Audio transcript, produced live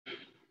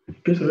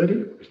Good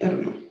already? I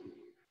don't know.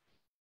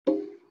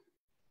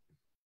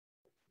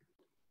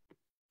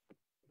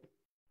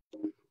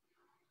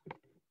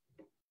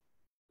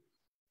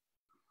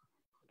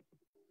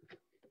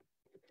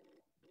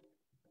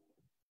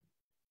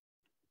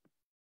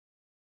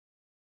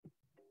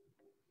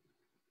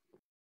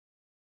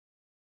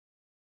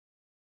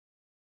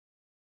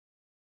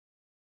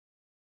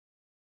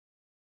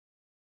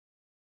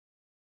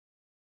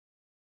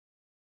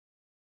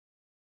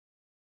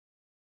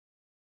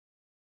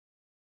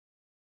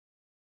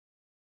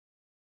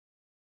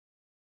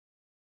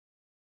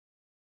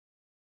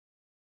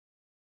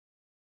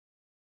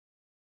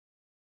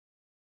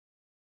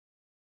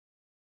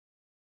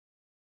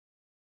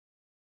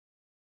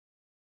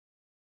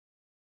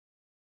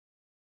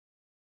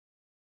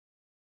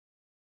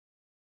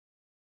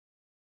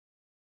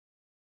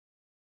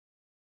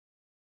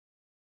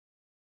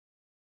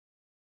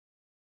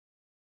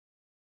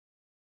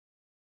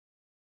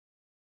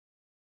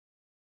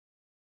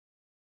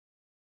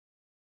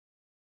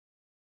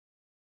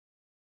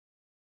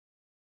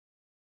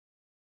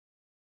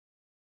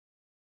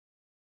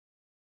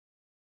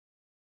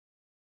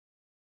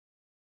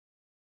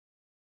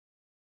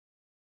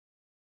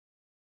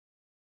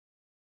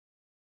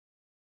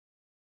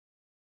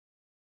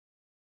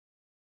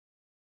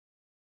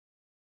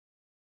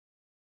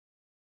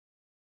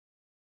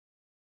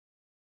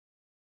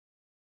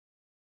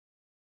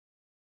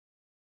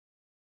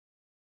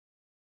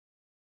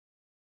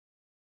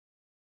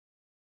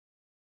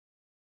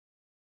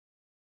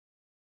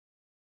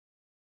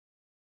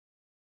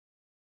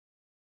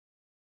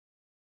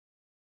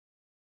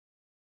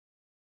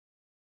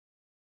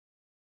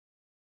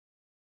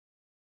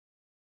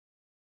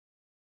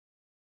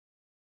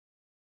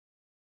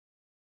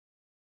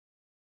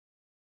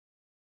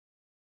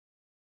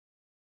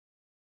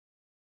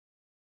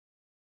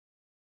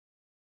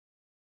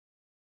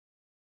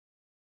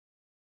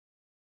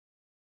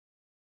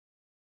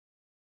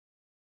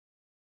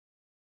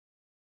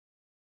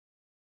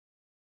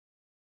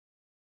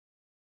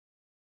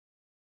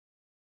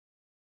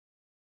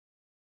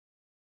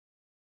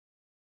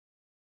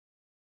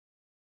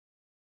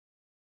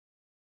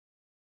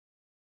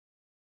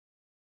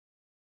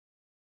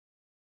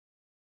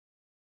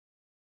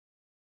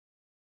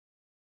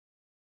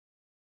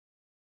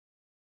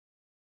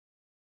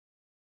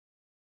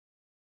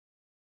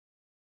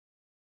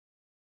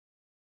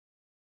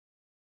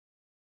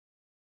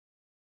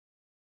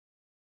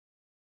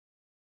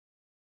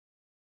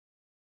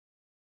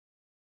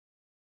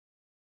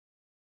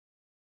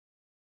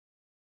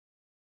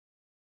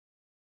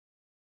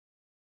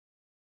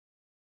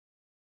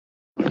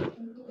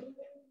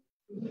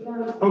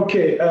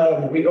 Okay,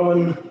 we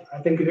on. I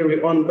think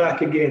we're on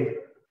back again.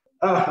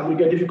 We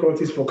get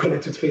difficulties for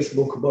connecting to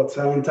Facebook, but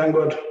thank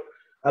God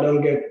I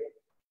don't get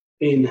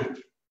in.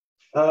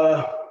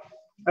 Uh,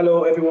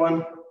 Hello,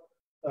 everyone.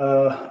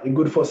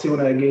 Good for seeing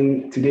you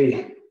again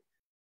today.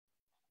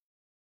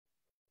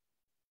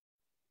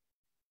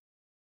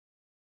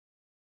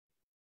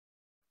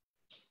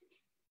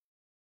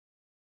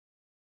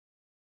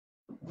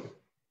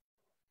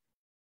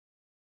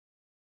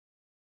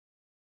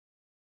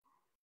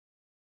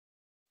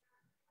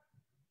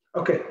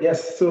 Okay,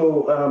 yes.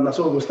 So that's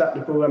how we'll start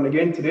the program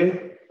again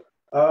today.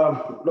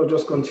 Let's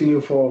just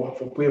continue for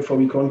pray for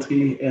the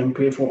country and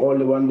pray for all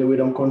the one that we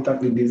don't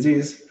contact the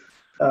disease.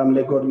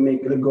 Let God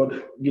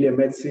give them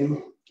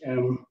medicine.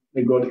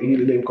 Let God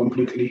heal them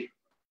completely.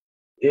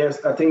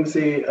 Yes, I think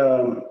say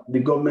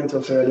the government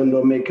of Sierra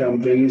Leone make them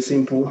very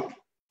simple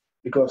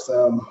because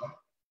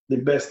the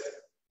best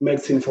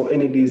medicine for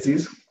any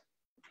disease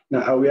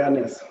now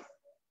awareness.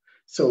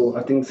 So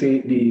I think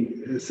say the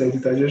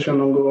sensitization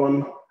will go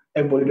on.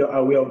 Everybody are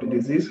aware of the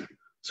disease.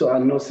 So I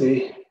know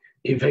say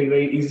it's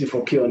very easy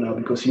for cure now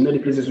because you know the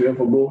places we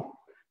ever go.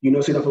 You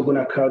know, say that we're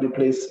gonna crowd the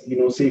place. You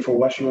know, say for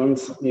wash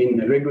hands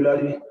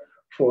regularly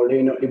for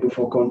they're not able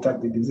to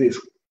contact the disease.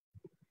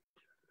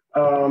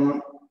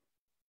 Um,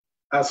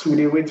 as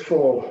we wait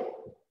for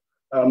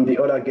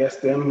the other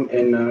guests them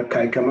and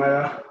Kai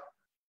Kamara,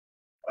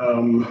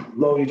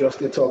 Lord, we just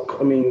talk.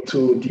 I mean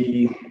to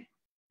the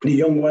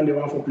young one they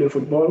want to play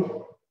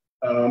football.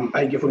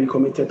 I get to be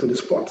committed to the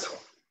sport.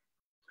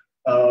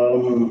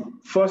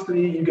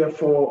 Firstly, you get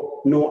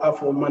for know how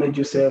to manage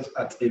yourself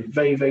at a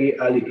very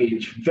early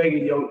age,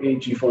 very young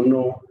age. You for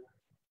know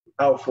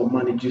how to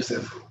manage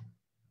yourself.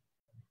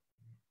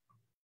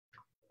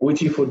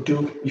 What you for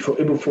do, you for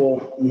able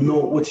for know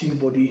what your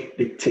body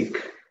they take.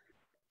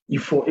 You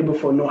for able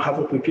for know how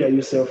to prepare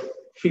yourself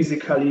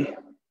physically,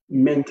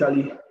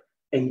 mentally,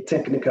 and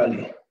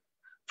technically.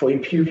 For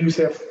improve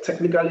yourself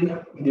technically,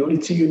 the only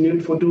thing you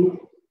need for do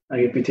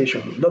a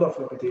repetition, a lot of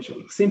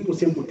repetition, simple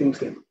things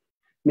then.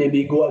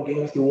 Maybe go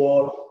against the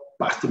wall,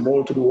 pass the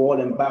ball to the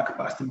wall and back,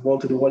 pass the ball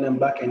to the wall and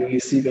back, and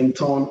receive and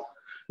turn.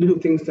 Little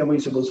things that we're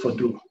supposed to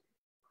do.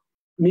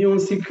 My own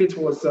secret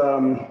was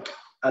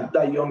at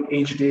that young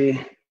age,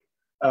 they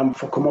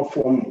for come up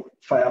from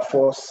Fire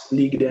Force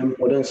League them,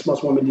 or then small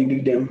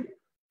league them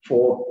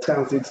for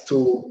transit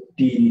to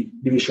the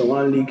Division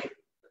One League.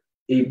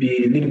 it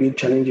be a little bit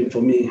challenging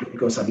for me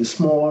because I be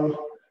small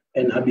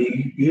and I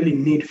be really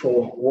need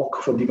for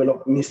work for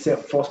develop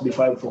myself first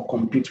before I for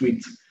compete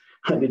with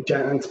the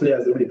giant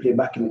players that we play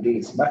back in the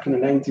days. Back in the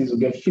 90s, we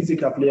get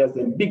physical players,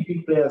 then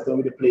big players that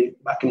we play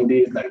back in the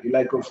days, like the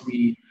like of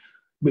the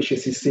Bishe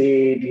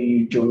Sise,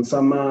 the John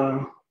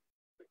Sama,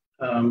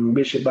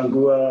 Bishe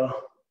Bangura,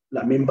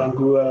 Lamin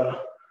Bangura,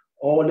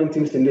 all them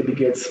things then they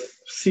get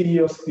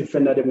serious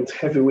defender them with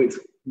heavyweight,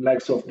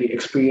 likes of the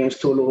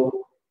experienced Tolo.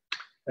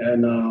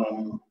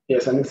 And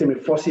yes, and the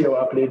first year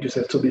I played,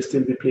 Joseph Toby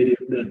still we played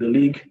the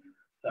league.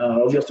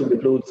 Obviously we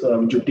played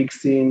Joe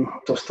Dixon,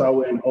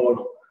 Tostawa and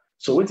all.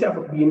 So what I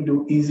begin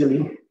do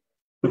easily,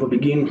 if I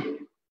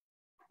begin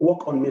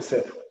work on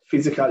myself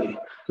physically,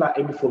 like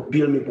able to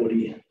build my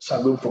body, so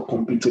I go for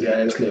compete to the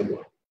highest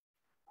level.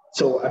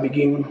 So I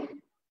begin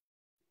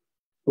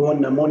one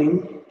in the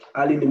morning,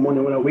 early in the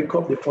morning when I wake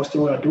up, the first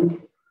thing I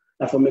do,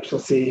 I for make sure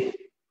say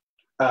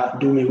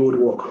do my road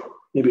work.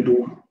 Maybe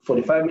do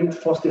 45 minutes.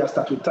 First day I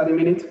start with 30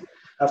 minutes.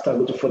 After I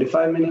go to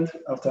 45 minutes.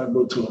 After I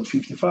go to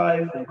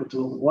 55, I go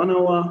to 1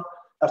 hour.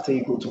 After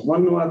you go to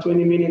 1 hour,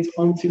 20 minutes,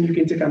 until you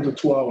can take them to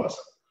 2 hours.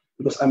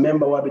 Because I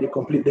remember why they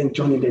complete the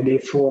journey the day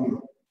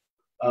from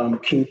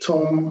King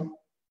Tom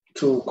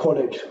to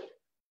college,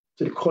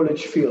 to the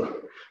college field.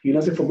 You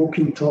know, say for go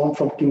King Tom,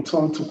 from King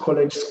Tom to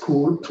college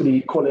school, to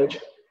the college,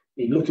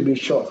 it looked to be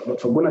short,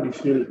 but for going to the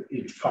field,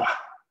 it's far.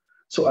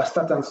 So I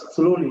start and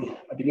slowly,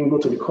 I begin go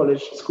to the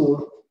college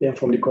school, then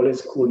from the college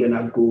school, then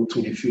I go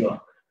to the field.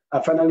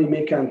 I finally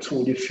make it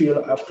to the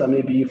field after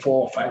maybe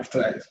 4 or 5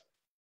 tries.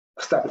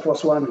 Start the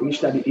first one, reach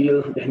that the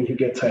hill, then you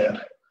get tired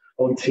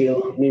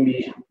until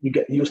maybe you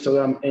get used to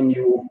them and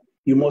your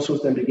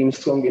muscles then begin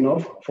strong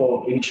enough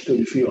for reach to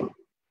the field.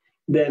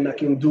 Then I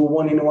can do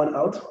 1 in, 1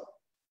 out.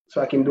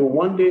 So I can do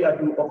 1 day, I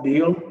do up the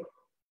hill.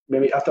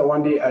 Maybe after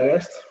 1 day, I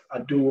rest. I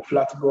do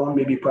flat ground,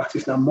 maybe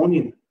practice in the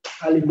morning,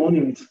 early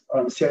morning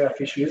with Sierra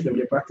fisheries. Then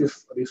they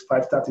practice at least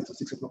 5:30 to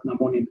 6 o'clock in the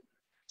morning.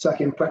 So I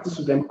can practice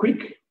with them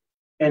quick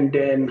and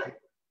then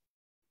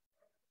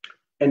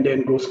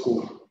go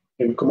school.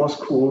 Then come out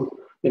school,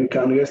 then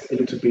can rest a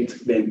little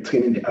bit, then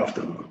train in the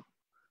afternoon.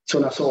 So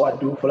that's all I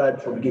do for life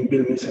before I begin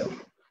build myself.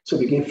 So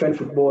begin playing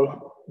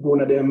football, go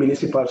to the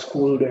municipal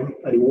school, then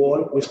at the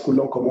wall, where school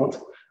don't come out.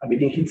 I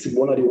begin hit the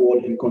ball at the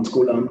wall in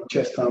school and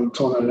chest and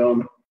turn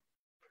around.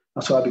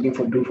 That's what I begin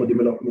for do for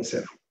develop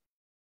myself.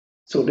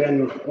 So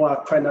then when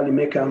I finally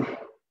make to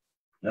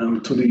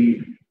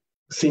the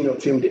senior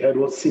team, the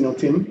Edwards senior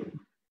team,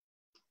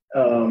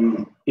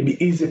 it'd be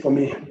easy for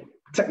me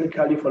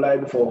technically for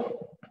life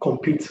for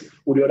compete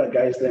with the other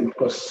guys then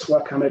because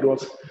Swakam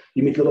Edwards,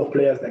 you meet a lot of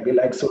players that they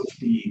like sort of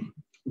the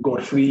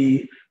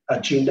Godfrey,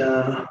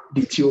 Agina,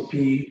 the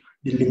T.O.P.,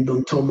 the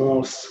Lyndon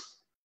Thomas.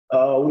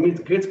 We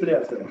meet great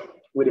players then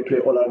where they play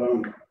all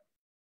around.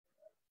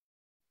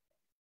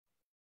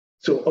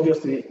 So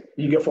obviously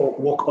you get for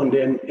work on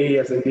them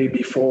years and day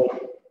before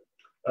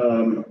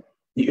you're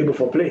able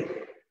for play.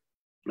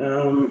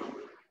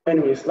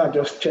 Anyways, like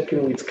just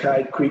checking with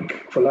Kai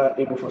quick for like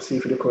able for see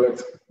if they're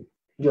correct.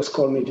 Just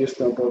call me just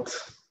now, but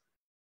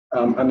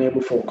I'm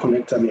unable for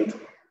connect on it.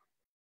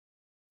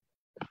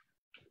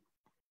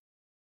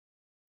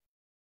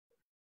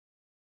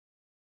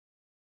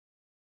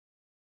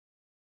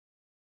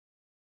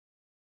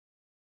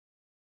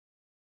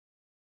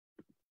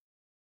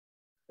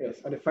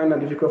 Yes, I find it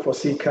difficult for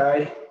see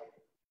Kai.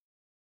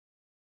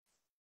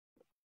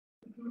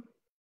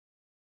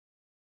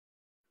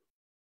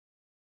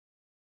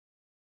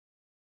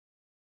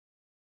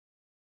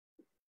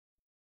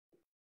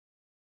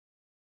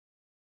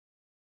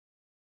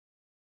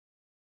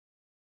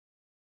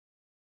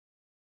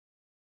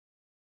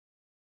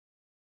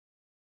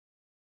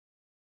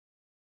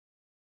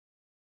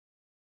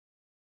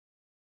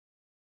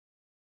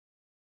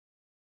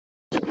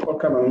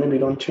 Okay, man, maybe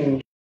don't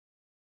change.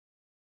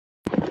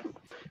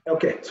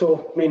 Okay,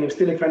 so I mean, it's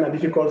still kind of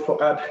difficult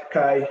for add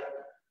Kai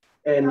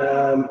and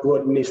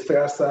Rodney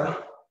Strasser,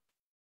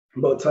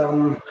 but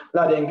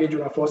glad they engage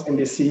with us in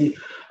the sea.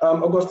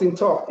 Augustine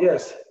talk,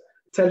 yes.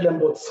 Tell them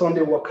about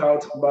Sunday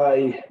workout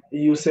by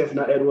Yusuf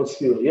na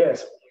Edwardsfield.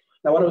 Yes.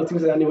 Now, one of the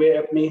things that anyway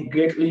helped me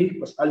greatly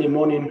was early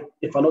morning.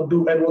 If I not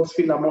do Edwardsfield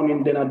in the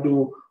morning, then I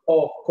do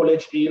or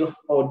College Hill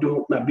or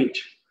do my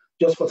beach.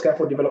 Just for try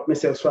for develop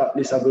myself so at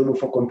least I'm able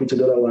for compete to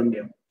the other one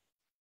there.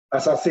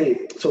 As I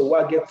say, so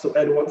when I get to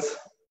Edwards,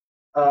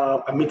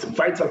 I meet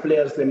vital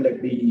players then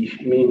like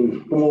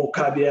Mo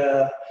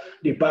Kabia,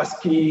 the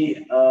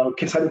Baski,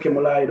 Kesadu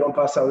Kemola, don't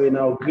pass away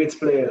now, great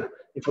player.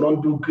 If you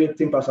don't do great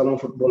things pass along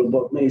football,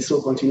 but may he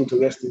so continue to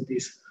rest in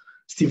peace.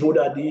 Steve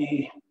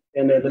Odadi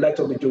and the likes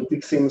of the Joe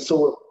Dixon.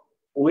 So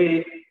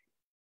we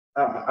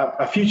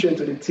a future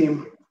into the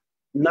team.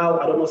 Now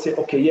I don't know say,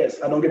 okay,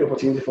 yes, I don't get the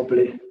opportunity for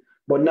play.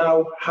 But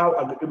now how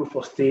I be able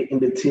to stay in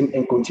the team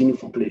and continue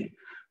to play.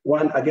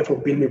 One, I get for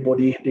build my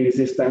body, the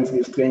resistance,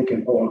 the strength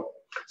and all.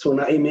 So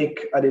now I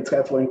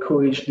try to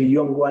encourage the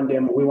young one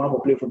them we want to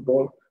play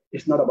football.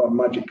 It's not about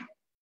magic.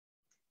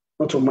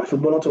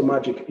 Football, not to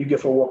magic. You get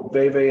for work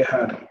very, very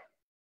hard.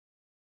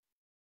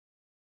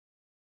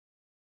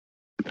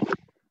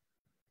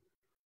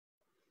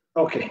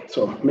 Okay,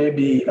 so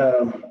maybe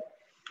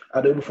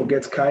I don't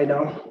forget Kai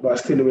now, but I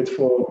still wait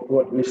for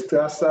what Mr.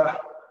 Strasser.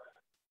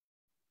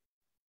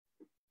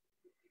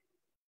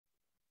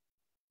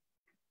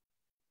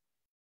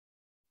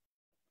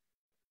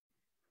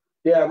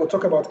 Yeah, we'll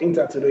talk about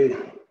Inter today.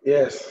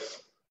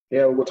 Yes.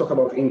 Yeah, we'll talk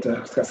about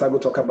Inter. Strasser will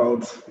talk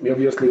about,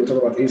 obviously, we'll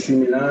talk about AC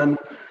Milan.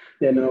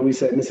 Then we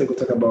said, Mr. will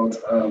talk about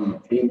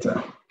Inter.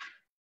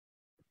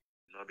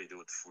 Not be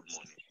with food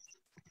money.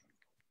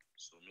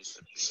 So,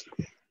 Mr.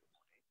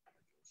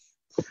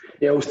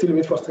 Yeah, we'll still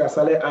wait for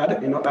Strasser to add,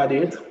 add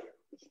it.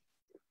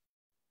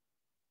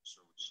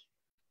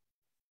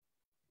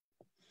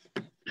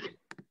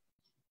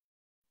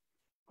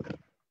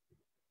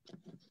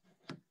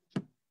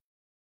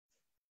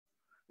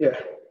 Yeah.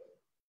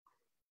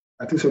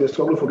 I think so. The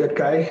struggle forget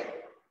Kai.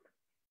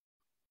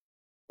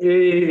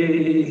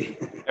 Hey.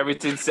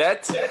 Everything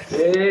set?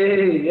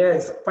 Hey,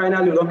 yes.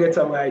 Finally, we don't get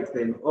them right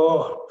then.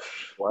 Oh,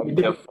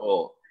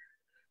 wonderful.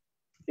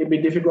 It'd be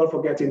difficult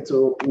for getting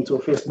into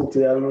Facebook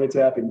today. I don't know what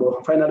happened,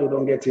 but finally, we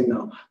don't get in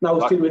now. Now,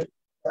 we're still with.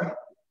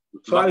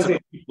 So lots of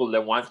people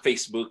that want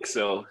Facebook,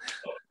 so.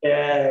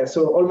 Yeah,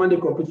 so all Monday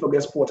complete for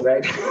Get Sport,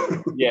 right?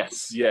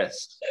 Yes.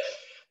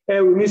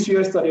 Hey, we missed you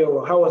yesterday.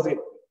 How was it?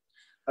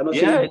 I know.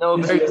 Yeah,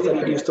 very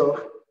yesterday do stuff.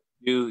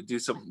 You do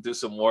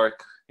some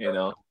work,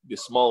 the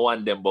small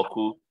one, then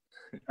Boku.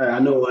 I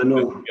know.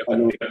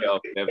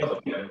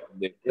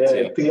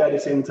 Yeah, three at the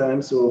same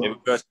time. So it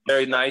was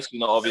very nice,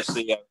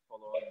 obviously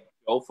following the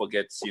show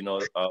forgets,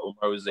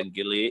 Umaru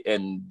Zengili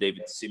and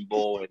David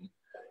Simbo and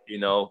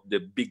the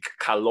big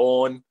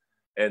Kallon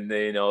and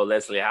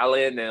Leslie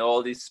Allen and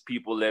all these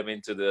people led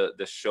into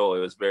the show. It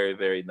was very,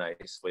 very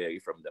nice for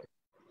you from them.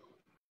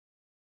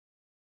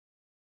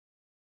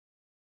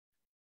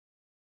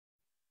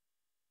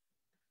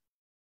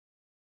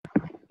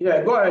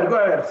 Yeah, go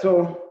ahead.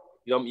 So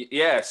so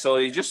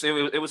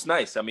it was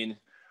nice. I mean,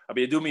 I'll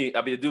be doing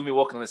me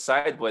walking on the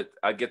side, but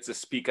I get the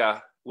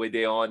speaker where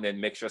they on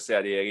and make sure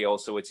that they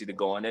also with you to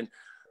go on. And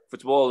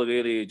football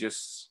really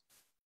just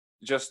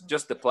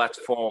the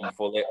platform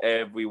for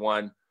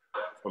everyone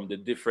from the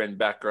different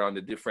background,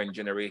 the different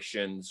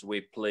generations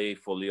we play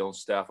for Leon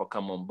staff or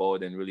come on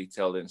board and really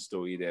tell their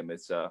story.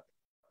 It's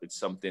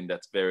something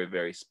that's very,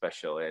 very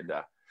special, and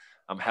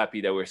I'm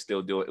happy that we're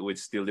still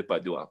the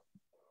Padua.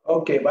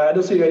 Okay, but I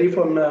don't see ready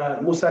from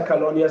Mohamed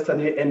Kallon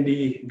yesterday and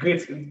the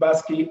great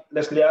Basky,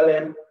 Leslie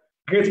Allen,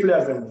 great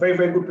players, them very,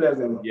 very good players,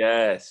 them.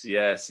 Yes.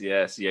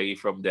 Yeri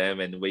from them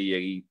and where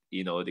Yeri,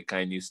 the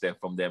kind news them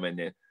from them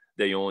and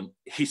their own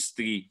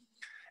history.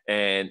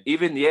 And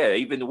even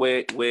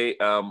where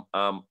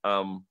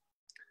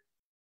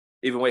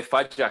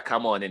Fadja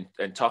come on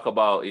and talk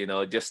about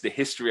just the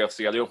history of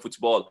Sierra Leone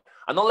football.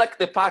 I don't like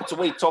the part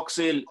where he talks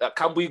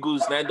Cambu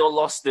Eagles and don't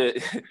lost the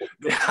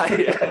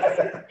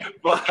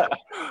but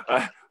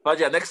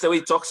Fadja, next time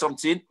we talk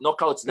something,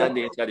 knockouts then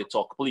they try to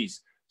talk,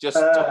 please. Just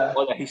talk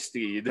all the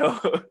history,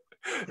 but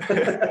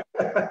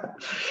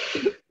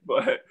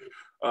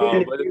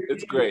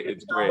it's great.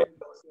 It's great.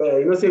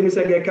 Say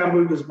Mr. Get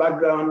Cambu's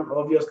background,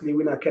 obviously,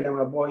 we're not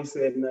Kenema boys,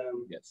 and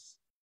yes.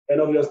 And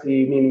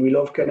obviously, we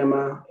love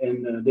Kenema,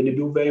 and they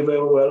do very,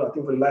 very well. I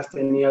think for the last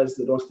 10 years,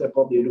 they don't step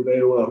up, they do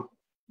very well.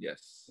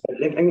 Yes.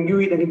 They can give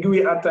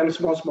it at times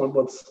small,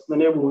 but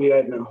not everywhere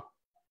right now.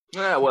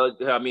 Yeah, well,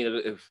 I mean,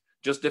 if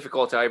just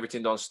difficult how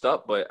everything don't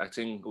stop, but I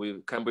think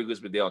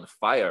Cambridge been there on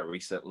fire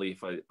recently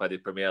by the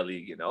Premier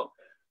League,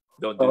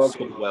 don't do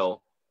so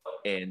well.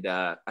 And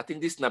I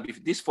think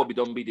this probably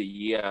don't be the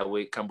year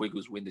where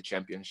Cambridge win the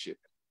championship.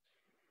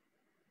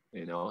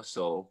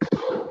 So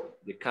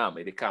they come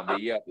the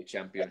year of the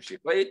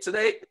championship. But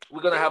today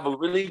we're gonna have a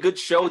really good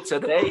show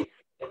today.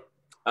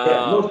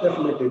 Most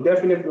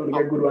definitely we'll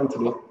get a good one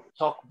today.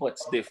 Talk about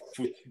the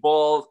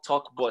football,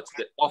 talk about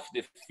the off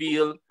the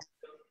field,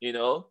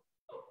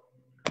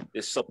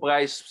 the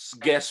surprise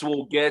guest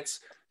we'll get,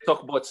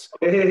 talk about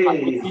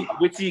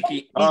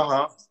Witiki,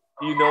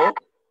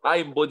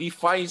 I'm body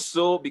fine,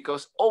 so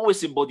because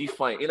always in body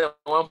fine.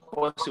 One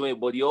person in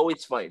body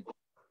always fine.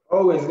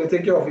 Always, they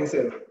take care of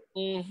yourself.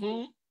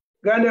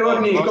 Grande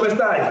Rodney, come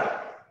stai?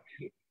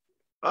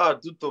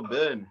 Tutto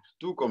bene.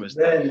 Tu come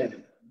stai?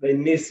 Bene,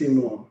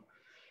 benissimo.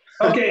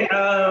 Okay,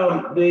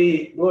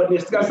 the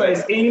Strasser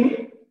is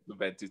in. Too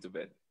bad.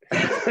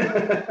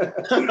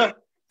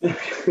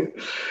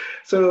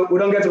 So we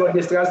don't get to go to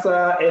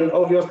Strasser, and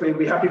obviously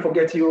we're happy for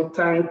get you.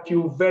 Thank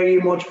you very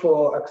much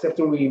for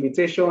accepting the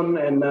invitation,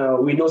 and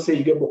we know say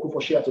you get beaucoup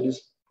for share to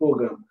this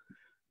program.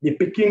 The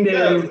picking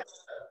them,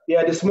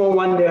 the small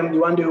one them, the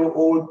one they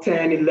old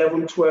 10,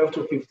 11, 12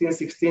 to 15,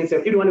 16,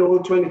 17, even when they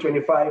old 20,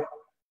 25,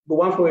 the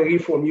one for a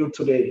read from you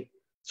today.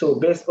 So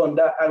based on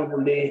that angle,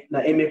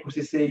 na Eme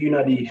Kusi say you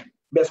know the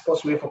best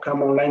possible way for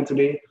come online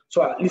today.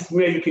 So at least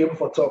me you can able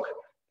for talk.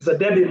 It's a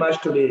derby match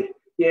today.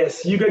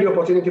 Yes, you get the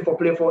opportunity for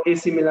play for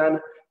AC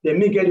Milan. Then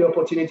me get the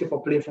opportunity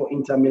for play for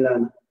Inter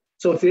Milan.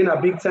 So today a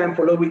big time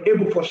for we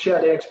able for share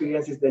their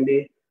experiences then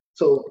they.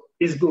 So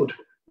it's good.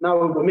 Now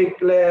we will make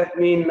clear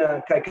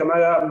Kai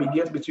Kamara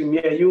mediate between me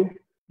and you.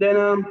 Then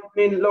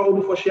Lord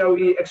able for share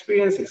with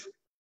experiences.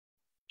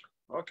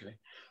 Okay.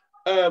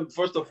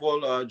 First of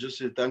all, I just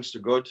say thanks to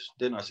God.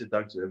 Then I say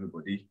thanks to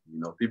everybody. You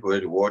know, people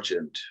ready to watch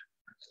and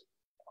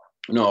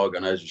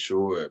organize the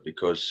show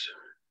because,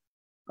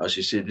 as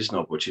you say, this is an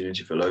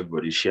opportunity for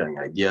everybody sharing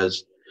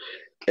ideas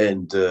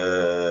and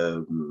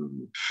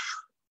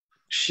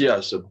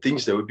share some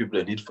things that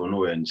people need for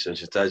know and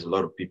sensitize a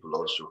lot of people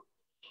also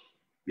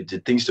with the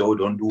things that we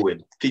don't do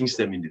and things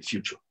them in the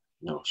future.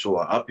 You know, so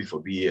I'm happy for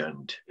being here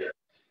and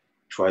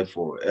try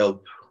for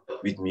help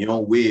with my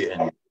own way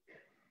and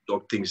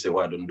talk things that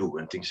I don't do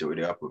and things that will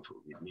happen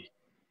with me.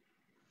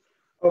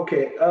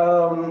 Okay.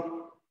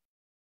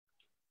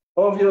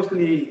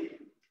 Obviously,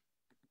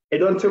 I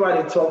don't tell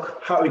why they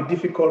talk how it's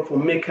difficult for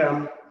make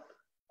them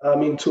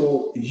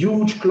into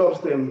huge clubs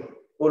them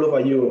all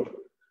over Europe.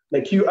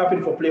 Like you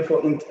happen for play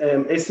for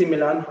AC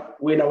Milan,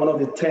 we're one of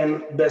the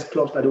 10 best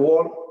clubs in the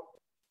world.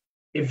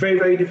 It's very,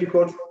 very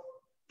difficult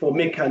for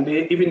make and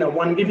they even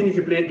if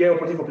you get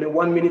opportunity to play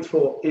 1 minute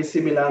for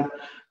AC Milan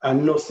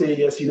and not say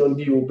yes, you don't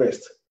do your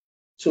best.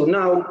 So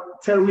now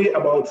tell me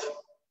about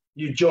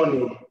your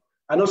journey.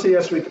 I know say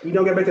yes, we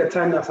don't get better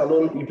time as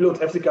alone. You play with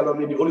FC Callon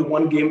maybe only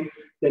one game,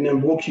 then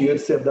broke you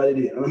yourself that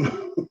day.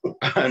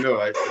 I know,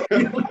 right?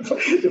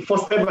 The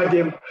first ever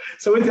game.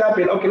 So what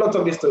happened? Okay, let's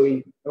talk this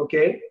story.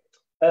 Okay.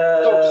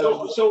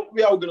 So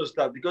we are going to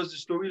start because the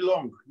story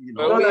long. You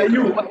know.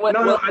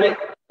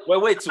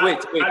 Wait.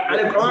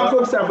 I want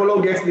Cook to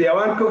follow guest there.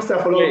 I want Cook to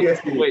follow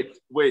guest there. Wait.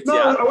 No,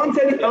 yeah. I want to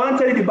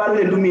tell you the battle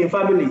they do me in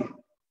family.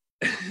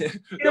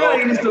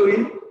 The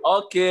story.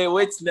 Okay,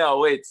 wait.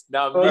 Now,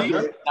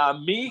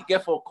 me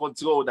get for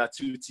control that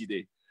two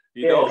today.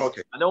 You know,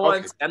 okay. I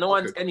don't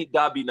want any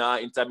derby now,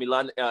 Inter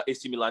Milan,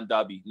 AC Milan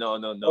derby. No.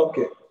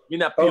 Okay. Me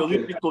na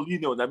Pioli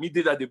Picolino. Na me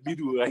did at the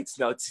middle right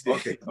now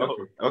today.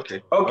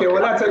 Okay.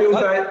 Well, I tell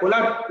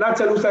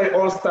you side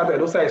all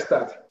started. Those side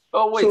start.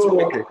 Oh wait.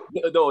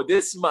 No,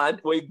 this man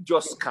will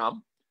just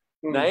come.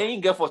 Now I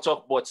ain't get for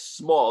talk about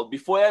small.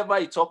 Before ever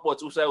he talk about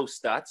Usai will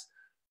start.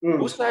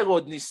 Usai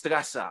Rodney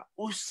Strasser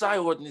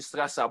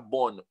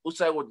born.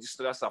 Usai Rodney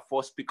Strasser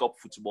first pick up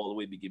football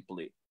we begin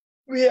play.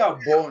 We are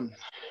born,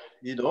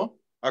 you know.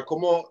 I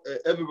come out,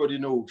 everybody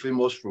know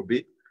famous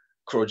Robe,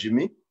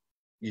 Krojimi,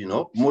 you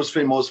know, most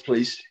famous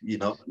place, you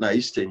know, now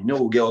Eastern, you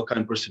know, we get all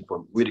kind of person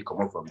from where they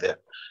come out from there.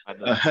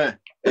 And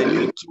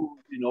you too,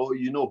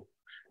 you know.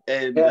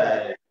 And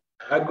I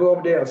go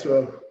up there as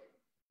well.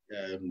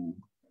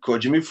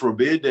 Krojimi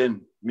Frobe,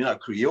 then Mina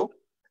Creole.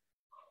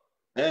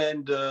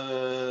 And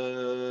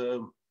I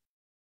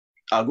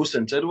go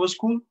St. Edward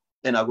School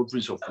and I go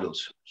Prince of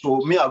Wales.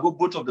 So me, I go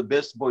both of the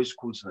best boys'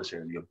 schools in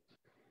Sierra Leone.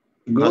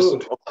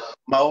 Good.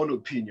 My own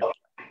opinion.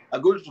 I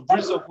go to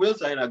Prince of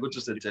Wales and I go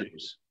to St.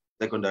 Edward's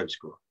secondary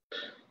school.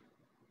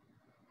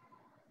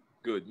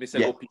 Good. Mr.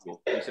 Go Pio.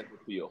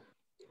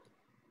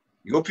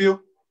 You go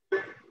Pio?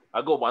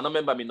 I go, but I don't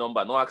remember my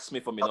number. No ask me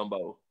for my number.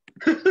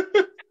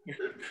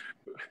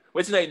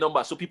 What's your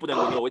number? So people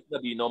don't know. What's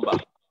your number?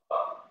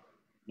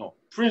 No,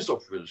 Prince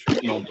of Wales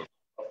number.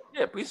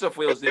 Yeah, Prince of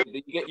Wales.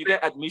 You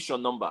get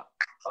admission number.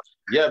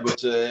 Yeah,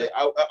 but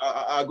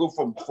I go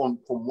from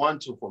 1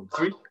 to from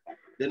 3.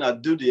 Then I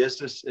do the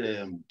SS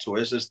to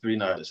SS3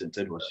 now at St.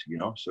 Edward's, you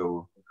know.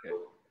 So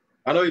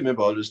I don't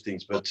remember all those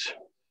things, but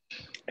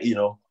you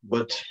know,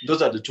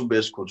 those are the two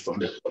best schools from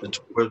the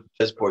two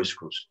best boys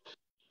schools.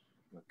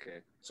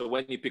 Okay. So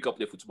when you pick up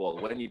this football,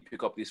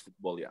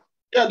 yeah.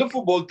 Yeah, the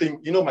football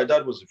thing, you know, my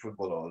dad was a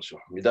footballer also.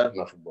 My dad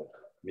not footballer.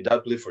 My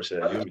dad played for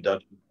Sierra Leone, my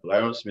dad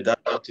Lions, my dad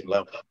Team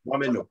Lions.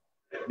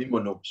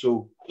 No.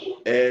 So,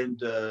 and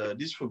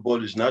this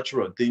football is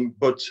natural thing.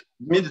 But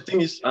me, the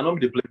thing is, I know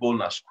they play ball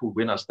in school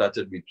when I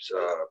started with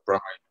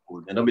primary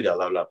school. They don't be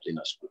allowed to play in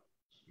school,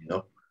 you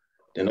know.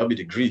 They not be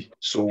degree.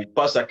 So,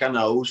 past I can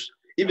house,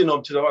 even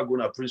until I go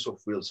to Prince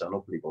of Wales, I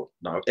not play ball.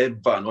 Now,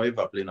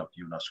 ever playing up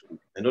in school.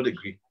 They not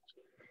degree,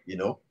 you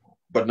know.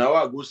 But now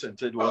I go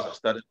St. Edward's, I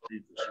started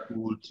the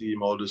school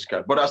team, all those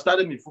kind. But I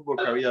started my football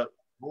career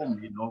home,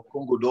 you know,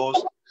 Congo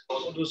Doors,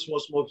 all those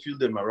small field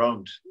them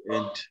around.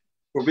 And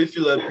probably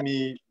feel helped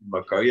me in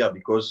my career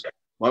because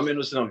my men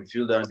know I'm a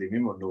fielder and they may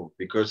not know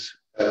because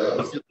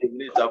I feel they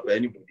need up by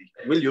anybody.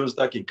 Will you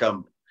start can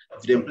come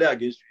if they play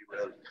against you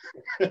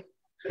well.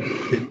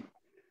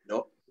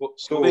 No.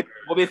 So what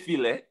we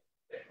feel, eh?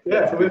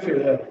 Yeah, we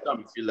feel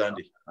I'm a fielder.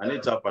 I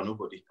need to up by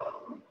nobody.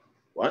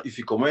 If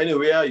you come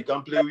anywhere, you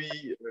can play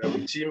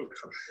with team,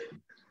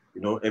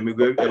 you know, and we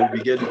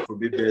get it for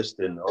the best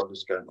and all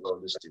this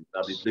thing.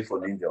 Now we play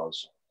for India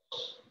also.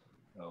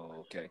 Oh,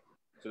 okay.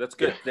 So that's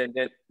good.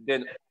 Yeah.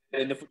 Then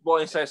the football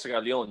inside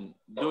Sierra Leone,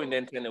 doing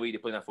then away they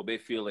play for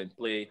Bayfield and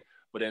play,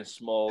 but then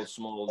small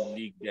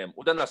league them.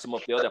 Well, then not some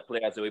of the other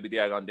players that will be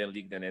there around them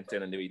league then and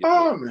 10 and the way they play.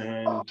 Oh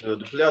man,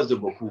 the players they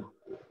Boku.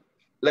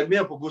 Like me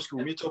and Pogoski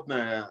will meet up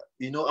now.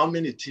 You know how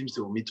many teams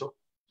they will meet up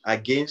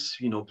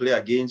against, you know, play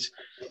against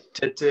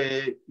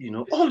Tete, you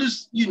know, all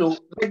this, you know,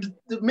 like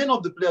the many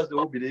of the players they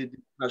will be the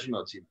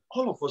national team.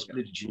 All of us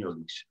play the junior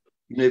leagues.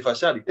 You know, if I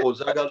say the call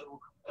Zagalo,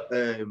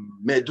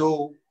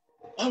 Meadow,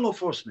 all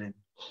of us, man.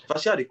 If I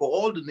say they call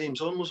all the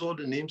names, almost all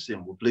the names,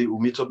 them will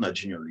meet up in the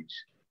junior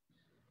leagues.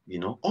 You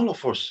know, all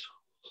of us.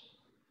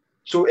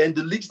 So, and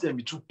the leagues then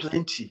be too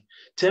plenty.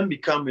 Tem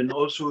become and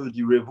also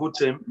the revote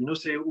them, you know,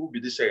 say who be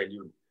this Sierra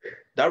Leone.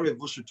 That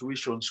revote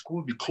situation,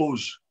 school be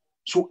closed.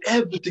 So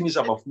everything is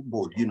about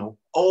football, you know.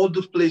 All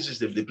the places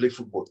they play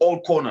football,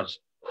 all corners,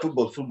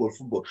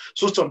 football.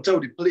 So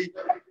sometimes they play,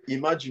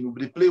 imagine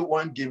they play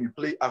one game, you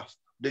play half,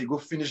 then you go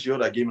finish the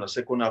other game in the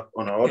second half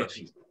on another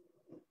field.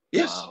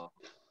 Yes. Wow.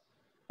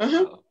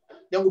 Wow.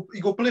 Yeah,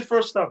 you go play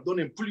first half, don't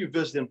then pull your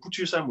vest, then put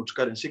your side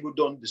card and say go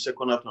down the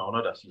second half on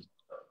another field.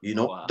 You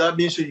know, wow. That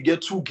means so you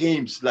get 2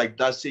 games like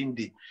that same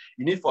day.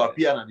 You need for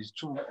appear and it's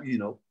 2, you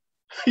know,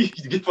 you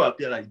get for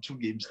appear like 2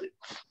 games there.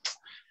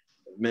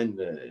 Man,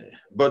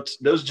 but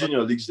those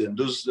junior leagues, then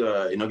those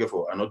you know,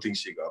 for I don't think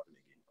they go happen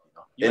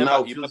again. You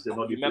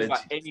know? Remember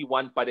any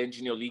one part of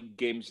junior league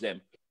games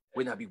them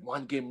when there be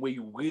one game where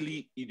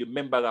you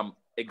remember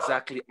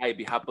exactly how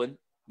it happen.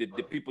 The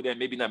people there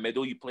maybe in the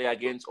middle you play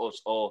against or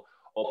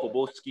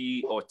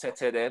Poboski or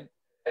Tete then.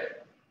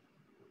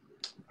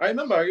 I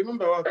remember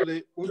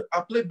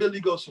I played Bay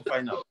League also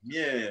final.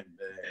 Yeah,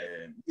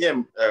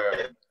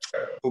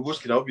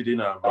 Poboski now be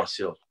there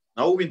myself.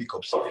 Now we win the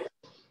cup stuff.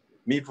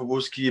 Me,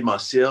 Poboski,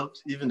 myself,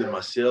 even the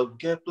myself,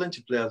 get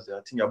plenty players there.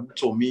 I think Abu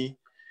told me,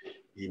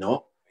 you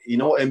know,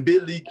 and Bay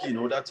League, you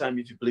know, that time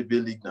if you play Bay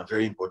League, now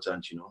very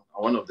important, you know,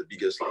 one of the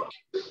biggest league.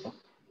 You know?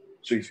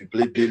 So if you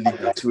play Bay League,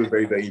 that's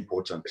very, very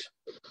important.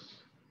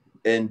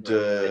 And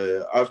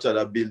after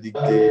that Bay League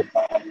day,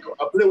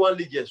 I play one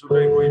league, yes, so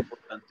very, very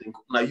important thing.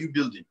 Now you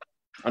building.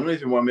 I don't know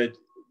if you Mohamed,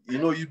 you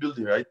know you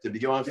building, right? The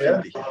big one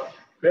friendly.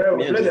 Yeah,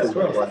 we played as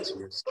well.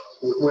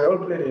 We all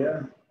played,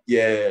 yeah.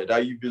 Yeah,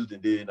 that you building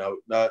there now,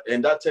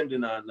 and that time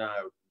then now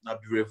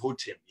be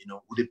revoting, you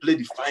know. They play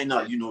the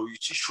final, you know, you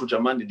see shoot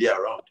a man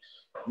there around.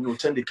 You know,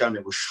 turn the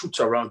camera, go shoot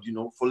around, you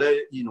know, for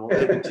you know,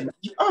 everything.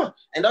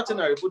 And that time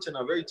I revoting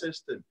are very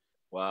testing.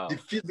 Wow. The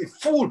field be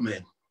full,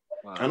 man.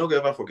 Wow. I don't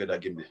ever forget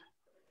that game there.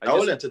 I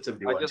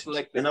just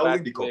like the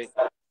fact that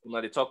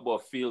when they talk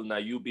about field now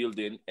you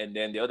building, and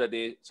then the other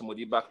day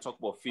somebody back talk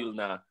about field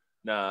now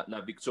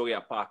Victoria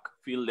Park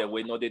field there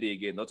where not there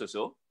again, not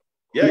so.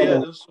 Yeah,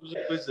 those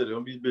places that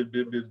don't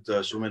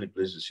build so many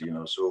places, you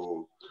know.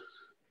 So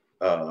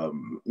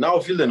now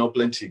field are not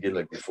plenty again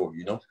like before,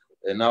 you know.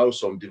 And now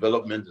some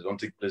development don't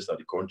take place at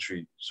the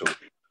country.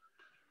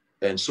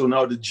 So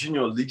now the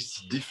junior leagues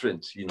is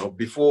different, you know.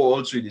 Before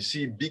also you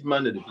see big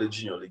man that they play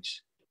junior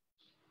leagues,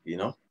 you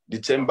know. The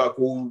team back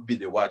will be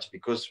the watch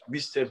because we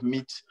still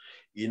meet,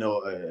 you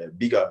know,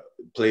 bigger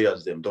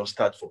players. Them don't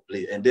start for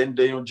play, and then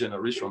the young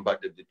generation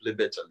back they play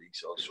better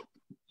leagues also,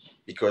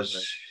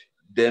 because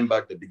them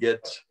back they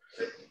get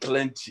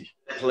plenty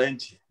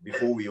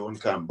before we own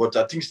come. But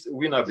I think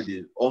we now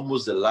be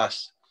almost the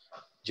last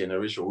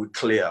generation we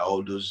clear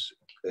all those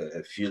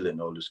field and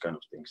all those kind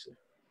of things.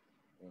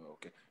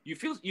 Okay, you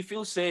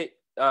feel say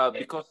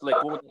because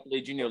like when we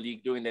play junior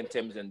league during them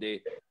terms and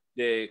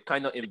the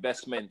kind of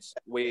investments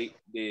where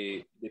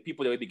the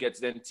people that will get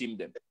them team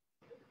them,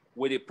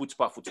 where they put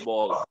for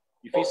football.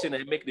 If you say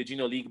they make the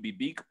junior league be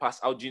big, pass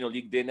out junior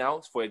league day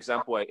now. For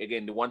example,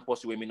 again, the one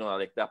person we know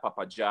like that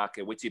Papa Jack,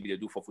 what they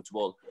do for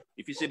football.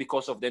 If you say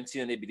because of them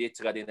team they be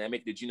there, then they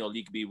make the junior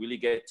league be really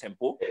get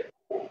tempo.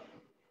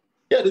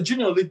 Yeah, the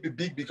junior league be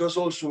big because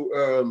also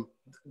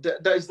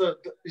there is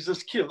a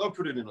skill. I'll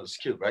put it in a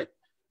skill, right?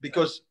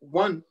 Because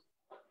one,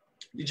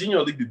 the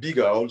junior league be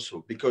bigger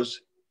also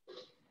because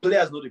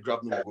players know the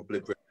grab no go play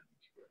Premier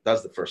League.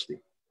 That's the first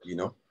thing, you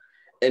know.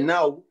 And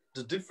now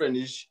the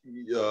difference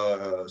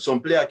is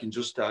some player can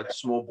just start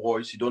small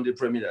boys. You don't do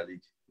Premier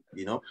League,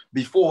 you know.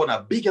 Before when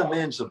a bigger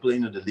men are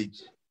playing in the league,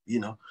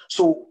 you know.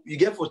 So you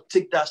get to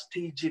take that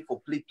stage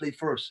for play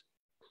first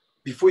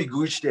before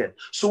you reach there.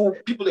 So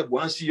people that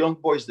want to see young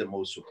boys them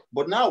also.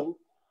 But now,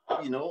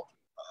 you know,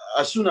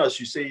 as soon as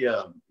you say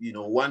you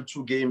know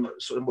 1-2 game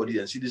somebody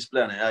and see this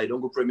player and I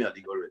don't go Premier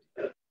League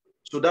already.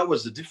 So that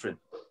was the difference.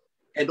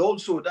 And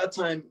also that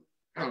time,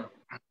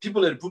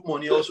 people had put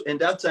money also, and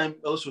that time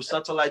also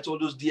satellite, all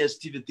those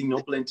DSTV thing,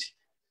 no plenty.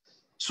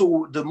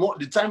 So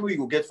the time we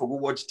go get for go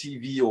watch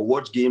TV or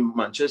watch game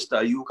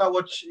Manchester, you can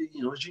watch,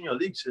 you know, junior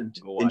leagues and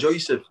enjoy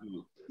yourself.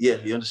 Yeah,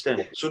 you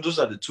understand. So those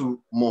are the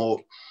two more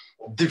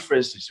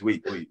differences we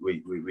take.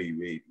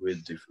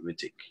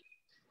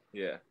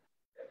 Yeah.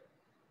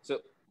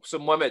 So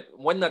Mohamed,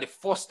 when are the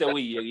first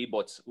way you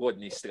bought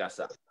Rodney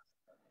Strasser?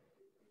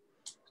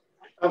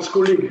 I'm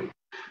school league.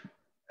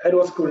 It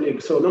was school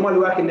league. So normally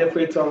work in the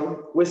free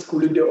town, we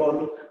school league they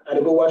on, and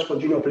they go watch for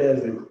junior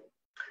players then.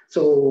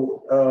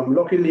 So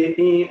luckily,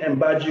 he and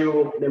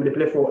Baggio, they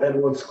play for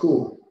Edward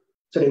School.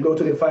 So they go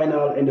to the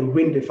final and they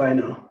win the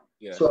final.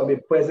 Yeah. So I'll be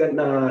present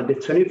now the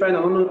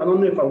semi-final. I don't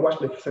know if I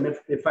watched the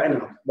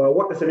final, but I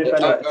watched the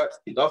semi-final.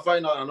 That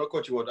final, I'm not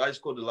coach what I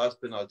scored the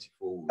last penalty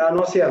for. I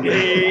know, see,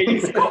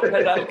 he scored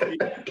penalty.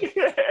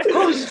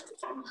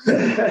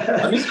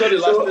 And he scored the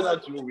last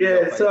penalty.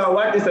 Yeah, so I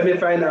watched the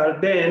semi-final.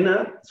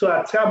 Then, so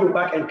I travel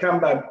back and come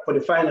back for the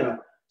final.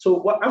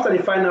 So after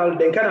the final,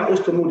 they kind of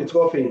used to move the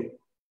trophy.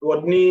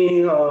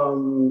 Rodney,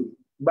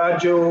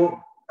 Baggio,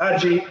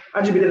 Aji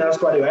be the last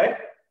squad, right?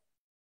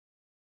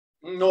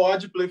 No, I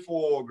just play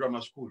for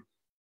grammar school.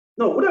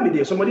 No, would that be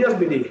there? Somebody else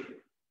be there?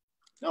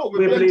 No,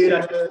 we play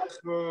that.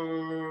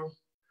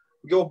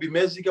 Go be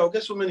Mexico. Okay,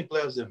 so many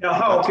players there.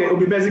 Okay, it'll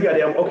be Mexico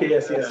there. Okay,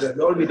 yes.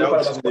 They all be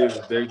there.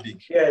 Very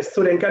big. Yes,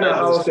 so then kind of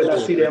house, then I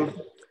see them.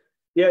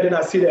 Yeah, then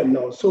I see them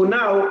now. So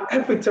now,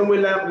 every time we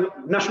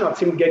national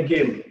team get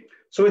game,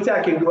 so what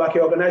I can do, I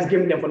can organize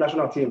game them for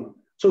national team.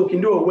 So we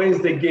can do a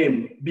Wednesday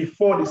game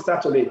before the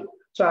Saturday.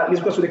 So at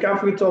least because we can't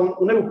free time,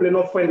 we never play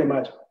no friendly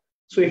match.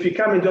 So if you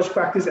come and just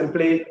practice and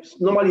play,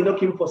 normally not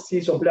keep for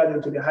see some players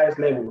into the highest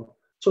level.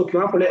 So if you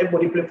want to let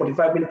everybody play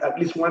 45 minutes, at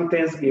least 1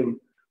 tense game.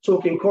 So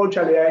we can call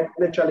Charlie Wright,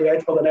 let Charlie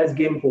Wright organize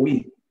game for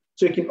we.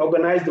 So you can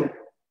organize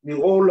the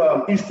whole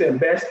Eastern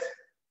best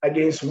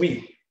against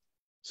we.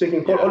 So you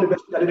can call all the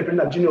best that they play in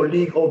the junior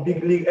league or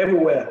big league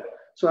everywhere.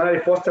 So now the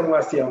first time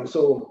was here.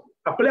 So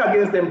I play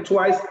against them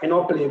twice and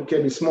all play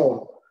can be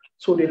small.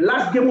 So the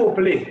last game we'll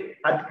play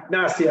at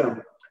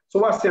Nasiam. So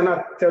what's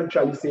Sienna tell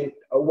Charlie say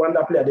one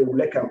that player they will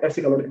let come.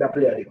 FC can let that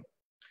player there.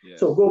 Yeah.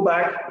 So go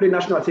back, play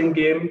national team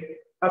game.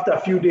 After a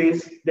few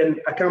days, then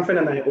I can't find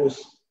an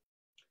host.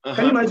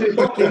 Can you imagine if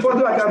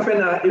I can't find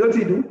a you know what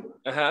he do?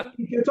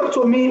 He can talk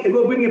to me, he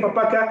go bring him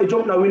papa, he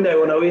jump in the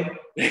window on away.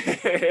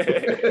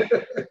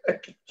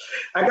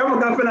 I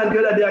can't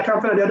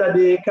find the other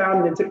day,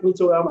 come and take me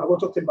to I go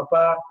talk to him,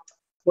 papa.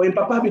 But in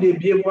papa be they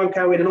behave one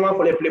kind way, they don't want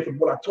for them play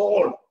football at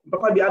all.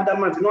 Papa be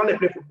adamant, they don't want to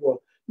play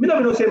football. Me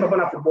don't say papa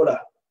na footballer.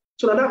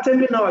 So that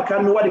time now I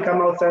can't know why they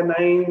come outside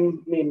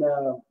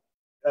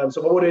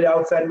so already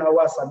outside now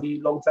was a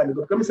long time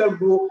ago. Let myself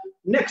go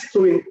next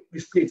to the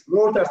street,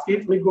 Malta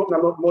Street. We go to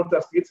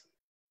Malta Street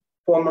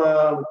from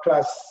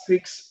class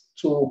 6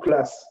 to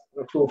class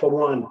from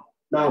 1.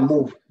 Now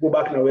move, go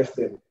back now West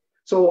End.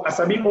 So as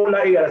I be all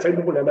that area, that's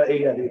people in that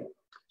area there.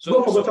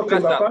 So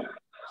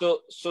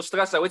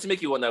Strasser, what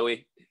make you want to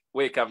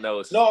wake up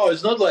now? No,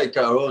 it's not like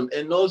our own.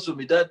 And also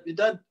my dad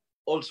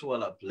also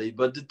want to play.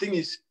 But the thing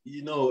is,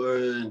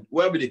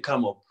 where they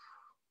come up,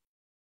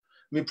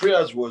 my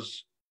prayers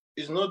was.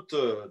 It's not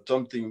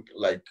something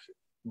like,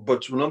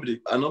 but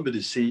I know they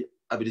say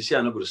I'm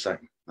not going to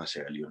sign in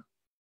Sierra Leone.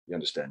 You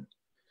understand?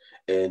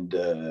 And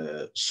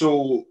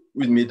so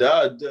with my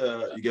dad,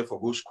 you get for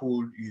go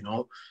school,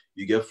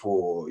 you get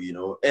for,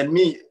 and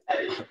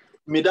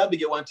my dad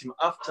began one team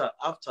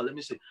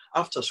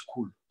after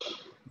school.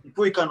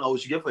 Before you can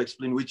house, you get for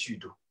explain what you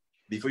do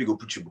before you go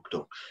put your book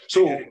down.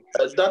 So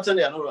that time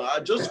I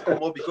just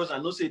come up because I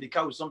know say the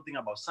car was something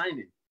about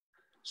signing.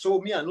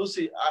 So me, I don't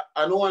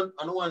want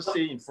to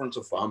say in front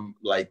of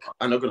like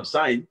I'm not gonna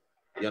sign.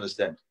 You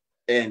understand?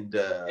 And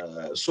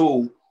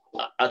so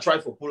I try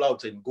to pull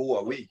out and go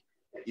away.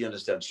 You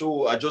understand?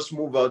 So I just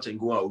move out and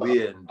go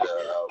away. And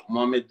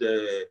Mohamed,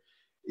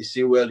 he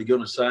say, well, you're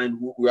gonna sign.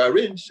 We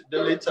arranged.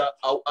 Then later,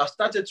 I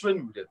started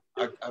training with them.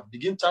 I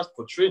begin task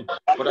for training,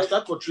 but I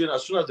start for training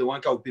as soon as the one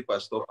car with people I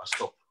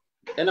stop.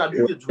 And I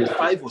do it with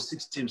 5 or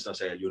 6 teams in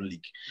Sierra Leone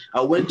League.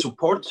 I went to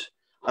Port.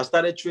 I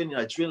started training.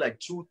 I trained like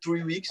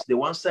 2-3 weeks. They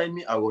want to sign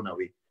me. I run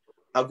away.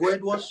 I go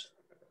Edwards.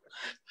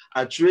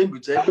 I trained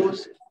with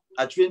Edwards.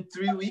 I trained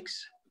 3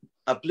 weeks.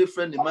 I play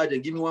friendly match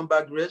and give me 1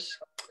 bag rest.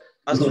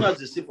 As soon as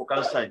they say for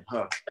can't sign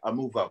her, I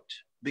move out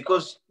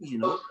because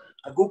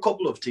I go a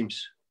couple of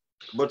teams,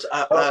 but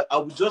I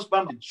would just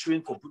bam the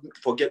train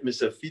for get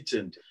myself fit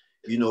and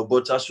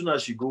But as soon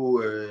as you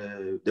go,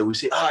 they will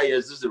say,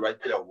 yes, this is the right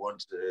player I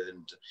want,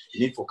 and you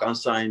need for can't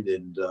sign,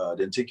 and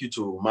then take you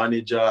to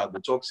manager. I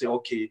will talk, say,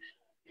 okay.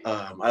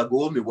 I'll go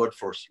home my word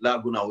first. Like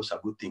I go now, a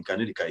good thing.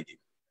 Can I game?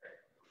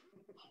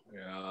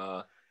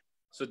 Yeah.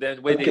 So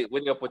then, when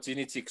the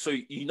opportunity, so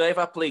you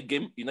never play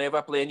game, you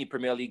never play any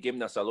Premier League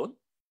game in Salon?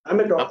 I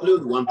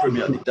played 1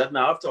 Premier League. That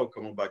now after I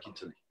come back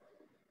Italy.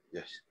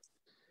 Yes,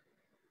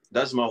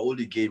 that's my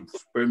only game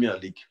Premier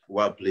League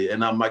where I play,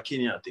 and I'm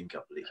McKinney. I think I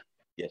play.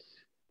 Yes.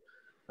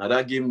 Now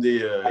that game,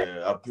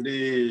 I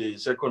play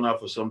second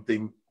half or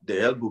something. They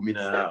helped me in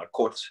a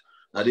court.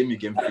 Now then, my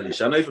game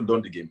finish. I not even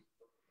done the game.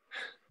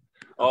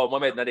 Oh,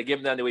 Mohamed, now the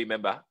game now the way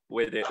remember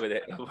where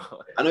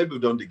I know people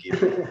done the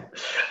game.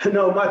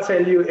 No, I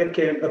tell you,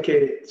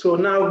 okay. So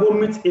now go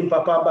meet in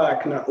Papa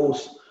back now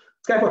host.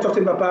 Sky for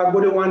talking to Papa,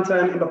 go there one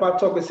time, and Papa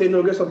talk and say,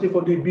 no, get something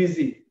for doing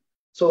busy.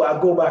 So I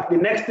go back. The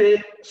next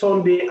day,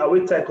 Sunday, I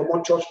wait till I come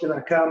on church, then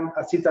I come,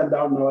 I sit down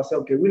now. I say,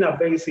 okay, we're not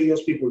very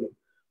serious people.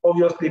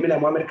 Obviously, me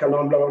and Mohamed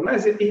Kallon, blah, blah, blah. I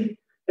said, he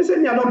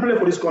said, I don't play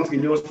for this country.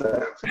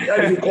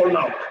 I begin call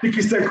now. The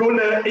Christian call,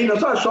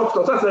 so I shocked.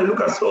 So I said, look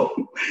at so.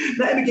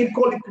 Now I begin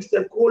call the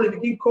Christian call, I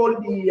begin call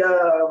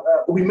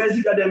the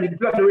Ubimezi Garden, the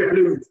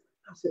play with.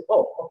 I said,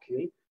 oh,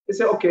 okay. They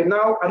said, okay,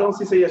 now I don't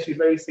see yes, you're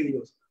very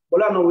serious.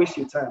 But I don't waste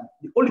your time.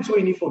 The only thing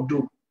you need to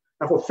do,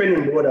 and for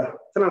fending brother.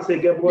 Then I say,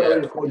 get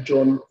brother, call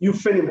John. You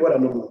fending brother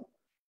no more.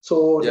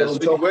 So yes,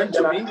 we went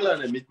to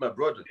England and meet my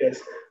brother.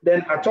 Yes.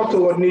 Then I talked to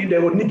Rodney. They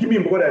would give me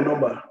brother a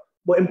number.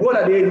 But in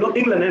brother day, not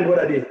England and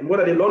brother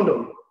day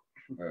London.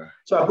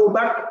 So I go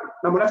back.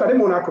 Now that's at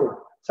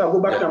Monaco. So I go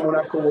back to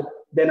Monaco.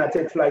 Then I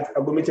take flight. I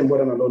go meet him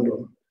brother in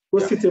London. Go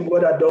sit him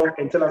brother down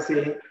and tell him,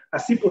 say, I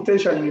see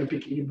potential in you,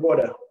 pick your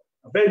brother.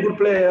 a very good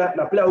player,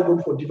 the player will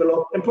go for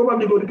develop, and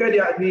probably go to get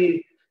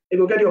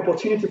the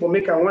opportunity for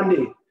making one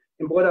day.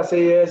 And brother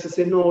say yes, he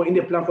say no, in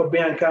the plan for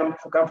being camp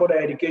for the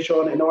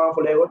education and no one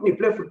for let me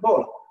play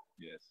football.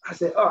 Yes. I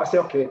say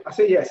okay. I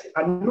say yes.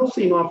 I know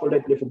say no one for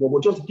let play football,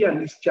 but just give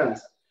him this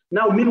chance.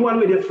 Now, meanwhile,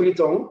 with the free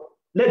tongue,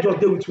 let's just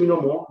deal with we no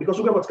more because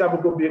we got to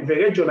go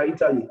very regional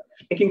Italy.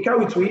 It can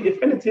carry with we.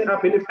 If anything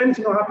happen, if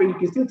anything not happen, you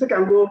can still take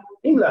and go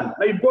England.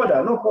 Now you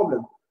bother, no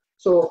problem.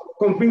 So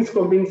convince,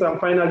 and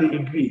finally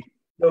agree.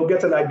 They'll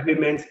get an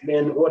agreement,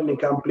 then Rodney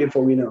can play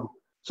for we now.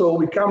 So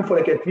we come for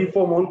like a 3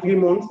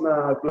 months,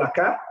 na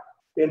Laka,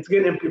 then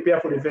train and prepare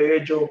for the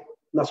Vereggio.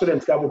 Now so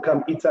then will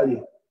come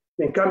Italy.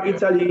 Then come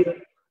Italy,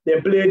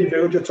 then play the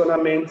Vereggio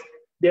tournament.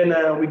 Then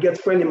we get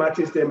friendly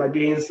matches them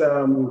against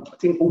I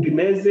think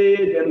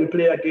Udinese. Then we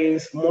play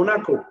against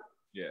Monaco.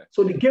 Yeah.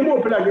 So the game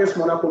we play against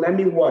Monaco, let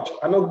me watch.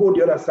 I not go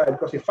the other side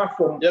because if fact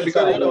from because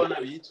the other one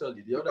is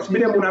Italy. The other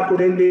one Monaco,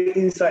 then they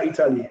inside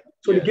Italy.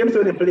 So the games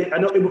when they play,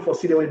 I'm not able to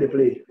see them when they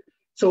play.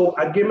 So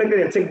a game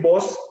they take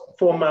bus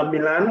from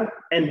Milan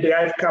and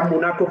drive come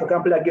Monaco for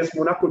play against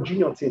Monaco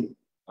junior team.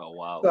 Oh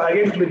wow! So I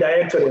get to be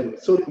direct to them.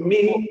 So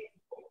me.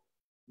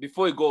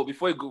 Before we go, we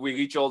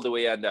reach all the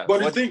way and that.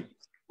 But the thing.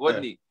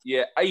 Rodney,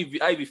 I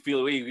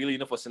feel really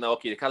enough for saying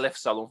okay, they can't left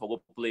Salon for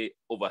go play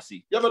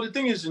overseas. Yeah, but the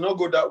thing is,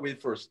 go that way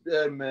first.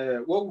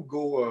 What would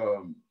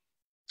go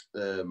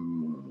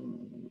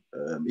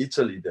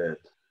Italy there?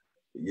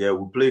 Yeah,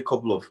 we play a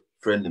couple of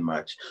friendly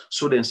match.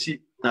 So then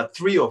see now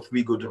 3 of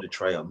we go to the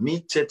trial. Me,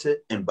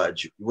 Tete, and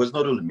Baju. It was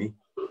not only me.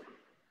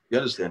 You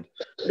understand?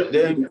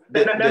 Then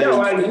we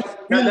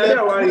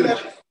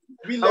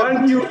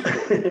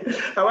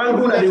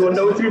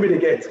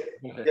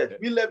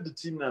left the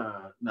team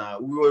now.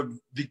 We were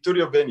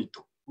Victoria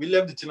Veneto. We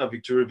left the team at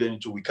Victoria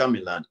Veneto. We come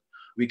Milan.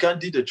 We can't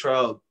do the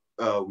trial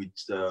with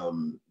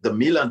the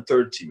Milan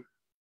third team.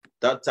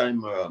 That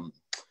time,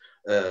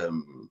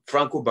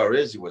 Franco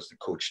Baresi was the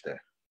coach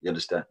there. You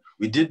understand?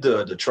 We did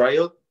the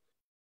trial.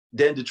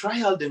 Then the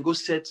trial then go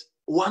set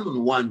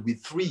 1-on-1 with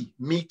 3,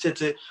 me,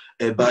 Tete,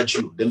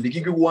 Baju. Then they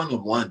give you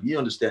 1-on-1. You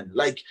understand?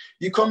 Like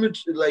you come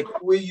into like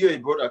where you a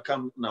brother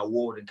come na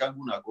war and can't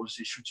go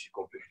say shoot you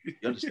company.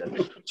 You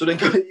understand? So then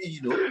so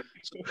we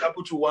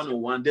put you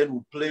 1-on-1. Then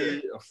we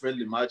play a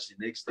friendly match the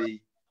next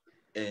day.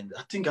 And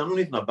I think I don't know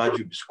if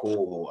Baju be score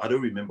or I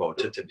don't remember or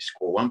Tete be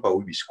score. One part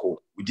will be score.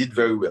 We did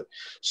very well.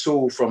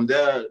 So from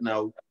there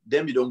now,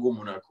 then we don't go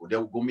Monaco.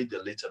 Then we go meet the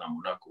later than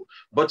Monaco.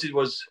 But it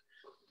was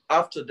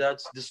after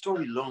that the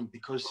story long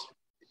because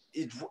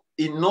it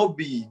not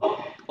be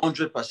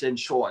 100%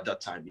 sure at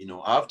that time.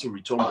 I have to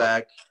return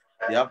back.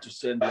 They have to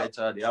send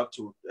letter. They have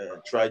to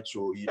try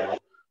to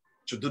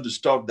to do the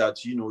stuff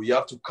that you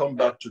have to come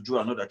back to do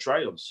another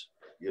trials.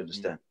 You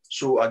understand?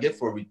 So I get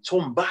for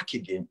return back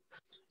again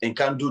and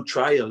can do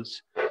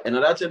trials. And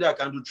at that time I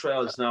can do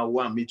trials now.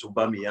 One me to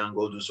Aubameyang,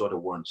 all those other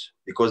ones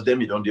because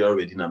them don't do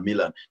already in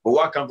Milan. But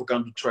what can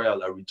do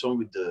trial? I return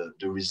with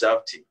the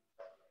reserve team.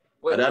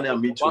 Wait, and then I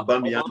meet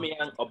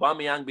Aubameyang.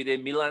 Aubameyang be the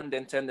Milan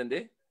then 10 and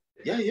day.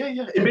 Yeah.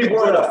 The big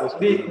brother,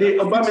 the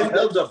Aubameyang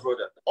elder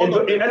brother.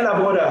 The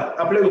elder brother,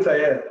 I play with her,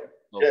 yeah.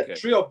 Okay.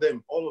 3 of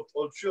them, all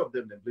 3 of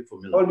them, they play for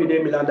Milan. All be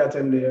there Milan that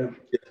time there.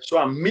 Yeah. So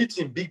I'm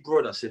meeting big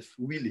brother, Seth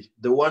Willie,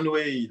 the one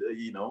way,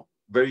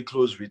 very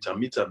close with. I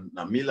meet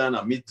Milan,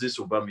 I meet this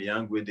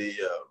Aubameyang where they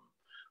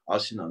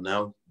Arsenal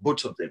now,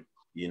 both of them,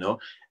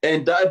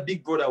 And that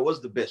big brother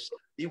was the best.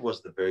 He was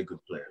the very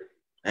good player.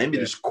 And he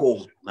the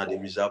score now the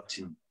reserve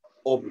team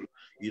up.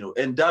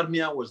 And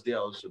Darmian was there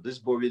also. This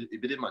boy, he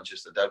did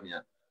Manchester,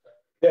 Darmian.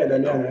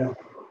 Yeah.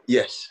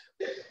 Yes.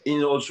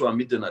 Also, I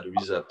meet them at the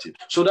reserve team.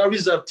 So that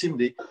reserve team,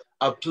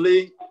 I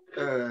play,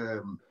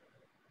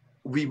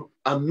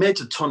 I met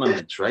a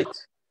tournament, right?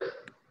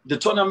 The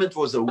tournament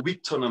was a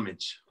week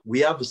tournament. We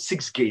have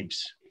 6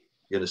 games.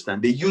 You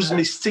understand? They used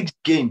me 6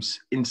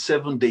 games in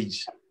 7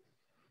 days.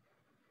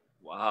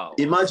 Wow.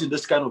 Imagine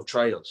this kind of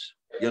trials.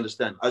 You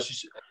understand?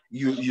 As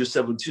you're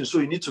 17, so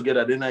you need to get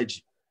that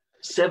energy.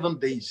 7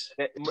 days.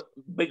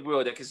 Big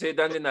bro, they can say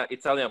that in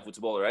Italian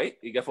football, right?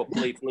 You get for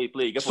play.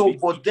 You get so,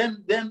 but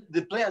then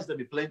the players that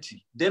be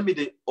plenty. Then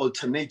they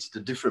alternate the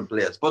different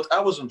players. But I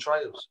was on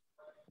trials.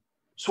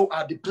 So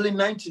I play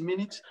 90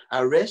 minutes,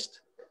 I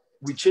rest,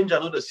 we change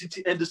another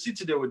city, and the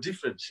city they were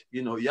different.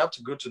 You have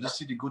to go to this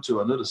city, go to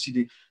another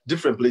city,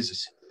 different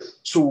places.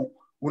 So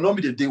we not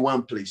be the day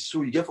one place.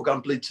 So you get for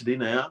can play today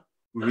now,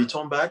 we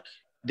return back.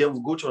 Then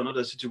we go to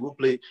another city, go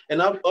play. And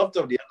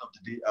after the end of the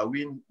day, I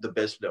win the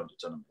best player of the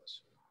tournament.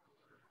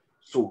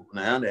 So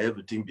now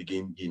everything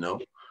begin,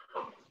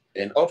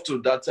 And up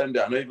to that time, they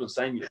are not even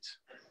signed yet.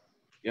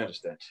 You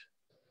understand?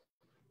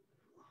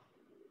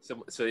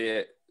 So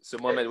yeah. So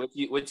Mohamed, what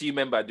do you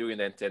remember doing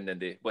then 10 and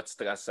day? What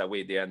stress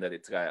away there under the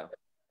trial?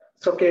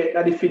 So okay,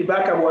 now the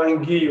feedback I want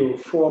to give you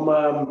from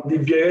the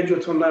Viareggio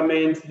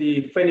tournament,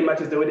 the friendly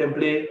matches the way they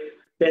play,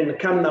 then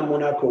come to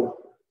Monaco.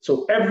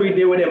 So every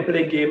day when they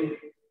play game,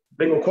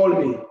 they will call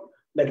me,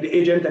 like the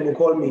agent, and will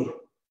call me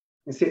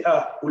and say,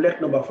 we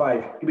left number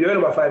 5. You be wearing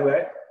number 5,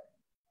 right?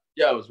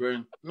 Yeah, I was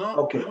wearing. No,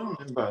 okay. I don't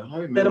remember.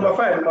 Yeah, number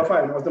 5.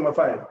 It was number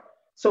 5.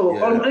 So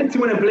any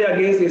team when they play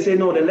against, they say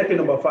no, they like the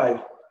number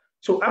 5.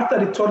 So after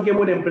the third game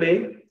when they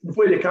play,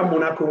 before they come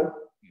Monaco,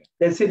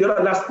 they say the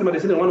other last team they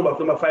say they want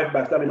number 5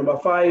 back. I mean number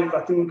 5,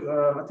 I think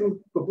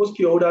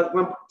Poposki or that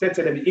one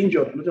Tete they be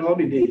injured, nothing will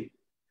be there.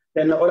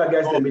 Then the other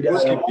guys they be there.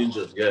 Poposki be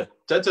injured, yeah.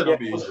 Tete not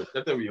be injured.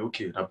 Tete be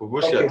okay. Now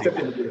Poposki I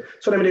think.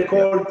 So then they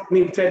call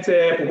me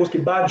Tete,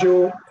 Poposki,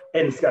 Baggio,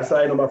 and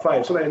Skasai number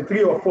 5. So then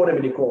 3 or 4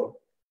 them they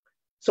call.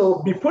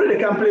 So before they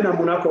can play in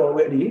Monaco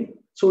already.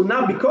 So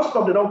now because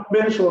of the don't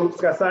mention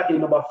Skasai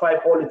in number 5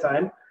 all the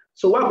time.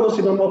 So what goes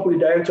to them up with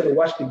the director to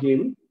watch the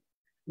game?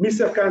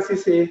 Mr. Kansi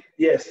say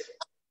yes.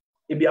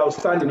 It'd be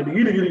outstanding. It'd be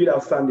really, really, really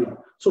outstanding.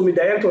 So my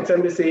director tell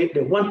me say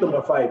they want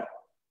number 5.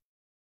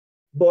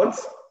 But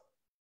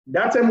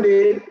that time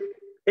they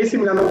AC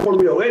Milan don't call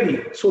me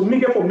already. So me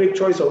get for make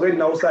choice already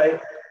now say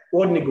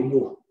what nigga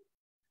go.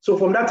 So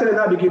from that time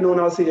I begin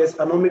now say yes,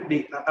 I make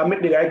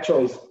the right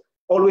choice.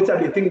 Always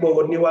I think about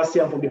what new was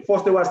here from the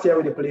first day was here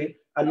with the play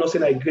and not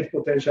saying like great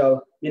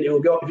potential. If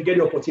you get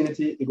the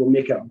opportunity, it will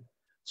make them.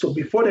 So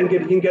before they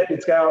get the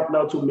tryout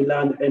now to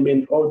Milan, I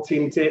mean all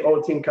team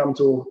come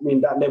to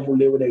that level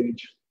they will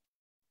reach.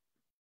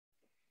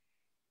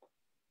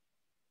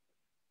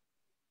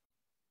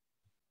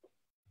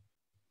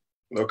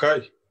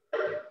 Okay.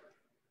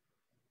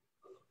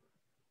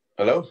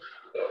 Hello?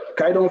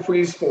 Kai don't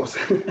freeze sports.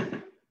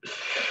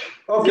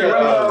 Okay,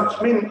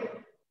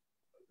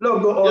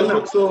 look, go on.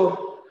 Yeah,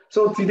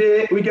 so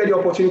today we get the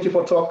opportunity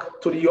for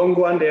talk to the young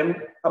one them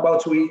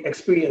about we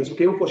experience.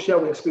 Okay, we for share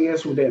we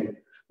experience with them.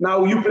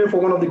 Now you play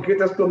for one of the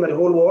greatest clubs in the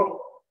whole world,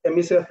 and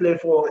myself play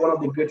for one of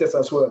the greatest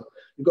as well.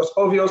 Because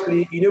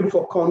obviously you know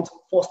before count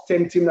first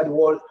 10 teams in the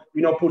world,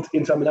 you know put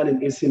Inter Milan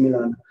and AC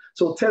Milan.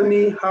 So tell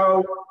me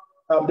how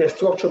the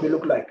structure will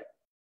look like.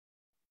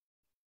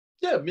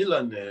 Yeah,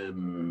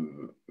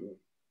 Milan,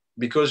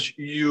 because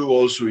you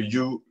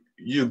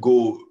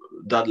go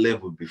that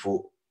level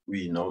before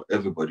we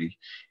everybody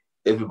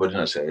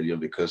in Sierra Leone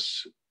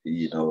because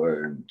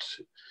and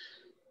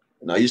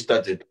now you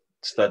started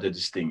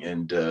this thing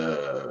and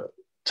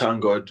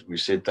thank God, we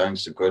say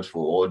thanks to God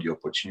for all the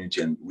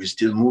opportunity and we're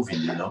still moving,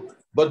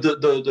 But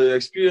the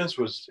experience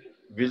was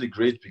really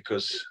great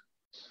because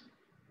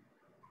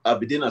I've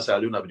been in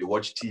Sierra Leone, I've been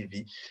watch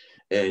TV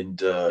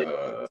and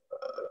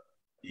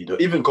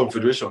even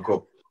Confederation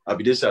Cup. I've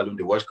been in Sierra Leone,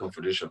 they watch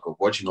Confederation Cup,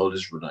 watching all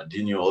this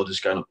Ronaldinho, all this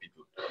kind of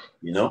people,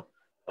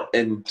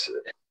 And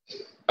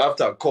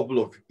after a couple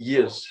of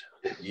years,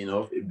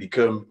 it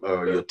became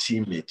your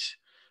teammate.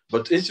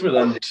 But AC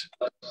Milan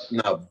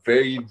now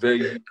very,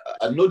 very.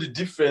 I know the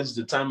difference.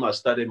 The time I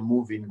started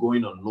moving,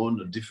 going on loan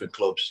to different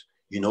clubs,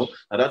 and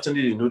that's when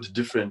you know the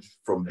difference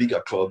from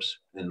bigger clubs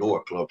and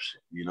lower clubs,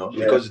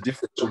 because the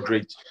difference is so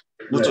great,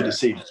 not so the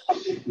same.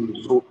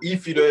 So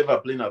if you don't ever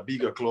play in a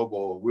bigger club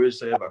or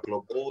wherever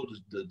club, all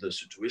the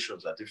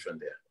situations are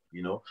different there.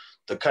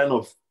 The kind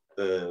of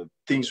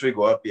things we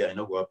go up here, I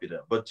know go up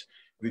here. But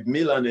with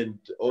Milan and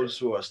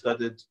also I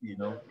started, me,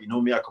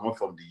 I come up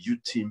from the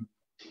youth team.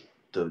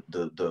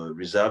 The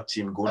reserve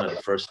team going to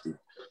the first team.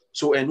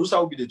 So, and also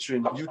will be the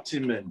train, youth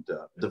team and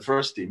the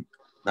first team,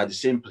 not the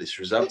same place,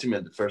 reserve team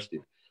and the first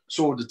team.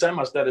 So the time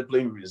I started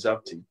playing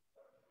reserve team,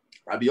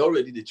 I'll be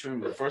already the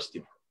train with the first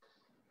team.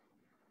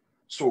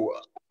 So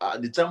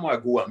at the time I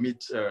go, I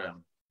meet, the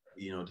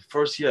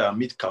first year I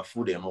meet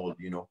Cafu and all,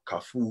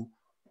 Cafu,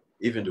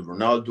 even the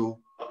Ronaldo,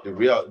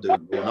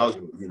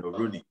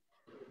 Rooney.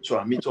 So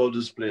I meet all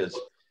those players.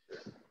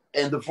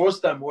 And the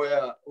first time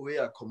where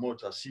I come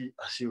out, I see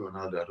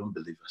Ronaldo. I don't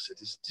believe. I said,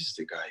 this is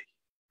the guy,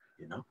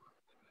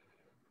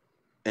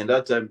 And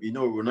that time,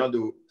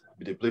 Ronaldo,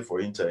 they play for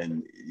Inter,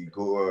 and he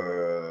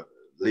go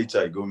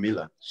later. He go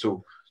Milan.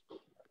 So,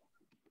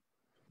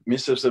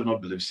 Mr. Self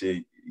not believe.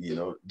 Say,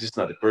 this is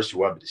not the person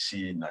you want to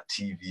see on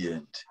TV,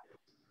 and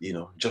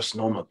just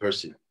normal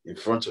person in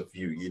front of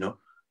you,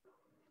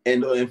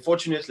 And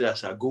unfortunately,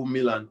 as I go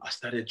Milan, I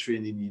started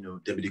training.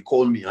 They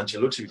call me.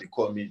 Ancelotti they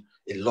call me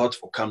a lot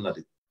for coming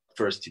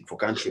first team for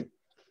country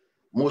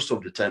most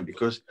of the time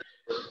because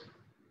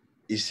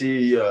you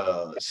see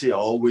I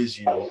always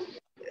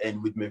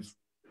and with me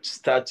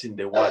starting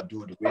the way I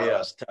do the way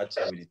I start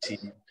with the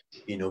team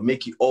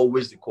make it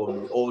always they call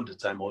me all the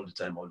time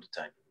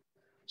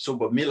so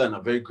but Milan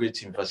are very great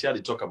team. If I say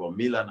they talk about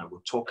Milan I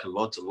will talk a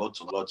lot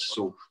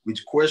so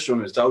with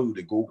question is how do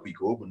they go we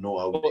know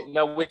how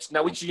now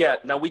which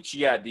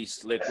year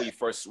this like we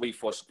first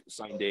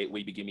signed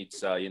we begin it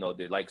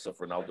the likes of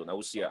Ronaldo now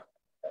which year.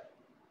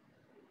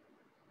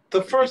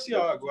 The first year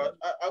I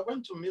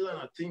went to Milan,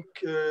 I think,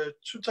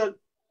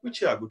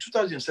 which year I go?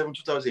 2007,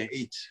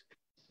 2008.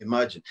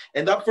 Imagine.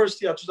 And that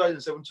first year,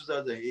 2007,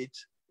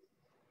 2008,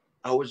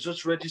 I was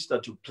just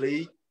registered to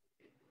play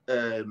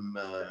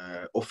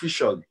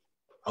officially.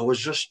 I was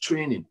just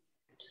training.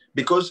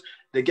 Because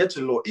they get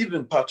a lot,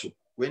 even Pato,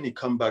 when he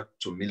come back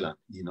to Milan,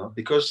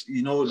 because,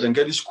 they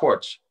get a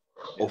squad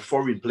of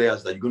foreign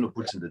players that you're going to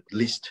put in the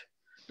list.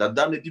 That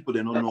many people,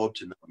 they don't know up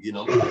to now,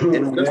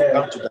 And we're going to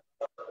come to that.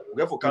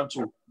 Therefore, come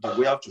to the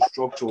way how to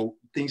structure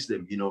things.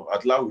 Them,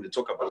 at Lao they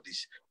talk about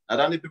this. And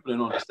only people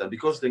don't understand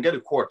because they get a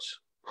court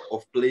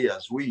of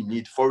players we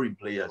need, foreign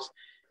players.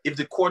 If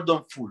the court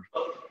don't full,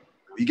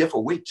 you get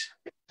for wait.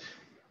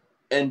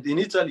 And in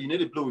Italy, you need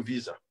to play with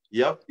visa.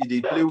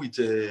 They play with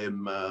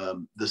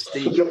the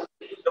state. They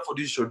get for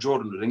this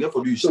sojourn. They get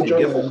for this. They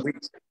get for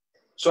wait.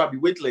 So I'll be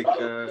wait like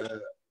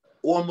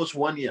almost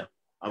 1 year.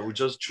 I was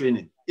just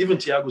training. Even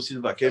Thiago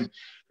Silva came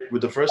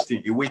with the first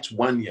thing. He waits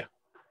 1 year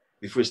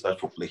before he starts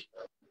for play.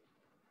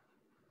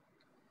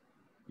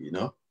 You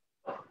know?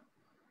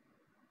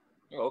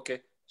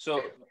 Okay.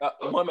 So,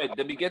 Mohamed,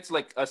 they get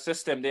like a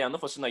system there. I know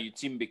for some you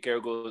team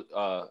Bikergo,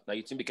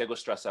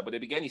 Strasser, but they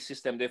begin a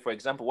system there. For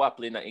example, what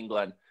playing in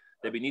England,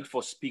 they be need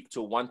for speak to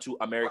 1-2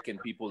 American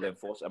people, then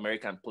force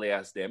American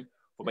players them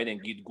for me then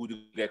give good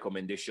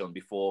recommendation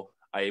before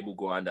I able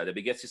go under. They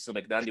be get system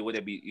like that. The way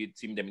they be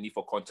team them need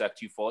for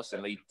contact you first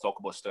and let you talk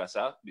about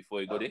Strasser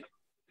before you go there.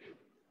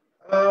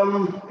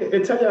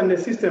 Italian the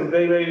system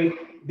very very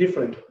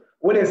different.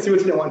 When they see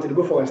what they want to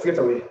go for it straight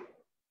away.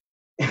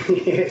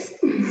 Yes.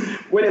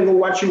 When they go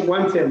watch you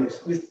one time,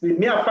 the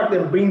mere fact they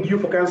bring you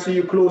for can see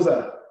you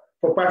closer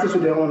for practice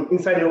with their own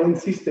inside their own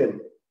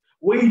system.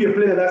 When you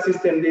play in that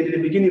system, they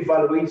begin to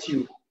evaluate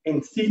you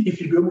and see if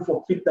you're able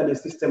to fit that the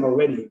system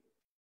already.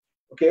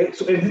 Okay,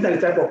 so if this is the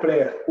type of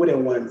player who they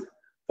want.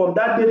 From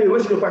that day, they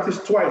wait to practice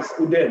twice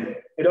with them.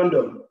 They don't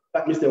do.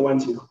 That means they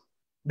want you.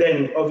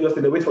 Then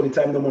obviously they wait for the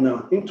time no more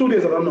now. In 2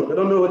 days, I don't know. They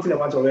don't know what they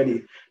want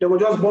already. They will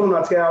just born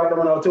on a tail, they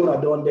will tell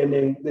them done,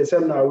 then they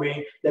send them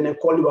away, then they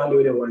call you one the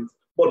way they want.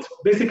 But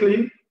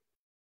basically,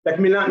 like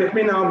me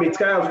now, my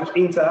trials with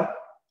Inter,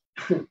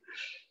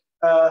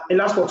 it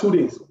lasts for 2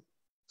 days.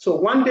 So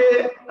one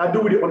day I do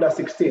with the under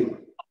 16,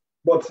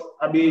 but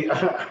I be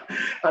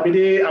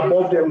there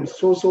above them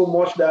so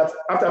much that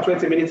after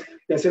 20 minutes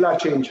they say I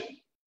change.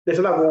 They say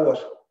I go wash.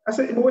 I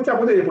say, but what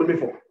did they put me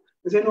for?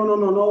 They say no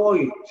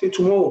worry. Say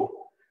tomorrow.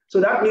 So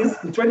that means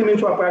the 20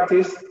 minutes of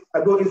practice,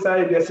 I go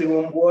inside the dressing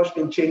room, wash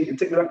and change and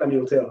take me back to the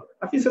hotel.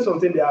 I feel say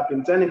something they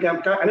happen. I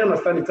don't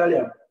understand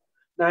Italian.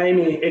 Now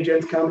any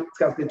agents can't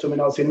translate to me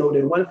now say no,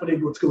 then one for they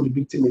go to the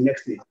big team the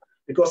next day.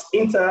 Because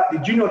Inter, the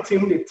junior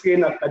team they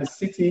train at the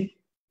city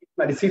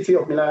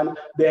of Milan,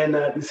 then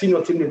the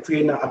senior team they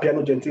train at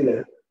Appiano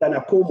Gentile, then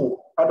at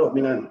Como, out of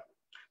Milan.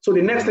 So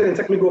the next day they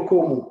take me go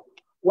Como.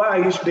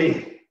 Why each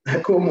day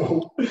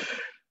Como?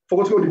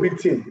 Forgot to go to the big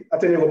team. I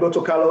tell you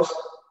Roberto Carlos,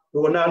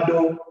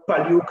 Ronaldo,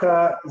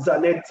 Pagliuca,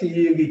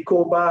 Zanetti,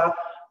 Ricoba,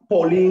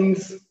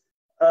 Paulins,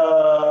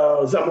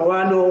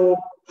 Zamorano,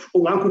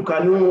 Uranku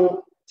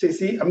Kanu. So you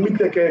see, I meet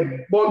like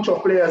a bunch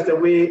of players the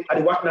way I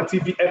watch on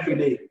TV every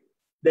day.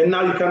 Then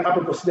now you can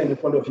happen to see them in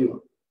front of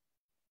you.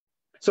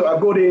 So I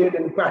go there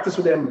and practice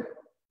with them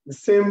the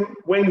same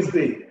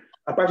Wednesday.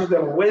 I practice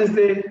them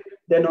Wednesday,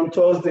 then on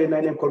Thursday,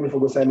 night them call me for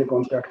go sign the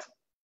contract.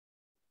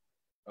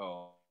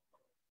 Oh.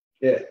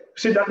 Yeah.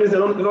 See, that means they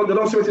don't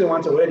see what they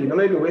want already. They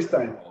don't even waste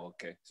time.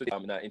 Okay. So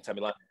Inter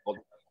Milan.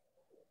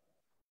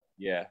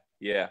 Yeah.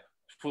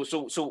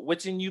 So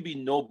what in you be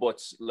no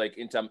buts like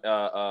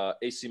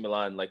AC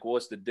Milan? Like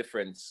what's the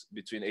difference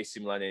between AC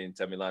Milan and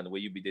Inter Milan where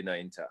you be dinner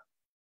Inter?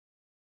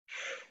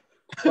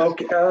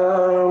 Okay.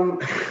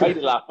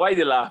 Why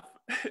they laugh?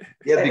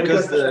 Yeah,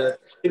 because no.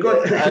 You're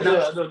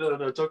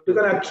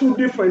gonna have two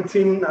different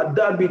teams, a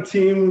derby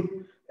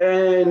team,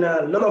 and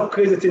a lot of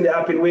crazy things that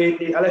happen.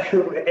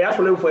 I ask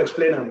for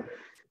explain them.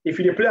 If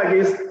you play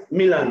against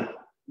Milan,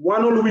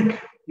 1 whole week,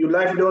 you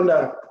life down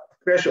under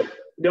pressure,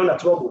 they're under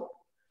trouble.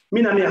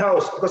 Me and my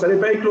house, because I live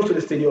very close to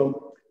the stadium,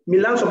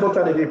 Milan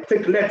supporter, they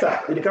take letter,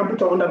 they can't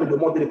put under me the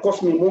money, they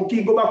cost me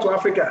monkey, go back to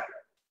Africa.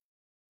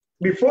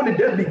 Before the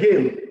derby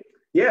game,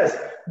 yes,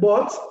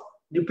 but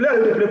the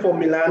players they play for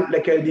Milan,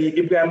 like the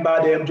Ibrahim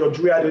Badem, George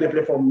Weah, they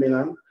play for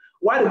Milan.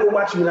 Why they go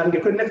watch Milan?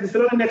 They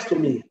still next to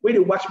me. When they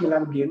watch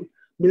Milan game,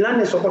 Milan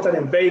they supported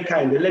them very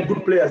kind. They let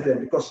good players there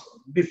because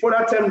before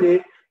that time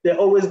they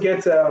always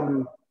get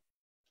the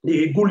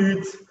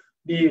Gullit,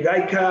 the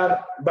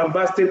Rijkaard, Van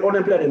Basten, all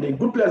them players, the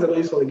good players that they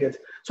used to get.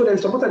 So they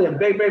supported them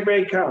very, very,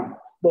 very calm.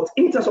 But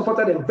Inter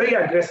supported them very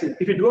aggressive.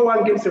 If you do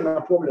one game, it's not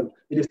a problem.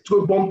 They just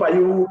throw bomb by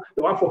you,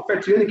 they want for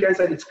fetch you, any kind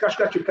of crash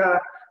your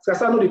car. So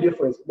I know the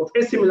difference. But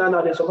AC Milan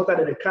now, they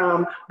supported them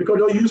calm because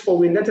they're used for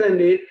win.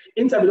 Then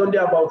Inter be done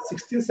there about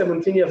 16,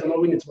 17 years and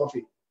not win the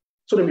trophy.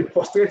 So they be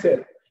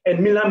frustrated. And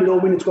Milan will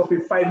not win the trophy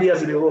 5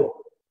 years in a row.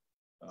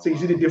 So you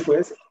see the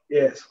difference?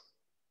 Yes.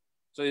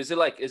 So is it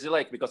like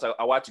because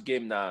I watch a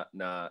game na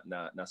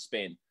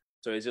Spain.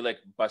 So is it like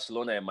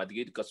Barcelona and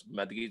Madrid? Because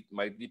Madrid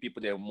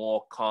people they're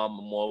more calm,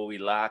 more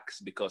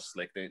relaxed because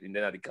like and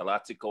then at the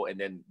Galactico and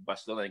then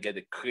Barcelona get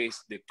the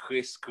craze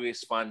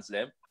fans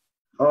them.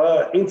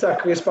 Inter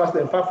craze fans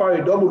them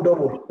far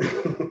double.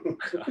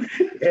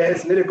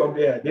 Yes, they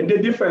compare.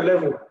 They're different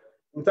level.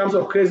 In terms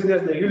of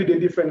craziness, they really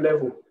different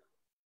level.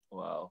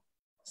 Wow.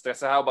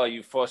 Stressa, how about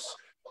you first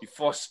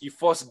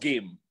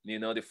game? You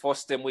know, the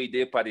first time we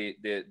did for the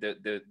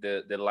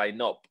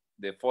lineup,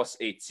 the first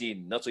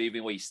 18, not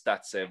even where you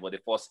start, but the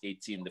first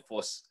 18, the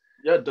first.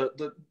 Yeah,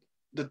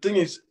 the thing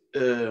is,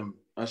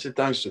 I say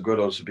thanks to God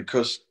also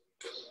because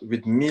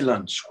with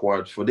Milan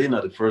squad, for they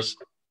are the first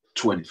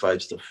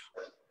 25 stuff.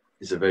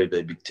 is a very,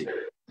 very big thing.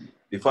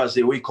 Before I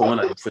say we come on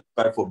at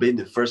 25 for being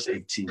the first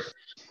 18.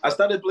 I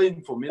started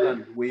playing for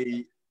Milan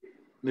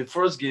my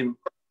first game,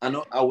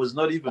 I was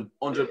not even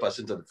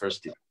 100% of the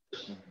first team.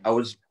 I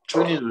was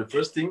training in the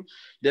first team,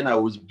 then I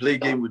was play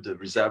game with the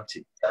reserve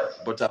team.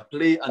 But I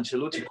play,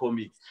 Ancelotti called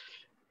me.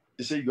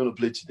 He said, you're going to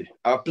play today.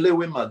 I play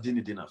when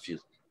Maldini didn't feel.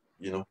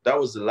 That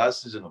was the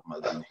last season of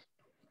Maldini.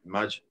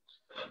 Imagine.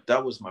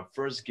 That was my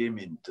first game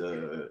in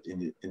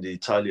the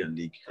Italian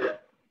league.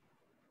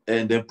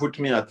 And they put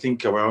me, I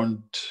think,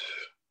 around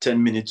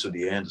 10 minutes to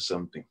the end or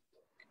something.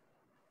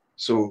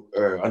 So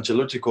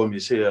Ancelotti called me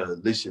and said,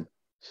 listen,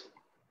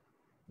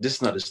 this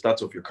is not the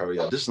start of your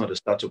career. This is not the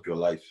start of your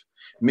life.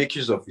 Make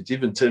use of it.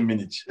 Even 10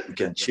 minutes, you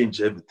can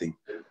change everything.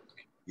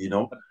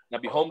 Now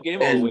be home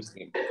game or away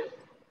game?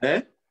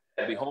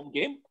 Be home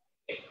game?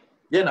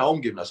 Yeah, na home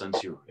game na San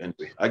Siro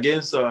anyway.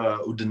 Against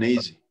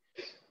Udinese.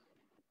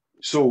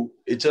 So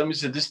it tells me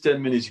that this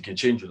 10 minutes you can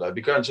change your life.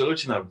 Because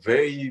Ancelotti is a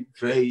very,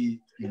 very,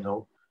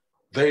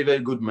 very, very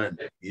good man,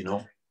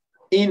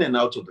 in and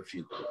out of the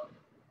field.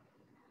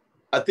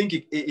 I think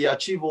he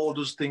achieved all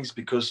those things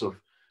because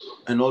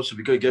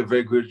he get a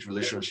very great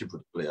relationship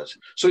with players.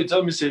 So he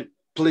told me, say,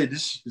 play,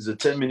 this is the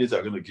 10 minutes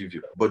I'm going to give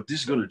you, but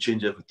this is going to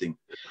change everything.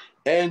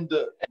 And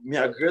me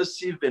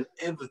aggressive and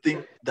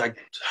everything, that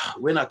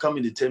when I come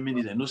in the 10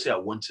 minutes, I know say I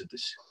wanted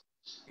this.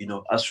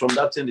 As from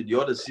that end,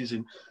 the other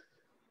season,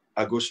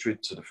 I go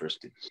straight to the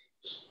first team.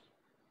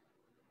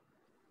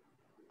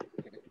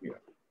 Yeah.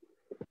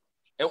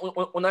 And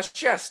when I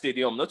share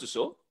stadium, not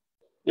so?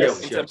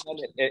 Yes.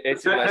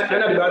 It's not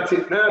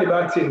a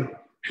bad team.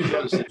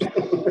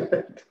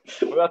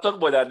 We'll talk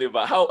about that,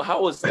 but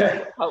how was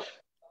that?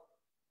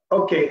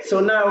 Okay, so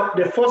now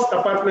the first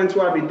apartment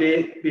where I be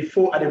there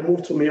before I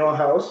moved to my own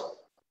house,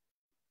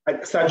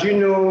 like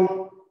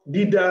Serginho,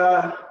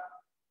 Dida,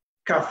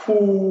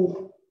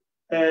 Cafu,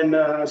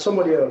 and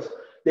somebody else.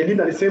 They live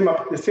at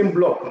the same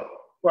block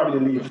where they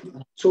live.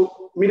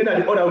 So me at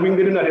the other wing,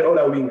 they at the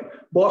other wing.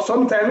 But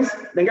sometimes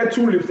they get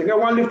two lifts. They get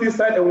one lift this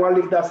side and one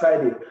lift that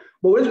side.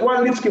 But when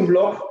one lift can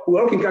block, we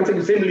all can take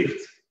the same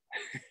lift.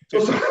 So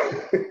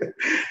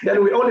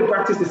then we only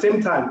practice the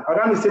same time.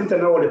 Around the same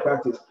time, now we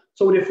practice.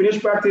 So we finish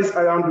practice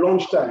around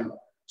lunchtime.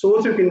 So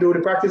what you can do,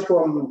 we practice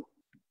from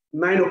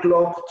 9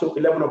 o'clock to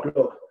 11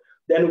 o'clock.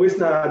 Then we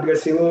start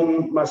dressing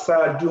room,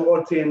 massage, do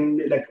all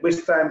things, like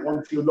waste time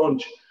until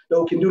lunch.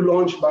 Then we can do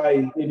lunch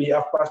by maybe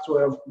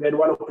 12:30, then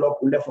 1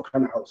 o'clock we left for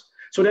Kana house.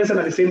 So then it's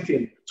not the same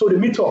thing. So the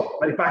meet up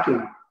by the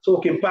parking. So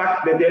we can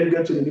park, then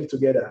get to the live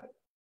together.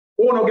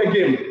 Oh, no get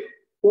game.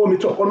 Oh,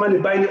 meet up. One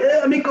man buying,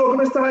 hey, amico,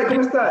 come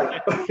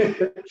stai?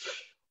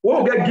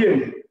 Oh, get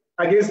game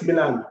against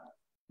Milan.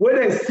 When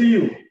they see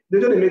you, they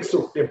don't make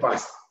so, they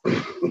pass.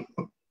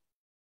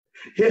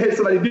 Yeah,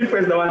 so the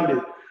difference the one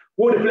day.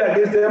 When they play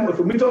against them, if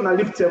you meet up and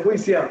lift them, when you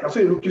see them, that's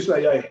why you look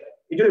like yeah.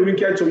 You don't win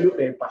care to you,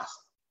 they pass.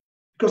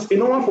 Because you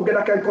don't want to forget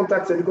that kind of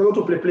contact, because you want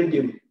to play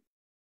game.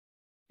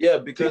 Yeah,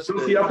 because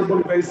you have to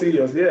be very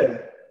serious, yeah.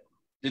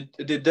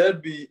 The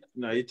derby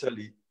in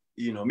Italy,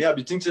 me I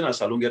be thinking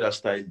as long as that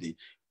style day,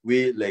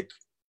 we like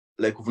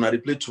when they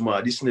play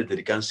tomorrow, this night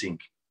they can't sing.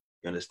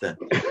 You understand?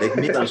 Like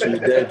me and so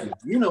derby,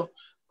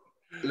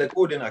 like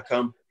then I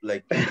come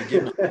like the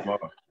game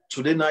tomorrow.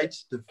 Today night,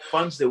 the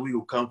fans that we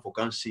will come for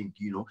can't sing,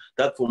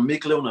 that for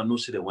make Leon and no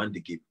say they won the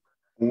game.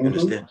 You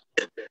understand?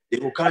 They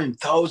will come in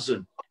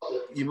 1,000.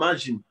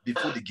 Imagine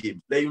before the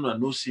game, let you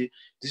know say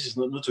this is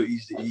not so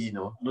easy,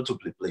 not to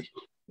play.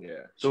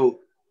 Yeah. So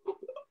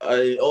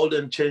all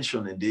them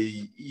tension and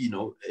they,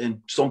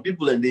 and some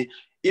people and they,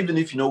 even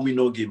if we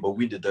no game, but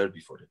win the derby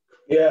for them.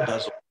 Yeah.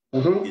 That's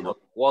all,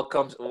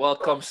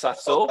 Welcome,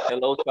 Sasso.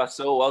 Hello,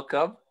 Sasso.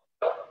 Welcome.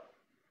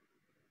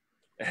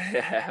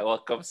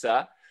 Welcome,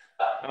 sir.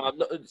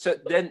 So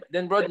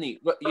then Rodney,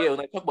 when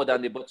I talk about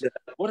that, but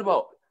what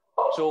about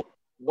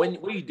when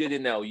you did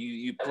it now,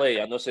 you play.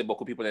 I know say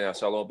beaucoup people in our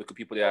salon, beaucoup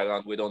people there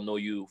around, we don't know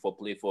you for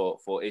play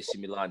for AC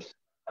Milan.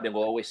 Then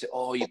we'll always say,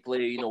 oh, you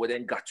play, we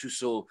then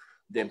Gattuso,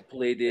 then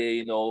play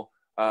there,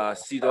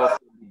 Seedorf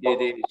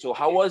did it. So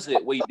how was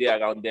it when you did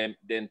around them,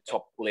 then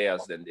top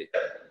players then they?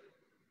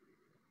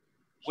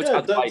 Which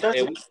advice?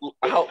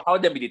 How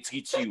them they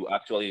treat you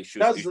actually?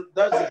 That's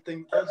the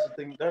thing.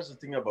 That's the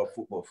thing about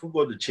football.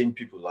 Football to change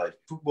people's life.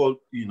 Football,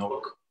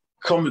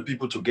 come with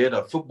people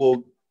together.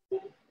 Football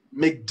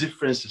make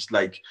differences.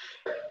 Like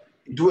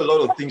do a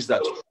lot of things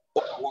that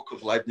walk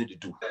of life need to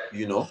do.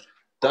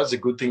 That's a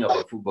good thing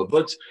about football.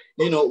 But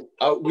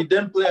with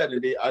them play at the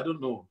day, I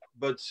don't know.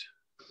 But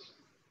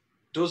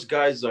those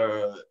guys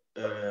are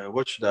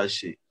what should I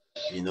say?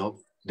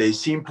 They're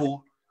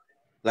simple.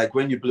 Like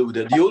when you play with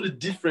them, the only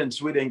difference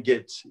we then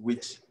get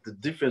with the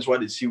difference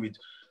what they see with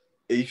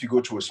if you go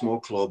to a small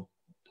club,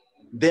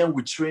 then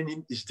with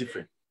training is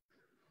different.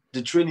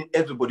 The training,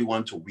 everybody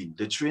want to win.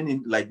 The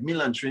training, like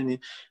Milan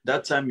training,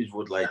 that time it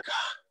was like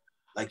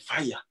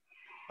fire.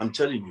 I'm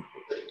telling you,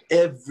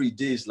 every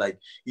day is like,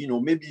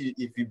 maybe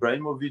if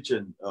Ibrahimovic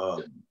and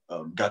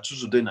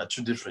Gattuso then are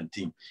two different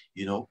teams,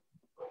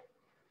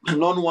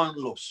 none one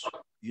loss.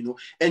 you know.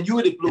 And you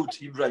would play with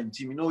Ibra in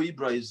team. You know,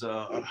 Ibra is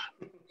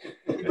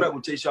Ibra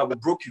will tell you, I will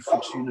broke your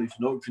foot, you know,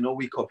 if you know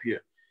wake up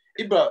here.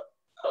 Ibra,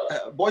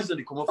 boys that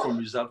they come up from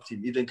reserve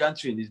team, if they can't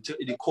train,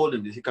 they call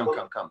them, they say, come.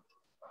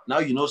 Now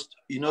you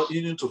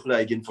need to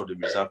play again for the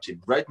reserve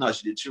team. Right now,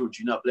 they chill,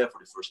 you know, play for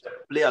the first time.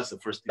 Play as the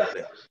first team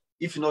player.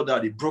 If you know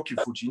that they broke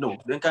your foot, you know,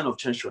 then kind of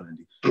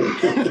tension.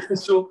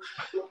 So,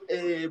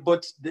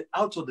 but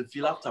out of the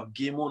field after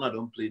game on, I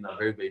don't play now.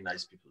 Very, very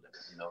nice people,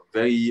 you know,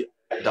 very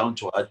down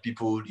to earth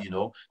people, you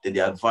know. Then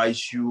they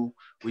advise you,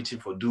 waiting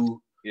for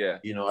do. Yeah.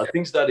 You know, I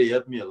think that they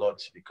helped me a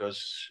lot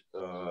because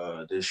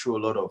they show a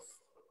lot of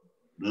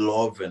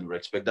love and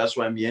respect. That's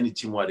why any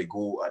team where they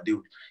go,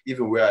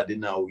 even where I did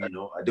now, you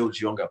know, I deal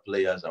with younger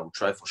players. I would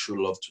try for show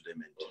love to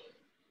them and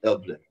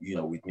help them, you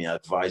know, with me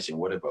advising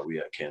whatever way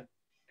I can.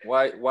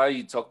 Why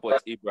you talk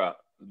about Ibra?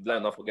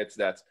 Let's not forget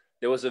that.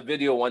 There was a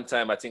video one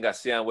time, I think I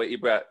see where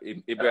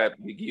Ibra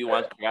give you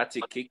one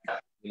karate kick,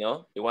 you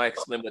know? You want to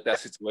explain about that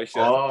situation?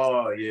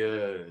 Oh,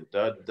 yeah.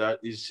 That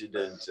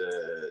incident,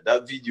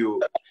 that video,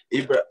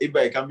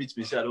 Ibra can meet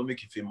me, say, I don't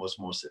make you famous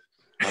myself.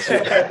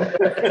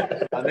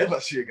 I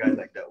never see a guy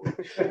like that one.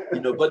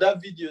 You know, but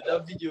that video,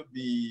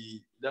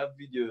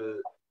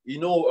 you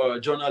know,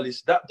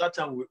 journalists, that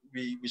time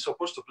we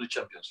supposed to play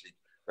Champions League,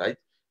 right?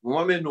 We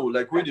want to know,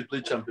 like, when they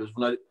play Champions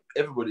League,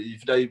 everybody,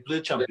 if they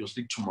play Champions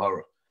League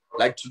tomorrow,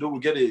 like today, we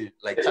get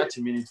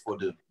 30 minutes for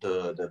the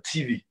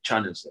TV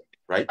channels,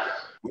 right?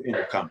 We're going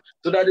to come.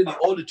 So that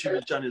all the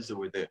TV channels that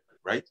were there,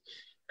 right?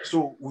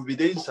 So we'll be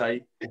there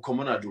inside, we'll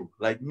come on and do.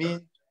 Like me,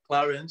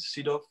 Clarence,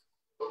 Sidoff,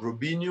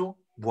 Robinho,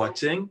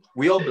 Boateng,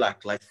 we all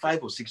black, like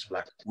 5 or 6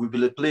 black. We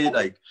will play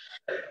like,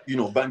 you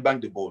know, bang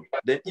the ball.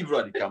 Then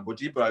Ibra they come, but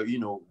Ibra, you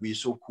know, we're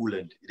so cool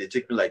and they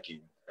take me like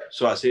him.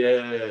 So I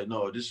say,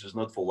 no, this is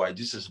not for white.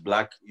 This is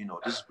black, you know,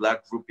 this is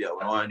black group here. We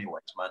don't want any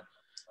white man.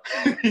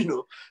 You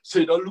know, so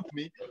you don't look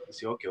me. I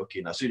say,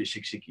 okay. Now so they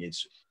shake it.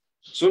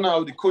 So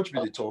now the coach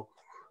with the talk.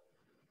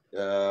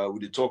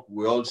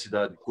 We all see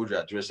that the coach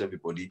address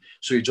everybody.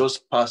 So he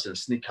just pass and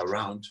sneak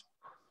around.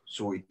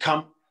 So he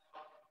come,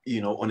 you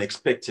know,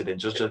 unexpected and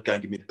just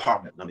can't give me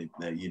palm,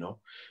 you know,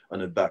 on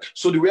the back.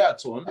 So the way I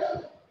turn,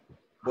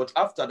 but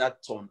after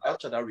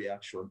that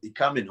reaction, he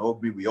come and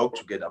hug me, we hug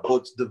together.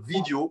 But the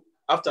video,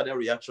 after that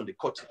reaction, they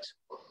cut it.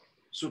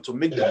 So to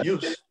make the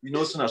news, you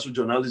know, so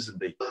journalism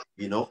day,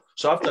 you know.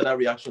 So after that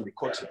reaction, they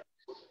cut it.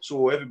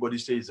 So everybody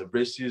says it's a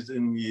racist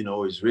thing, you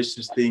know, it's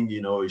racist thing,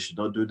 you know, you should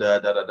not do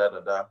that,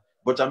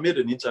 But I made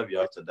an interview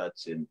after that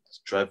and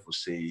tried to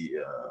say,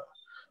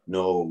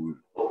 no,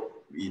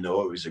 you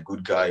know, he's a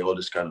good guy, all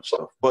this kind of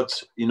stuff.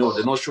 But, you know,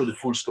 they not show the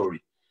full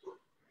story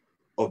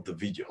of the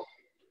video.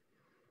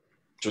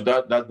 So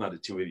that's not the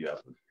thing where you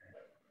happen.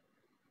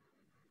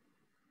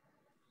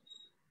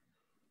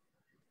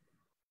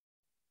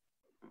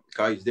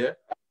 Kai is there?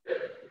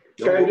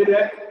 Kai, you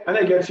there? And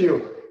I get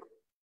you.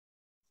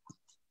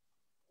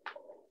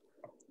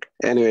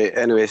 Anyway,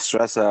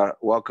 Strasser,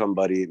 welcome,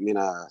 buddy.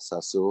 Mina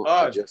Sasso.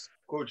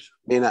 Coach.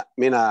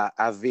 Mina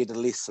avid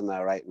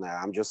listener right now.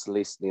 I'm just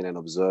listening and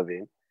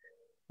observing.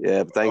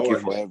 Yeah, thank you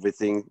for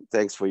everything.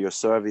 Thanks for your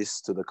service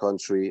to the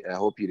country. I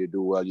hope you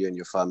do well, you and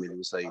your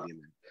family.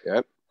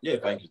 Yeah. Yeah,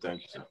 thank you,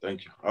 sir.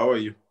 Thank you. How are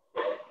you?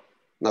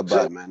 Not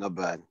bad, man. Not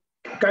bad.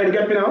 Kai, you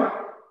get me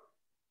now?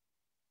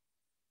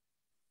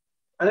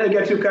 I need to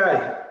get you,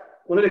 Kai.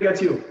 When did I get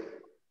you?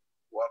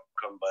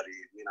 Welcome, buddy.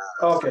 Mina.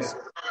 Okay.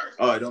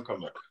 Oh, don't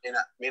come back.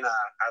 Mina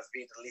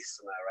avid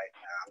listener right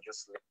now. I'm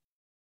just listening.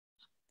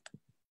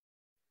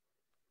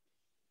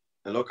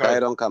 Hello, Kai. I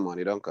don't come on.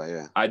 You don't come.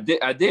 Yeah. I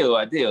did. Are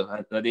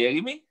they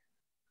hearing me?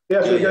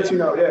 Yes, we get you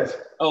now. Yes.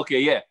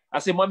 Okay, yeah. I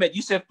say, Mohamed,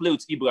 you said play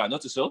with Ibra,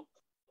 not so?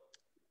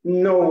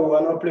 No,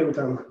 I don't play with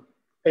him.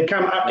 He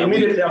came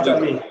immediately after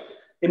me.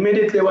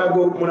 Immediately I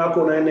go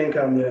Monaco and then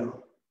come here.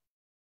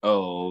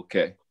 Oh,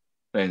 okay.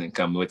 And then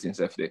come waiting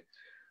safely.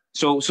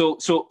 So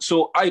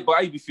I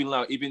be feeling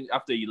now, even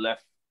after you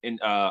left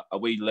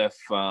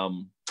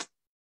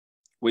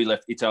we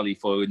left Italy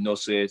for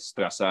Noce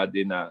Strasad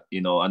in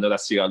you know, another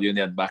Sierra Leone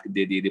and back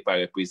they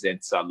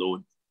represent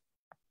Salone.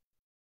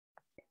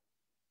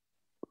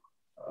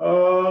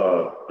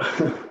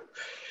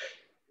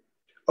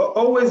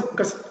 Always,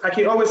 because I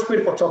can always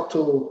pray for talk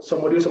to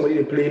somebody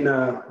they play in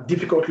a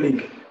difficult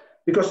league.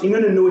 Because you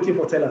know what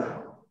for teller.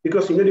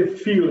 Because you know the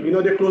feel, you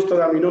know the close to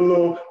them, you don't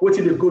know what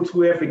they go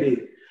through every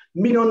day.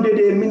 Me know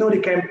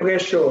the kind of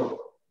pressure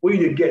where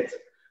you get.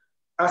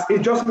 As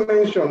it just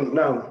mentioned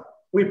now,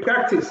 we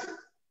practice.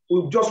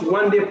 We just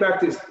one day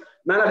practice.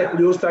 Now that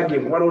the All-Star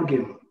game, one old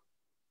game.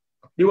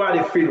 The way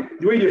they feel,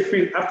 the way they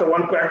feel after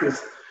one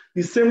practice,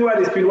 the same way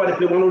they feel when they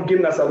play one old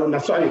game that's alone,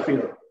 that's how they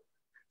feel.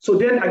 So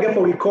then I get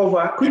for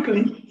recover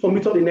quickly for me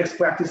to the next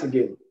practice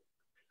again.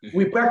 Mm-hmm.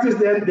 We practice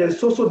then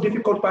so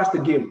difficult past the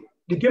game.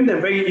 The game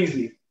then very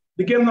easy.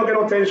 The game not get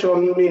no tension,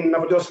 I mean,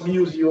 just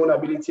use your own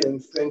ability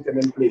and strength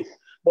and then play.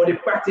 But the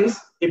practice,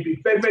 it be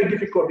very, very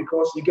difficult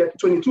because you get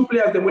 22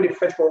 players then when they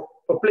fight for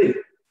play.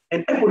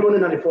 And everyone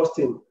in the first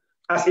team.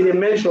 As in a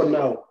mention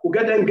now, we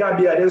get them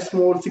Gabia, then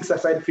small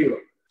 6-a-side field.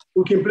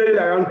 We can play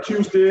around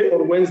Tuesday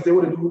or Wednesday.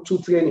 We do 2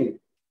 training.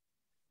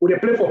 We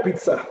play for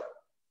pizza.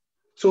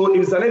 So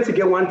if Zanetti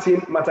get one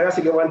team,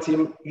 Matarasi get one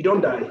team, you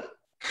don't die.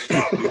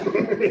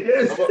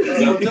 Yes.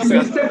 If you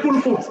mistake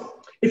pull foot,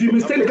 if you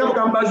mistake the cap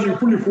canvas, you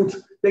pull your foot,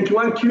 they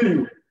can kill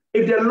you.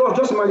 If they lost,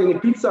 just imagine the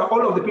pizza,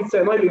 all of the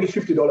pizza, not even get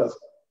 $50.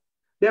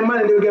 Their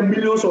money, they will get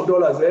millions of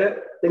dollars.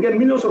 They get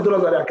millions of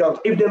dollars at their account.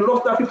 If they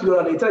lost that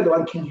 $50, they tell they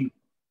want to kill you.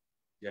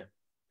 Yeah.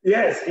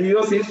 Yes, you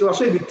know, see, so I'll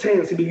show you the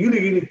tense, it'll be really,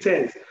 really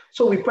tense.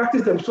 So we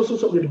practice them so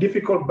the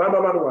difficult, bad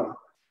one.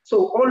 So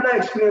all that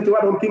experience,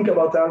 I don't think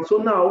about that. So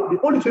now, the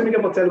only thing we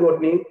can tell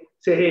God,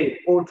 say, hey,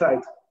 hold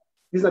tight.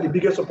 These are the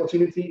biggest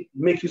opportunity.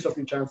 Make use of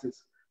your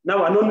chances.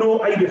 Now, I don't know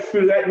how you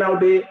feel right now,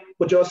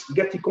 but just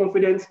get the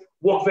confidence,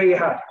 work very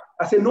hard.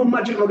 I say, no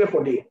magic nugget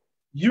for day.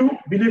 You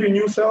believe in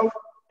yourself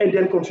and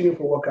then continue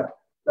to work hard.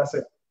 That's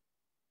it.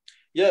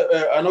 Yeah,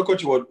 I know,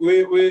 Coach, what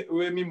we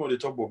me more the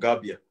talk about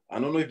Gambia. I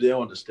don't know if they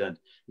understand.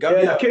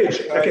 Gambia, yeah,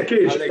 like a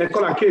cage. They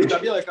call it cage.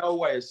 Gambia like how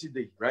YSC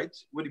day, right?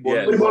 Where the ball,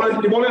 the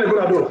ball is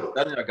going to do.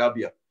 That's in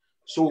Gambia.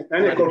 So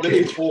when they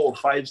play 4,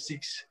 5,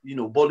 6,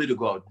 ball to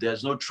go out.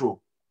 There's no throw.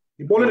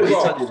 The ball to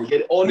go out.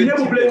 You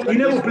never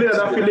play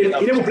that feeling.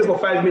 You never play for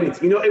 5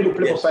 minutes. You're not able to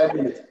play for 5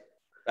 minutes.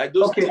 Like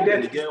those teams,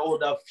 they get all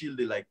that field,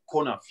 they like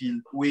corner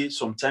field, where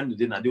sometimes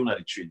they don't have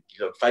the train.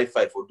 Like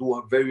 5-5 or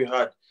do very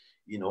hard,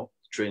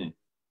 training.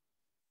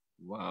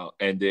 Wow.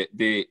 And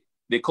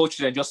they coach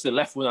them just the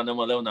left one and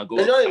then and go.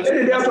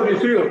 They're out of the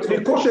field.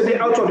 The coach they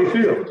out of the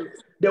field.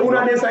 They will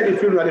not inside the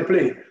field when they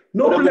play.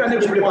 No player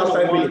needs to play past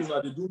 5 minutes.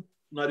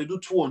 Now they do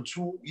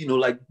 2-on-2,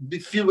 like the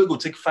field will go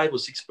take 5 or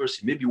 6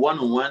 person, maybe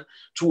 1-on-1,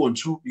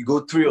 2-on-2, you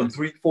go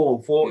 3-on-3,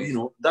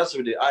 4-on-4, that's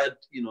where they add,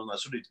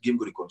 that's where the game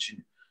going to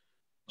continue.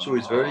 So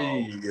it's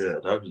very,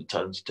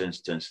 that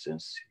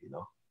tense,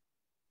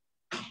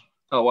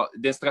 Oh, well,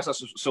 then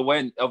so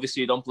when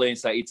obviously you don't play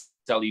inside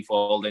Italy for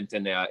all the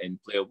and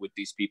play with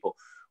these people,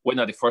 when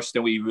are the first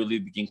time we really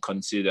begin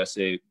consider,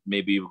 say,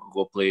 maybe we could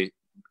go play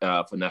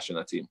for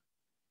national team?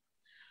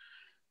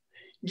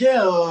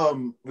 Yeah,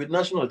 with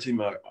national team,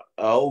 I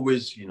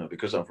always,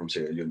 because I'm from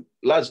Sierra Leone,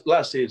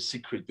 last say a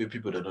secret with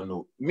people that don't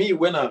know. Me,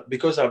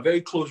 because I'm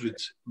very close with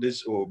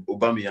this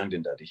Aubameyang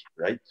and Daddy,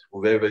 right?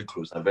 We're very, very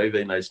close. I'm a very,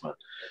 very nice man.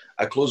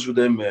 I close with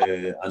them.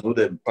 I know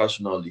them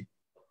personally,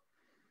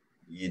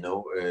 and,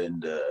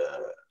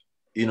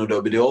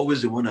 they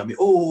always the one I mean,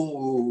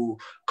 oh,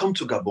 come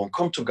to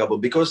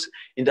Gabon. Because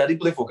in Daddy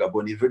play for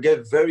Gabon, he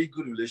get very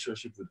good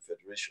relationship with the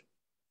federation,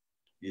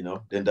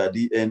 then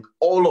Daddy and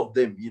all of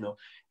them,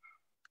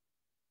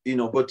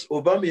 but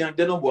Aubameyang,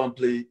 they don't want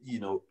to play,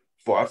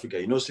 for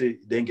Africa, say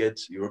they get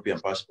European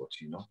passports,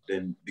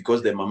 then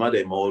because their mama,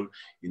 them all,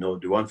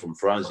 the one from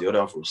France, the other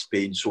one from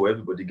Spain, so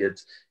everybody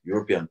gets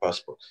European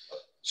passport.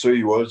 So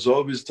he was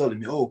always telling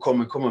me, oh,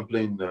 come and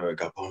play in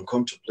Gabon,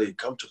 come to play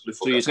for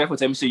So you're trying to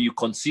tell me, so you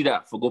consider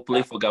for go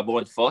play for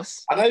Gabon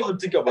first? I don't even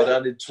think about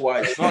that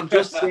twice. No, I'm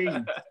just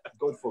saying,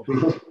 God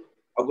forbid.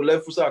 I go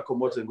let Fusa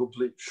come out and go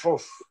play.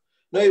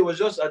 No, it was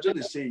just, I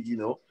just say,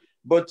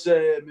 but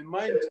my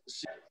mind,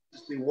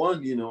 they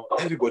won,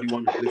 everybody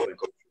want to play for a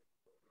country.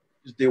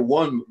 They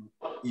won,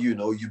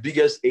 your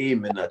biggest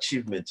aim and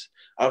achievement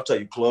after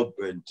your club,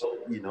 and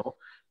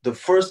the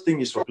first thing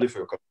is to play for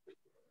your country.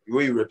 The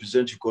way you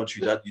represent your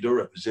country, that you don't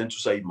represent to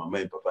say mama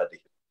and papa day.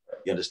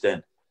 You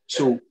understand?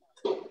 So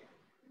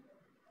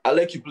I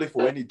like you play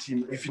for any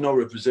team if you don't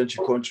represent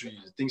your country.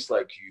 Things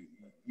like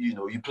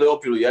you play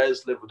up your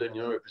highest level, then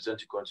you don't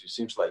represent your country. It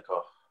seems like,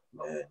 oh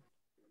man,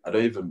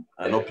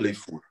 I don't play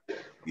full,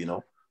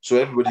 So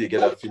everybody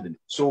get that feeling.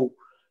 So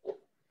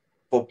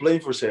for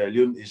playing for Sierra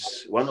Leone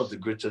is one of the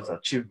greatest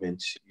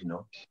achievements,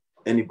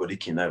 anybody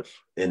can have.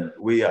 And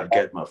I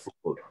get my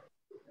football.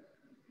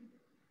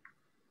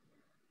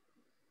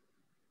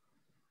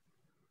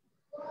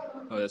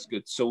 Oh, that's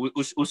good. So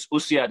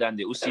Usia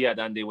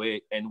Dande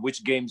way, and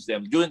which games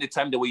them during the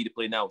time the way you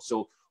play now.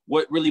 So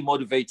what really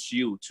motivates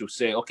you to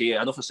say, okay,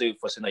 I know for say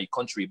your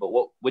country, but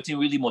what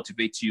really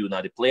motivates you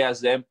now? The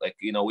players them, like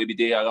maybe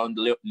they around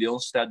Leon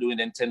Star doing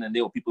N10 and they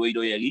or people we do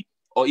really,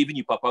 or even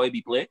your papa will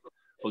be play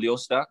for Leon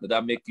Star.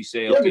 That make you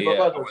say, okay,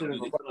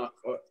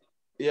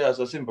 as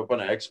I said, Papa,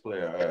 an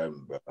ex-player.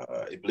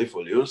 He played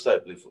for Leon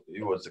Star.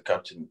 He was the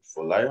captain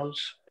for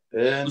Lions.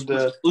 And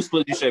who's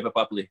position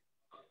Papa play?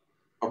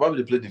 I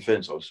probably play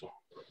defense also.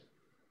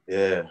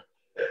 Yeah.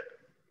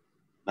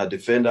 Now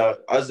defender,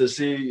 as they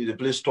say, they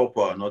play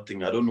stopper or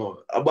nothing. I don't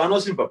know. But I'm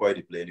not seeing Papa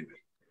they play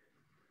anyway.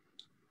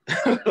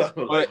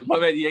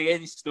 Mohamed, you get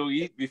any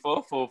story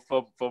before for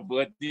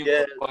what team?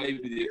 Yeah.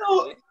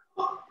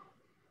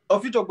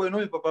 Of you talk about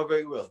know Papa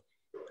very well.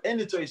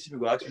 Anytime you see me,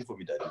 go ask me for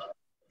me daddy.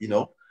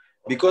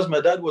 Because my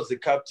dad was the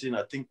captain,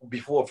 I think,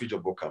 before Future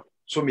Bocam.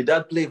 So my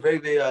dad played very,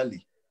 very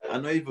early. I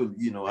don't even,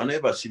 I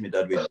never see me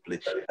that way to play.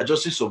 I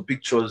just see some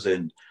pictures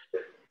and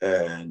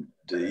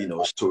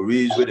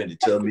stories where they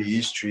tell me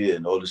history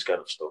and all this kind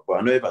of stuff. But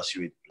I never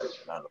see it play.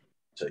 I don't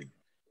tell you.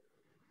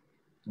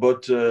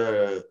 But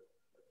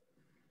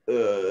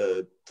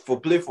for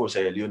play for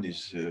Sierra Leone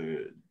is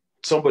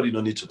somebody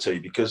don't need to tell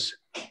you because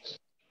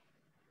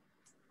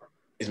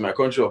it's my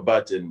country of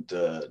birth, and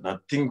I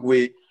think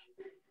we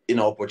in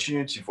an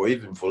opportunity for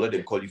let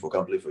them call you for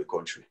can play for a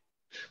country.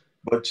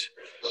 But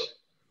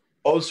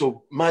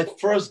also, my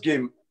first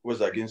game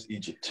was against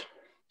Egypt.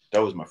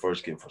 That was my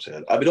first game for Sierra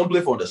Leone. I don't play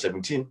for under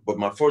 17, but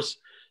my first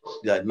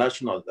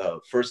national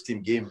first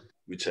team game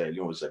with Sierra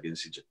Leone was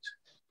against Egypt.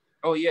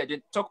 Oh yeah,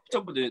 then talk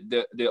about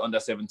the under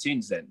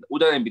 17s then. Who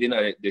done be in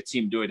the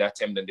team during that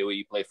time than the way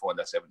you play for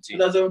under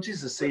 17? Under 17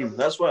 is the same.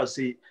 That's why I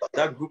say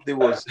that group there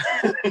was.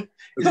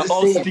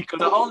 all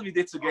we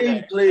did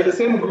together. The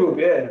same group,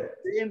 yeah.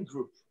 Same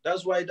group.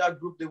 That's why that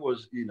group there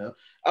was,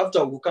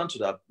 after we come to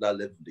that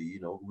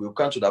level, we'll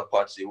come to that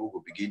part, we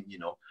will begin,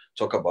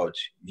 talk about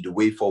the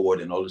way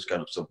forward and all this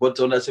kind of stuff. But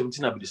under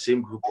 17, I'll be the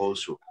same group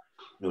also.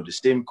 The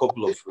same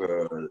couple of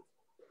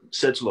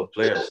settle of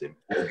players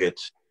we'll get.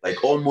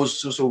 Like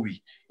almost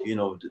we,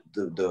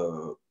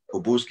 the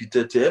Oboski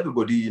Tete,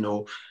 everybody,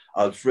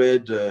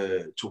 Alfred,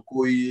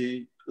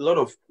 Chokoi, a lot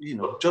of,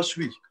 just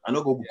we. I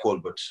not go call,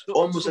 but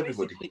almost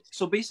everybody.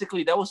 So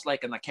basically, that was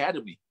like an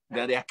academy.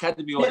 That the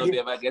academy will not be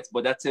ever gets,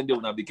 but that time they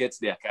will not be gets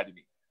the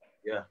academy.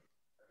 Yeah.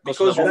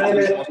 Because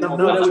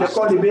they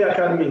call the Bay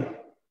Academy.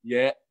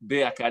 Yeah,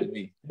 Bay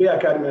Academy. Bay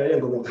Academy, yeah,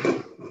 go.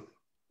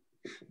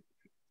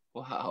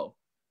 Wow.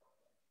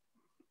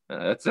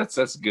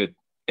 That's good.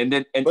 And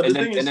then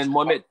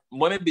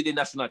Mohamed be the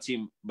national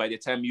team by the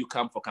time you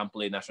come for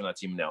play national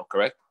team now,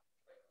 correct?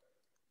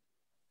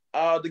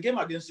 The game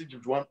against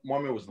Egypt,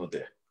 Mohamed was not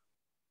there.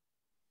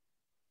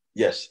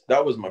 Yes,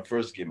 that was my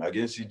first game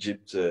against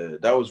Egypt.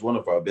 That was one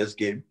of our best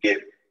games.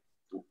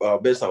 Our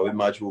best away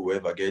match we will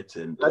ever get.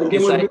 And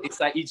it's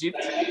like Egypt.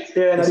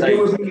 Yeah,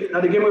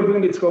 the game will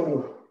bring the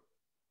trouble.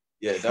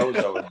 Yeah, that was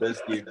our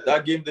best game.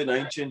 That game, then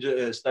I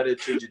started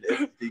changing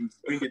everything,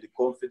 bringing the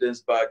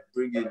confidence back,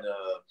 bringing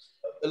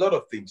a lot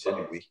of things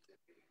anyway.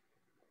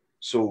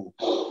 So,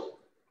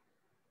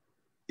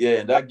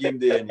 yeah, that game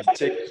there,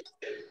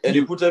 and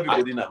you put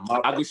everybody in a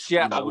map. I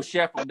will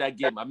share from that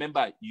game. I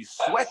remember you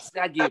sweat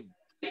that game.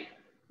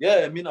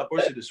 Yeah, I mean, I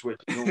personally the sweat.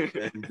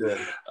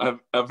 And,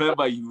 I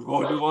remember you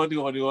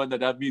on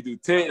that me to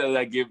tell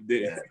that game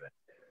there. Yeah,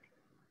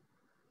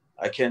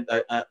 I can't.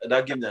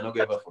 That game I'm not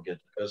gonna ever forget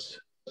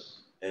because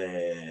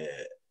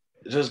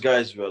those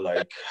guys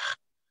were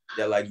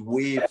they're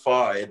way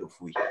far ahead of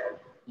we.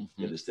 Mm-hmm.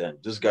 You understand?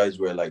 Those guys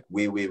were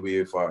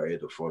way far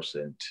ahead of us,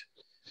 and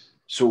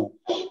so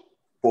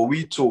for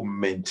we to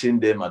maintain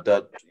them at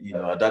that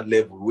at that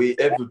level, where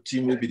every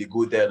team maybe they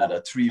go there at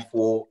a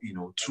 3-4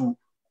 2.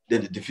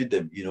 Then they defeat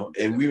them,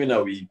 and we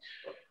now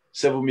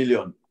 7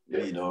 million,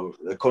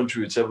 a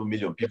country with 7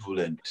 million people,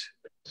 and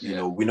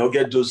we don't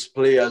get those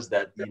players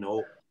that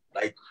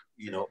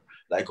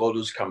like all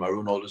those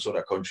Cameroon, all those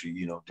other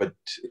country, but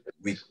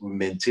we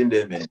maintain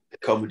them and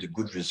come with a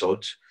good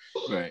result.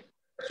 Right.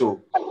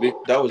 So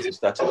that was the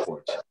starting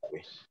point.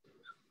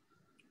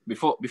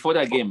 Before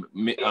that game,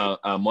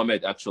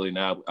 Mohamed actually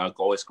now I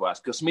always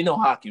ask because me know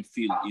how I can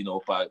feel,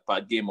 per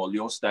game or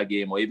Lyon Star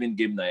game or even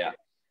game Naya.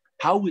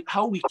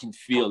 How we can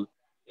feel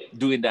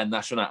doing that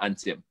national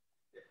anthem,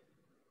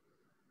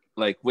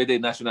 like where the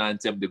national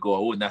anthem to go,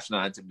 or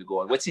national anthem to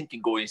go, and what thing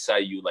can go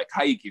inside you, like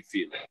how you can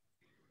feel.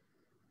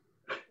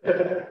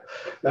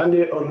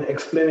 That's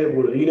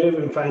unexplainable. You don't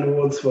even find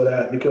words for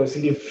that because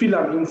you feel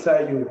them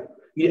inside you.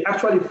 You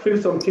actually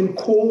feel something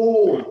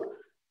cold.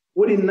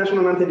 What the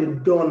national anthem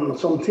they done,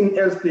 something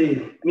else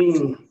they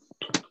mean.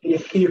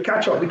 You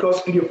catch up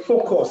because you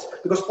focus,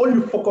 because all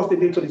you focus the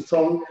day to the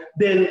song,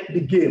 then the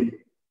game.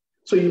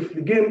 So if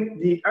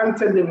the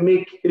anthem they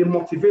make, it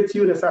motivates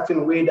you in a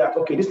certain way that,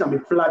 okay, this can be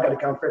flag that I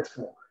can fight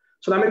for.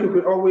 So that makes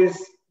you always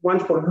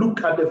want to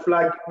look at the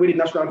flag where the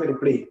national anthem they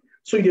play.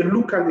 So you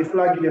look at the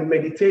flag, you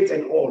meditate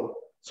and all.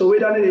 So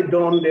whether they're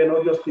done, then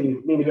obviously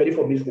you're ready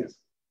for business.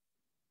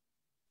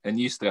 And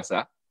you stress,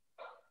 huh?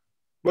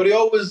 But they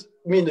always,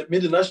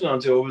 the national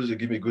anthem always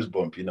give me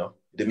goosebump,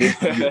 They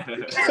make me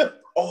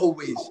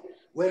always.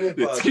 Whenever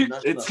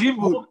it's him.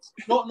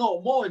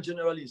 No, more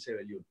generally in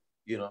Sierra Leone.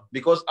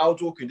 Because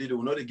out walking, they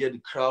will not get the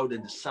crowd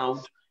and the sound,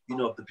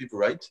 of the people,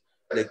 right?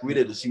 Like we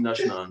did the sing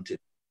national anthem.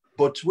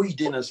 But we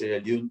didn't say,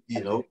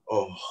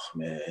 oh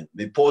man,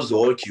 they pause the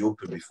whole queue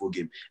open before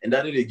game, and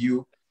that they give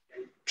you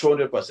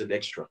 200%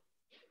 extra.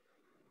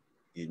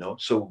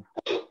 So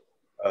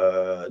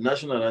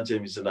national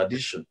anthem is an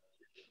addition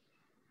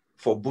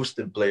for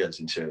boosting players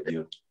in Sierra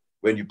Leone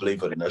when you play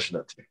for the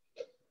national team.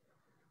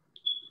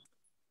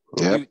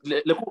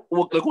 Yeah.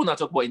 Look, when I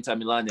talk about Inter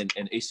Milan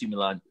and AC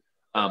Milan.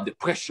 The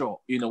pressure,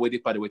 where they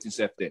part the waiting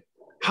self there.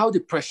 How the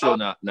pressure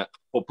now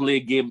or play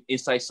game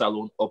inside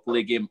Salon or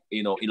play game,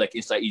 like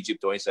inside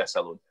Egypt or inside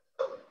Salon?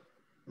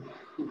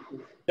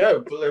 Yeah,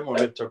 play more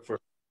talk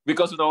first.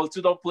 Because all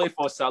two don't play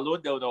for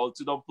Salon, they all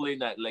two don't play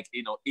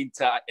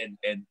Inter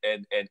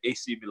and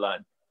AC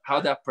Milan.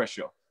 How that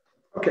pressure?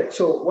 Okay,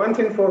 so one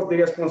thing for the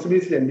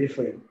responsibility and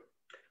different.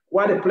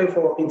 Why they play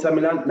for Inter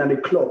Milan than the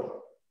club?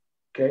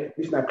 Okay,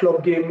 this is a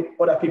club game.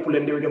 Other people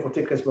and they will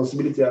take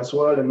responsibility as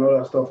well and all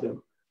that stuff.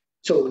 Then.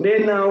 So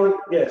then now,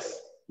 yes,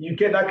 you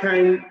get that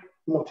kind of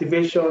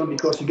motivation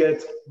because you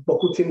get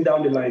Bokutin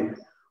down the line.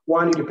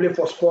 One, you play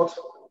for sport.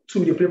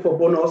 Two, you play for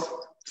bonus.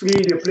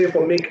 Three, you play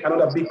for make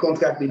another big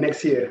contract the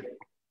next year.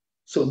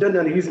 So that's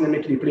the reason they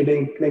make you play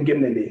then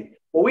game then day.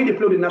 But when they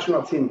play the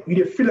national team,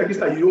 you feel like this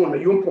like your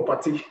own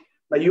property,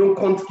 like your own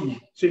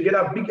country. So you get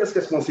that biggest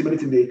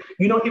responsibility there.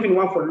 You don't even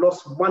want for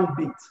loss one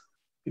bit.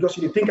 Because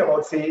you think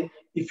about say,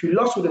 if you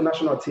lost with the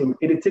national team,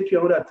 it'll take you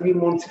another 3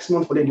 months, 6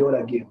 months for the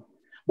other game.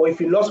 But if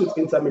you lost with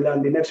Inter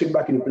Milan, the next week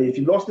back in the play. If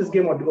you lost this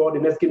game or draw, the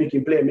next game you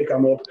can play and make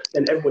them up,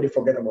 then everybody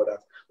forget about that.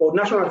 But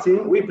national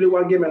team, we play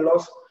one game and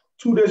lost.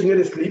 2 days you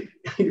need to sleep.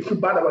 You feel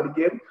bad about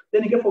the game.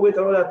 Then you get for wait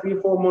another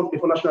 3-4 months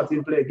before national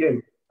team play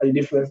again. And the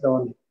difference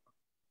down.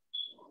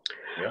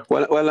 Yeah.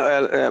 Well,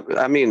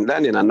 I mean,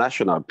 that in a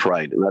national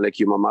pride. Like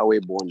your mama way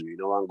born you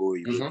don't want to go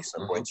even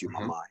disappoint your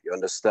mama. You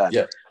understand?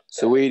 Yeah.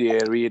 So we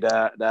read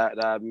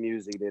that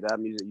music,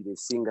 you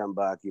sing them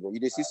back.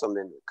 You see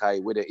something Kai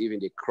where they even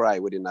they cry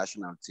with the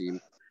national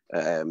team.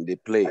 They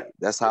play.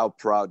 That's how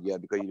proud you are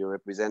because you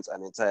represent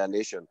an entire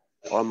nation.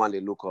 All man they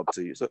look up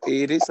to you. So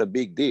it is a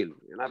big deal.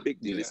 A big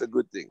deal. It's a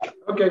good thing.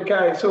 Okay,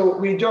 Kai. So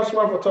we just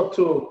want to talk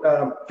to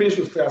finish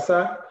with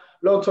Strasser.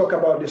 Let's talk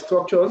about the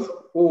structures.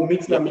 Who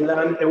meet na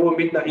Milan and who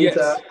meet na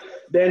Inter.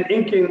 Then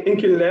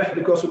Inkin left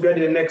because we get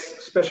the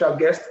next special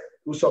guest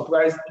who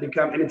surprise the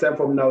camp anytime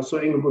from now. So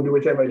Inkin will do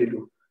whatever they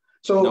do.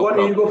 So what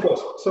do you go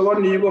first?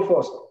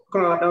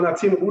 On a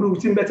team, who do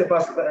team better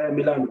pass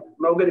Milan?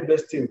 Now get the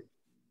best team.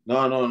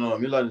 No.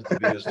 Milan is the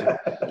biggest team.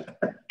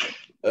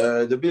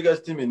 The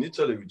biggest team in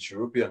Italy with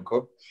European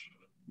Cup.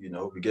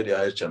 We get the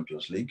highest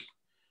Champions League.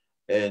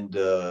 And,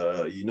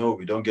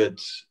 we don't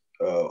get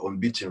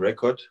unbeaten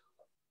record.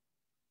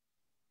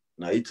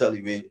 Now,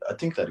 Italy, I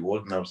think that the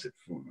world now said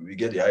we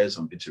get the highest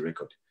unbeaten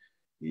record,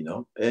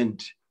 And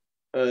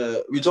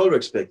with all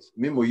respect,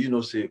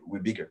 Mimo, say we're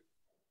bigger,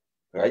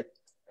 right?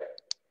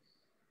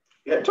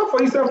 Yeah, talk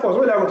for yourself first.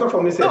 What I will talk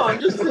for myself. No, I'm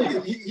just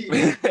saying.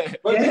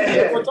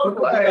 For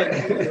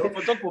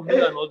talk for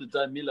Milan all the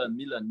time, Milan,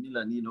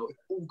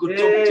 good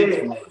talk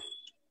things.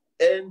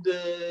 And,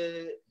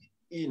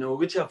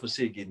 which I have to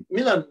say again,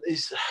 Milan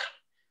is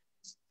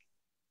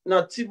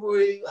now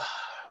Tiboué,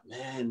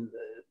 man.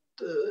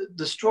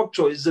 The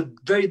structure is a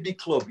very big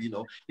club,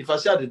 If I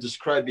say how to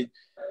describe it,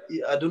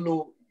 I don't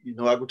know,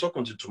 I will talk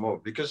until tomorrow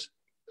because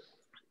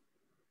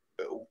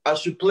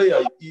as you play,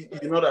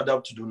 you're not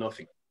adapt to do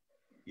nothing,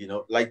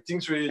 like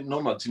things really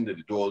normal thing that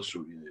they do also.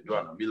 You do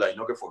a Milan, you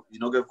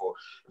not get for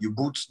your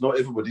boots, not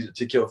everybody to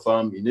take care of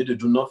them. You need to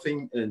do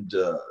nothing, and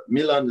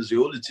Milan is the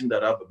only team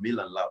that have a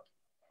Milan lab,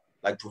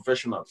 like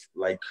professionals,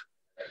 like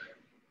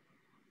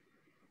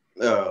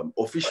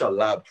official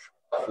lab.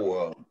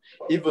 For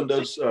even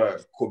those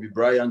Kobe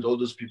Bryant, all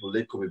those people,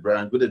 late Kobe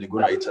Bryant, whether they go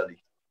to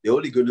Italy, they're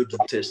only going to do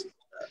tests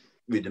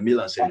with the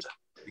Milan Center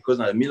because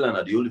now Milan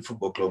are the only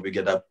football club we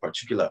get that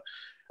particular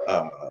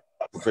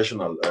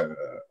professional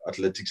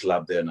athletics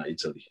lab there in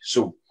Italy.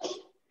 So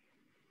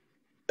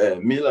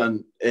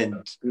Milan,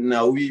 and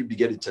now we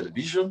get the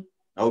television,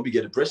 now we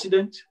get the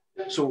president.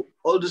 So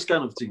all this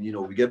kind of thing,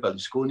 we get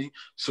Berlusconi.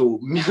 So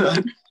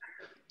Milan.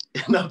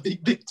 And a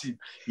big team,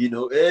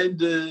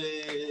 and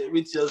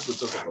which else to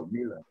talk about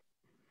Milan?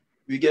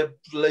 We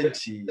get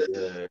plenty.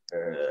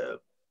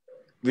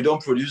 We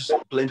don't produce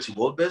plenty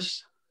world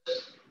best.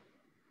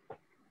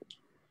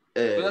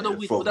 We don't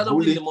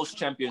win the most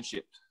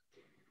championship.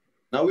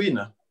 Now we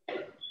know.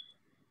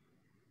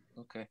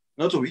 Okay.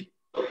 Not we.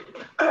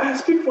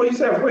 Speak for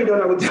yourself. Wait,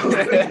 don't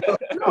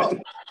No,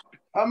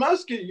 I'm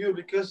asking you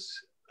because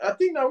I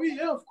think now we,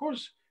 of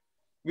course,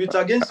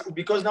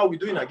 because now we're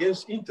doing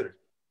against Inter.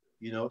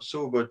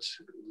 But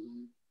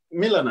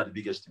Milan are the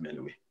biggest team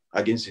anyway,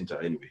 against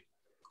Inter anyway.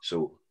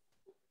 So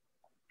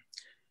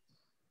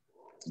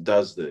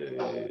that's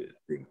the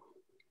thing.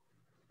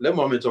 Let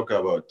me talk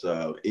about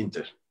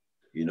Inter,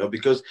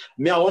 because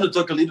I want to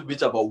talk a little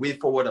bit about way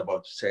forward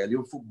about Sierra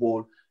Leone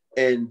football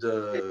and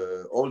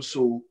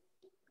also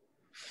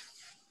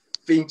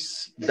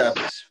things that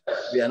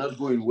we are not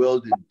going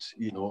well,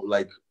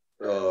 like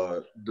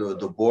the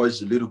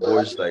little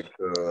boys, like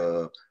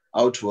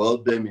how to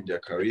help them in their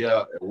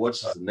career and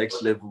what's the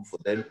next level for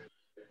them,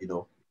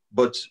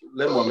 But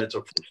let me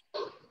talk first.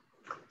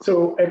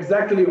 So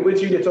exactly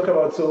what you talk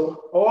about.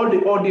 So all the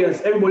audience,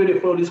 everybody they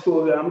follow this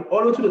program,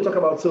 all what they talk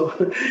about. So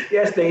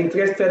yes, they're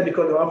interested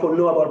because they want to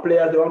know about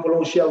players, they want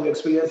to share with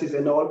experiences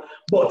and all.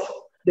 But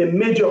the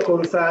major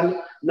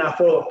concern now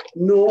for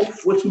know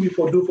what we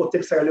for do for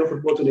take Sierra Leone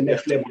football to the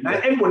next level. Now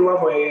everybody want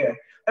for a year.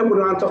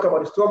 Everybody want to talk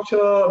about the structure.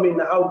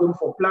 How go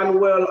for plan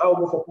well, how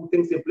go for put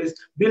things in place,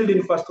 build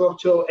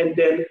infrastructure, and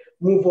then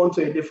move on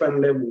to a different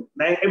level.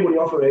 Now everybody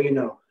want for a year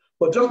now.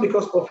 But just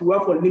because of we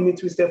want for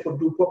limit, we say for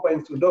do proper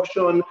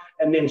introduction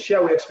and then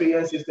share our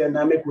experiences, then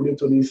I make we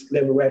to this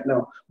level right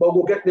now. But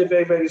we'll get there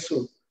very, very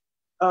soon.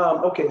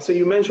 Okay, so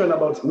you mentioned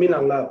about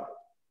Milan Lab.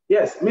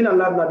 Yes, Milan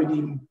Lab now be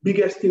the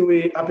biggest thing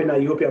we happen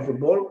in European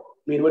football.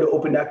 When they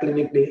open that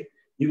clinic there,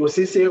 you will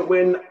see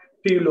when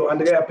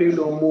Andrea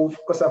Pirlo move,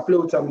 because I play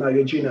with him now,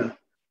 Regina.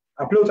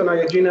 I play with him now,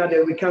 Regina,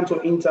 then we come to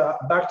Inter,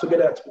 back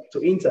together to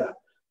Inter.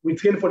 We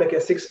train for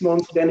like 6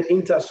 months, then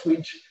Inter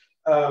switch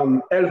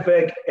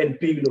Elveg and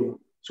Pirlo.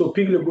 So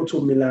Pirlo go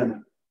to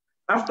Milan.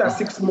 After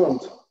 6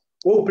 months,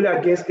 we'll play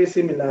against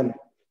AC Milan.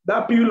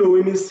 That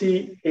Pirlo we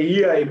see a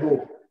year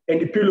ago,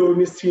 and the Pirlo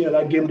we see in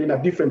that game, then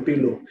a different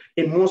Pirlo.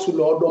 In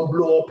Monsulo, don't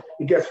blow up.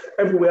 It gets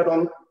everywhere.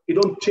 It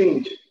don't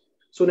change.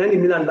 So then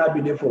in Milan, that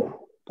be there for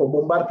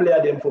bombard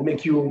player, then for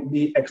make you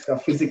be extra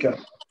physical.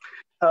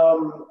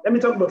 Let me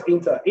talk about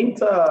Inter.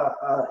 Inter,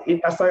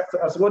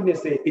 as what they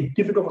say, it's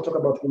difficult to talk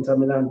about Inter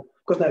Milan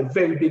because they're a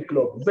very big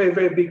club,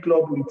 very big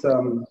club with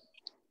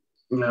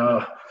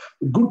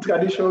good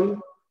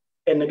tradition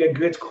and a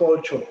great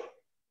culture.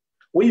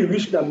 When you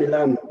reach the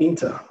Milan,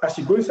 Inter, as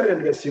you go inside the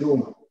dressing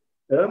room,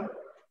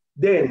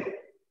 then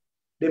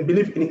they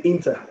believe in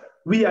Inter.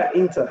 We are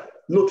Inter.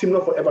 No team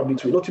not forever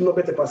between. No team not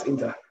better pass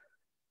Inter.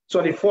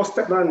 So the first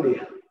step down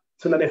there.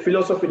 So now the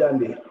philosophy down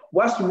there.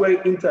 Once you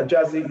wear Inter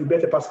jersey, you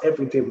better pass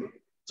every team.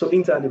 So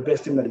Inter are the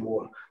best team in the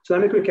world. So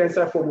now we can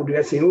start from the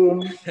dressing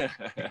room.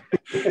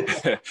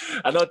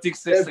 I don't think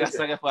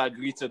Sierra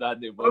agree to that.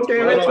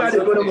 Okay, let's try to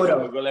go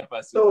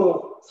to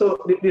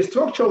So the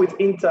structure with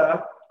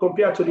Inter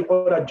compared to the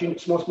other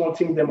small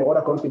teams them or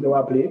other countries they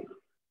will play.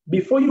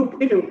 Before you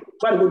even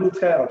go do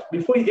trials,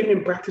 before you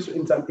even practice with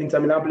Inter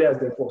Milan players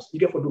there first, you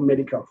get to do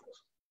medical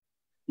first.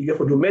 You get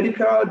to do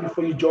medical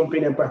before you jump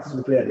in and practice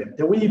with the player there.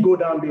 Then when you go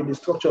down there, the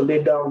structure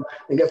laid down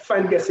and get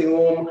fine dressing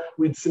room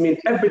with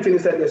everything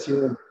inside dressing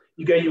room.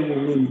 You get your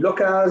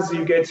lockers,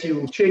 you get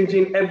you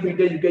changing every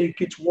day, you get your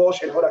kids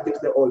wash and other things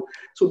there all.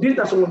 So these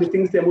are some of the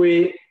things that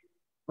when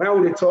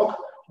they talk,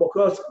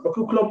 because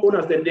club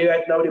owners then they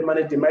right now they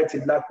manage the mighty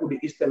Blackpool, the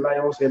Eastern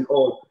Lions and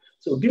all.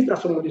 So these are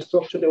some of the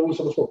structure that we're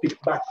supposed to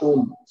pick back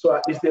home. So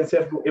at least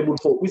themselves will able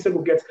to we say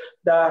we get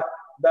that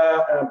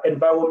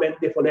environment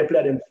there for their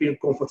player and feel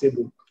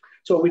comfortable.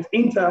 So with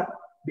Inter,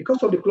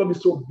 because of the club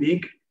is so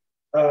big,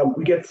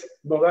 we get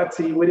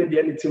Moratti, whether the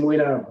any team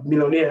winner,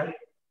 millionaire.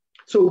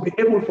 So we'll be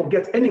able to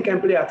get any kind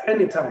of player at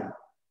any time.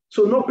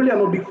 So no player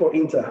no big for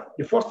Inter.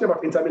 The first step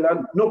of Inter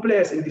Milan, no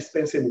player is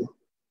indispensable.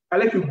 I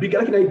like you big, I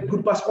like you like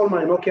good pass all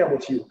man, I don't care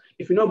about you.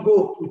 If you not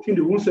go within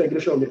the rules and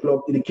regulation of the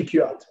club, they kick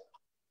you out.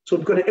 So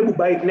because they're able to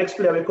buy the next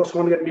player will cost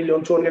 $100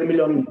 million, $200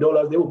 million,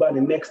 they will buy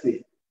the next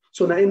day.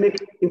 So now it make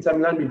Inter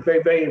Milan be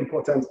very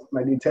important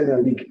by the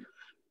Italian league.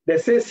 They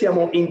say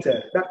Siamo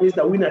Inter. That means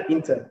that we are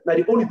Inter. Now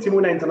the only team,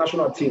 we're an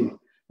international team.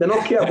 They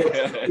don't care about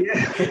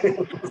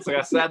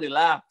Yes, now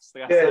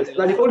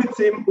the only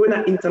team, we're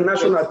an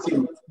international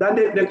team. Then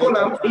they call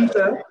them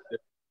Inter,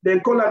 they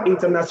call them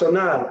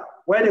International.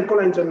 Why they call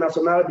them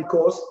International?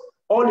 Because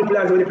all the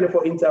players when they play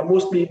for Inter,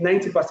 mostly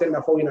 90%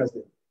 are foreigners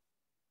there.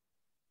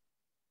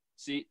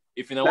 See,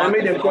 if you know what,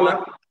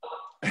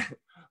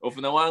 if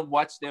you want to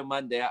watch them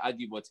man there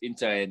argue about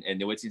Inter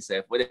and the waiting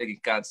self, whether they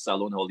can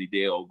salon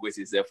holiday or go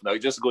to self now, you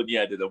just go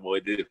near the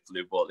more they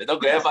play ball. They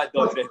don't go ever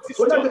done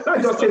that.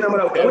 I just say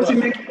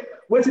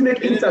what to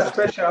make Inter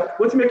special?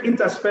 What to make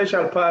Inter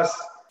special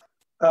past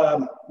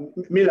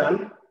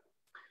Milan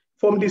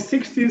from the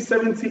 60s,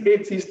 70s,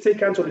 80s,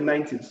 taken to the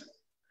 90s.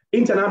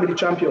 Inter now be the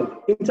champion.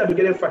 Inter be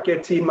getting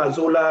Facchetti,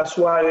 Mazzola,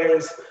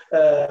 Suarez,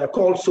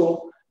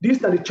 Colso.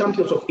 These are the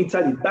champions of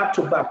Italy,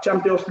 back-to-back,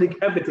 Champions League,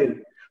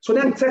 everything. So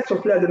then sets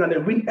of players, then they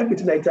win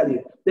everything in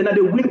Italy. Then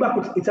they win back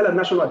with Italian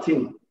national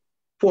team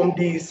from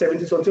the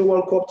 70-something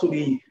World Cup to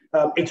the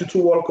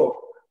 82 World Cup.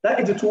 That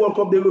 82 World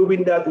Cup, they will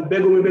win that.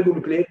 Ubego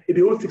will play. It'll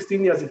be all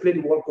 16 years they play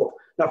the World Cup.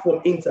 Now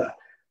from Inter.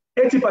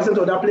 80%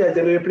 of that players,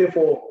 they will play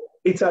for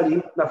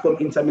Italy, now from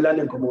Inter Milan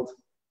and come out.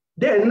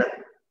 Then,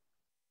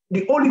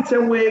 the only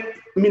time where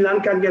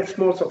Milan can get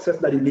small success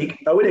in the league,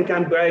 that way they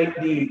can buy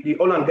the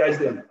Holland guys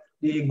then.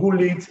 The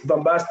Gullit,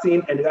 Van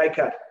Basten, and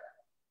Rijkaard.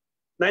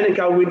 Now they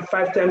can win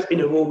 5 times in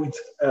a row with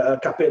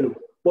Capello.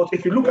 But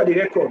if you look at the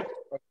record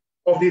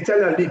of the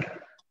Italian league,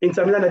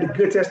 Inter Milan are the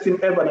greatest team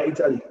ever in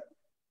Italy.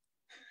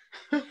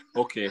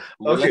 Okay.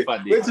 Wait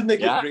to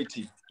make a great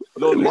team.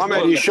 No,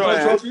 Mohamed, you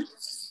sure?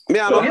 Me,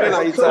 I'm not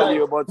in Italy,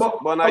 but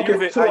now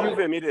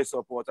Juve made a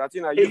support. I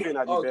think Juve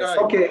are the best.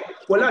 Okay.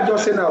 Well, let's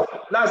just say now.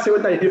 Let's say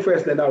what the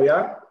difference then now,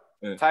 yeah?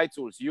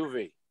 Titles,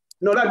 Juve.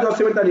 No, let's just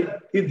say what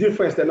the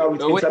difference then now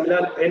with Inter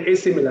Milan and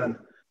AC Milan.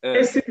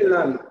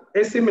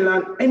 AC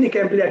Milan, any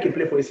kind of player can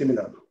play for AC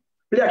Milan.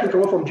 Player can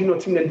come from junior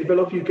team and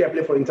develop, you can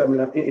play for Inter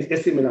Milan,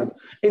 AC Milan.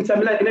 Inter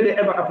Milan, it never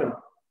ever happen.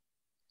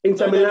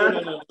 Inter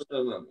Milan. No.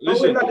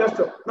 Listen.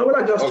 No,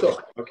 we'll just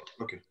talk.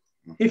 Okay.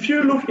 If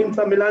you look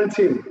Inter Milan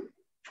team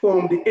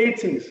from the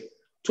 80s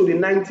to the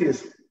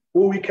 90s,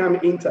 who we come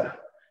Inter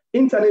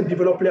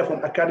develop player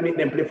from academy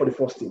and play for the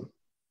first team.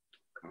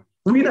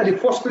 We are the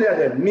first player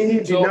then,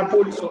 meaning the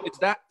Napoli.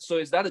 So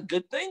is that a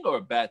good thing or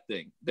a bad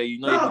thing? That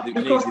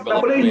because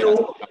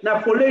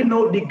Napoli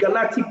know the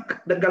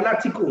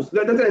Galacticos.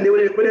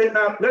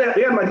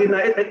 Real Madrid,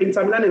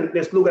 Inter Milan, and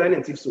the slogan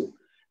and so.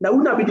 Now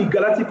we now be the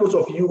Galacticos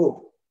of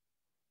Europe.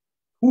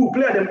 Who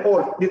play them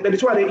all?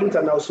 That's why they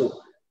Inter now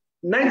so.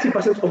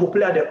 90% of who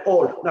play them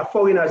all, now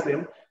foreigners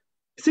them.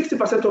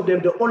 60% of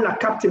them, they all are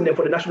captain them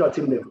for the national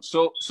team them.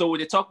 So when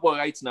they talk about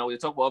right now, when they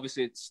talk about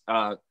obviously it's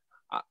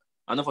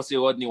I know for say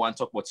Rodney want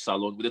to talk about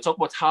Salon. When they talk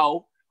about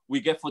how we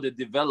get for the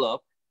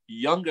develop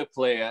younger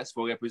players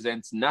for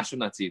represent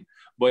national team.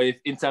 But if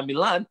Inter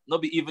Milan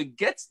not be even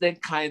gets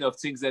that kind of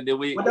things, and the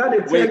way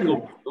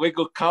we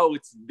go count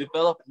with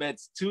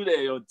developments to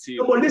their own team.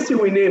 No, but listen,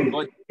 we name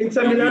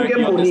Inter Milan get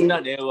money.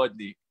 Inter Milan get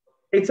money.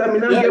 Inter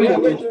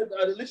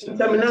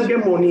Milan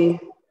get money.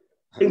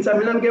 Inter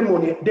Milan get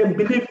money. They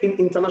believe in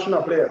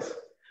international players.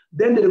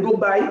 Then they go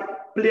buy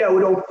player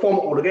we don't form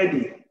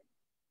already.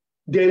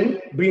 Then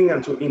bring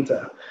them to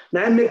Inter.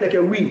 Now I make like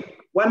a we.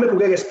 Why make we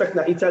get respect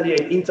now Italy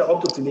and Inter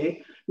up to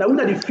today? Now we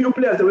are the few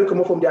players that will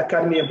come up from the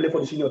academy and play for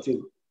the senior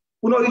team.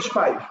 We not reach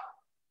 5.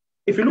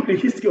 If you look at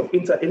the history of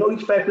Inter, you not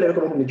reach 5 players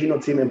come up from the junior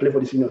team and play for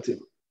the senior team.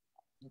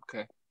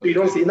 Okay. So you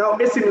don't see now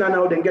AC Milan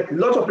now then get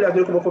lots of players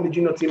that come up from the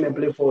junior team and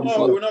play for the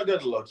senior. No, we're not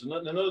getting lots.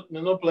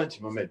 They're not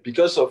plenty, Mohamed.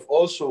 Because of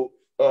also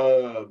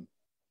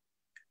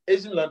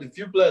AC Milan, the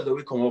few players that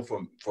we come up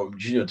from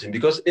junior team,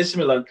 because AC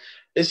Milan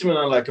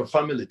like a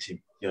family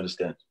team, you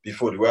understand,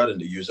 before the world and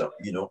the user,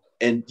 you know.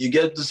 And you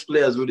get these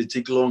players who they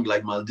take long,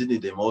 like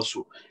Maldini, them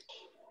also,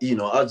 you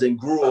know, as they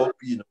grow up,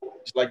 you know,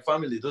 it's like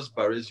family, those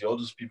Baresi, all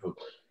those people.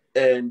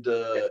 And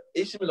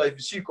AC Milan, if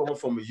you see you come up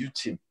from a youth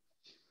team,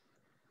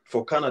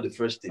 for Canada, the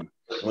first team,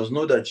 you must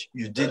know that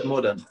you did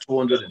more than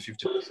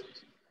 250%.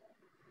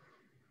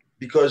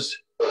 Because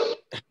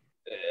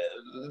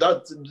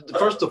that,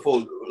 first of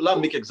all, let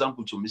me make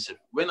example to myself.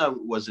 When I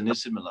was in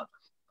AC Milan,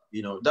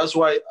 you know, that's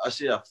why I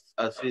say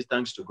I say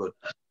thanks to God.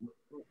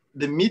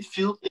 The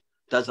midfield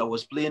that I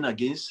was playing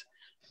against,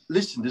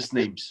 listen these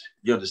names,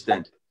 you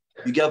understand?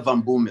 You get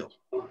Van Bommel,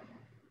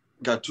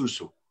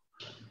 Gattuso,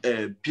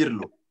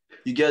 Pirlo,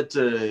 you get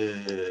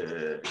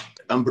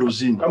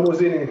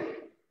Ambrosini.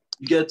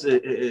 You get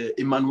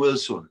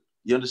Emmanuelson,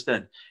 you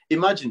understand?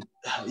 Imagine,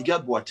 you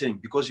got Boateng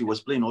because he was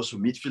playing also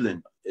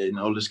midfield and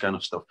all this kind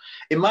of stuff.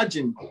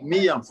 Imagine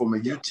me, I'm from a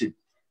youth team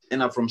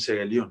and I'm from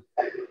Sierra Leone.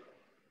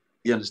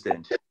 You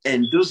understand?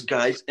 And those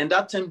guys, and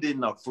that time they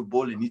now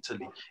football in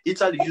Italy.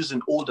 Italy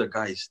using older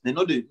guys. They're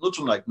not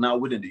like now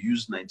when they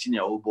use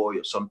 19-year-old boy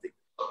or something.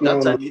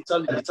 That time,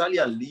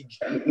 Italian league,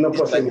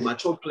 it's like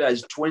mature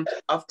players 20,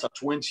 after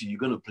 20, you're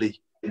going to play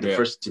in the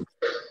first team.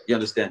 You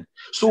understand?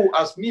 So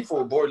as me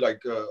for a boy,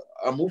 like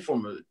I moved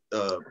from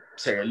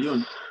Sierra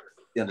Leone,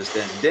 you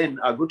understand? Then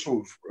I go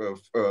to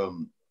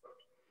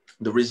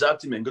the reserve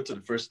team and go to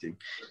the first team.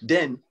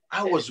 Then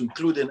I was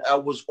included. I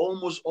was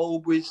almost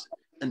always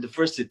in the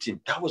first team.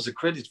 That was a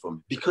credit for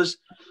me because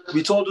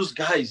with all those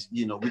guys,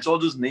 you know, with all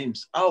those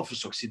names, I have to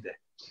succeed there.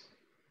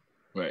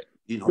 Right.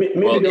 You know,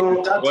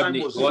 that time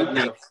was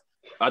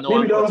I don't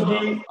want to off.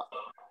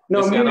 No,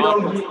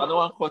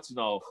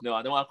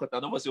 I don't want to cut. I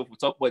don't want to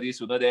talk about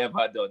this. We know they have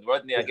had done.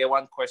 Rodney, I get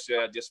one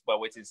question just by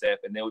waiting safe,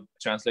 and then we'll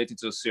translate it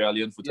to Sierra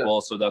Leone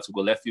football so that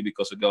we'll go left you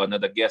because we got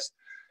another guest.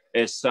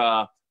 It's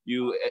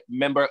you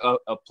remember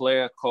a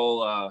player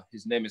called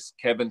his name is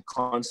Kevin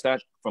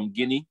Constant from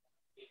Guinea.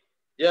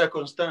 Yeah,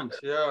 Constant.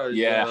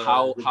 Yeah.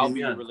 How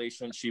your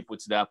relationship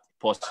with that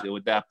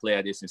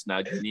player this is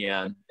now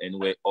Guinean and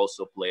we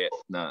also play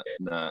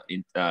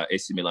in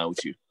AC Milan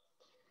with you.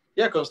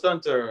 Yeah,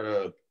 Constant.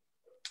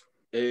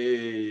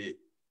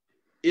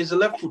 He's a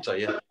left footer.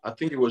 Yeah, I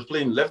think he was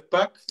playing left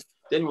back.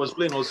 Then he was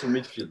playing also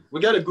midfield.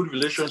 We got a good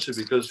relationship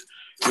because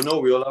you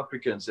know we're all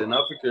Africans and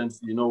Africans.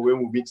 You know when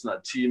we meet in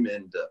our team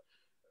and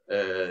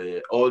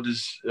all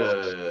this.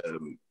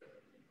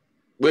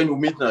 When we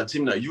meet in our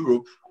team in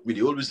Europe, we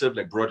always have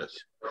like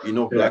brothers, you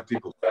know, black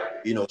people,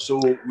 you know.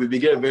 So we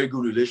began a very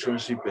good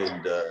relationship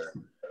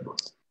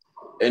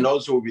and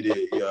also with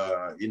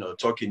you know,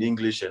 talking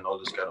English and all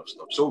this kind of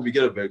stuff. So we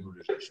get a very good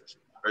relationship.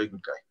 Very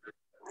good guy.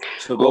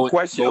 So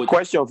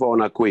question for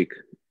Ona quick.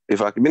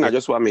 If I mean, I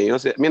just want me, you know,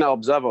 say, I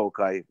observe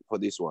okay for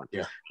this one.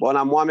 Yeah. But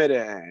I'm Mohamed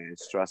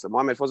Strasser.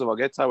 Mohamed, first of all,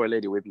 get our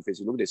lady wavy face.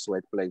 You look, they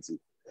sweat plenty.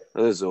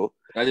 So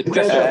now the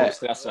pressure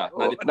from Strasser.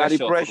 Now the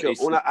pressure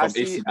from I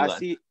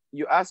see.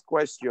 You ask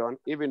question,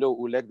 even though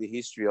we like the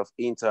history of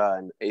Inter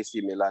and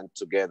AC Milan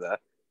together,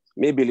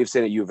 maybe believe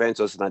saying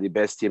Juventus is not the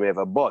best team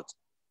ever, but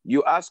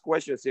you ask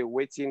questions, say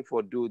waiting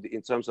for dude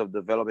in terms of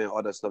development,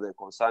 other stuff and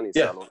concerning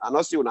Salon. And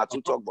also you not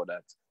to talk about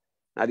that.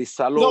 Now the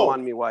Salon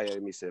want me why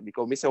me say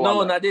because me say I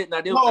want to know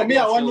about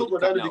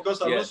that because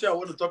I'm not sure I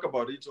want to talk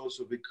about it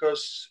also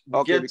because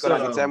at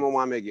the time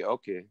I make it.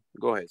 Okay,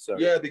 go ahead.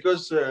 Sorry. Yeah,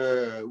 because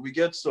we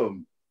get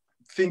some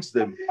things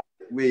that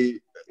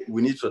we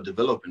need to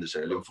develop in the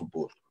Sierra Leone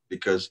football.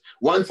 Because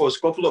for a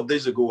couple of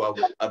days ago,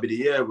 I'll be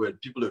here where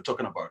people are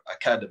talking about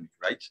academy,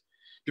 right?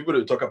 People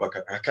are talking about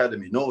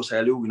academy. No,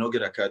 Sierra Leone, we not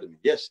get academy.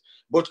 Yes,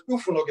 but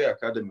if we not get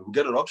academy, we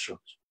get an option.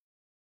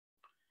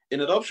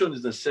 And an option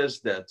is the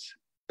sense that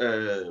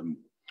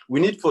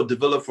we need to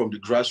develop from the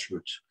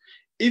grassroots.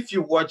 If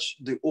you watch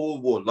the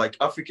old world, like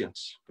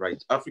Africans,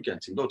 right? African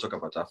team, don't talk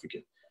about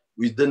African.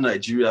 Within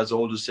Nigeria,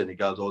 all those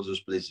Senegal, all those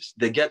places,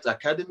 they get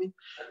academy,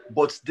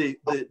 but they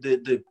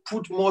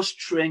put more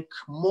strength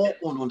more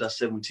on under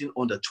 17,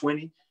 under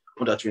 20,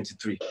 under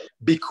 23,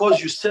 because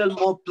you sell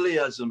more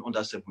players on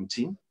under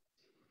 17,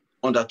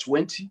 under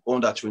 20,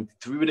 under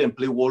 23, we then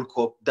play World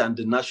Cup than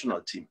the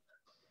national team.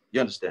 You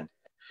understand?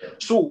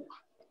 So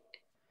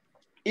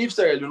if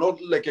Sierra Leone,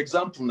 like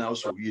example now,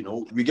 so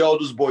we get all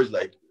those boys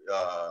like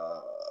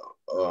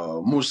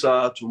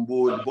Musa,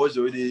 Tumbo, the boys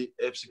already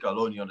FC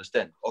Kallon, you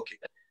understand? Okay.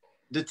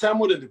 The time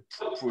when they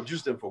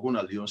produce them for going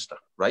to Leon Star,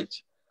 right?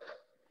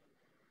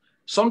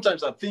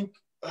 Sometimes I think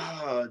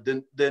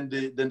then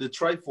they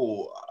try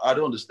for, I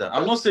don't understand.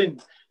 I'm not saying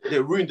they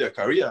ruin their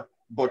career,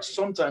 but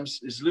sometimes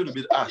it's a little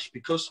bit harsh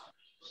because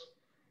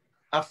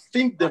I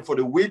think then for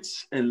the wait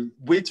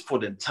for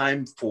the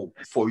time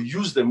for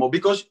use them more,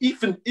 because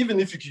even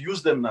if you can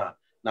use them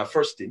now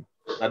first team,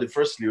 now the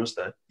first Leon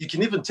Star, you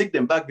can even take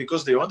them back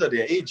because they're under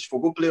their age for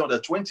go play under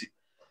 20.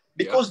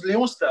 Because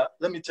Leon Star,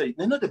 let me tell you,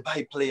 they know they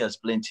buy players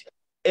plenty.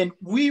 And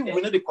we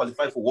know they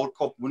qualify for World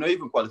Cup. We not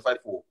even qualify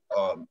for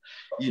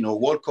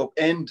World Cup.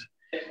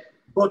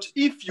 But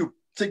if you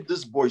take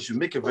these boys, you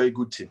make a very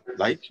good team.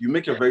 Like you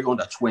make a very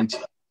under 20,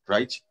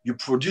 right? You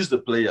produce the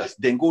players,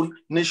 then go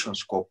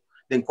Nations Cup,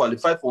 then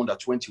qualify for under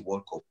 20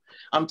 World Cup.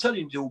 I'm telling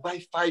you, they will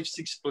buy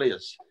 5-6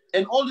 players.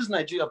 And all these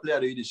Nigeria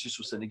players, they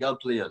just Senegal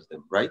players,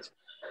 them, right?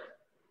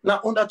 Now,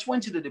 under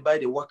 20, they buy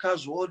the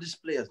Wakazu, all these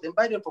players. They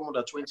buy them from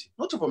under 20,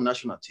 not from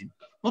national team,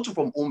 not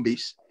from home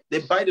base. They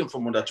buy them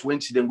from under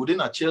 20, then go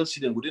in at Chelsea,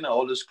 then go in at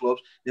all those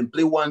clubs, then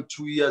play 1-2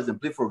 years, then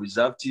play for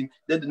reserve team.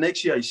 Then the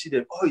next year, you see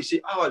them, you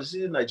say, this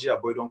is Nigeria,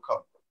 boy, don't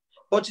come.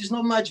 But it's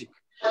not magic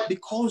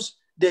because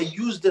they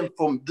use them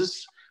from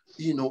this,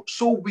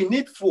 So we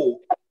need for,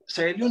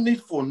 Sierra Leone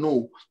need for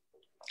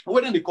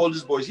whether they call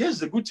these boys, yes,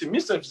 it's a good team.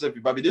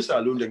 Mr. Baby, this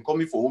alone, then call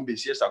me for home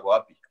base. Yes, I go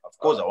happy. Of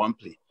course, I want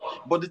to play.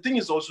 But the thing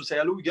is also,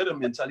 Sierra Leone, we get a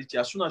mentality.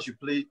 As soon as you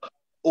play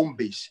home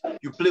base,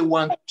 you play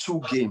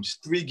 1-2 games,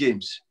 3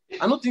 games.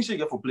 I don't think you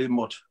get for play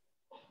much.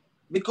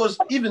 Because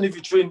even if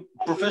you train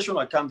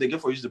professional camp, they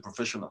get for use the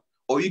professional.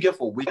 Or you get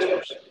for weight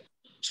loss.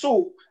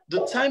 So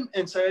the time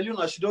in Sierra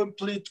Leone, as you don't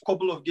play a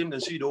couple of games, they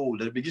see the old.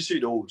 They begin to see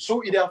the old.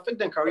 So it affects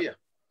their career.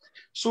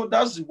 So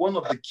that's one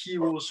of the key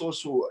roles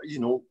also,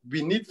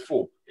 we need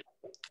for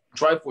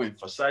try to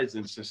emphasize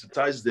and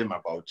sensitize them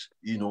about,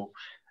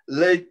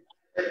 let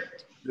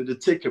they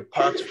take a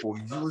part for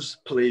use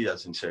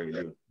players in Sierra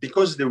Leone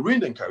because they ruin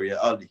their career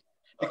early.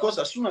 Because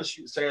as soon as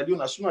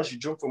you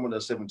jump from under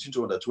 17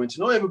 to under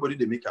 20, not everybody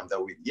they make them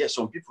that way. Yes,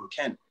 some people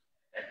can.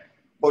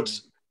 But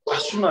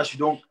as soon as you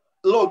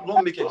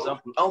don't make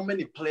example, how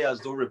many players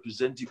don't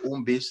represent the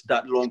home base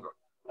that longer?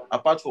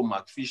 Apart from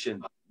McFish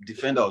and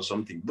defender or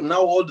something. But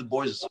now all the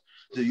boys,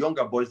 the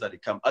younger boys that they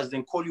come, as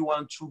they call you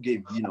 1-2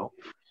 game,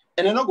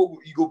 and then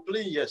you go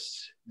play,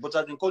 yes, but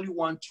as they call you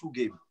 1-2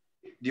 game,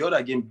 the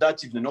other game,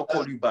 that if they not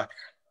call you back,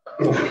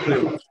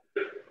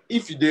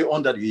 if you do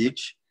under the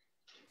age,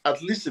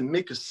 at least it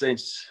makes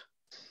sense.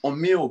 On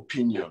my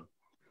opinion,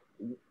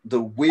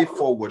 the way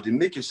forward, it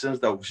makes sense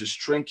that we should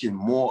strengthen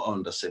more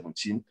under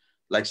 17,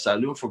 like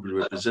Saloon for the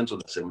represent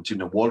under 17,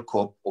 the World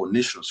Cup or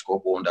Nations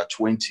Cup or under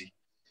 20.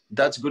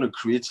 That's going to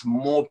create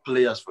more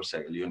players for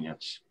Sierra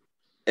Leoneans.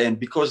 And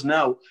because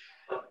now,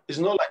 it's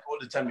not like all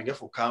the time you get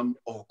for come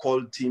or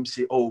call teams,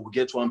 say, we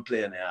get one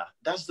player now.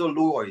 That's the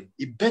lower.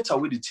 It better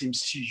where the team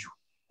see you,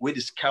 where the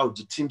scout,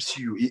 the team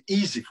see you. It's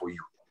easy for you.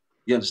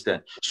 You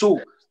understand?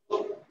 So,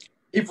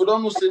 if we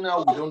don't know, say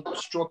now we don't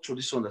structure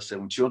this under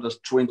 17, under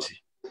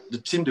 20, the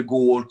team that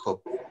go World Cup,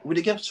 we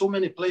get so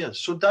many players.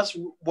 So that's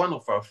one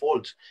of our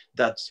faults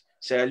that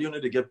Sierra Leone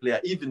they get player,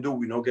 even though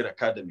we don't get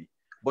academy.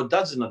 But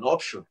that's an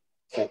option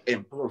for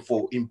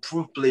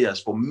improved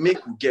players, for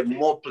make we get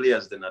more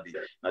players than at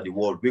the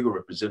world. We will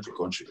represent the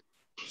country.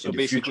 So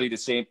basically the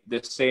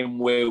same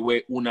way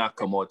where Una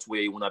come out,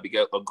 where Una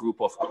get a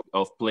group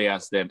of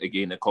players them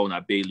again, they call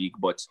Una Bay League,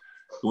 but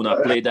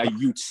Una play that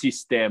youth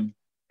system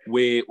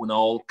where Una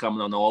all come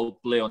and all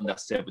play under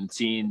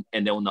 17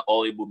 and then Una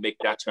all able to make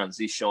that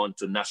transition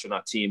to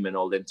national team and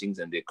all them things,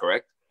 and they're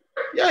correct?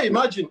 Yeah,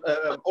 imagine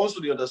also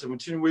the under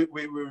 17 we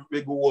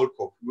go World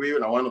Cup. We're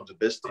one of the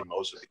best team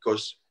also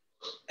because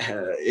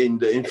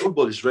in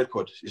football is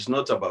record. It's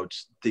not about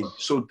things.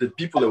 So the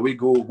people that we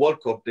go World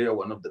Cup, they are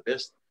one of the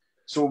best.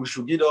 So we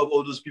should give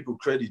all those people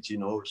credit.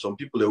 Some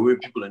people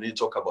that need to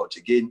talk about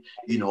again.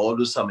 All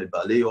those Same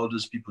Ballet, all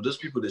those people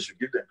they should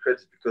give them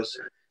credit because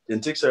they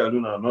take Sierra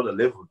Leone on another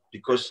level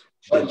because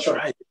they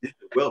tried, they did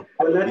it well.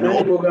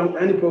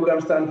 Any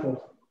program stand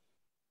for.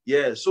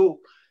 Yeah. So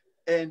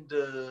and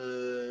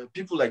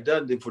people like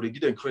that, they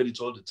give them credit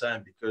all the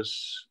time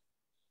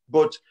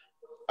but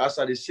as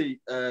I say.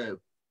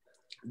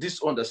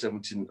 This under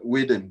 17,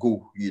 where then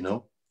go,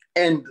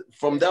 And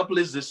from that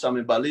place, this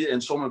Same Ballet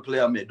and some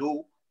player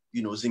Medo,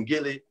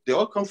 Zingele, they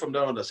all come from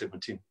that under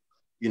 17,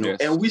 Yes.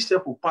 And we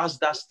step past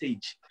that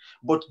stage.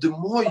 But the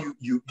more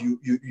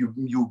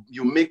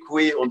you make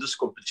way on this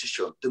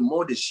competition, the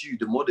more they see you,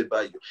 the more they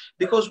buy you.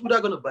 Because what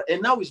are going to buy?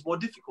 And now it's more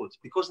difficult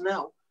because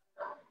now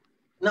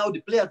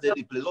the players that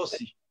they play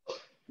lossy.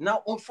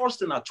 Now, on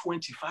first and a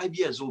 25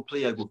 years old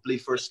player go play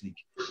first league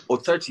or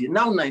 30.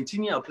 Now,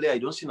 19-year player, you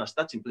don't see a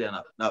starting player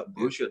now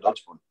Borussia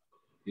Dortmund.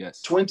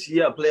 Yes.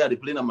 20-year player, they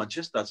play in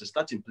Manchester as a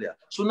starting player.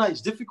 So now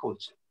it's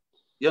difficult.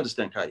 You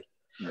understand, Kai?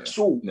 Yeah.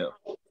 So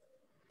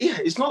Yeah,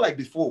 it's not like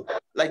before.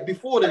 Like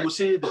before, they would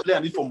say the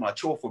player need for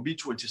mature for be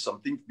 20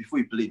 something before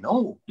you play.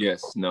 No.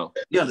 Yes, no.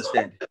 You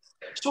understand?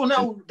 So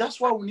now that's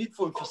why we need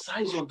to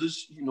emphasize on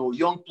this,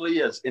 young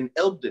players and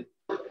help them.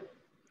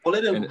 Or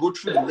let them go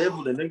through the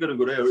level and then going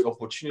to get an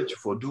opportunity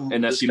for do.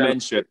 And as you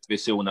mentioned, they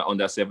say on the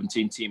under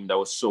 17 team that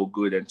was so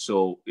good and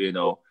so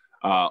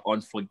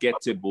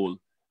unforgettable.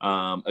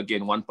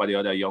 Again, one part the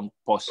other young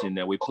person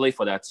that we play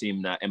for that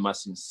team now,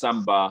 Emerson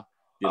Samba,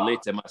 the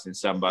late Emerson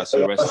Samba.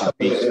 So rest in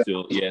peace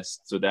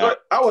to that.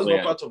 But I was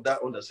not part of that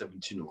under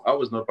 17. I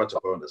was not part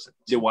of under 17.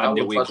 The one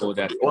that we go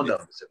that under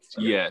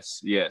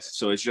 17. Yes.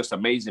 So it's just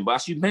amazing. But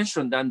as you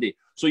mentioned, Dandy,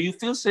 so you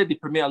feel say the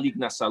Premier League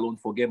na Salon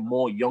forget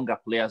more younger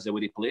players the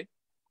way they play?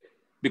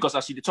 Because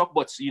as you talk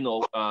about,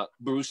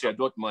 Borussia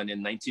Dortmund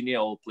and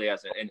 19-year-old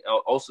players, and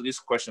also this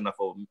question of,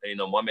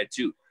 Mohamed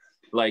too.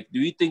 Like, do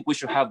you think we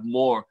should have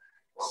more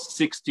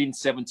 16,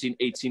 17,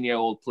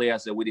 18-year-old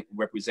players that we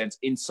represent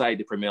inside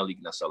the Premier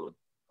League na Salon?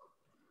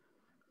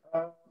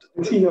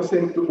 You're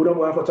saying we don't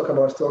want to talk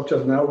about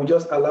structures now. We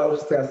just allow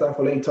staff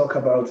to talk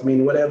about,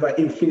 whatever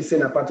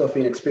influencing a part of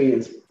an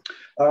experience.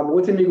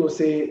 What me go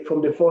say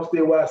from the first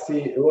day where I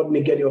see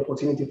Rodney get the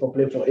opportunity for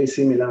play for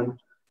AC Milan,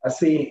 I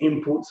see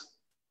input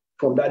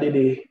from that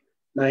day.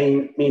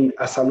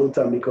 I salute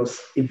him because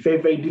it's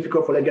very, very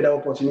difficult for them to get that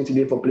opportunity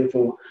there for play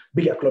for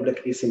bigger club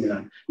like AC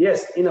Milan.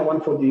 Yes,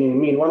 one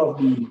of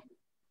the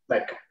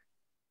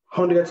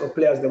hundreds of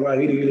players that I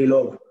really, really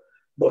love.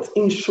 But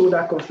in show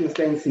that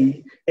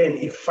consistency and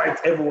he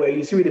fights everywhere.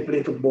 You see when they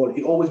play football,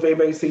 he always very,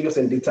 very serious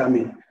and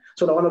determined.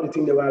 So that's one of the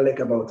things that I like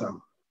about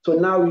him. So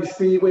now you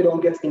see we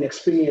don't get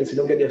inexperience, you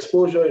don't get the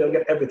exposure, you don't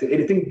get everything.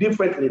 Anything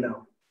differently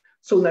now.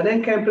 So now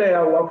then can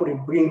player who want to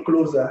bring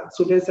closer,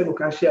 so then say we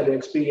can share the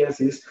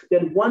experiences.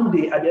 Then one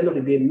day at the end of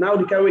the day, now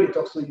the carry they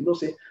talk so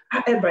say,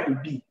 however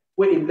it be,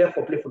 where he left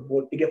for play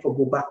football, he get for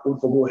go back home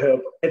for go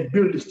help and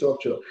build the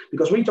structure.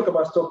 Because when you talk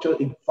about structure,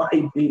 it's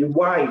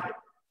wide.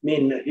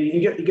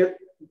 You get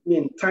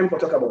time for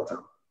talk about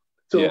them.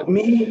 So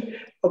we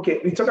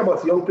talk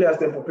about young players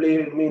then for play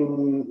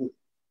in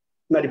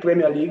the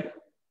Premier League.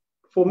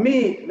 For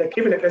me,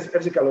 even like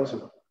FC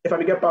Kallon, if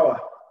I get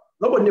power,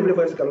 nobody play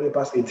for FC Kallon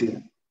past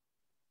 18.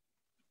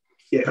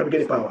 Yeah, if I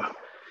get the power.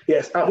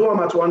 Yes, at home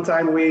at one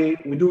time we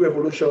do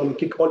revolution,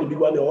 kick all the big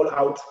ones all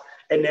out,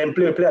 and then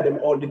play them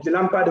all. The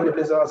Lampard, they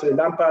play so the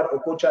Lampard,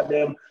 Okocha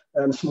them,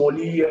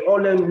 Smalley,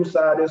 all them who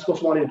are the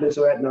sports one in the place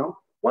right now.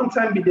 One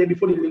time be there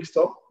before the league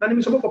stop, and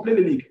we supposed to play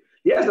the league.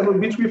 Yes, I'm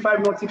going to be 5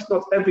 knots, 6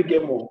 knots every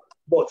game more.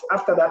 But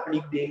after that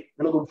league day,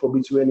 we're not going for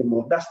B2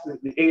 anymore. That's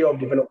the area of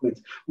development.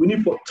 We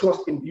need for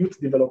trust in youth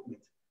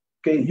development.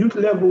 Okay, youth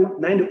level,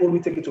 9 the old, we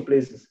take it to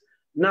places.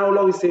 Now,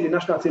 let me say the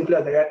national team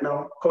players right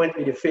now,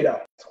 currently they fade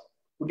out.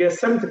 We get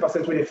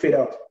 70% when they fade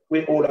out.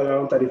 We all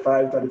around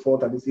 35, 34,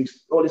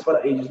 36, all these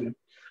other ages.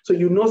 So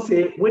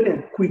say when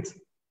they quit,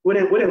 when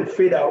they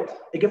fade out,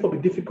 it gets to be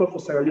difficult for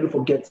Sierra Leone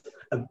to get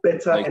a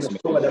better and a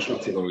stronger national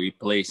team. Or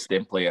replace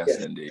them players.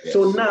 Yes.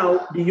 So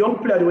now, the young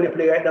players when they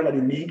play right now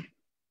in the league,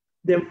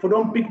 then for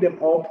them pick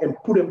them up and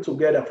put them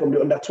together from the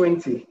under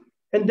 20.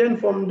 And then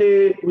from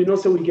there, we know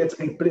say we get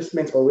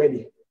replacements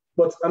already.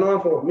 But I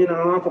don't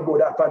want to go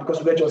that part because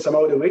we get John Sama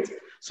with the weight.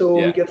 So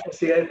we get to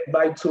say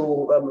bye to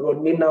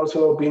Rodney now,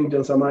 so bring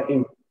John Sama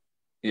in.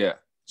 Yeah.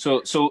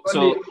 So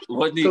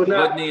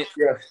Rodney,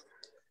 yeah.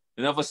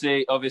 And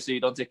obviously,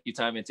 you don't take your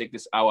time and take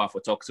this hour for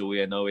talk to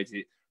we know it.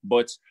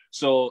 But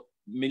so,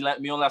 my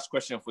last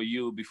question for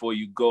you before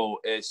you go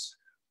is,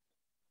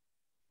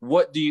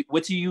 what do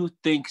you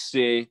think?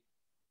 Say,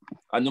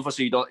 and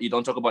obviously you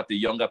don't talk about the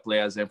younger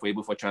players and for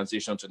able for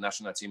transition to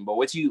national team. But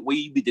where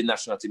you be the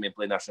national team and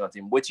play national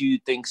team? What do you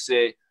think?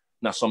 Say,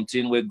 now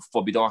something where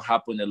for be don't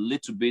happen a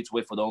little bit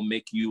where for don't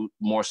make you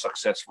more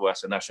successful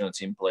as a national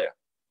team player.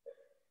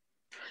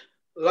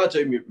 Let's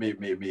take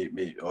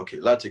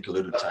let's take a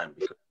little time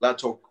because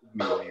let's talk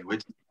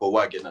waiting for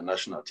why get a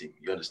national team.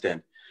 You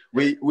understand?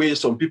 We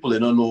some people they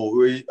don't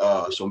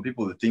know. Some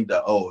people think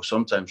that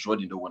sometimes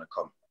Rodney don't want to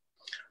come.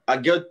 I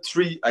did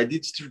three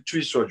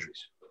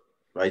surgeries,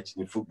 right,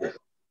 in football.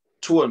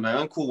 2 on my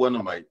ankle, 1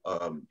 on my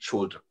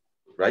shoulder,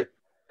 right?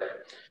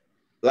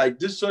 Like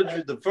this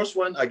surgery, the first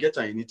one I get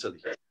in Italy,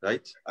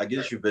 right?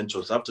 Against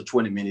Juventus. After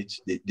 20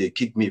 minutes, they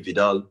kicked me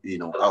Vidal,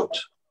 out.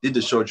 Did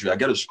the surgery. I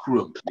got a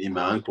screw in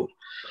my ankle.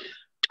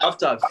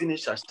 After I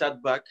finished, I start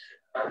back.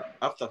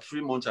 After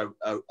 3 months,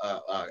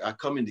 I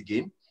come in the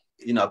game.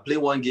 I play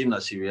 1 game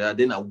in Syria.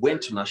 Then I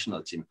went to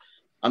national team.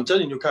 I'm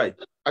telling you, Kai,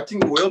 I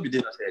think we'll be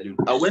there.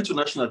 I went to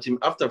national team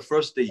after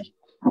first day,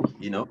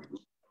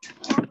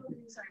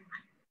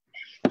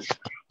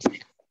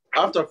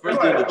 After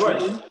first day of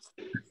the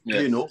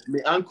training, my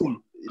ankle,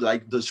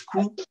 like the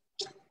screw,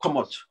 come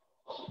out.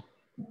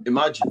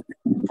 Imagine,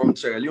 from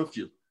Sierra Leone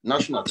field,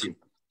 national team.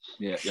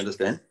 Yeah. You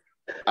understand?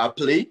 I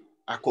play,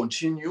 I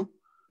continue.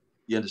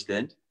 You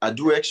understand? I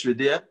do X-ray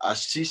there. I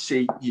see,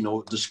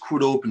 the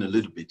screw open a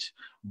little bit.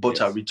 But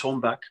yes. I return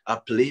back. I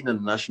play in the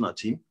national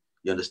team.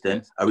 You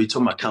understand? Yes. I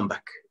return, I come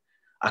back.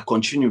 I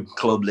continue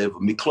club level.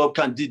 My club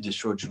can't do the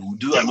surgery. We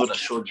do another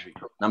surgery.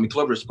 Now my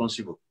club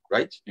responsible.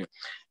 right? Yeah.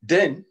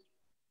 Then,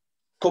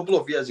 couple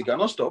of years ago, I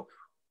not stop.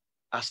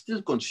 I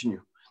still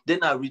continue.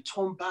 Then I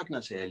return back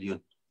to Sierra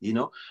Leone. You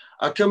know,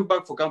 I came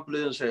back for camp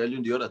playing in Sierra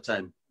Leone the other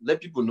time.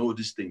 Let people know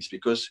these things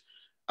because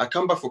I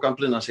come back for camp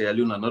playing in Sierra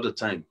Leone another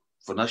time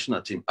for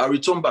national team. I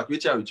return back.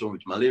 Which I return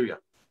with malaria.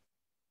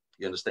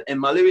 You understand? And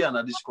malaria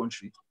in this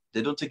country,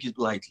 they don't take it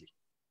lightly.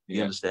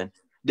 You understand?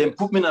 Then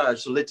put me in an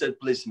isolated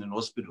place in an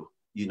hospital.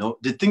 You know,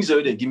 the things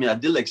that they give me, I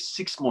did like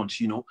 6 months,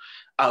 you know,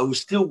 I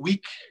was still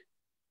weak.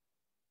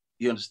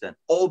 You understand?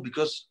 All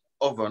because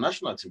of our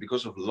national team,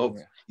 because of love.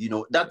 Yeah. You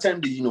know, that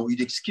time, you know,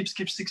 you skip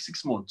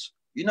 6 months.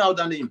 You know how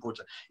that's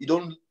important. You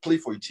don't play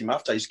for your team.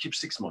 After you skip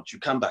 6 months, you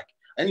come back.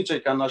 Anytime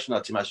you come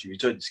national team, as you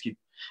return, you skip.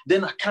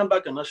 Then I come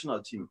back a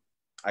national team.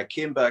 I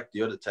came back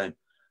the other time.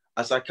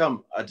 As I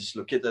come, I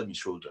dislocated my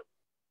shoulder.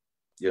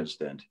 You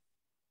understand?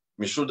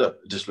 My shoulder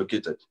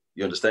dislocated.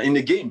 You understand? In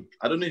the game,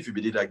 I don't know if you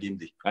did that game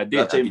day. I did.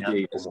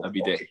 I'll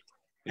be there.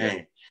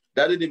 Yeah.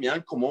 That day, me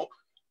and come on,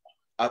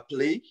 I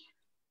play.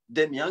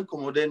 Then me and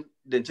come on,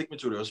 then take me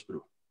to the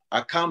hospital.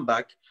 I come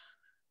back,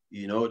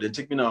 you know, they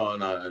take me now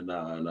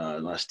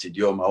na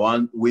stadium. I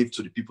want wave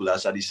to the people that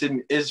said, they send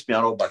me, is me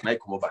out back, now I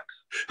come back.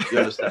 You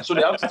understand? So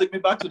they have to take me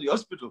back to the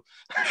hospital.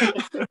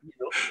 You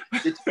know,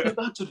 they take me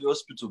back to the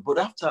hospital. But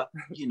after,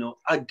 you know,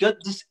 I got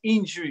this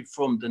injury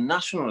from the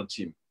national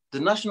team. The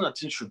national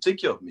team should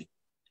take care of me.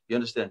 You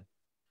understand?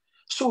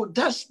 So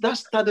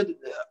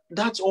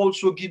that's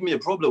also give me a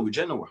problem with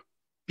Genoa.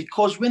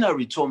 Because when I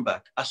return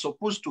back, I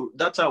supposed to,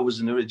 that time I was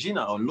in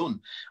Regina on loan.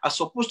 I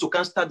supposed to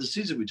can't start the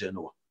season with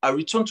Genoa. I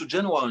returned to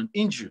Genoa an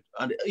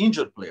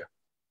injured player,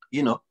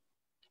 you know.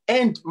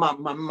 And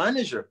my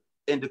manager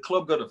and the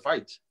club got a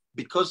fight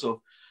because of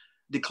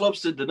the club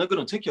said they're not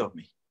going to take care of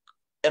me.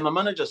 And my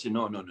manager said,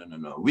 no.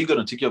 We're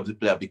going to take care of the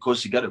player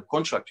because he got a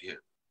contract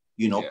here.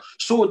 You know,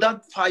 so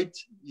that fight,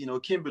 you know,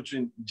 came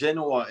between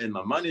Genoa and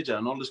my manager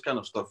and all this kind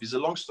of stuff. It's a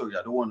long story.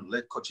 I don't want to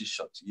let cut it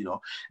short, you know.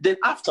 Then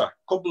after a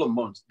couple of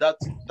months, that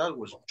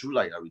was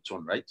July I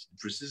returned, right? The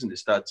preseason they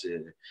start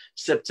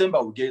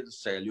September. We get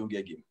Sierra Leone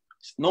game.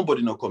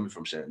 Nobody not coming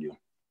from Sierra Leone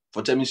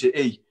for telling me say,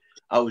 hey,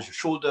 I was your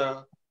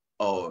shoulder,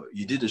 or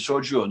you did the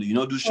surgery, or you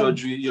know do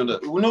surgery. You know,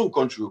 we know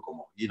country will come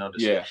on. You know,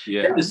 yeah.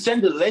 Then they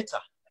send a letter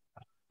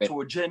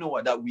to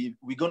Genoa that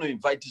we're going to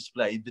invite this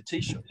player,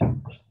 invitation.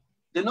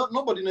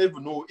 Nobody never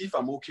know if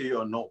I'm okay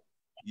or no.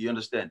 You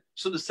understand?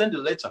 So they send a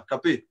letter.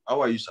 Cape, how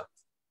are you, sir?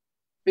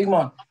 Big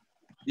man.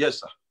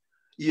 Yes, sir.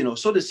 You know,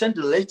 so they send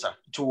a letter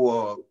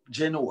to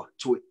Genoa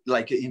to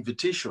like an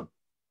invitation.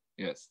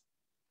 Yes.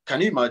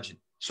 Can you imagine?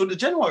 So the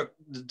Genoa,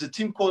 the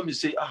team called me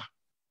say,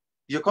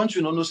 your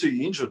country no say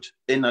you injured,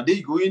 and now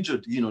they go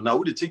injured. You know, now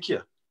who they take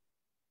care?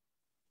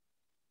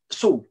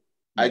 So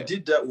I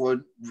did that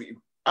one.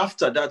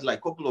 After that,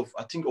 like couple of,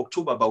 I think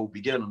October, but we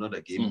began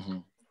another game. Mm-hmm.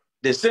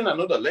 They send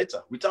another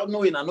letter without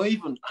knowing. I not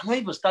even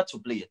start to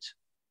play it.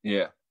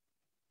 Yeah,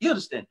 you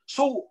understand.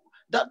 So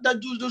that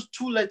do those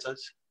two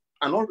letters,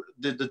 and all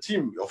the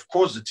team. Of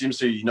course, the team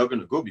say you're not going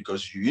to go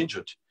because you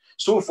injured.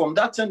 So from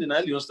that time,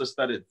 the Youngster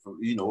started.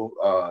 You know,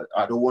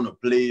 I don't want to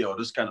play or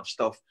this kind of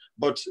stuff.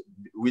 But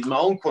with my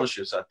own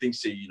conscience, I think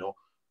say, you know,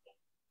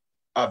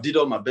 I did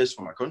all my best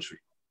for my country,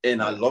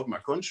 and I love my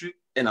country,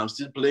 and I'm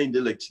still playing the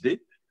league today.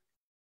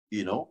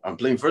 You know, I'm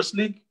playing first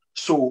league.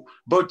 So,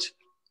 but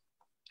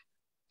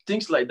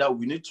things like that,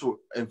 we need to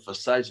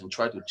emphasize and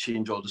try to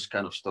change all this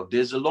kind of stuff.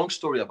 There's a long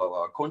story about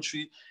our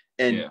country,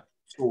 and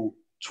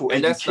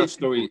and that's not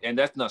story, and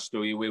that's not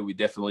story where we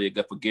definitely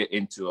get to get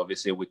into.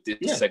 Obviously, with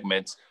this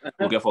segment,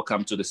 we'll get to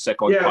come to the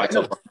second part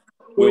of.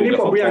 We need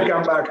for Brian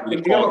come back.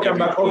 We can come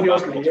back,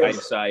 obviously.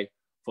 Inside,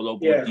 follow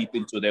go deep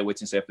into their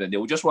waiting section. They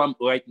will just want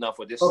right now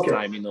for this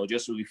time, you know,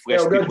 just to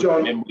refresh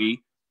people's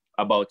memory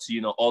about, you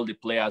know, all the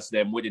players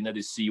them where they not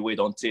see, where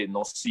don't say,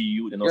 not see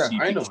you, they not see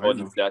you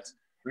of that.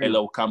 And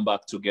they'll come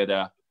back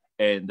together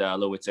and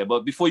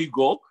but before you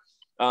go,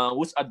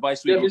 what's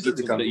advice we give to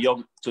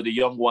the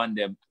young one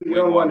them?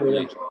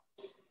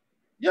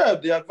 Yeah,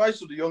 the advice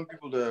to the young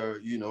people to,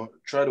 you know,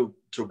 try to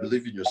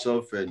believe in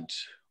yourself and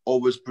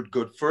always put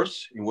God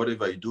first in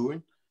whatever you're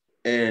doing.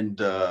 And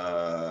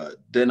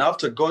then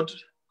after God,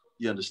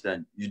 you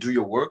understand, you do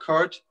your work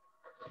hard,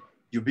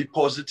 you be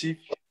positive,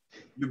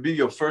 you be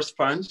your first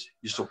fans,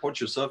 you support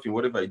yourself in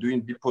whatever you're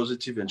doing, be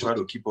positive and try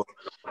to keep up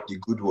the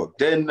good work.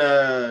 Then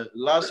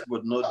last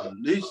but not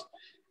least,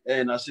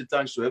 and I say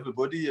thanks to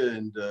everybody,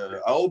 and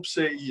I hope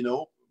say, you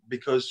know,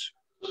 because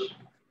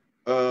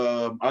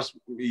as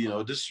you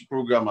know, this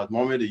program at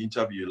Mohamed, they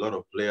interview a lot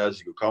of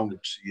players, you come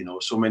with, you know,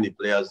 so many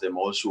players, them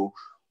also,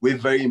 we're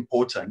very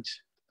important.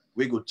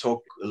 We go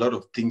talk a lot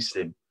of things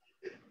them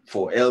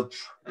for help,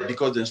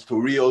 because the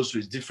story also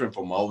is different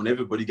from our own.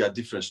 Everybody got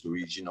different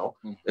stories, you know.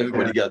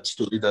 Everybody got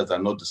stories that are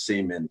not the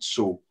same, and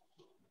so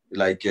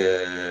like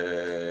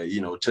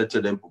you know,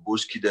 Tete them,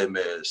 Poboski them,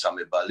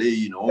 Same Ballet,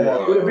 you know.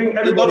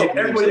 Everybody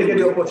get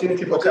the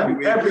opportunity for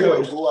time.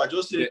 Everybody. I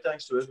just say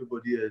thanks to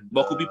everybody. And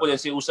but could people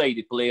say who say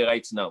they play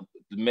right now?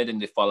 The men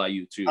they follow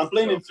you too. I'm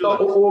playing in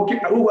Finland.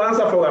 Who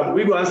answer for them?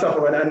 We go answer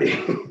for Andy.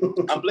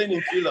 I'm playing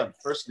in Finland,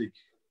 first league.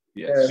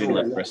 Yeah,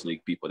 Finland Press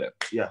League people there.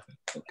 Yeah.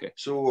 Okay.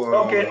 So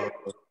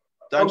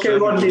Okay,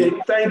 Rodney,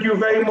 thank you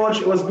very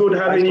much. It was good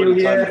having you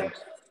here.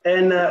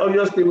 And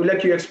obviously, we'll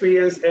let you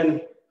experience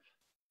and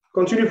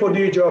continue for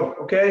your job,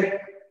 okay?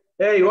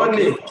 Hey,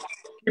 Rodney,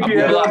 keep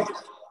your head up.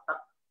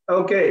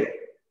 Okay.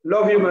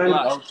 Love you, man.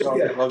 Love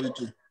you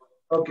too.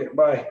 Okay,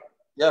 bye.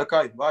 Yeah,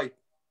 Kai, bye.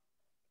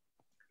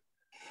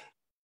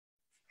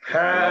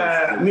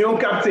 My own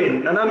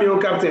captain. Nana, my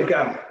own captain,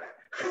 Cam.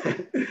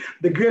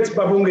 The great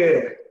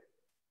Babunge.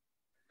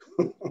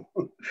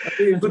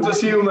 Good to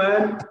see you,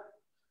 man.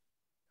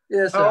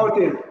 Yes, sir. How are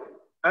you?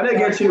 I didn't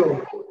get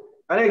you.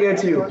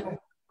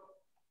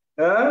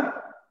 Huh?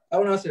 I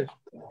want to say.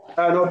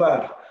 Not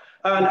bad.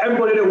 And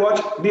everybody that watch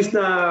this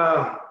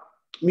now,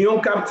 my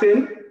own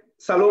captain,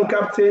 Salon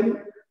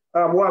captain,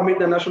 who I made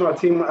the national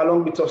team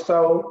along with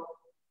Tostao.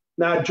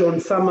 Now John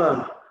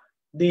Sama,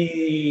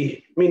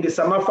 the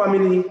Sama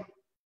family.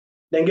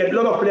 Then get a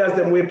lot of players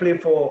that we play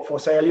for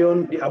Sierra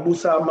Leone, the Abu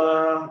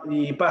Sama,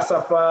 the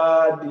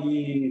Pasafa,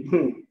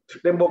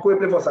 them both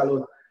play for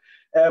Salon.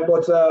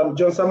 But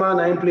John Sama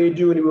and I played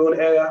during the own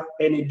era,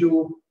 and he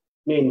do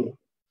him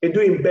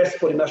best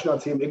for the national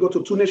team. He go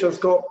to 2 Nations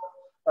Cup,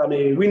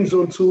 he win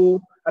Zone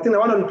 2. I think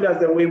one of the players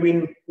that we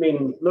win,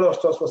 a lot of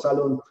stuff for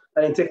Salon,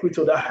 and then take we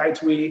to that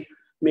height we,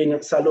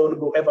 Salon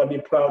will ever be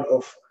proud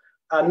of.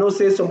 I know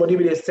say somebody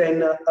will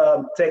send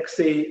text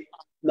say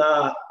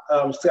now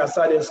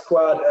aside the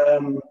squad,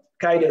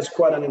 Kaiden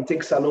squad, and then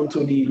take Salon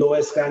to the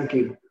lowest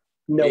ranking.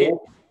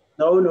 No.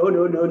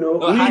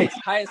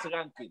 Highest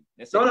ranking.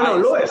 No,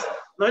 lowest.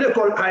 No, they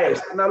call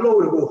highest. Now low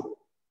will go.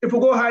 If we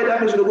go high,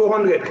 that means we'll go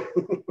 100.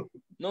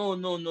 No.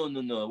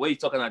 What are you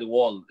talking at the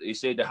wall? You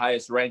say the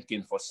highest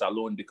ranking for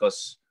Salon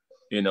because,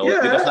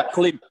 because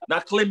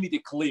not claim me the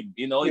claim,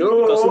 because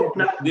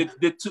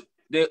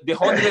the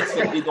hundreds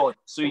that they don't.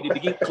 So you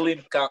begin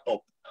claim count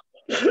up.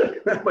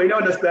 But you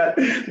don't understand.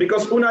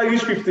 Because Una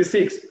reached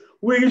 56,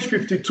 we reached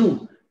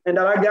 52. And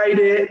the other guy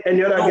there and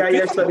the other guy 50.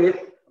 yesterday.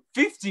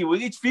 50, we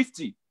reached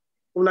 50.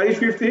 Una reached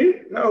 50?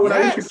 No, Una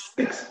reached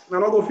 56. Now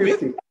not go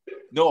 50.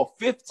 No,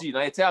 50. Now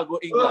I tell you, go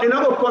England. It's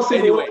not possible.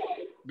 Anyway,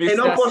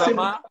 Mr. Mr.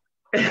 Sama,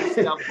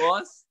 Mr.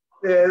 Boss.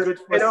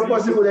 It's not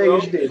possible they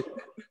reach there.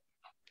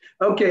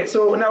 Okay,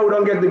 so now we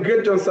don't get the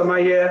great John Sama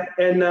here.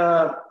 And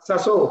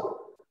Sasso.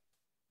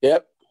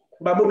 Yep.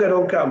 Babunga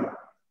don't come.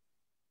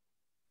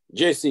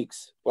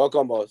 J6,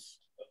 welcome, boss.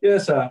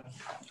 Yes, sir.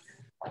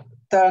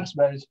 Thanks,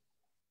 guys,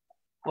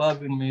 for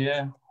having me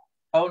here.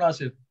 How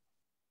was it?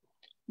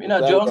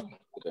 Mina John?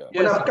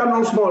 Yes.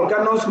 Canon small,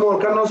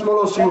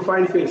 or see you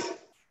fine face.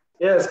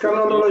 Yes,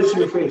 Canon all see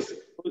your face.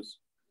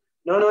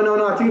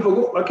 No, I think we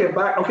go. Okay,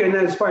 back. Okay, now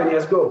it's fine.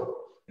 Yes, go.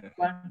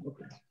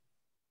 Okay.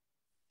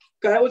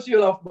 Kai, what's your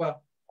love, bro?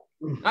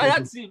 I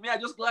had seen me. I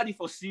just glad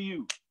for see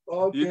you.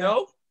 Okay. You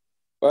know?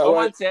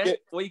 110,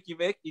 what you can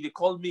make, you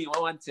call me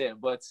 110,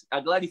 but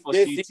I'm glad for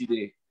see you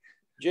today.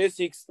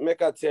 J6, make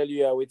I tell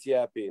you what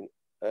happened.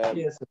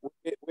 Yes.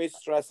 When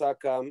Strasser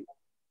come,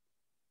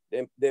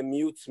 they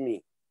mute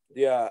me.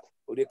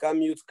 They can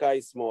mute Kai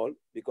small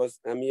because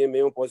I'm here, my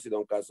own post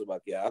on Castle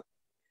back here.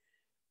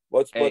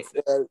 But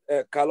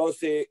Kallon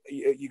say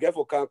you get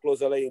for can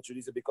closer like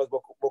introduce it because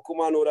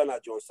Bokuma know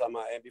that John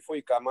Sama, and before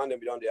you come on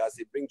them down there, I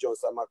say bring John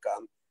Sama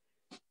come.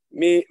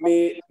 Me,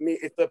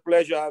 it's a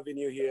pleasure having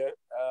you here.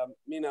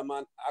 Me and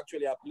man,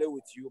 actually I play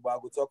with you, but I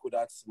will talk with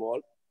that small.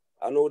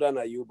 I know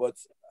that you, but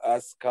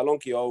as Kallon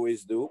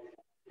always do,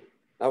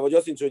 I will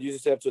just introduce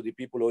yourself to the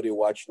people who they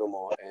watch no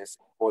more and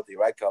support it,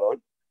 right,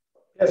 Kallon?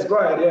 Yes, go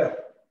ahead, yeah.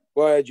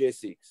 Go ahead,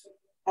 J6.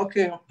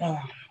 Okay,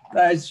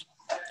 guys.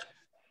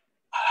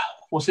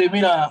 For say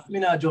me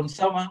na John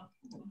Sama,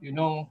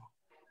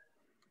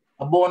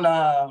 I'm born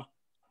the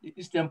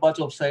eastern part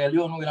of Sierra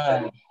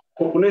Leone.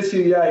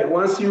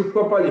 Once you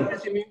properly.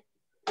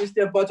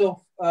 Eastern part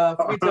of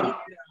Freetown,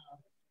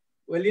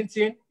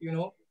 Wellington,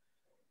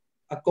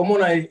 I come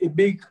on a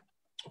big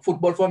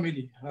football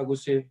family, I would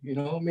say. Me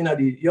na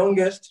the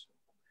youngest,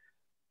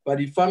 but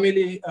the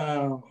family,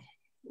 I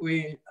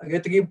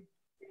get 3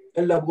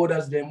 elder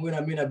brothers, them, when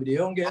I be the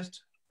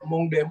youngest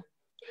among them.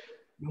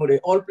 They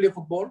all play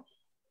football,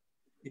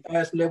 the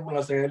highest level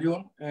of Sierra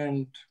Leone,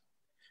 and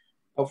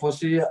I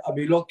foresee I'll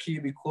be lucky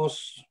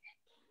because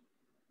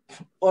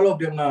all of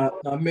them are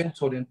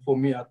mentoring for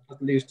me at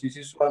least. This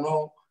is why I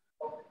know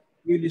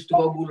really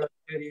struggle.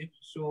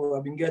 So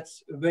I've been get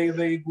very,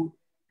 very good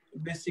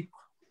basic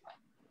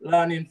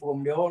learning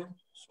from them all.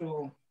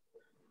 So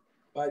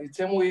by the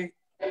time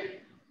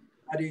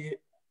I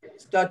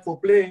start for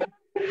playing,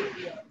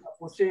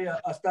 I say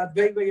I start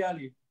very, very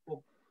early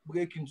for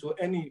breaking to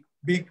any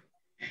big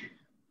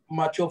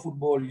mature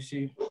football, you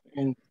see.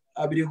 And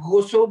I will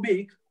go so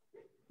big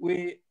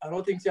where I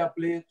don't think I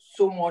play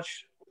so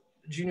much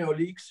junior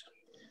leagues.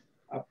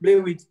 I play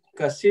with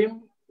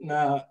Kasim,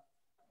 na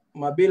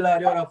Mabela,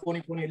 they are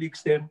funny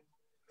leagues them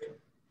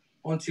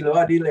until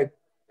I did like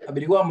I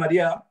will go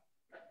Maria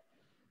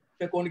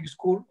secondary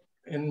school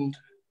and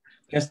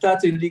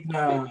start in league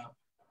na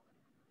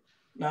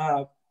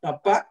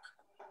pack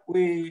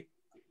we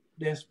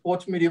then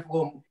sports media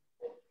from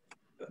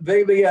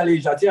very, very early.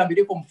 I think I'm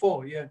there from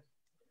 4, yeah.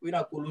 When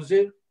I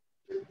Colosé,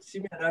 see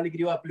me and Ali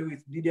I play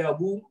with Didier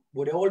Abu,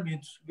 but they all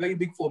been very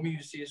big for me,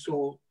 you see.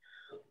 So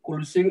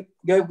Colosé,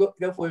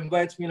 therefore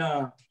invite me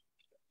to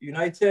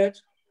United.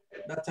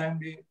 That time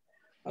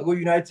I go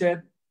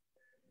United.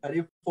 I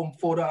did from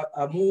 4,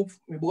 I move.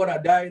 My brother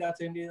died that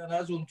time, and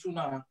I zone 2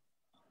 na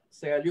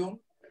Sierra Leone,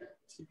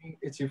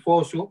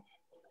 84 so.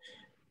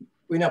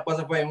 When I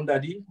pass by my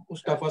daddy,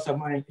 Mustafa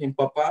Sama in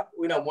Papa,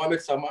 when I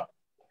Mohamed Sama.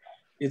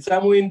 The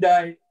time when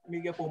die,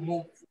 me get for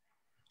move.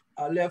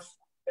 I left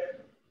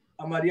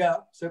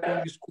Amaria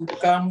Secondary School,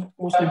 Camp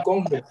Muslim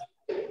Congress.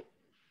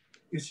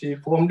 You see,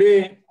 from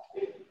there,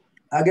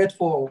 I get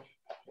for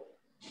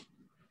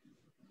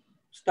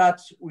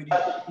start with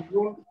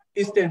the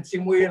Eastern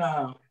team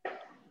where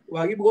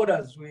we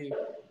brothers, we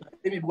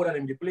brother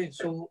them they play.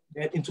 So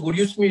they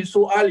introduced me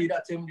so early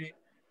that time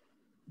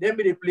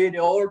they play, they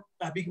all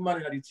a big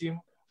man in the team.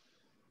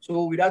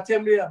 So with that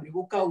time I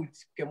go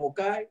with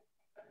Kemokai,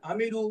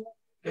 Amidu,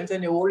 then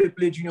they only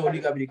play junior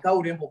league, I be cow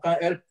them for can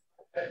help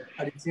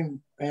at the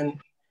team. And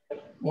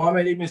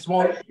Mohamed even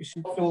small, you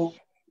see. So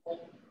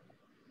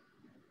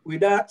with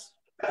that,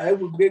 I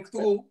would break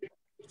through.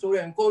 So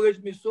they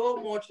encouraged me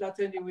so much that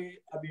anyway,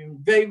 I've been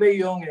very, very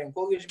young. They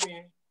encouraged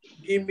me,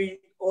 give me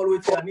all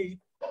what I need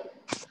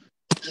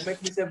to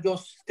make myself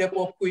just step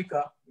up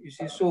quicker. You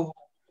see, so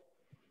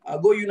I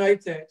go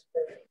United.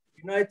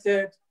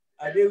 United,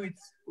 I did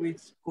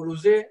with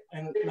Colosé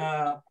and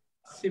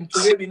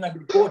Simtoure being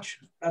the coach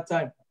that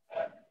time.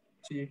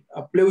 See,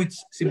 I play with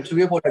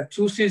Simtoure for like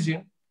 2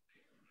 seasons.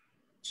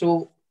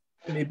 So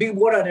my big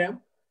brother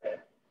them,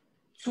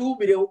 2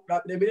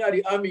 they been at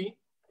the army,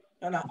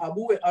 and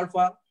Abu and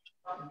Alpha,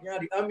 they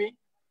at the army.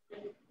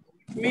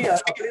 Me, I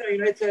played at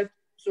United.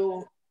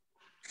 So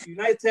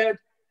United,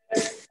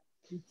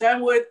 the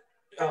time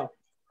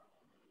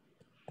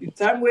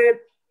where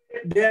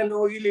they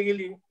no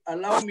really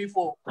allow me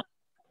for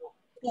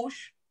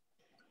push.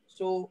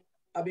 So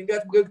I've been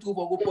getting breakthrough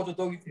for Port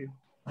Authority.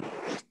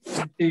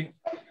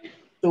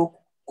 So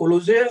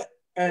Colosé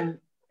and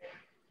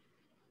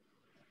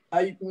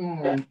I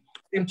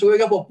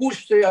into for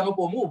push say I no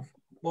for move,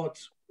 but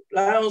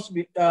Lions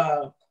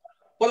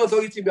Port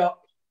Authority be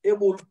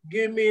able to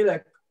give me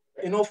like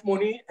enough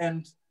money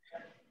and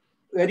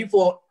ready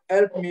for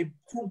help me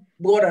 2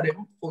 brother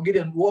them for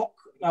getting work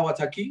now at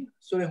Taki.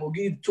 So they will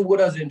give 2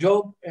 brothers a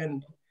job,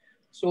 and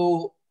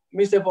so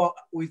Mr.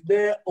 with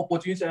their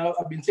opportunity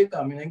I've been taking,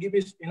 I mean, and give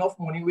me enough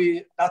money.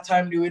 We that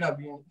time they would have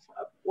been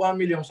 1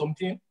 million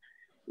something.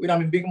 We have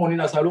been big money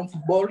in Salon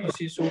football, you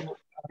see. So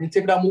I've been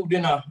taking that move.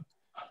 Then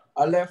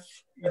I left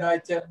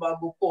United, back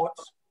to Port.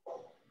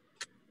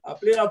 I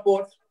played at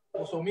Port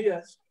for some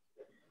years.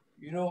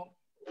 You know,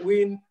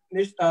 win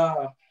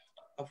I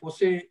for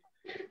say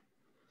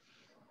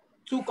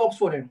 2 cups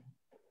for them.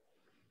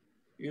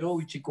 You know,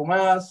 with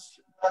Chikomas,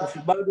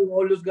 Kofibado,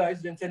 all those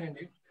guys, then telling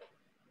them.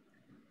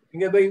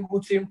 A very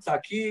good team,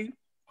 Taki,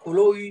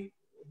 Koloi,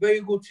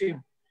 very good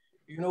team.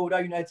 You know,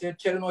 that United,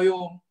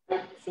 Chernoyo.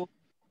 So,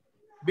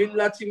 build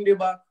that team there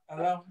back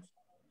around.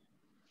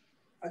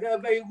 I got a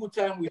very good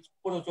time with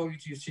Port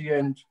Authority, see,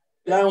 and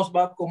Lions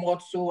back come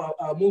out. So,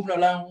 I moved to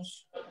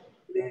Lions,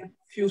 play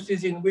few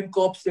seasons, win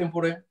cups, then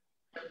for them.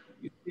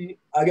 You see,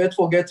 I get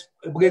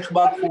a break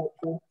back for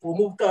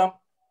move camp.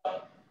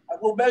 I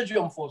go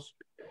Belgium first.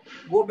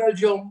 Go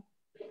Belgium,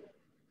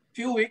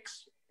 few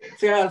weeks,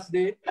 trials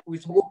day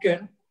with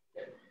Broken.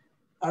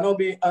 I not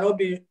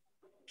be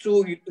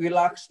too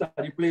relaxed at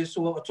the place.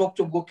 So I talked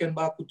to Broken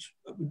back with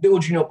the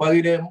junior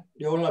party them.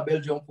 They all in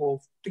Belgium for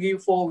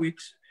 3-4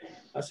 weeks.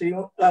 I say, you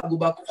know, I'll go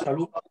back to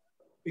Salon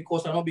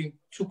because I'm not being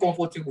too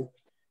comfortable.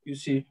 You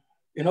see,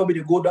 you know, be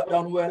the go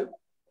down well.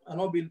 I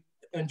not be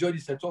enjoy the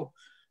setup.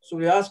 So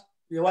they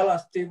will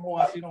stay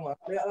more. I say, no,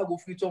 I'll go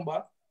free turn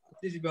back.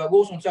 At least if I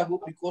go some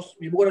go because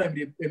we brother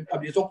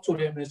they talk to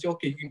them and say,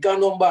 okay, you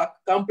can't come back,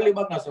 can't play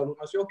back now Salon.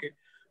 I say, okay.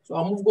 So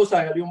I move go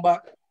Sierra Leone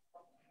back.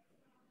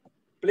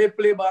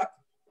 Play back,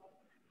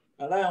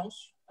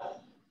 Alliance.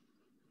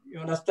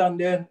 You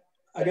understand? Then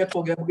I get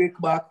to get break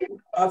back.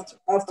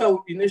 After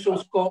the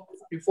Nations Cup,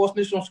 the first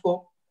Nations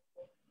Cup,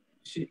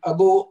 I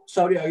go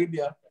Saudi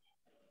Arabia.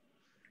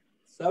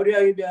 Saudi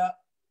Arabia,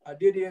 I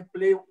did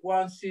play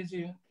 1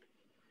 season.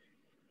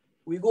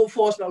 We go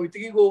first now, we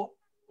 3 go.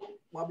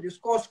 But the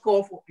score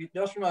for the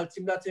national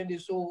team that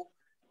ended, so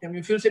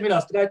and feel me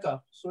as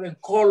striker. So then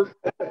call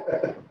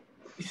the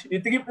 3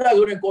 players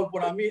don't call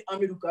for me,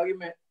 Amidu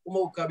Karime,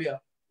 Umar Kabia.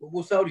 We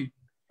go Saudi.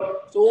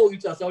 So we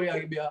reach Saudi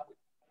Arabia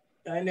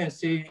and then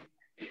say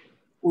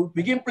we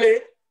begin play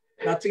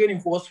that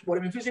training first,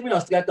 but they feel me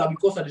as striker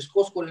because of the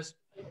score scores.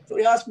 So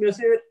they asked me, I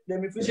say,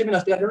 they feel me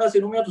as striker. Then I say,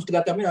 no, me have to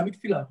striker, me a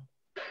midfielder.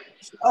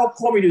 So how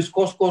come you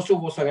score so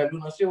for Sierra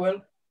Leone? I say, well,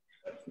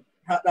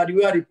 that the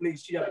way they play,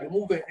 see, they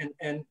move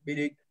and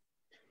they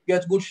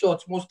get good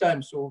shots most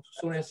times. So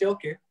they say,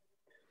 okay,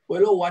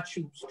 well, I'll watch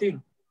you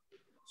still.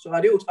 So I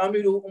did with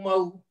Amidu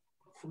Umaru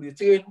for the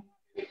train.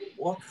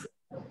 What?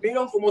 Me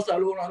don't come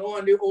alone. I don't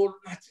want the old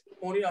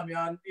money. I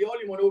mean, the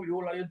only money we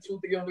hold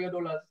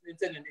 $200-300 in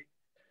 10 days.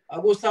 I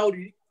go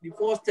Saudi, the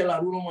first tell I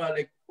don't know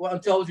like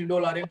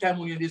 $1,000 then time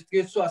money in the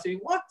street. So I say,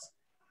 what?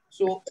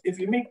 So if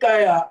you meet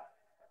Kaya,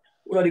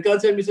 they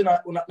can't tell me say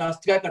na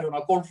strike and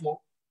na call for.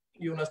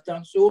 You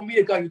understand? So me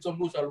the guy get some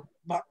loose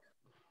back.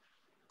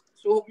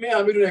 So me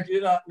and me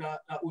do like na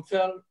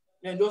hotel,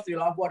 then just the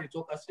laugh what they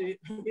talk. I say,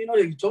 you know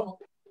the job.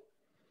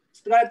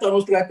 Strike or no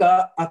strike,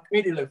 I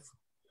me the left.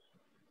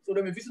 So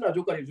then me visit a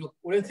joke at the joke.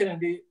 When they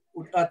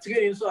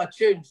training, so I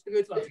change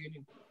straight to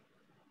training.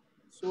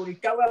 So the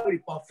camera will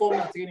perform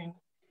the training.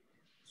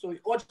 So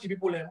all the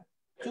people them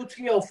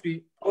 2-3 of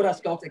the other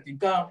scouts can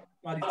come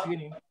at the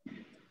training.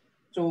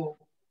 So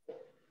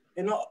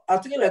I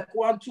think like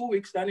 1-2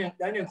 weeks, then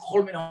they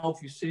call me in the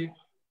office, say,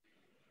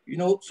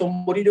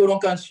 somebody they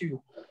don't can see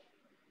you.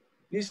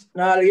 This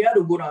now they had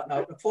to go now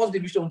the first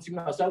division team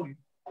in Saudi.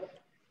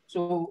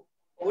 So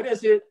when they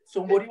say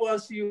somebody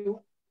wants to see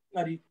you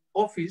at the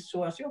office,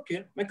 so I say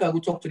okay, make I go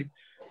talk to them.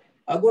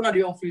 I go to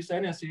the office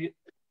and I say,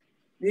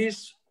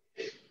 this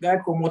guy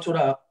come out to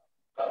the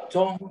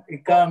Tom, he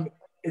come,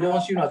 he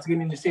don't see you not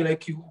training, he say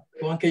like you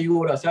want to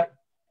you other side.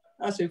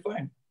 I say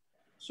fine.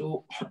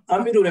 So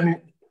I'm do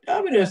them.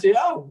 I say,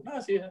 how? I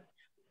say,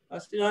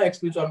 I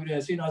explain to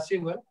him. I say,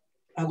 well,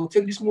 I go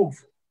take this move.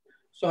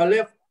 So I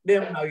left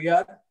them in a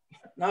yard.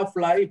 Now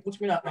fly, he puts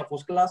me in a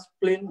first class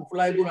plane, we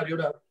fly go to the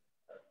other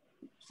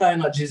side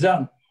in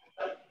Jizan,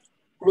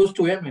 close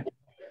to Yemen.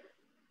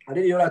 I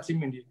did the other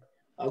team in there.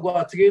 I go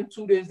to train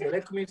 2 days, they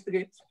let me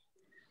straight.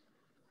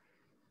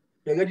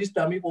 They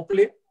register me for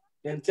play,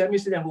 then tell me,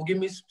 say, they will give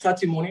me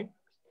 30 money.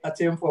 I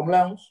tell them from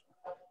lounge.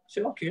 I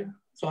say, okay.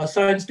 So I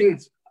sign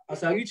straight.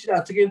 As I reach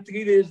that train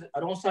 3 days, I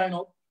don't sign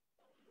up.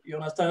 You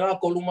understand? I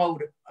call Uma.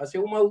 I say,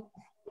 Uma,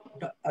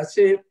 I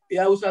say,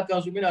 yeah, I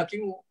can't zoom in. I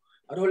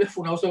don't let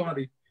phone house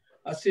already.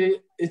 I say,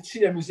 it's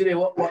them, say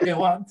what they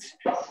want.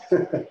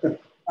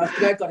 I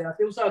strike, I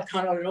say, I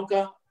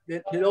can't,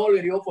 they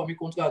already offer me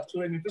contract.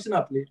 So I'm in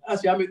personal play. I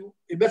say,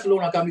 a better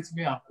loan I can meet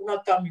me.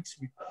 Una can meet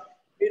me.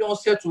 They don't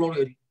settle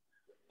already.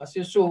 I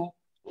say, so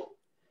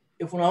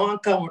if una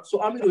want come,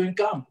 so I'm doing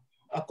come.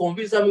 I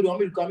convince them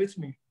to come meet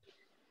me.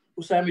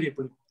 Who sign me the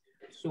play.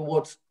 So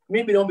what?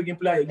 Maybe don't begin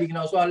play a league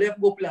now. So I left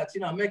go play at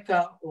in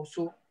America or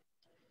so.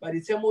 By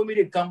the time when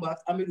they come back,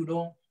 I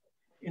don't,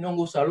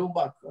 go salon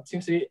back. I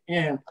think say,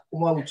 yeah,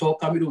 Uma will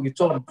talk, I will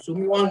return. So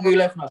me one day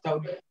left in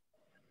Saudi.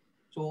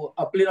 So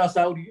I played in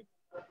Saudi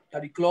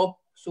at the club.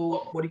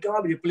 So but the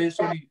can't be the place.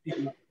 So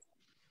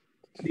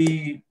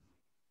the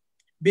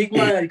big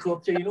man at the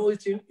club say,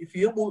 if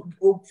you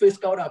go face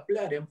scout and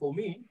play them for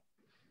me,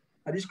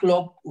 at this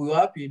club, we were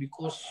happy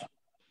because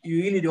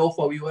you really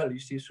offer we well, you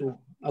see. So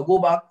I go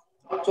back,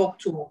 talk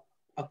to,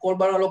 I call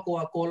Baraloko,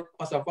 I call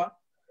Pasafa,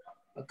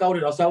 I call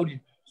it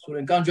Saudi, so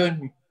they can join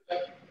me.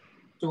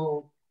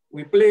 So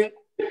we play.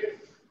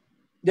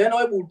 Then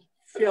I would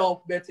fare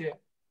up better.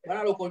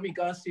 Baraloko me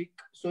can sick,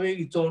 so he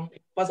return.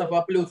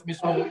 Pasafa play with me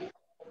small.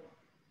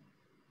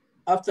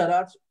 After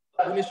that,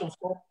 the Nations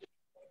Cup.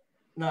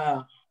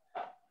 Nah,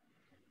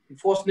 the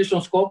First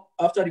Nations Cup.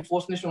 After the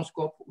First Nations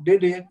Cup,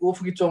 they go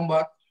free turn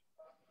back.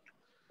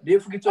 They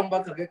free turn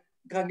back again.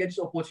 Can get this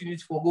opportunity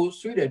for go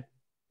Sweden.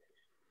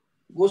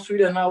 Go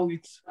Sweden now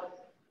with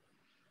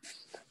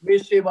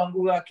Meshe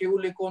Bangura,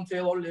 Keule Conte,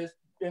 all this,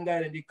 then guy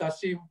and the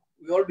Kasim.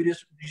 We all be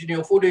this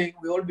Junior Fode,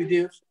 we all be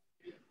there.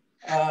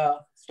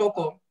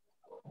 Stockholm.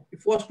 The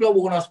first club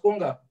we're gonna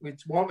Sponga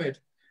with Mohamed.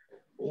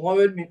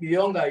 Mohamed may be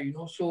younger,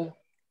 So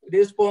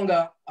this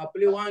Sponga, I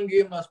play one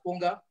game na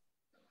Sponga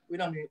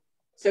when I'm in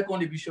second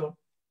division.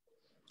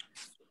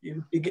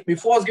 The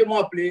first game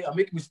I play, I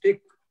make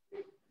mistake.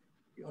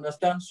 You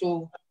understand?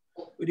 So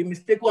with the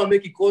mistake I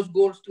make, it cause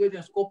goal straight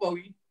and score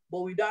away.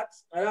 But with that,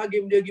 another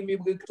game they give me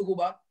break to go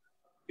back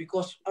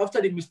because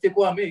after the mistake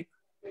I make,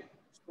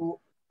 so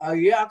I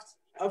react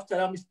after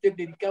that mistake.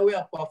 They can't way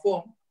I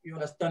perform. You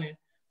understand it?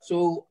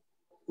 So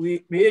my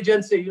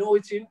agent say,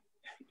 it's in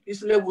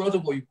this level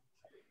not for you.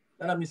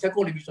 Then I'm in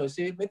second division. I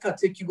say, make I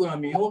take you go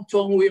on my own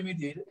tongue way me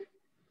did.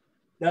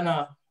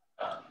 Then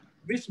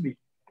beat me.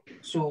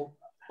 So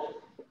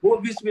go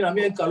beat me and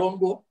me and Kallon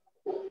go.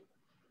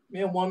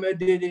 Me and Mohamed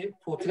did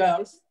for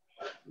trials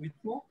with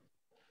two.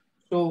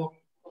 So,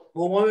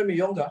 but Mohamed me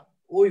younger.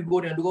 Oh, you go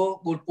there and go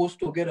goal post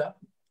together,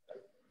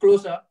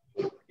 closer.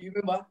 You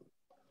remember?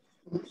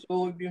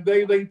 So it's been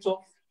very, very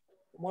tough.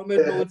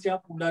 Mohamed know what's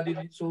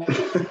happening. So,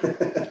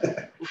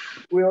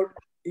 well,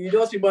 you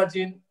just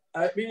imagine.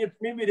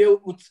 Maybe they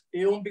put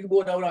a own big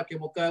board down like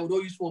Kemokai. We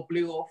don't use for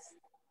playoff.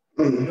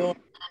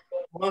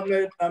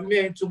 Mohamed and me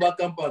into back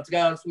camp at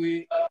trials.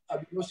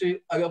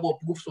 I got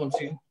proof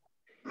something.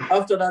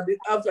 After that,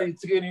 after the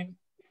training,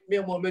 me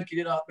and Mohamed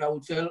Kallon at the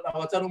hotel, I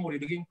was telling them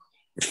again.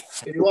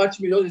 They watch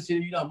me, they say,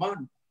 you're a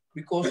man.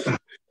 Because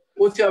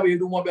what you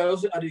do, I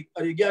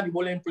get the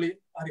ball and play,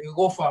 and they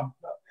go farm.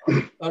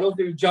 I don't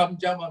say jam,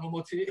 and no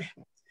more.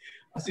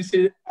 As you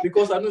say,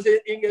 because I know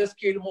say English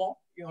skill more,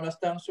 you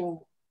understand?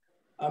 So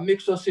I make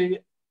sure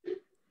say,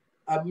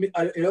 I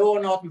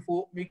run out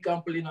before me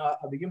can play now,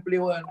 I begin play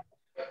well.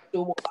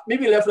 So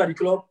maybe left at the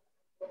club,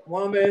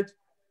 Mohamed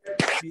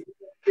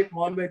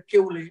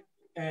Kallon,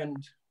 and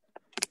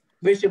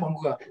Vesce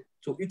Mambuga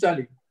to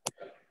Italy.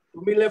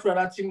 So me left from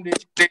that team.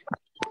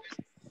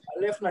 I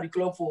left the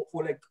club for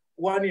like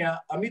 1 year.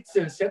 I meet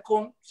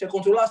second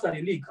to last at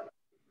the league.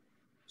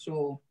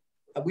 So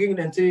I bring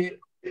them to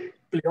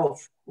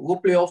playoff. We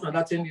go playoff and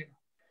that thing.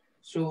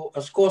 So I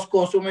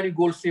score so many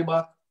goals, stay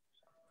back.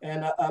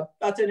 And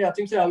I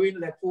think I win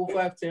like 4,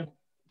 5, 10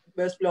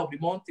 best player of the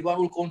month, the one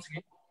whole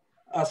country.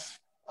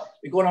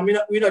 Because I mean,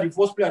 we are the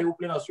first player who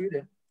played in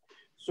Sweden.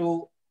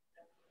 So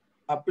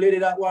I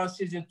played that 1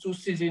 season, 2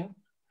 seasons.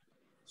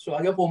 So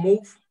I get for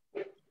move.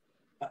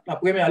 I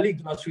Premier League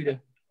in Sweden.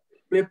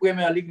 Play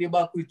Premier League, they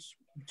back with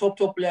top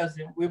players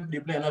with the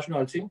play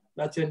national team.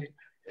 That's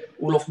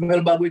Olof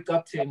Melberg with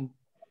captain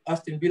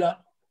Aston Villa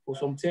for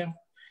some time.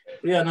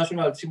 Play a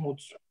national team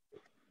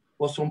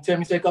for some time.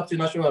 He's a captain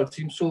national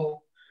team.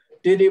 So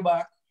they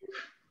back.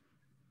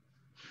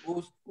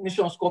 Go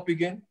Nations Cup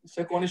again.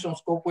 Second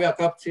Nations Cup, we are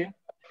captain.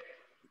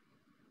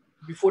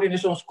 Before the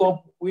Nations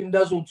Cup, win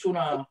that zone 2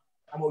 na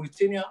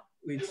Mauritania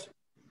with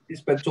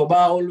Inspector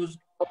Bar, all those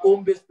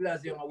home-based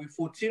players there. We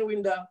 14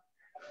 win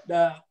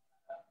the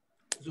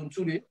zone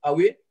 2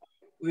 away.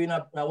 We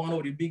na one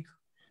of the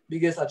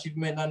biggest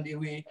achievement and the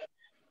way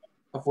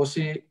I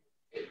foresee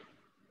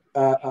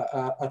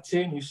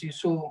attain, you see.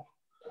 So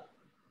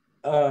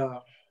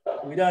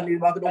we don't need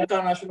back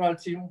the national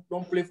team,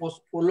 don't play for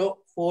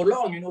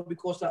long, you know,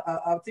 because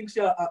I think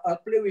I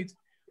play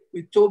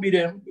with Toby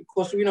them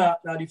because we are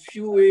the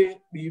few way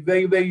be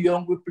very, very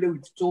young, we play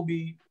with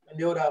Toby and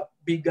the other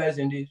big guys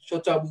in the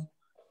Shotabu,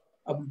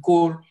 Abu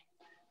Cole.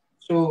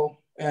 So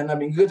and I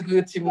mean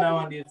great team now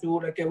and they so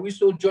like we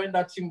still join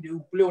that team, they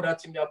will play with that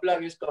team, they play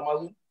against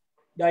Cameroon.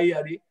 That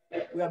year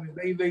we have been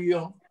very, very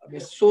young. I mean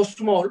so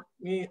small.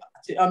 Me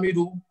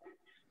Amidou,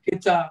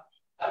 Keta,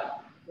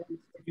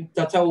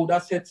 Tatao,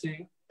 that's it.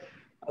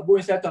 I go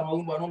inside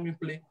Cameroon, but I don't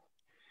play.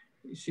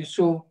 You see,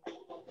 so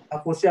I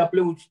foresee I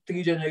play with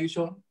 3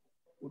 generations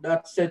with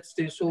that set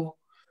stay. So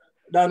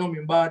that not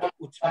mean bad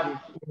with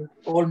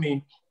all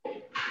me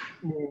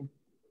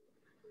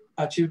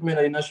achievement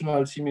at the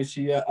national team. You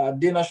see,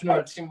 the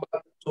national team,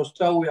 so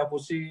start we have to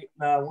say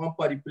now one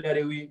party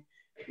player we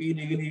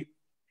really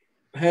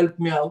help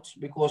me out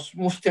because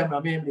most time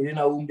I mean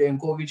they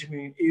encourage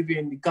me,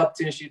 even the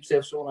captainship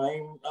self. So I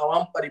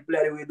one party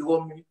player we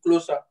draw me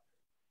closer.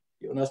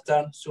 You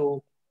understand?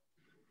 So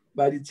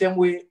by the time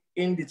we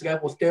in the try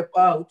for step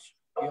out,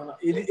 you know,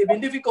 it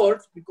been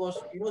difficult because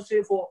you know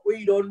say for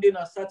we don't in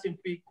a certain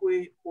peak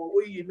way for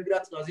we make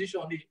that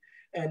transition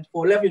and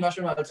for left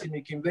national team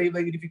it became very,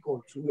 very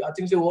difficult. So I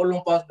think they all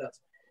long past that.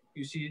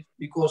 You see,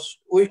 because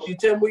the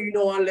time we you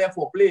know one left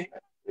for play.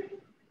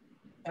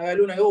 I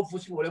don't know if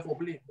football left for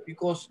play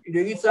because if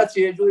they reach that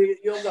age,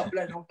 younger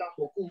players don't come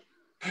for cool.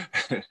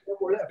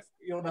 Left,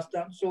 you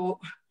understand? So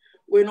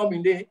we're not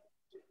been there.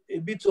 A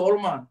bit all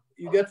man,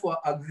 you get for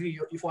agree,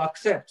 if I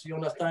accept, you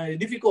understand? It's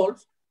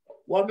difficult.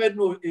 Mohamed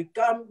no, it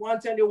can one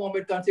time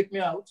Mohamed can take me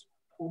out.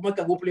 Mohamed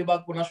can go play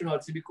back for national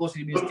team because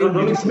he be still.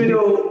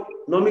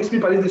 No mix me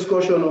by this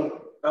discussion. No.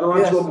 I don't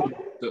want trouble.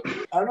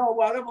 I know,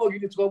 but I don't want to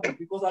get trouble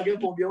because I get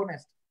to be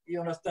honest.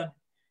 You understand?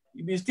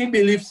 If you still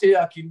believe, say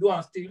I can do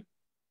and still.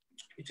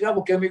 It's not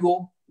okay me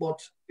go,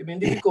 but it been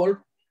difficult.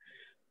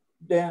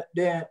 Then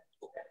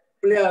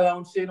play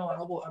around, say no, I'm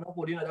not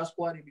putting that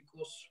squad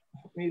because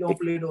me don't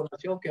play down. I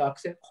say okay, I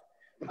accept.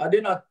 I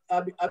did not.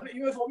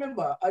 You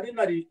remember? I did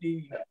not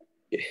the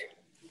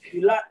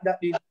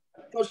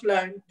touch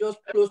line just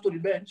close to the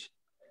bench.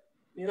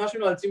 The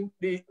national team,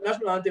 the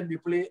national anthem they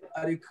play.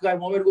 I cry.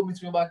 Mohamed go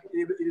meet me back.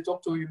 He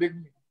talk to me, beg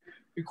me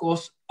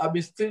because I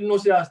been still no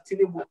say I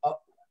still able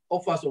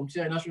offer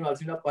something national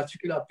team that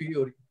particular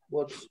period.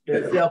 But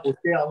they have to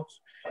stay out.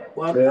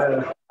 But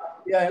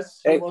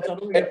yes, hey, but I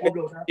don't have a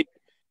problem with that.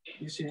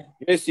 You see.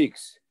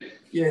 J6.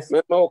 Yes.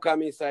 Remember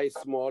come inside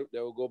small, they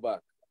will go back.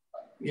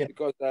 Yeah.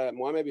 Because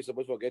Mohamed is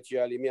supposed to get you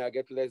early. Me, I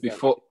get less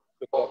before.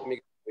 Than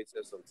me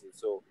say something.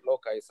 So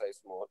Loka inside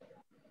small.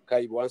 Kai,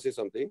 you want to say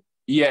something?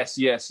 Yes.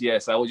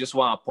 I would just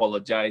want to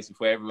apologize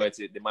for everyone.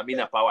 The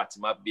Mamina power to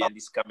map behind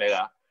this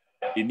camera.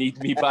 They need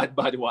me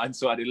bad one,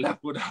 so I didn't laugh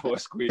when I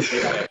was quick.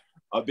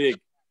 A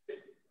big.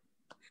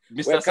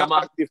 Mr. Well,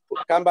 Sama,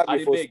 come back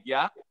before. Beg,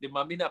 yeah? The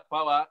Mamina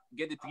power,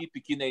 get the 3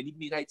 picking. I need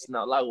me right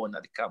now. Allow one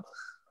at the camera.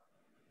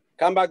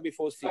 Come back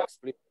before 6,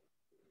 please.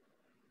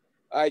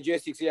 All right,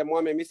 J6. Yeah,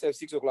 Mohamed, Mr.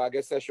 6 o'clock. I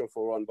get session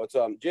for one. But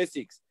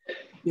J6.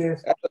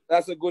 Yes.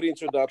 That's a good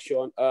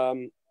introduction.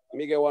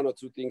 Me get 1 or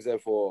 2 things there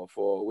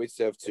for which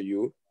serve to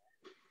you.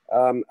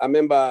 I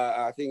remember,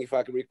 I think if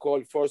I can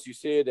recall, first you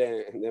said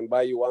then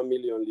buy you 1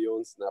 million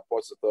leons in a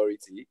Ports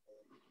Authority.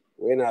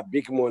 When a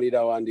big money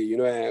that one day, you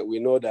know, we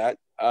know that.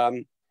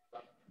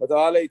 But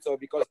I'll later,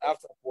 because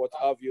after Port,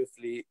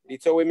 obviously, the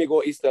time when we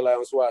go Easter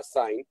Lions were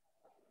assigned,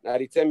 now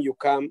the time you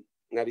come,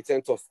 now the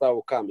 10th of Star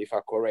will come, if I'm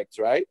correct,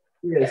 right?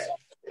 Yes.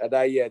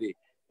 That year.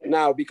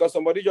 Now, because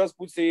somebody just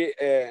put say,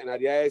 na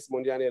the highest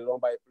money and run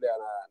by player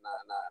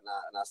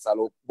na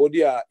Salo. But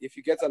if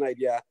you get an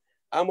idea,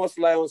 how much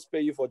Lions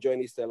pay you for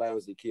joining Easter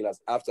Lions, the Killers,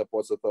 after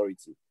Ports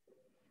Authority?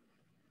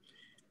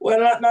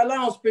 Well, now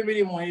Lions pay me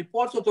the money.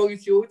 Port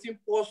Authority, everything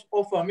Port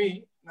offer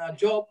me, now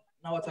job,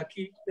 now what I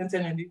keep,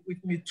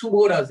 with me 2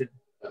 brothers.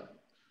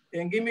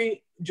 And give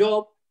me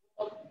job,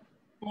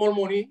 more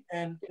money,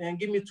 and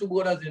give me 2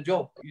 brothers a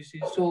job, you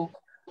see. So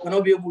I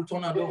not be able to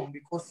turn it down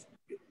because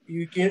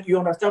you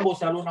understand what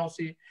Salon now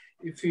say,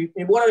 if you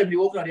brother they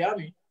work at the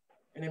army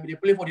and then they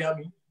play for the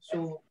army.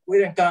 So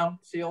we then come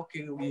say,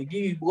 okay, we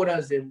give you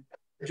brothers them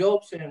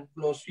jobs and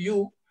plus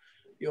you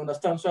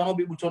understand. So I not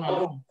be able to turn it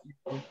down.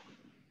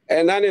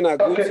 And then in a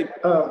good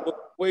Okay.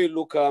 way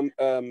look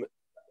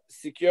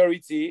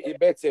security is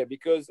better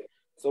because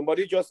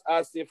somebody just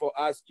asked you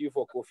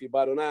for Kofi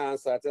Bado. Now I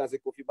answer and I say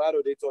Kofi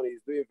Bado Dayton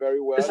is doing very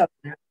well.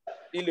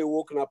 He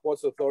work na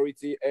Ports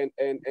Authority and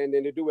then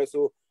they do well.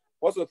 So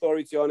Ports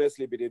Authority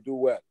honestly but they do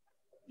well.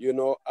 You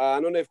know, I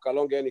don't know if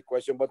Kallon get any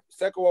question, but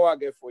second one I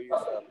get for you,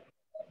 sir.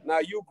 Now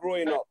you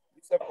growing up,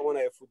 except for when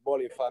I football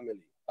in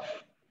family.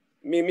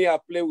 Me, I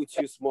play with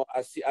you small.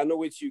 I know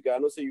what you got. I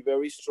know say you're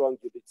very strong,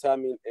 you're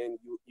determined, and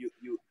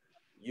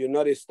you're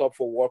not a stop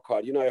for work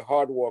hard. You're not a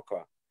hard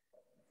worker.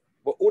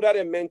 But who that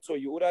they mentor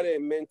you? Who that they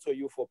mentor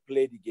you for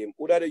play the game?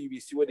 Who that you be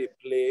see where they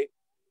play?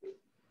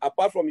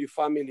 Apart from your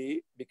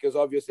family, because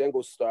obviously I'm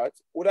go start.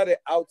 Who that they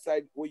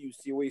outside where you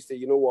see where you say,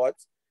 you know what?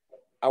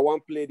 I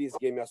want to play this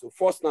game here. So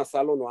first na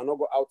Salon, no, I not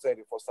go outside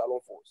for Salon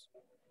force.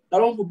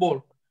 Salon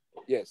football.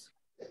 Yes.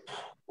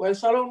 Well,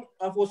 Salon,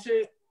 I will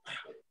say,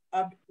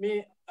 I've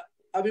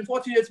been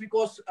fortunate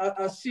because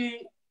I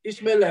see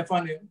Ishmael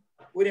Laifane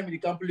when they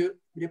can play.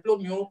 They play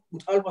me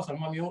with Alpha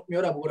Salman, me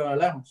other brother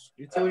Alliance.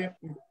 They tell me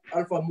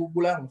Alpha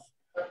Mubulans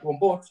from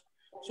Port.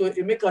 So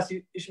it make us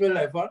see Ishmael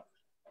Laifane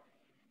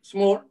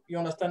small, you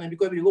understand? And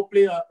because they go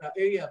play an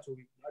area to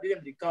me. I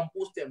didn't they come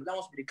post them. That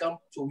must be the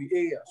camp to the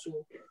area.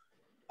 So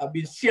I've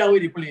been seeing how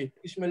they play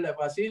Ishmael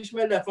Laifane. I see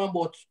Ishmael Laifane,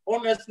 but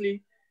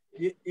honestly,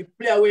 the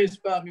player will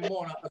inspire me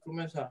more at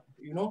Atumensa,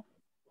 you know?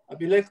 I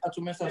be like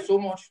Atumensa so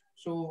much.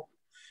 So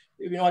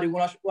if you know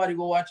why they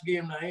go watch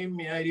game now,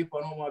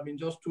 I've been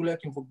just too late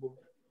in football.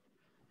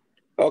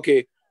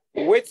 Okay.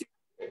 What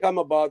come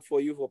about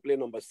for you for play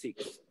number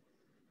 6?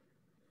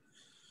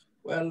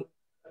 Well,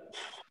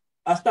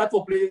 I start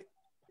for play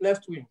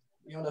left wing.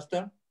 You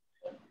understand?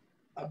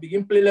 I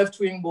begin play left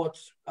wing, but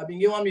I been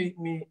given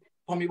me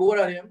from me board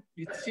them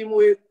the same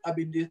way I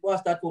been this I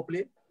start for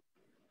play.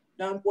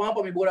 Now one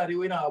from me board the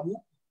way now Abu,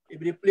 if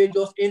they play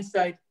just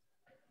inside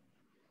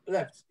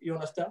left, you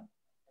understand?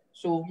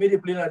 So me they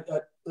play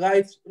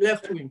like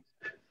left wing,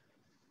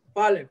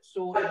 far left.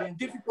 So it's been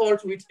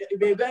difficult with it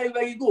been very,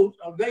 very good,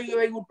 a very,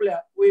 very good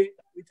player with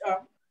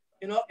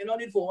you know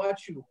need for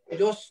watch you. It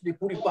just they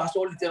put the pass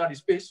all the time at the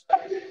space.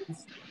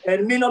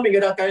 And me not me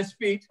get that kind of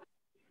speed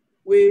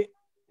where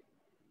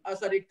as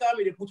they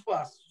come they put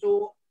pass.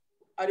 So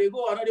I they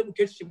go another will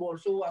catch the ball.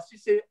 So as he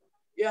say,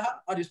 yeah,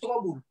 I the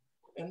struggle.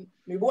 And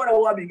me boy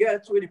what we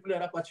get where they play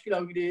that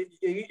particular they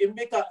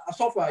make a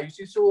suffer, you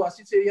see. So as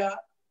he say, yeah,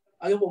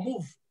 I will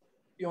move.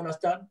 You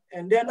understand?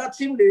 And then that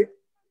team they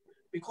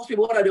because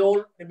people are the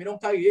old and we don't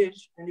carry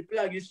age and they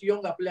play against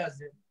younger players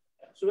then.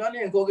 So then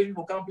they encourage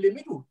people can play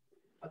middle.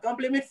 I can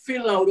play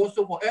midfield now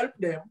also for help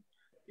them.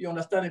 You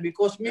understand?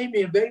 Because me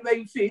very,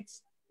 very fit.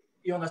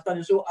 You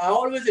understand? So I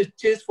always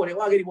chase for the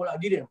one ball I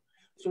give them.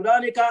 So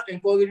then they can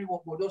encourage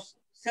people to just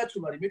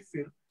settle at the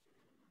midfield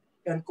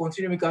and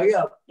continue my career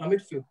at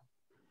midfield.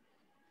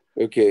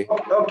 Okay.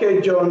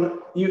 Okay, John.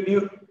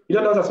 You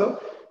don't answer, sir?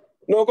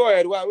 No, go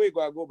ahead. Wait,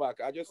 go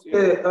back. I just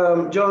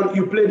John,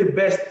 you play the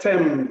best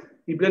team.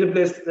 You play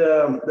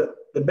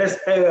the best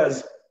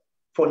areas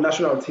for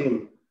national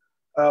team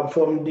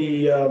from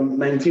the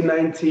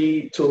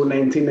 1990 to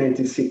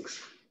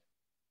 1996.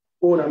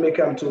 I make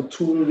them to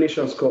 2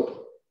 Nations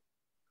Cup.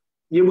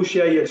 You will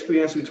share your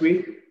experience with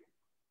me?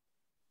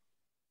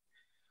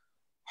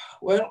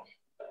 Well,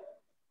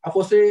 I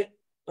will say,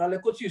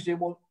 like what you say,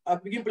 but I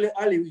begin play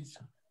early with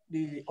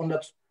the under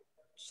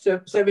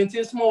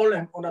 17 small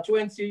and under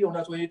 20,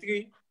 under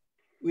 23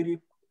 with the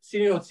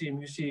senior team,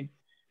 you see.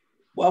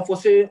 But I will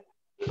say,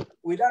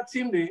 with that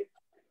team there,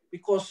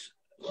 because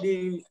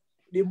the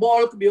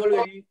ball could be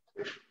already,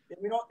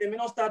 they may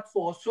not start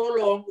for so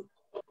long,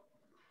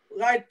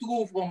 right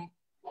through from,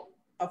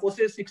 I will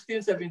say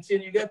 16,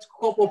 17, you get a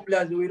couple of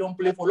players that we don't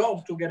play for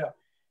long together,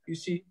 you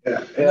see.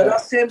 Yeah. And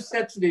that same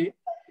set day,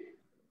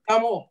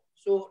 come up.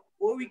 So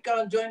when we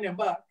can join them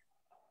back,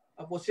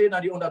 I was saying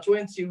that the under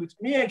 20 with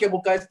me and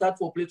Kebukai start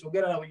for play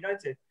together at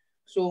United.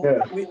 So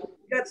we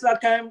get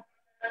that kind of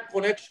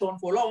connection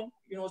for long,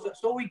 you know.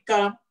 So we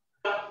can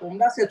from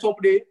that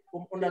setup day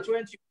from under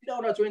 20,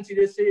 under 20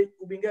 they say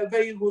we get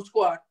very good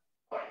squad.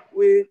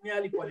 We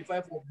nearly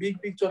qualify for big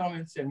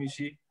tournaments, you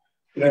see.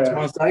 With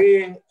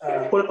Mansari.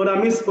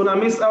 When I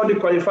miss out the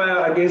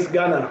qualifier against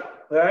Ghana,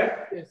 right?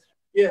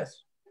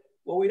 Yes.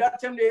 But with that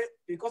time they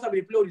because I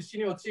play with the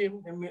senior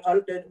team and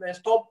they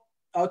stop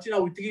out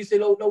now with 3 say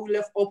now we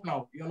left up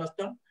now, you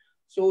understand?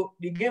 So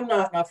the game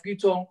na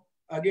Freetown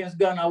against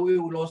Ghana we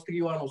lost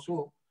 3-1 or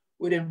so.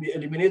 We then be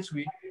eliminated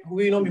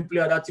we not be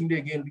play at that team day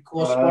again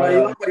because when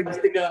I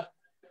mistake there,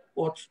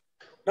 but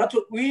that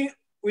we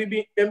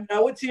be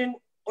our team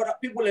other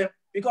people,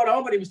 because I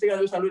remember the mistake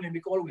I was alone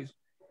because always,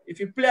 if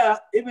you play,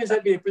 even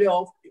if you play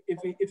off,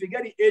 if you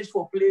get the age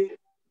for play,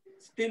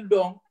 still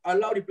don't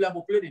allow the player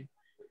to play them.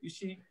 You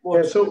see,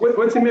 yeah, so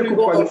when team could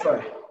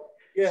qualify.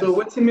 Yes. So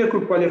what team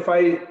could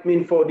qualify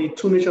mean for the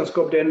 2 Nations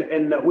Cup then,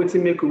 and what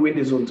team could win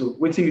the zone 2?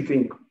 What do you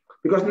think?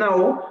 Because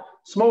now,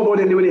 small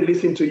body, the way they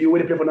listen to you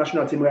when they play for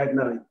national team right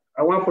now,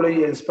 I want to follow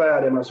you,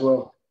 inspire them as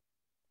well.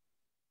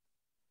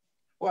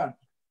 Well,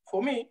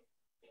 for me,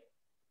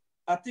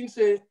 I think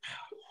say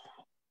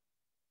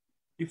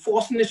the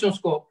first Nations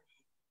Cup,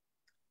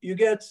 we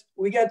get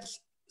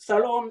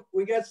salon,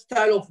 we get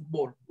style of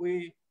football.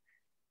 We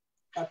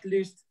at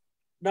least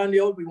than the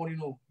old we want to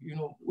know. You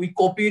know, we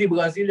copy the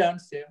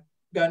Brazilians,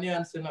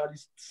 Ghanaians, and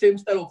the same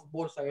style of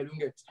football Sierra Leone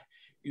get.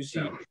 You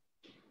see,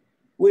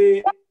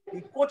 we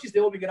the coaches they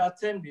all get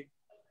attending.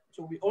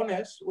 To be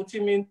honest, what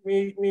you mean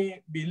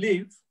me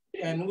believe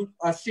and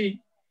I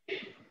see,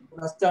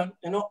 understand,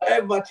 and not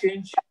ever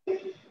change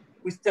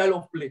with style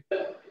of play.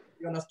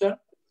 You understand?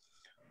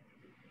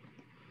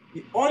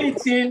 The only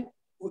thing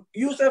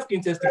Yusuf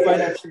can testify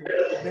that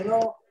you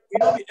know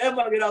we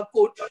ever get a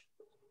coach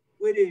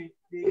where they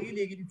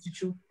really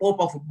teach you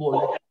proper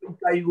football.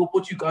 Like you go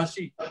put you can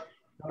see.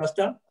 You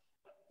understand?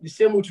 The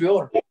same with we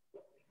all.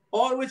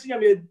 Always thing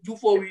I do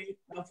for we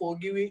and for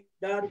give we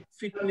that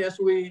fitness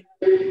way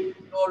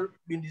all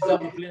been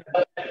deserved to play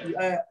at the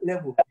higher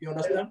level. You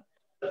understand?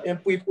 And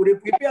we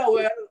prepare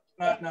well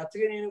na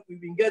training, we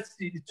been get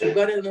the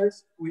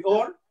togetherness, we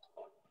all,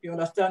 you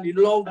understand, the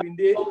love in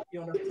there,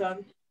 you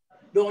understand.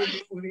 Don't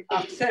we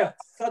accept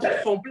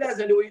such some players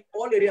and we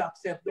already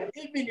accept. Don't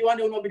even the one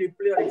who will not be the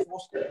player the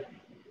first.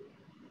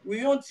 We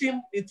don't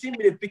the team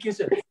be the picking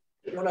set.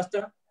 You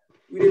understand?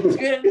 We the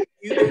train,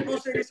 you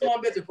don't say this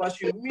one better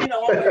pass you. Me, I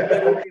want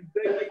to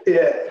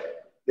play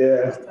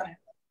Yeah.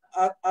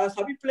 As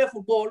we play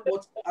football,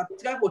 but I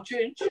try to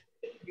change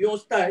your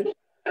style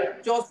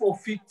just for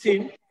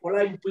 15 for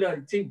like to play on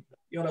the team.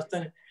 You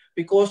understand?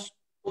 Because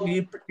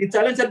the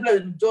talented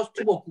players just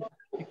too much.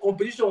 The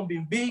competition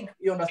being big,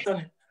 you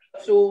understand?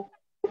 So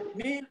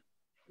me,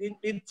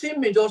 the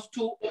team is just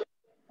too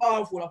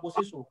powerful a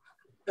position.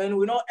 And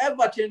we don't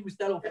ever change the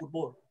style of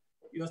football.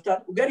 You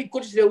understand? We get the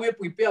coaches the way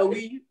prepare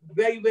we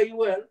very, very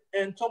well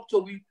and talk to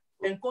we,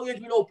 encourage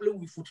we to play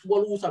with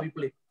football who we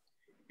play.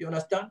 You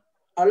understand?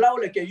 Allow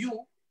like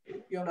you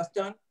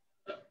understand,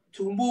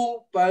 to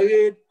move,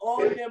 parade,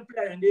 all them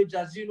play and they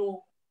just,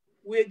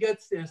 we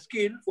get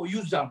skill for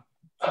use them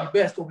to the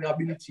best of their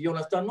ability. You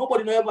understand?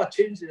 Nobody will ever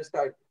change their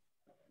style.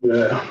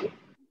 Yeah.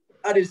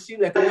 I they see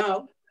like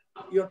now,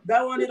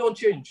 that one they don't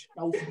change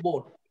now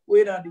football.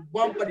 Where the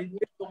one part is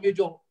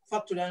major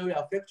factor that will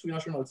affect the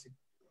national team.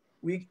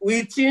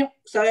 We team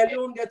Sierra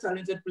Leone get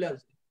talented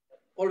players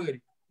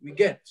already. We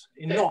get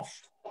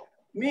enough.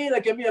 Me I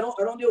don't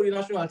deal with the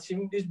national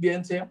team, this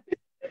BNT.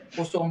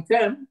 For some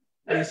time,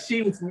 they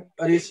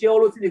see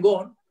all of the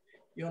gone,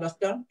 you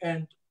understand?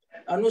 And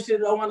I know say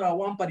that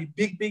one part the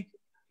big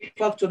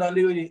factor that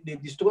they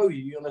destroy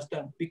you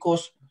understand?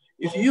 Because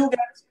if you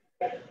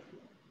get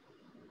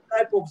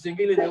type of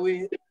Zengile the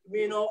way,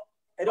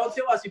 I don't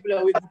say what people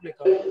are way good like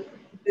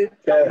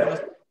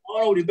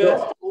one of the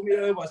best who me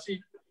ever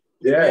see.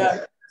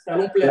 Yeah.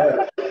 Salon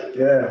player.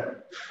 Yeah.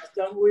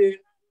 Understand way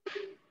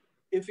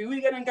if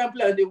you get in can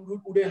play, they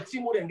would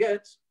team wouldn't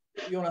get,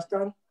 you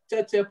understand?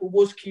 Tete,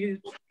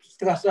 Poboski,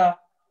 Strasser,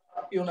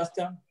 you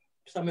understand?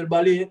 Samuel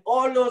Bale,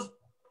 all those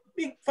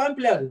big fan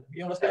players,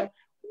 you understand?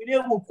 We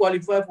didn't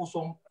qualify for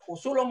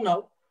so long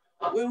now.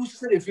 We used to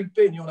say they feel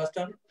pain, you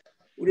understand?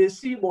 We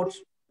see, but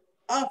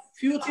a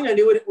few things and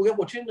they will get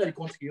for change the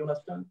country, you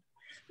understand?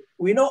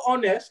 We're not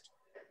honest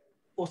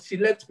for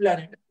select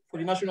planning for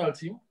the national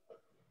team,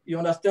 you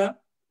understand?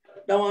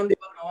 That one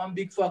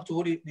big factor,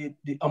 the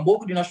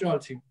Amboku, the national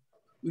team.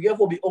 We get,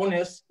 for be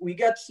honest, we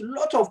get a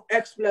lot of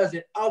ex-players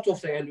out of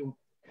Sierra Leone.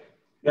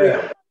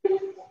 Yeah.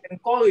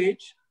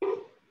 Encourage,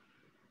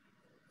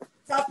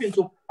 tap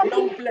into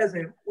young players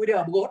with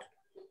their abroad,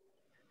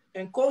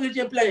 encourage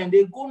them playing,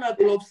 they go to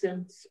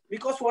clubs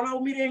because for now,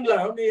 me in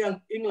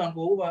England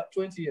for over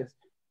 20 years.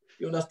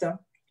 You understand?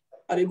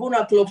 And they go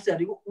to clubs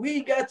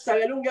we get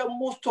Sierra Leone get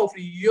most of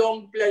the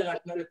young players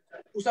like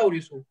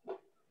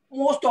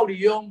most of the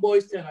young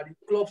boys at the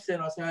clubs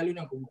and Sierra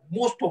Leone,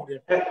 most of them.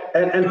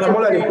 And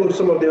Pamola, they put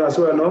some of them as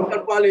well,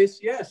 no? Palace,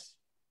 yes.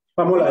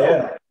 Pamola,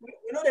 yeah.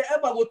 They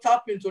ever go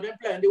tap into them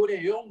play and they were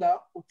younger,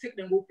 or take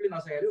them go play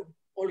in Sierra Leone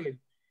already.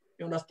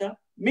 You understand?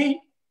 Me,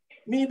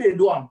 they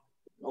do them.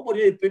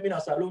 Nobody they pay me in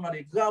a salon and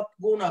they grab,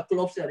 go to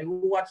clubs and they go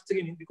watch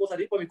training because I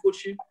did for me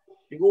coaching.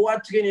 They go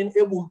watch training,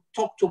 able to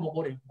talk to them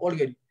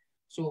already.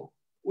 So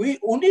we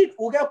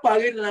get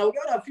parade now, we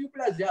got a few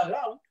players there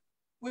around.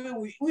 We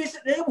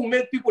they will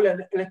make people like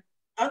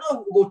I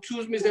don't go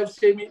choose myself,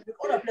 say me, the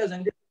other players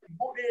and they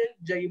go there,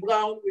 Jerry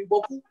Brown, we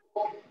Boku,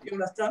 you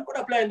understand?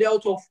 Other players they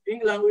out of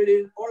England, where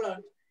they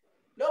Holland.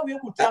 Now we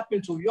will tap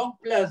into young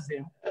players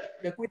them.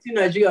 Like we think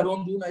Nigeria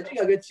don't do.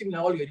 Nigeria get team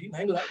now already in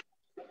England.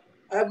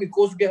 Ivory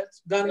Coast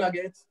gets, Ghana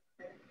gets,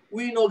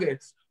 we no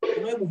get.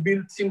 We will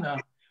build team now.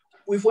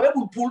 we were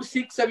able to pull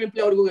 6, 7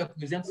 players to go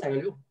represent Sierra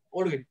Leone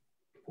already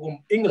from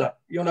England.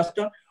 You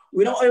understand?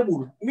 We're not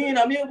able. Me,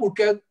 I'm able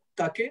to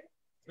Kake.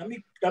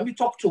 Let me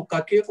talk to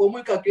Kake. For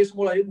me, Kake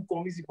small, I'm able to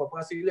come visit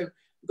Papa. Say, like,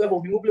 because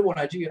for me, play for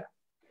Nigeria.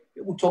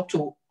 They will talk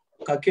to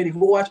Kake. They go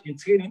watch in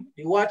training.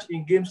 They watch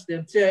in games.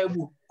 Them tell able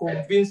to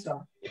convince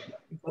them.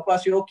 Papa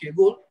say, okay,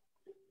 go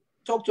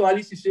talk to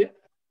Alice. He say,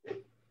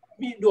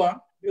 me do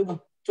able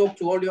to talk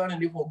to all the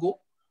and they will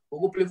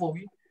go play for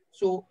me.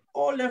 So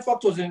all them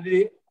factors in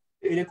the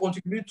they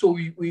contribute to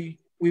we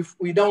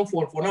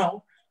downfall for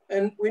now,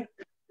 and we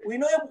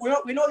know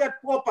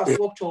that proper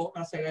structure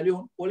in Sierra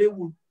Leone.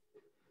 Hollywood,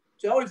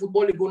 so how the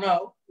football they go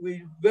now,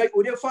 we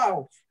far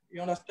off.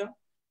 You understand?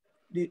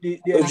 The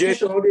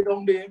education how they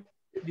down there,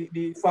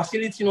 the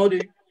facility now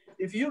there.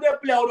 If you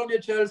get play out on the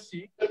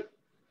Chelsea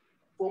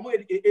for more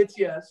than 8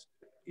 years,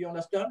 you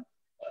understand?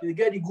 They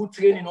get the good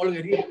training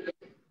already.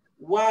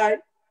 Why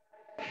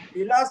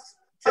the last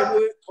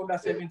under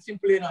 17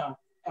 play now?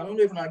 I don't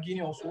know if in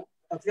Guinea also.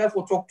 I try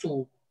to talk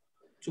to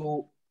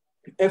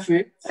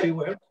FA, say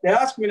well. They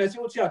ask me, I say,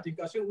 what you think?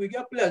 I say, we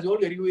get players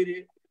already with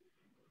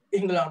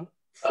England,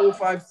 4,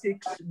 5,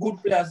 6 good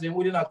players then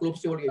within our club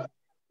already.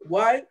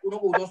 Why we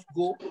don't just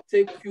go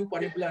take few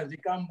players? They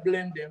can't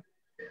blend them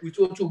with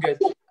what you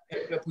get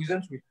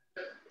represent me.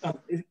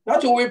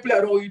 That's a way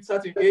player don't reach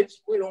certain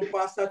age. We don't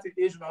pass certain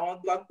age. Now I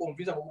want to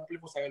convince them to play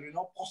for Sierra Leone.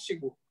 Not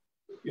possible.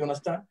 You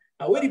understand?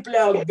 And when the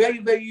player are very,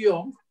 very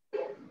young,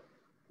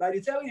 by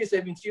the time they're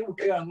 17, we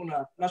carry on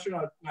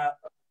national.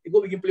 They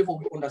go begin play for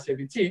under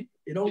 17.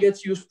 They don't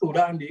get used to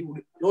that, and they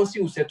don't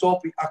see who set up.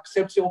 We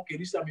accept, say, okay,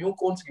 this is my own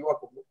country.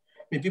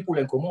 My people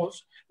and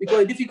commerce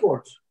because it's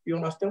difficult. You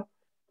understand?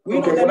 We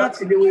know they're not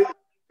in the way.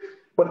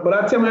 But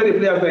that time when the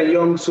players are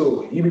young,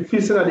 so you be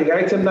facing at the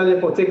right time that they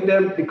protect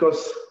them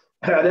because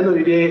at the end of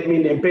the day, I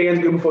mean, the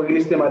parents go for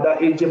release them at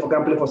that age for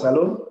can play for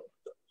Salon.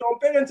 Some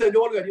parents say they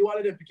already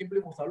want them to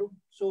play for Salon.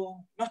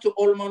 So not to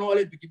all man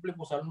already play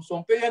for Salon.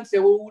 Some parents say,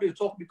 "Oh, they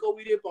talk because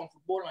we play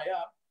football now,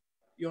 yeah."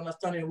 You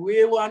understand? And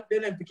we want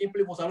them to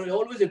play for Salon. They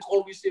always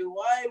call we say,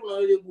 "Why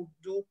would they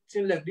do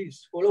things like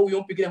this? Although we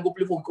don't pick them go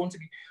play for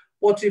country."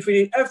 But if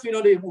they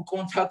will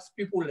contact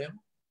people them,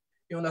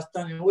 you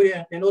understand?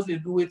 And also they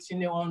do it,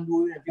 they want to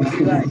do it.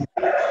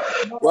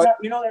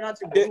 You know they're not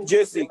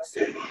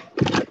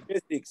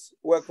J6,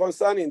 we're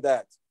concerning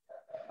that.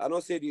 I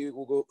don't say we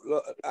go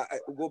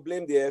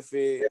blame the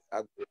FA.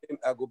 I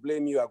go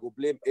blame you. I go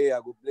blame A. I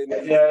go blame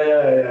you.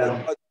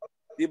 Yeah.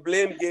 The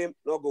blame game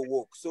not go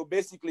work. So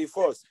basically,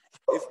 first,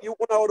 if you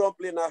want to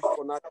play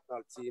for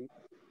national team,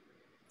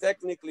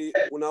 technically,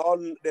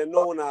 they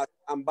know as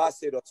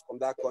ambassadors from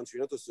that country,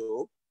 not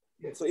so.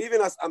 So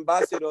even as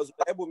ambassadors,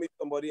 we're able to meet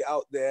somebody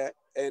out there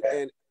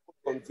and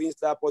convince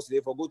that person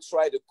if we go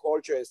try the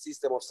culture and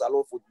system of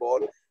Salon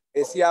football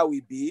and see how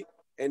we be.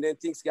 And then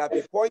things can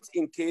happen. Points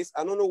in case,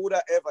 I don't know who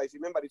that ever, if you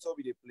remember the time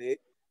we play,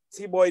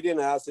 T-Boy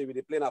didn't have, so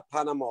we play in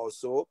Panama or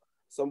so.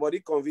 Somebody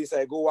convinced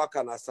I go work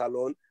on a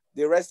Salon.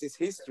 The rest is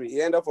history.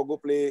 He ended up for go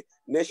play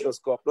Nations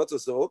Cup, not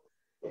so.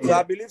 So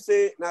I believe,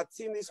 say, now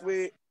team this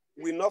way,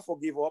 we not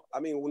forgive up.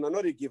 I mean, we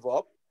not give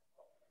up.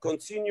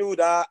 Continue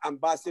that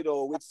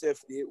ambassador with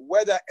safety,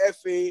 whether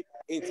FA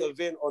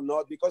intervene or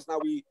not, because now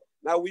we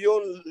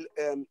own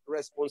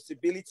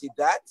responsibility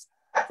that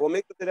for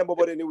making them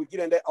we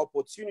give them that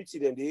opportunity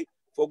then they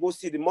for go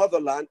see the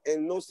motherland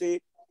and no say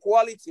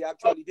quality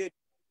actually did.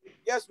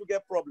 Yes, we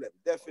get problem,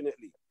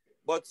 definitely.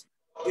 But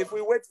if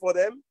we wait for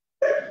them,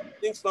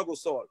 things not go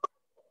solve.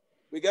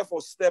 We get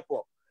for step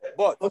up.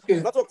 But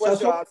not a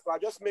question I ask, I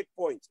just make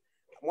point.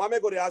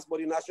 Mohamed go to ask about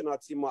the national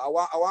team. I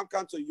want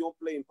come to your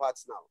playing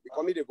parts now.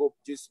 Because me they go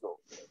just now.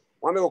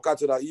 Mohamed go come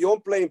to that. Your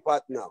playing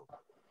part now.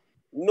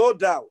 No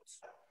doubt.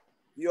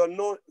 You're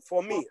not,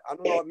 for me, I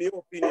don't know, my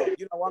opinion,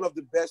 you're one of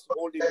the best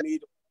holding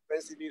mid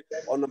offensively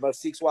or number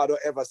 6 what I don't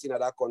ever seen at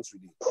that country.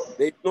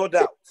 There's no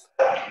doubt.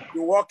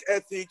 You work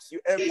ethics,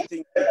 you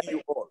everything,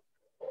 you all.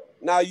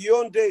 Now,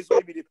 your own days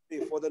will be the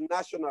play for the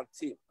national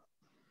team,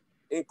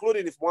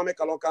 including if Mohamed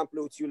Kallon can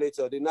play with you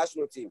later, the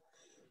national team.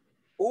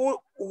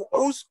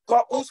 Whose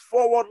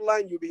forward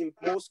line you be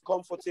most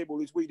comfortable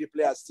with where you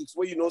play at 6,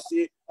 where you know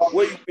say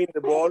where you win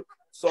the ball,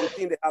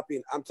 something that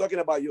happen. I'm talking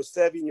about your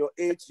 7, your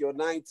 8, your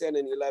 9, 10,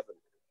 and 11.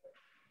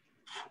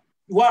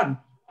 One.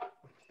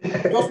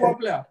 Just one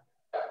player.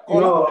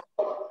 No,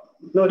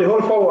 the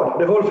whole forward.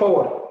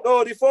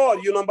 No, the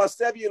forward. You number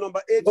 7, you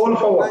number 8, you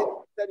number 9,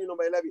 10, you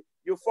number 11.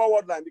 Your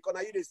forward line, because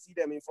now you didn't see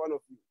them in front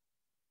of you.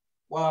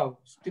 Wow,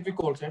 it's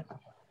difficult, eh?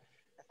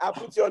 I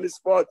put you on the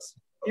spot.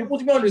 You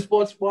put me on the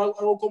spot, but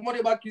I will come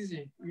back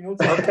easy. You know,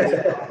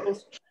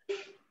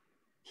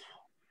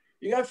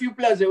 you got a few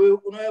players that we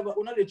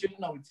not the change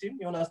now with him.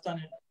 You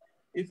understand?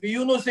 If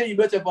you know say you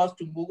better pass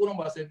to go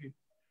number 7.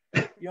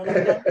 You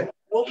understand?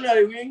 Go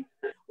play the wing.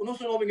 We know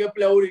so we get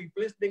play already.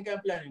 Place they can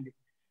play in it.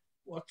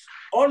 But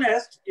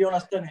honest, you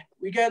understand?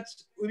 We get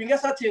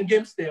certain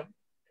games there at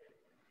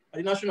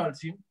the national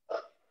team.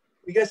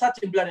 We get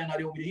certain plan and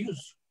they will be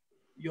used.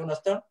 You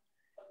understand?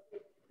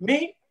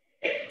 Me.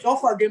 So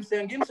far, games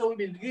have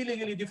been really,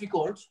 really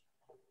difficult.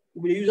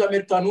 we use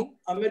Mohamed Kallon.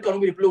 Mohamed Kallon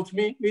will play with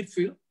me,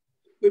 midfield.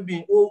 We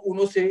be, we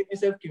know say,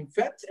 himself can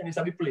fit and he's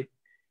a big play.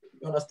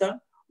 You understand?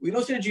 We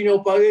know say Junior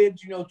Parade,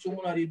 Junior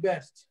Tumon are the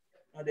best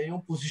at their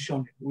own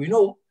position. We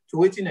know to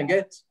waiting and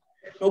get.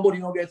 Nobody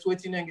no gets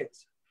waiting and get.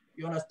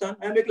 You understand?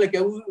 I make like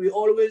we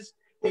always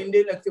in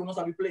there like they want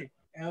to play.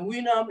 And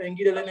win them and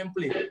get them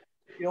play.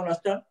 You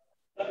understand?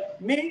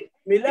 Me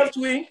left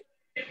wing,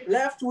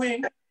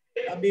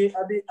 I've been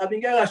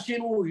getting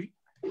Rashid Wuri.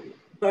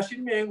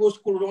 Rashid me and go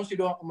school, don't see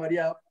don't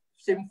Maria,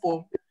 same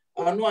form.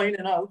 I know in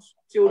and out,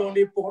 till on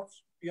the port,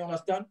 you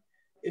understand?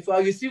 If I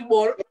receive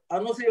ball, I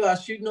know say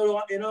Rashid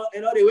no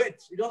they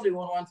wait. You don't say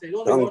one say, you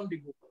don't say one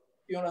big goal.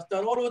 You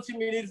understand? All those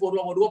minutes for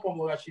one drop on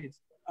Rashid.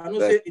 I know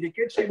say it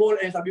catch the ball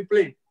and be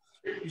play.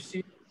 You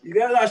see, you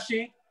get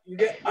Rashid, you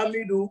get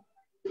Amidou,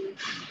 you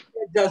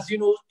get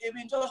Jazino,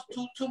 even just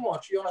too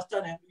much, you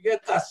understand? You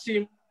get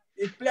Kasim,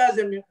 it players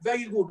them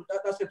very good.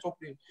 That's the top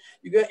thing.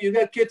 You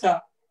get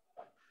Keita,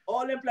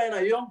 all them playing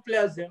are young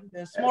players them,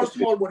 then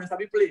small boys and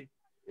be play.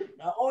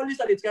 Now all these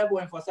are the type of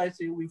emphasize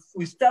say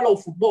we style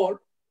of football,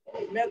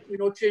 make we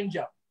no change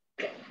up.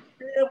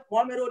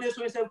 Mohamed Ode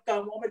so himself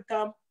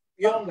come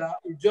younger,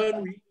 he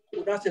join we,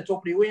 that's the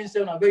top play. We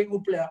himself a very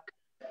good player.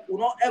 Will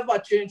not ever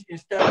change in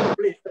style of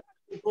play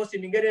because he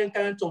been getting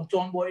kind of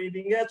ton, but he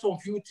been get some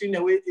few things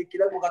the way he can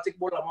take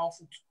ball among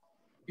foot.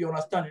 You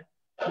understand it?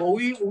 But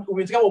we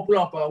take a pull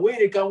up where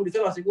they come, they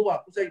tell us go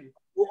back,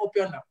 go up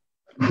here now.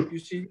 You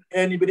see,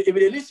 and if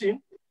they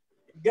listen,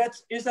 get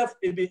himself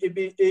a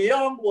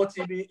young, but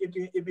he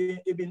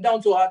be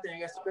down to earth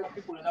and respect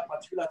people in that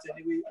particular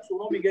anyway. So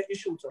not we get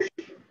issues.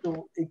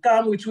 So he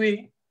come with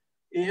we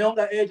a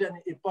younger age and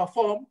he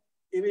perform.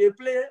 If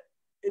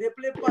they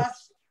play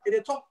pass. They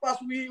talk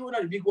past we one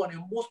of the big one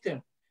in most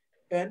them.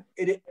 And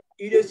it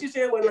see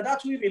say well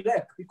that's we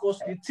like because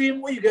the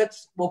team where you get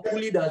Boku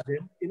leaders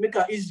them, it make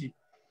it easy.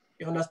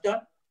 You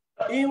understand?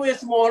 Anyway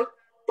small,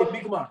 a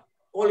big man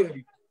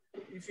already.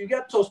 If you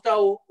get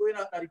Tostao, when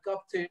at the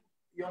captain,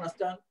 you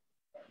understand?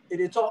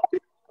 They talk,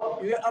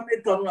 you get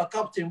Mohamed Kallon a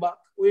captain back,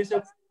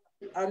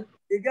 and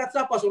they get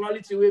that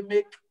personality we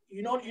make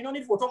you don't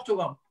need to talk to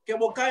them.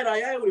 Kemokai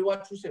I will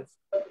watch yourself.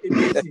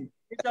 It's busy.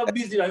 It's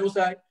busy on your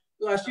side.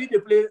 Rashid they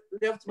play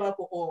left back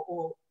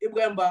or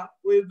Ibrahim Ba,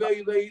 we're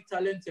very, very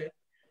talented.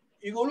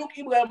 You go look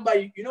Ibrahim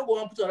Ba, you know go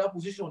and put on that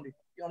position.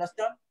 You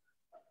understand?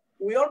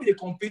 We all be the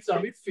compete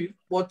and midfield,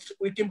 but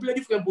we can play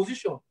different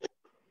position.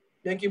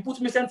 Then can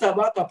put me center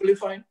back, I play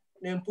fine.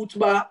 Then put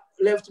back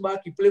left back,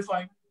 he play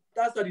fine.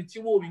 That's the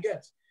team we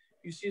get.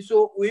 You see,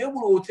 so we're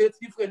able to rotate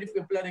different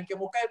players. Then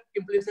Kemokai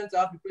can play center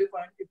half, he play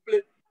fine.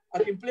 I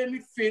can play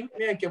midfield,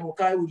 me and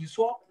Kemokai will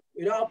swap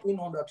without putting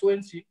on the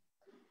 20.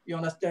 You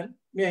understand?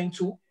 Me and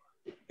two.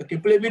 I can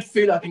play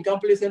midfield, I can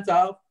play center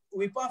half.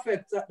 We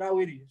perfect that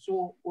way.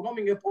 So we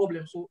don't get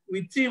problem. So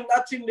we team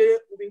that team there,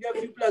 we get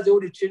few players they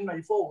will change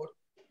my forward.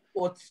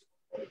 But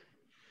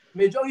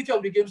majority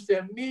of the games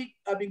there,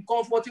 I've been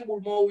comfortable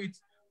more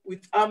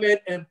with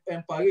Ahmed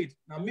and Parade.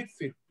 Now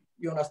midfield,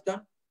 you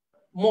understand?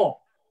 More.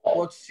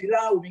 But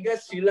Silla, we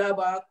get Silla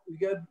back, we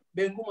get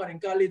Bengum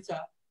and Nka later.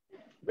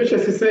 Beshe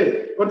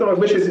Sise. What about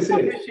Beshe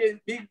Sise?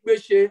 Big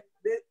Beshe,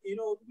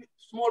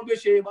 small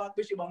Beshe back,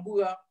 Beshe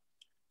Bambura.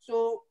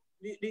 So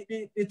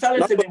the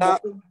talent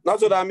not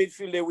so that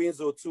midfield they win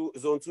zone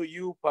 2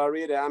 you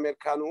Parade and Mohamed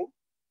Kallon.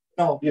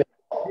 No. Yeah.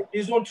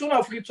 The zone 2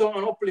 na free turn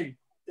and not play.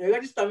 They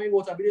register me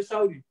what I be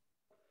Saudi.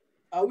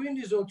 I win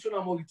the zone 2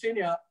 na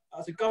Mauritania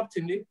as a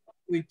captain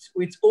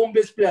with home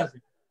based players.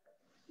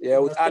 Yeah,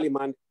 with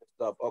Aliman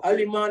stuff.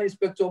 Okay. Aliman,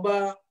 Inspector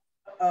Ba,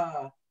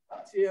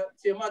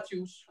 Tia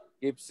Matthews.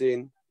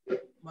 Gibson,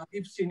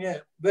 yeah,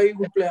 very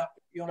good player.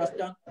 You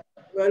understand?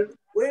 Well,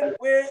 when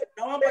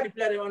now one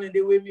player they want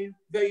they way me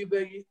very,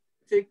 very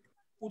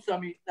put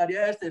some at the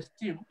ISS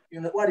team.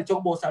 You know what they talk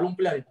about salon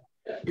player.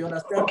 You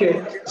understand?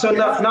 Okay. So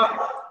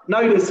now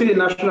you see the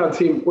national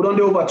team. We don't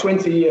do over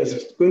 20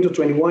 years, going to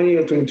 21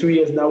 years, 22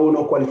 years now. We're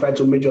not qualified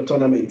to major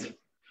tournament.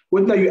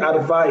 What do you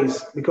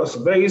advise? Because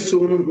very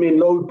soon,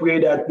 now we pray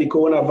that the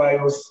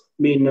coronavirus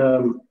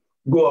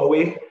go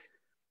away,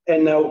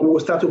 and we will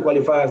start to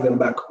qualify as them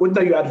back. What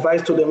do you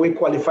advise to them? We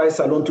qualify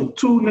Salon to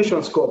 2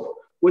 Nations Cup.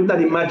 What are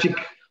the magic?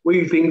 What do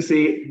you think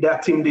say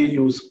that team they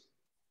use?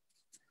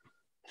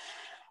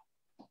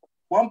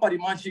 One part of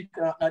the magic,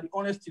 the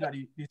honesty,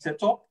 the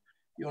setup.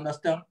 You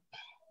understand?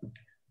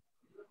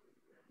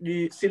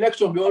 The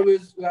selection be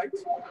always right.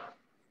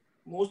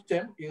 Most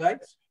time,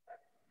 right?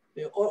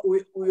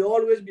 We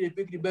always be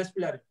the best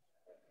player,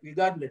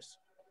 regardless.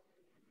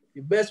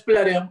 The best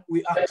player,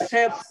 we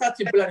accept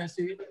certain player and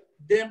say,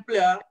 them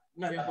player,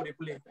 not them for the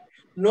play.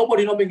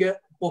 Nobody not get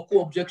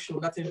Boku objection,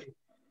 nothing.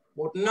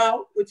 But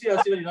now, what you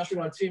see the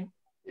national team,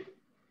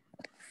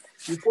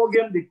 before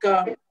game they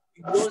come,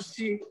 you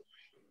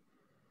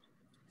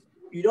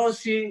don't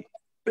see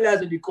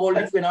players in the call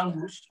different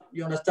angles.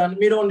 You understand?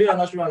 Me don't do a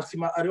national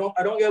team. I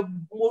don't get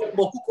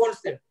Boku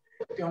concept.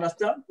 You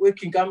understand? We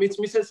can come meet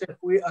myself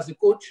as a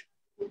coach.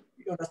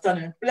 You understand?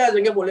 And players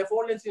don't get ball left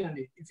all the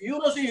thing. If you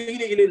don't see you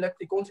really like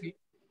the country,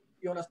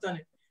 you understand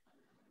it.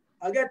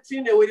 I get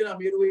team the way that I'm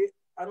here.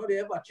 I know they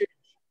ever change.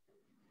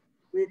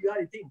 Where you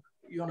are the thing,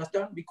 you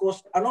understand?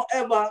 Because I don't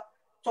ever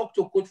talk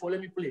to coach for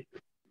let me play.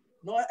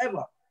 Not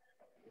ever.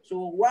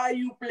 So why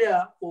you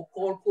player for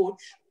call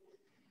coach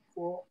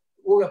for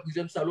who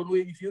represent Salon?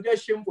 If you get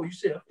shame for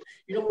yourself,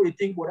 you don't really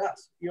think about that.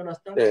 You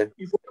understand? Yeah.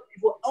 If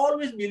you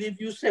always believe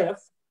yourself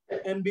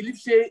and believe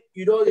say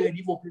you don't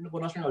ready for playing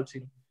for national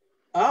team.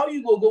 How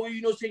you go,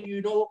 you know, say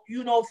you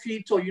know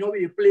fit or you know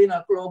you play in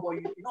a club or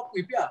you not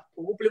prepare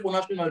to go play for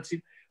national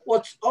team.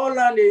 But all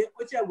and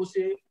what I would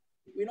say,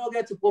 we don't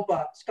get to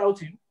proper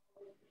scouting.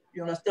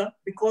 You understand?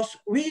 Because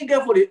we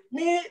get for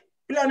me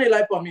plan a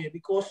life for me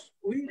because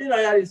we didn't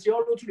hire see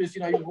all through the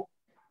scenario.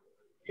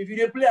 If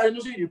you play, I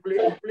don't say you play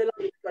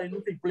like I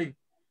know they play.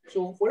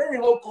 So for them they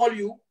will call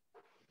you,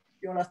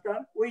 you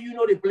understand? When you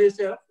know they play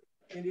self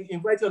and they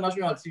invite your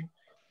national team.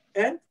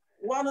 And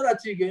one other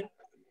thing again,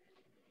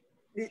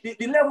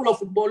 the level of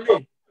football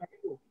league.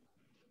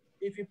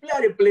 If you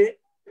play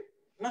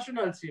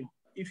national team,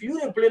 if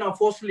you play in a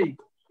first league,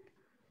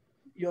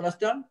 you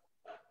understand?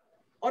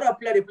 Other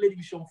player they play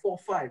division 4,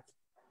 5.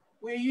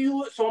 When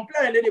you some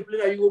player and then they play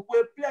that you go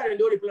player and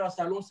they play a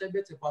salon set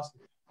better pass.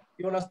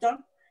 You understand?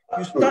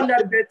 You stand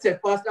that better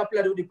pass that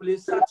player they play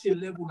such a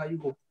level that you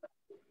go.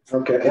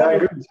 Okay, I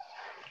agree.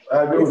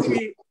 I agree with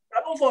you.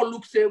 I don't for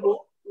look say,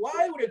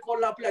 why would they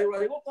call that player?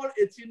 They go call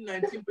 18,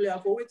 19 player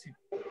for waiting.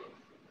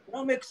 It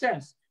don't make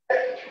sense.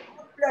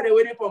 Player they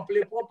waiting for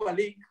play proper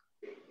league.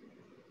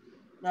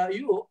 Now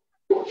you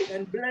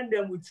and blend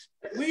them with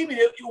we be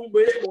the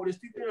baseball, they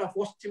still play a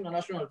first team and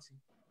national team.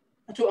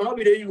 So I not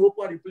be there you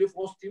go they play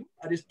first team.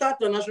 At the start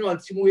the national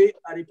team way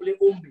and they play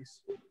home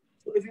base.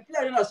 So if you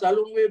play in a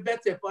salon way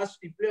better pass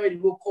the player you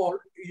go call,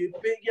 you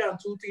pay him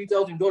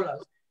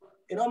 $2,000-$3,000.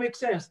 It don't make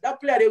sense. That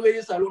player they wear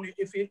in salon,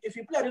 if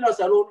you play in a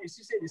salon, you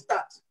see say the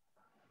start.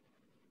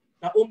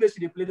 Now home base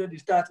they play the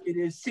start, it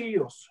is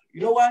serious.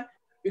 You know why?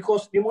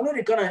 Because the money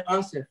they can't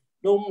answer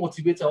don't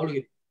motivate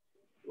already.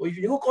 Or if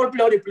you go call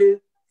player they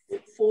play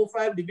 4,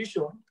 5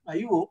 division, and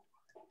you go,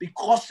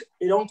 because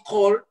they don't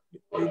call,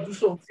 they do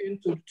something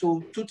to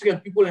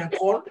 2-3 people and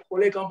call,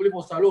 or they can play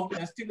for salon,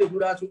 and still they do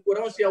that. So we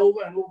don't see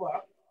over and over,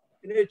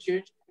 and they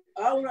change.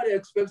 How would they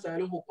expect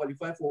salon to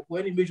qualify for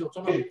any major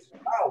tournament?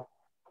 How?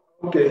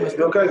 Okay,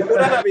 okay. Would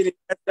that have been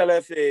the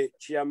SLFA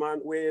chairman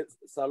where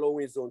salon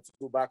wins on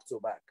 2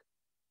 back-to-back?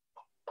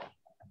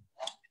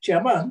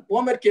 Chairman,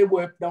 Mohamed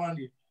Kallon down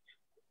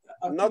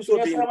there. Not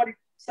to be.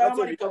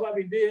 Somebody Kallon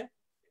been there.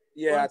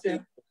 Yeah, I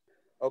think.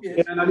 Okay.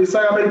 Yes. And the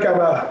Sierra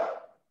Leone.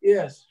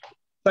 Yes.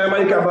 Sierra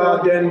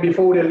Leone, then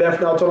before they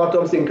left, now Thomas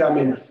Thompson come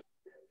in.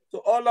 So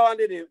all around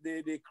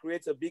they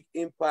create a big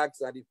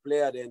impact at the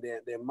player then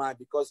they're mad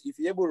because if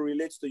you're able to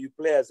relate to your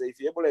players, if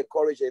you're able to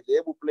encourage, if they're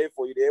able to play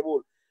for you, they're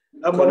able.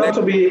 But not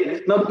to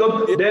be not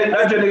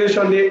that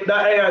generation,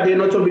 that era they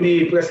not to be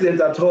the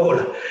president at all.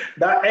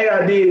 That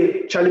era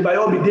they Charlie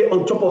Bayo be there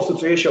on top of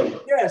situation.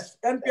 Yes,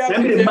 Let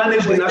me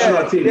manage the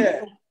national team.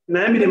 Yeah.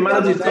 Let me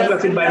manage the national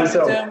team by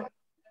himself.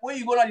 When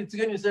you go to the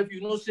train yourself,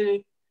 you know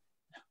say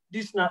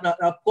this na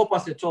proper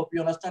setup.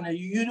 You understand?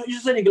 You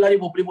say the glad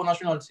for play for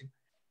national team.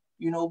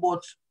 You know,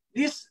 but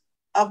this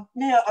I have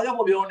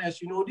to be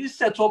honest. You know, this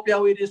setup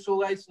here where they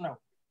so right now.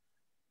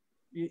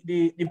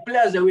 The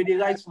players the way they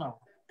right now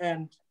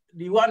and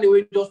the one the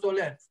way just all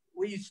left.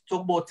 We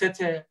talk about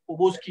Tete,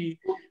 Oboski,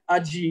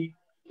 Aji,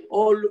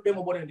 all them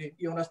about them.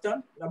 You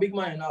understand? The big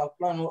man now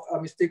plan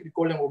a mistake we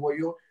call them about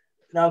you.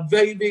 Now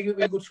very, very,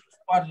 very good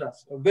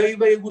squadless. A very,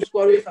 very good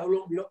squad race how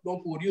long they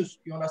don't produce.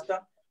 You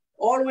understand?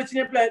 All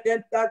waiting they play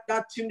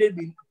that team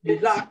they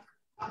lack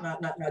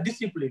na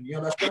discipline. You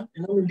understand?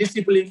 You know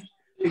discipline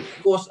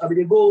because I mean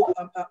they go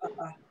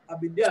I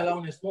been there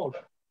around a small.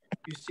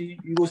 You see,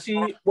 you will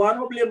see one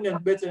of blame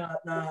them better.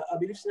 I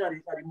believe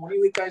that the money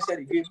we can say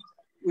the game.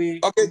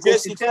 Okay,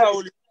 Jesse,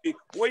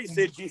 when you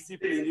say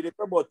discipline, you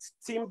talk about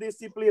team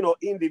discipline or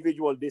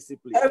individual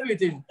discipline?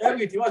 Everything.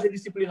 What's a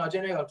discipline? A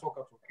general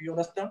talk. You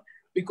understand?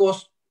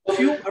 Because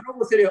few, I'm not going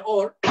to say they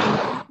all.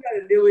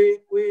 They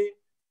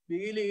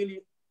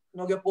really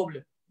not get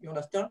problem. You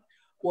understand?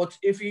 But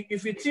if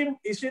a team,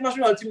 if a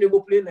national team, they go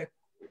play like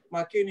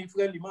McKinney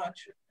friendly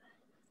match.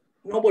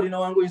 Nobody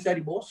now want to go inside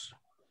the box.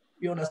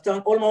 You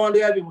understand? All my one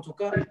they have able to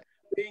carry.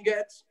 They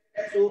get.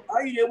 So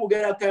are you able to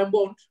get that kind of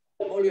bond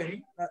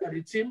already at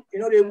the team? You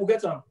know they will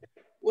get them.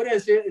 When I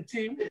say a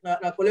team,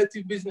 a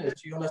collective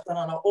business, you understand?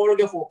 And all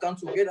get for come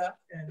together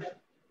and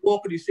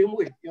work the same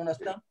way. You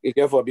understand? You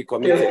care for big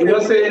community. You know,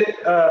 say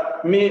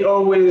me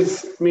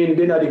always being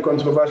the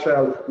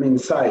controversial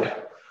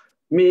side.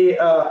 Me,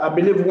 I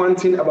believe one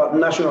thing about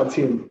national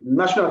team.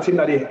 National team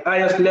are the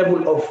highest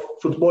level of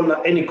football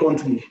in any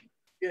country.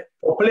 Yeah.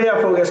 A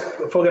player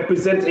for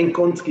representing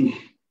country,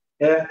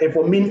 it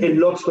will mean a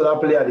lot to that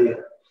player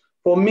there.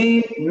 For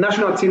me,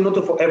 national team not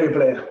for every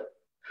player.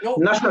 No.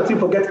 National team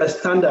forget a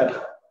standard.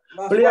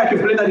 Player can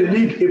play in the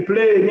league, he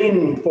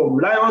play for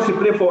Lions, he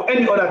play for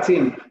any other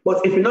team.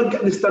 But if you not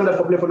get the standard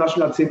for play for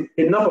national team,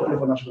 enough for play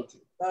for national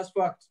team. That's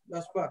fact.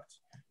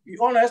 You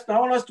honest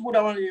to put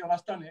that one, you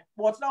understand it.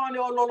 But now they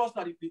all lost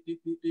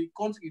the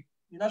country,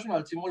 the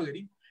national team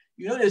already.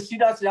 You know they see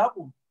that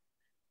happen.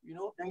 you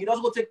know, and you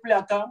just go take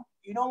player camp.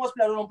 You know, most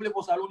players don't play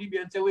for Salon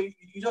DB and say, well,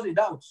 you just a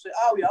doubt. Say,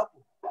 we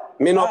happen.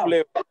 Me not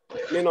play.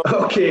 Me not.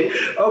 Okay.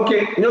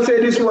 You know, say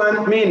this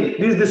one,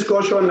 this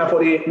discussion now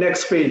for the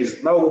next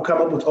phase. Now we'll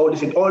come up with all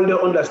this, all the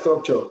under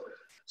structure.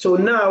 So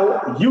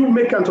now you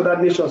make into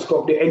that Nations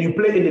Cup there and you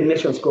play in the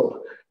Nations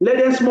Cup. Let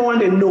them small one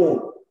they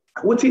know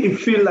what it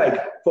feel like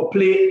for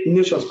play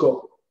Nations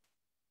Cup.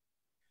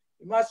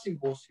 Massive,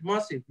 boss.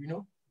 Massive, you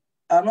know.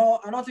 I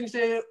don't think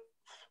say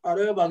I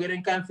don't ever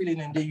getting kind of feeling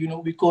in there, you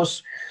know,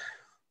 because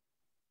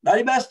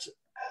the best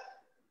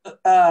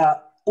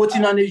what's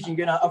in a nation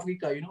in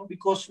Africa, you know,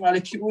 because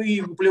like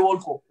we play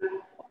World Cup.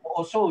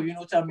 Also, you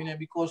know what I mean?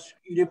 Because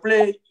you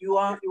play, we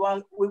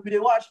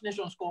watch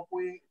Nations Cup,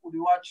 we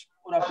watch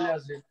other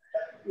players.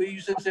 We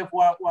use yourself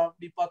one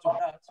be part of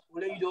that.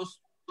 We let you just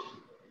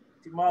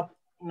team up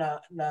na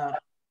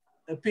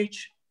a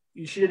pitch.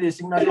 You share the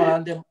sing national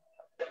anthem.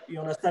 You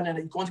understand? And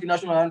the country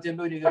national anthem,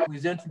 they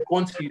represent the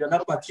country at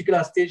that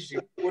particular stage,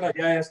 one of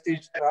the higher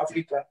stage in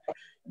Africa.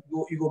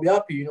 You go be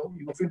happy, you know.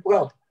 You go feel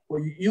proud for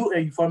you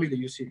and your family.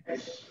 You see.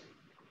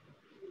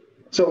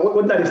 So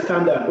what that is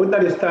standard? What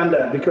that is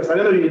standard? Because at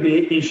the end of the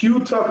day, if you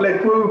talk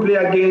like when we play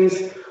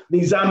against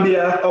the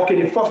Zambia,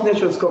 okay, the first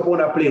Nations Cup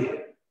wanna play.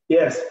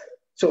 Yes.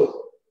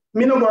 So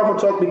me not going to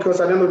talk because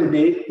at the end of the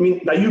day,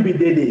 that you be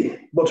there,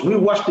 but we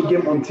watch the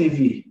game on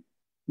TV.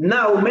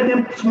 Now,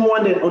 many small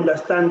one that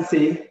understand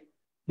say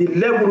the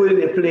level where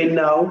they play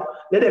now,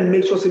 let them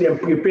make sure so they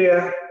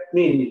prepare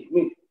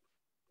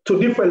to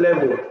different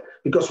level.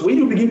 Because when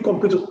you begin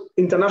compete to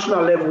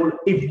international level,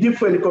 if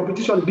different, the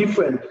competition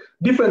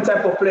different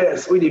type of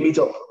players when they meet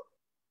up.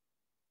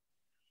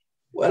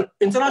 Well,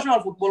 international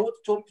football,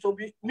 so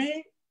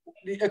me,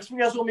 the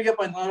experience of me get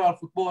by international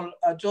football,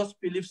 I just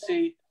believe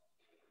say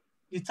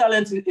the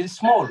talent is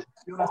small.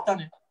 You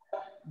understand it?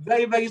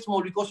 Very, very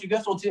small because you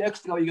get something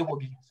extra you get for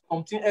games.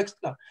 Something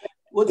extra.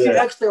 What's the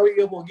extra you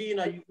get for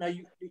games?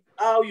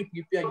 How you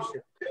prepare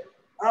yourself.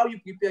 How you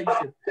prepare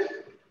yourself.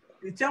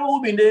 The time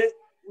we've been there,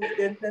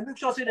 they make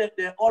sure say that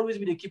they always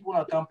be the keeper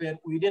on a campaign.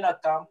 We did a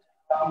camp.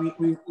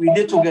 We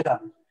did together.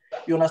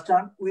 You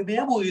understand? We be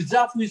able to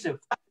reserve yourself.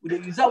 We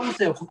reserve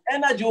yourself.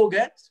 Energy you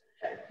get.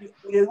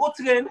 We go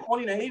train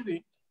only in the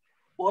evening,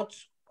 but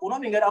we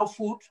not get our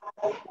food.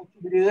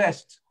 We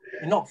rest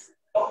enough.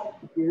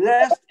 We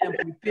rest and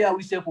prepare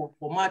ourselves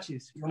for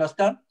matches. You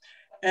understand?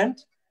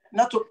 And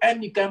not to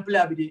any kind of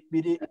player be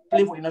they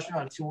play for the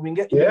national team. We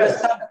get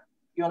standard.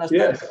 You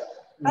understand? Yes.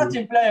 That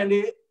team player and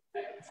they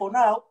for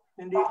now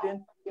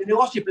they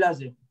watch the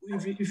players.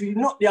 If you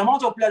know the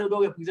amount of players that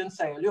don't represent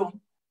Sierra Leone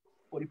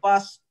for the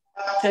past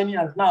 10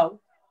 years now,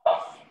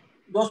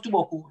 those two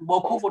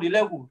Boku for the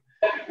level.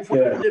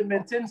 They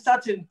maintain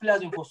certain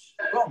players for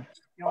long.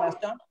 You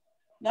understand?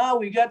 Now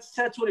we get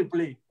set to the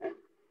play.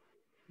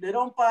 They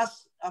don't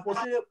pass, I could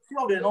say few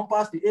of them don't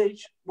pass the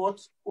age,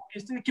 but we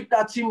still keep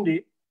that team there,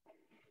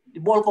 the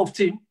bulk of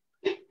team,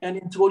 and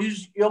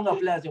introduce younger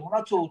players. We're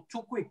not too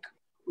quick.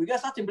 We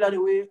get certain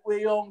players where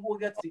young who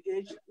get the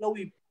age, now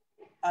we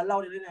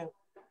allow them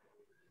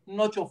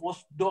not of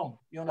us dumb.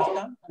 You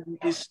understand?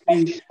 It's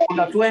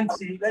under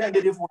 20, let them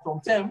get it for some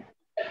time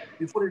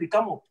before they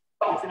come up.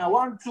 If in a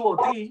 1, 2,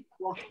 or 3,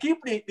 we'll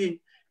keep the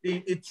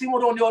team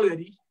on the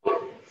already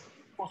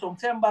for some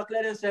time back.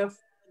 Let themselves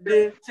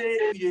they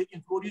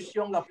introduce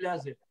younger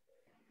players there.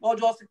 Not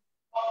just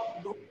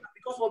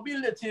because for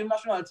building a team,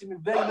 national team is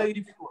very, very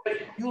difficult.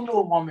 You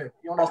know, Mohamed,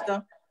 you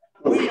understand?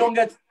 We don't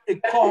get a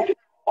call,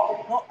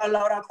 not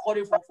allow that call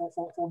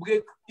for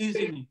break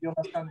easily. You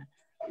understand?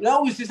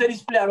 Now we see say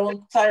this player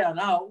don't tire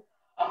now.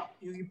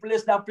 You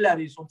replace that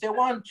player. So say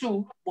 1,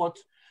 2, but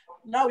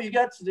now you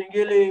get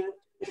Zengele,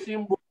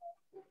 Simbo,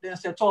 then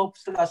set up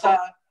Strasa.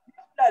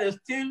 That is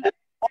still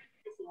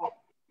for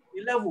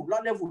the level,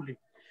 not level.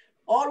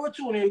 All we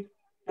tune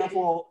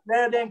for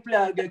then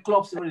player get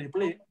clubs when they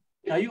play.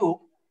 Now you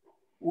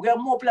we get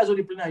more players when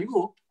they play now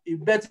you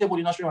it's better for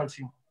the national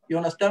team. You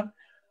understand?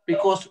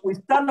 Because we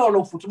stand all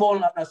of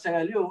football at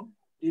Sierra Leone,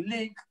 the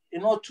league,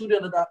 not to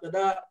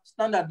the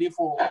standard day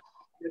for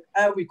the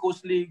Ivory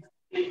Coast League.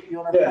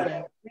 You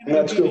understand? Yeah,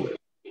 that's true.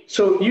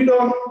 So you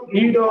don't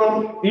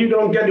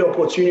get the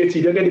opportunity,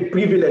 you don't get the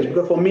privilege.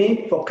 Because for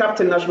me, for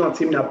captain national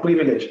team, a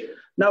privilege.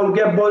 Now we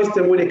get boys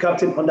team with the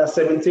captain under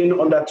 17,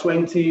 under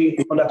 20,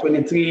 under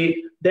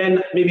 23.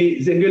 Then maybe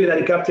Zengele is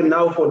the captain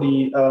now for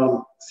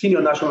the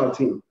senior national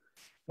team.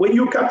 When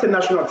you captain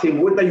national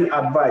team, what do you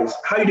advise?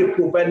 How do you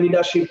provide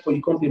leadership for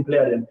the company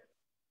player then?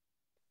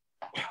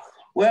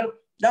 Well,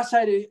 that's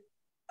why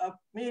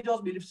me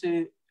just believe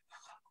say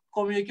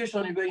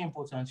communication is very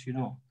important, you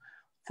know.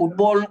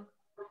 Football,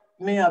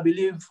 me, I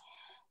believe,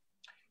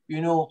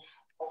 you know,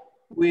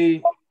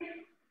 when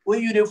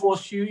you there for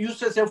you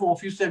yourself for a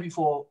few steps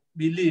before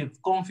believe,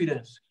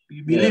 confidence.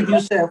 You believe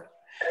yourself,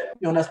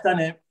 you understand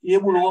it, you're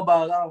able to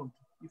go around,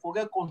 you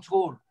forget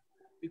control.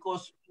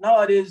 Because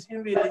nowadays,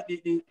 even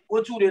the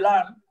go to the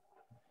land,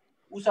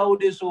 who's out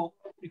there so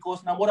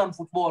because now more than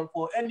football,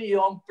 for any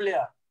young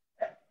player,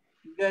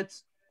 you get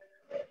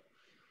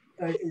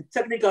a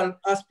technical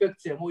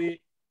aspect where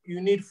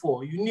you need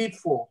for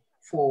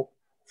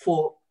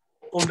for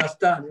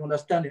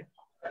understanding.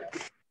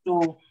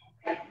 So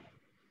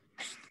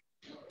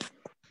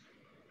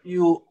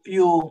you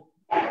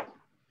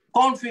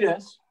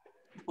confidence,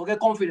 forget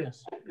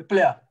confidence, the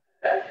player.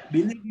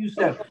 Believe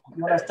yourself.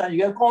 You understand? You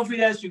get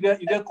confidence, you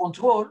get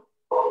control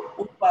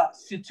over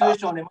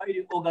situation and how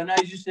you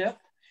organize yourself.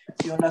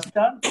 You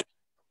understand?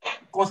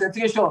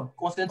 Concentration.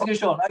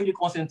 How you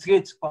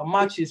concentrate for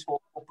matches, for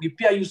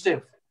prepare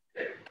yourself.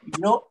 You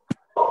know?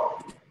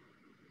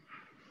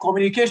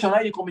 Communication,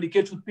 how you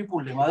communicate with people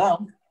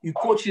around. You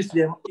coaches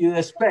them, you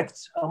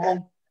respect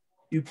among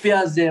you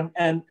peers them,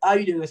 and how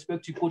you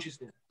respect you coaches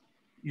them.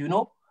 You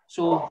know?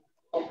 So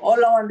all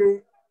around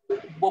the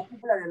but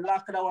people are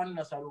lack that one in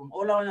the salon.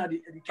 All around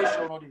the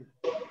education or the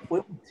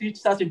we teach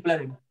starting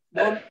playing.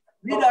 Then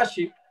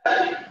leadership,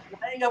 I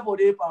for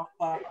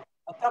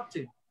a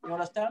captain. You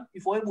understand?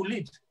 If we're able to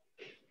lead.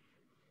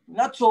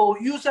 Not so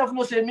you self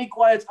no say me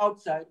quiet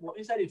outside, but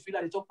inside the field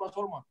at the top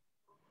performer.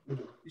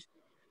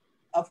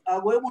 I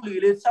was able to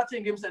relate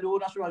certain games that the whole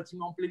national team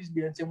don't play this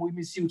BNT with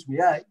me suit me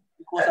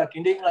because I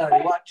can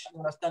watch, you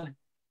understand?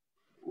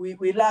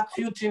 We lack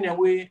few things and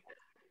we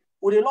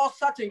lost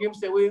certain games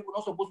that we're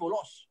not supposed to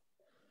lose.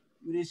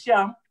 We see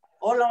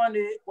all around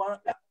you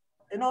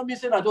know me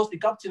saying that just the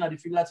captain of the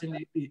field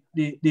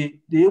they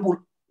able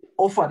to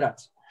offer that.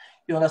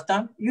 You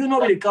understand? You know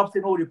the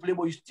captain or the play,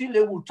 but you still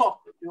able to talk,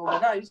 you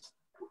organize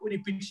with the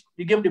pitch,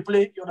 the game they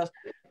play, you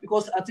understand?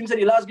 Because I think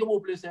the last game we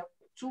play,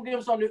 2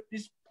 games on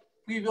this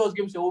previous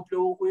games we play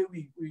where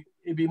we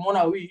be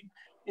more we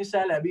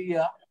inside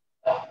Liberia.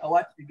 I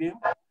watch the game.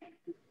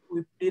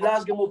 The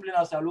last game we play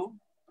in Salon,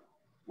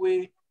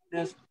 we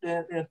they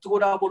throw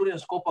that ball and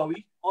score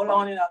away. All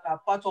around in a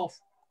part of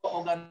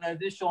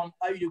organization,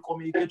 how you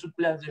communicate with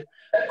players.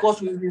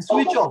 Because we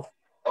switch off.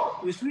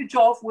 We switch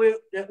off where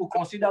we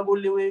consider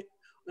goal the way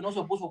we're not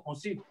supposed to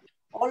concede.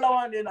 All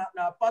around in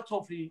a part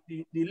of the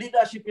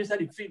leadership inside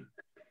the field.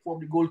 From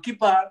the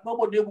goalkeeper,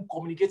 nobody will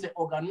communicate and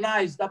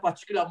organize that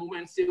particular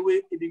moment, say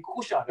way it be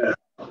crucial.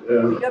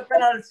 We get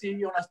penalty,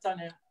 you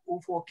understand?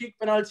 For kick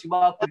penalty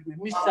back, we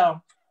miss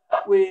some.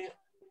 We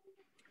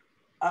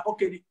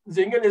okay,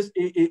 Zengel is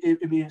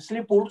a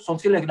slip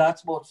something like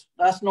that, but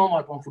that's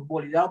normal from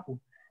football. It happens,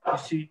 you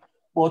see.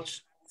 But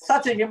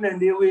certain game then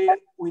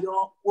we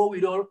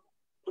don't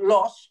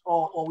lost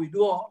or we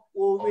do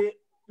or we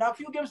now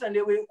few games and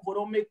we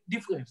don't make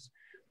difference.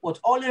 But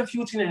all them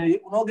few things we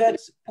don't get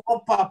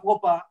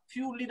proper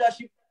few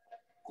leadership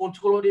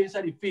control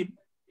inside the field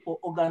for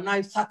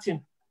organize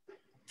certain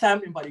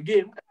time in by the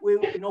game we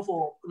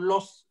for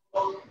lost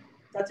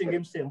certain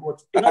games then.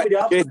 But it not be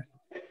the happen.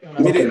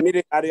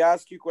 I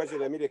ask you question.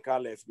 Let me the car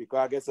left because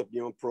I get a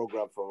new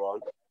program for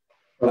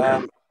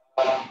on.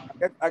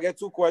 I get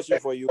 2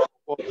 questions for you.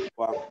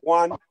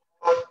 One,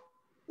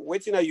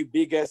 which are your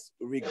biggest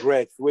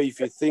regrets? Where if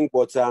you think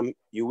what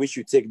you wish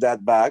you take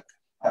that back,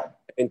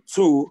 and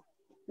 2,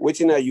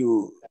 which are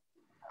your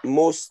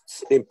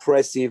most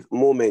impressive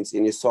moments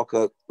in your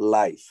soccer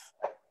life?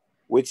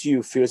 Which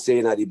you feel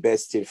saying are the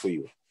best thing for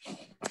you?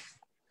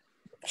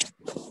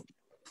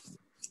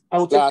 I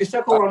will take the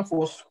second one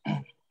first.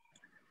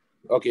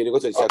 Okay, they go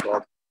to the second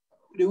one.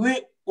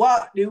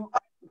 The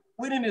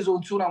winning is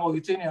on 2 now,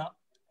 Mauritania.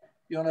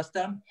 You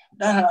understand?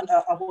 That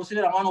I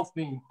consider one of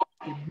the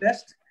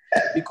best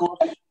because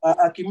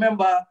I can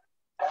remember.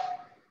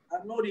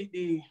 I know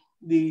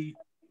the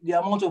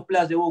amount of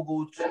players they will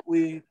go to.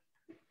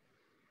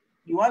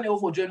 The one they will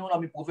for join one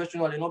of the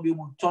professional, they not be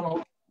able to turn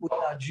up with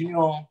the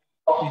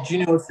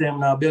juniors in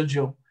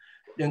Belgium.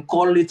 Then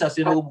call later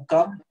say they will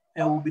come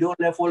and we'll be done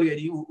left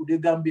already with the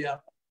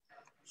Gambia.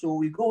 So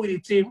we go with the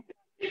team.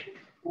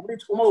 We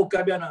meet Omar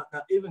Gambia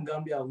and even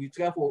Gambia. We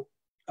try for.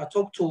 I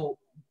talk to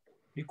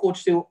the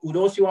coach. Say we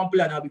don't see one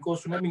player now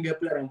because we don't get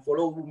player and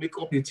follow. We make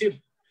up the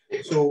team.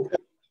 So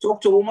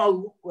talk to Omar.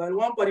 Well,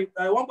 one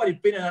party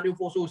pain and other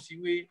also see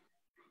we.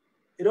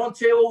 They don't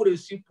tell all the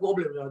see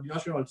problems of the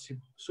national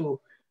team.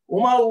 So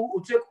Omar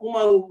will take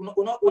Omar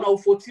on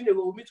 14. We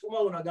will meet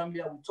Omar in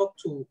Gambia. We talk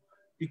to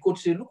the coach.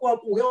 Say, look,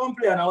 we have one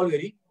player now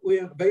already. We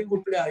have a very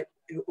good player.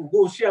 We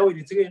go share with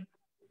the train.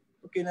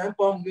 Okay, now I'm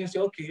going to say,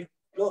 okay,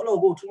 let's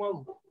go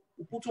tomorrow.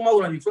 We put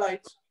tomorrow on the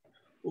flight.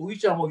 We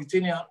reach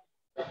Mauritania.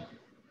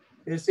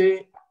 They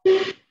say,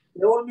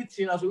 they all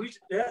meeting as we reach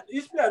there.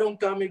 This player don't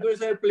come, we go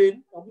inside a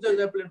plane. I put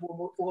inside a plane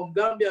from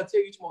Gambia to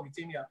reach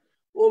Mauritania.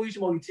 We reach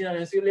Mauritania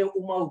and say, let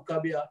Omar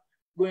Ukabia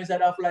go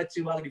inside that flight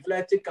team. The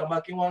flight take come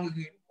back in one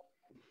green.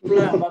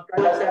 Fly back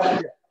inside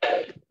Gambia.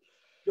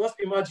 Just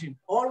imagine.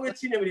 All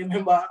waiting and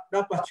remember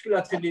that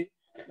particular thing.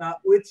 Now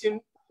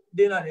waiting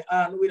then at the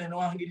end, we don't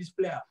want to get this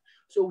player.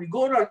 So we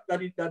go to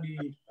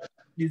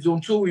the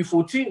zone 2 with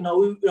 14. Now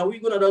we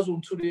go to that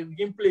zone 2. They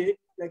begin play.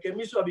 Like a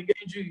miss, I begin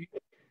injury.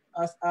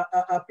 As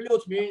I play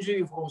with me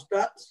injury from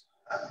start.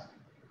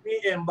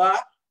 Me and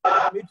back,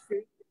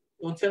 midfield.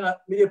 Until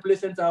me play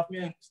center half, me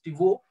and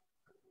Stivo.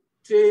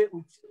 Say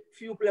with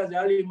few players,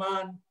 Ali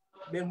Man,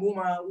 Ben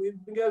Muma, we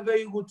get a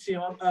very good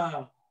team.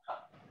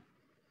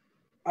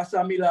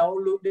 Asamila,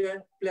 all of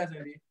them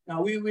players.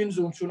 Now we win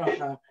zone 2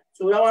 now.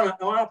 So I want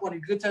to put the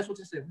greatest what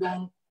is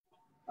done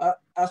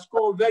I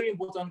score very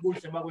important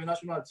goals in my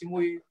national team.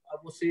 I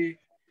would say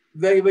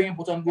very, very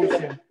important goals.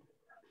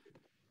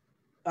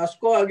 I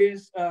score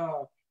against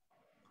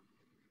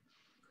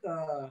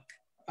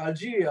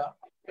Algeria.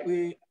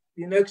 The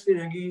next day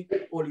they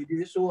give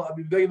holiday, so I'll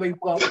be very, very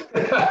proud.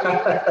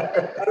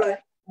 I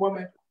like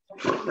Mohamed.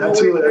 That's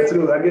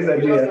true. Against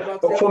Algeria.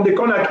 From the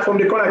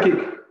corner kick.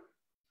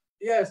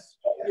 Yes.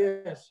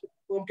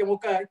 From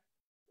Kemokai.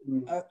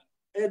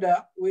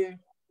 Eda, the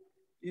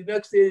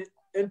next day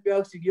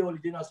NPX give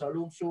holiday in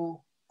Salon,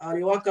 so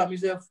I work on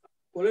myself.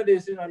 All they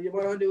say,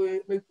 they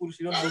make push.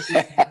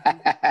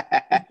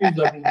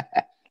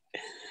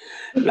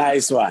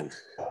 Nice one.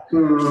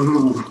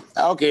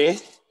 Okay.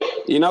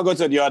 You now go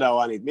to the other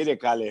one. It made a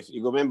call.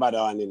 You go remember the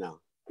one now.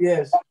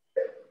 Yes.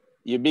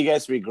 Your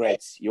biggest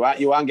regrets. You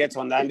want get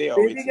on that day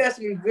or the biggest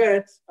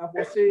regret, I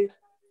would say,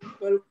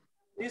 well,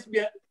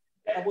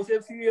 I would say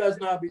a few years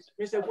now,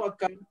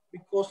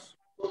 because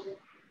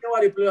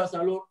the players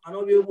alone, I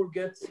not be able to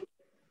get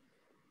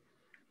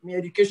my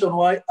education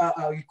why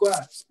I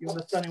require. You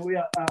understand?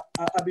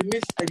 I be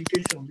missed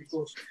education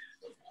because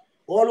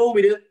all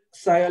over the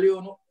Sierra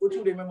Leone, what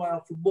you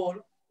remember football,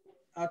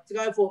 I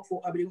try for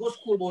I be go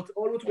school, but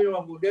all over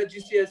remember for get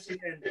GCSE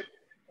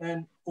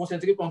and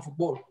concentrate on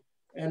football.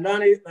 And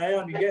then I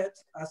only get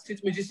I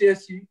sit my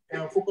GCSE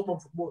and focus on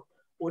football.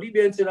 But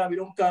if you we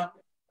don't come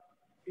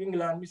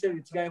England, we say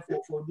we try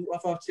for do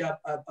after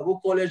I go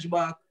college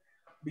back,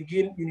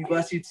 begin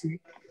university.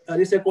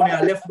 The second year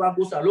I left back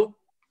go salon.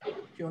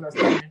 You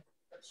understand me?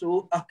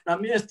 So I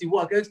mean still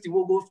work,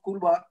 go school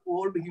back,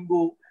 all begin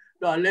go.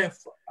 No, I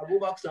left. I go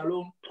back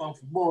salon on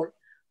football.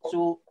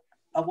 So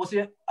I was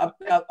say I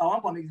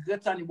want to make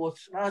great time, but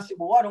now I say,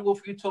 but why I don't go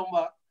free turn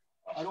back?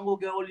 I don't go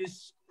get all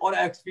this other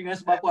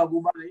experience back where I go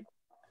back.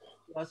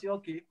 So I say,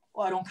 okay,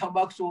 I don't come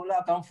back so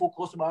I can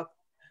focus back.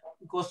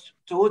 Because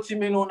to what team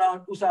know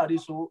now,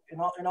 so you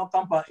know,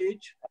 come by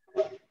age.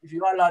 If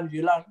you learn,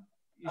 you learn.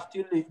 You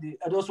still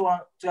I just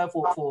want to try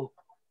for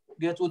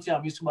get what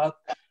I miss back.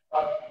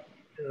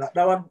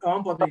 That one I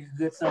want to make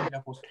great time.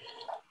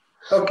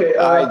 Okay.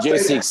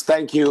 J6,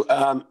 thank you.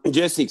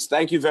 J6,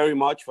 thank you very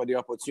much for the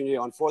opportunity.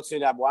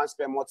 Unfortunately, I want to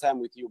spend more time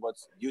with you, but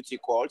duty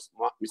calls.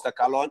 Mr.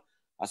 Kallon,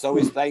 as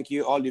always, thank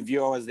you. All the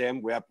viewers,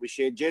 we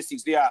appreciate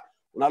J6. They are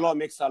Unalo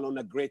make Salon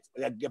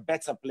a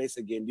better place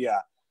again. They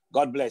are.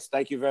 God bless.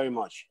 Thank you very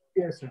much.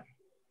 Yes, sir.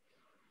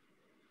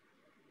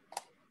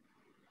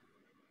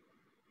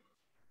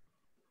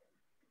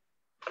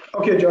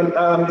 Okay, John.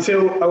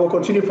 So I will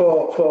continue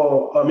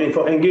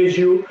for engage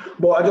you,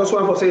 but I just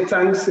want to say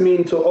thanks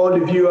to all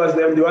the viewers,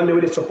 them the one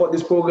way they support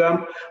this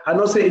program. I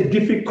know say it's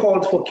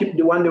difficult for keep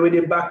the one way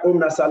they back home in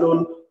the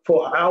salon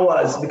for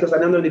hours because at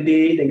the end of the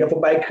day they get for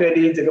buy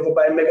credit, they get for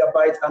buy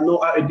megabytes. I know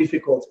how it's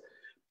difficult.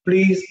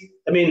 Please,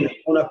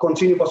 wanna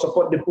continue to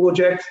support the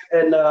project,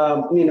 and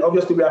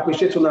obviously we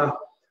appreciate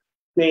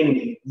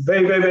very,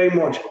 very, very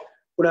much.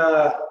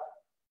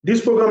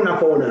 This program now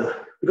for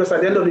because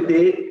at the end of the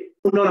day.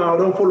 No, I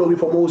don't follow you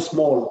for more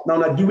small.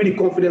 Now, I give you the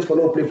confidence for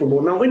not play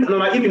football. Now,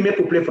 I even make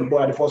to play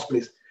football at the first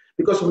place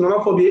because we're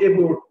not for be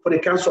able for the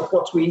can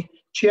support we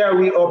cheer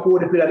we up who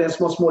they play at the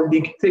small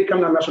league, take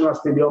them to the national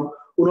stadium.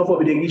 We're not for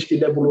be reach the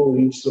level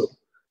we reach.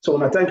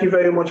 So, I thank you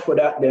very much for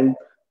that. Then,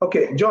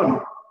 okay, John.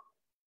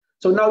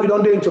 So now we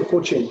don't get into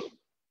coaching.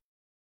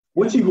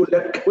 What you go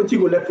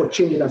left for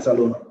changing that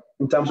salon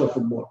in terms of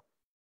football?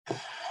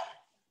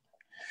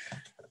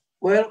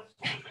 Well,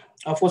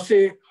 I for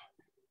say.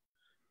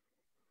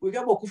 We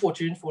get beaucoup for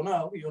change for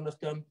now, you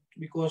understand,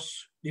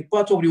 because the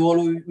part of the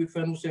world we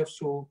find ourselves,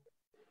 so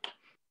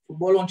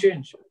football won't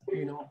change,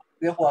 We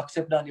have to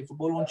accept that the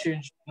football won't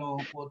change,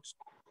 but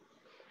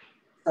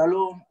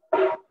Salon,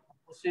 I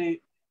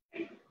say,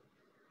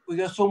 we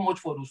get so much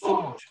for do,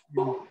 so much,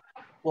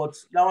 But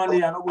that one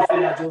day, I'm not going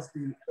to say just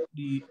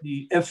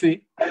the FA,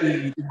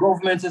 the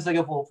government is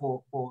like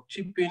for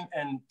chipping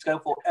and try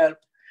for help,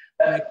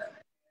 like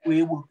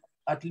we will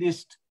at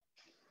least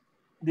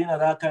be at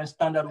that kind of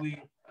standard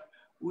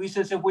we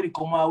say when we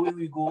come out, where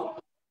we go,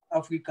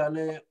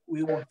 Africa,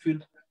 we will feel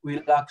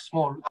we lack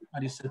small,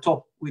 and it's the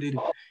top. We did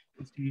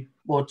it.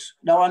 But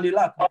that one they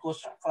lack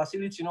because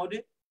facility,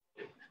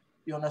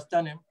 you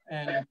understand him,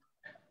 and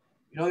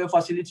your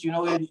facility,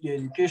 the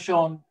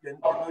education, then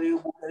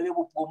they're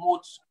able to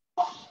promote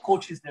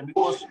coaches them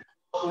because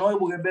we're not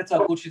able to get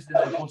better coaches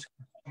than the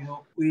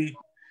country.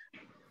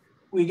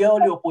 We get all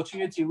the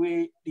opportunity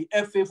where the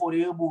FA for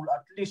the able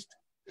at least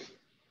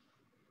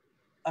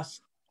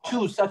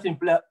choose certain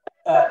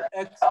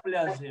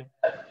ex-players, you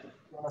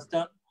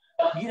understand?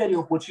 Give them the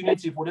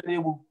opportunity for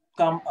them to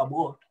come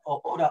abroad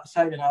or other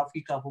side in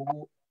Africa for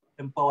go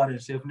empower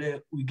themselves.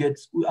 We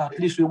at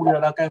least we will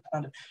that kind of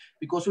standard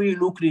because we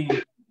look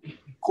the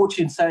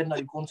coaching side now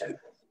the country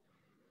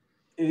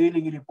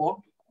really, really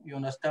poor. You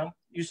understand?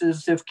 You say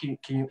yourself can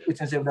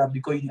that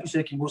because you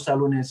say can go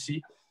salon and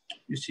see.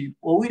 You see,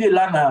 but we the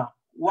learn now.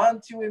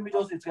 One thing we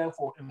just try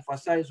for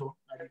emphasize on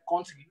the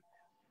country.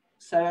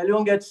 Sierra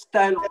Leone get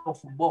style of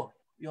football.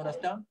 You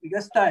understand? We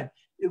get style.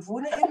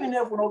 Even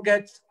if we don't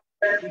get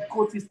the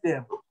coach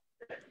system,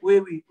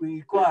 where we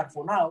require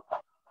for now,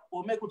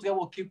 or make we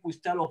keep with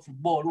style of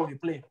football where we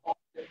play.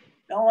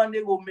 That one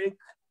day will make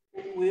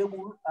we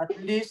able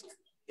at least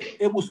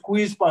able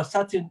squeeze for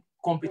certain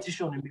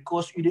competition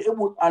because you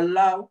able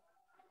allow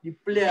the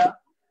player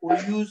or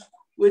use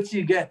what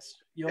he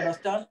gets. You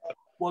understand?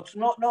 But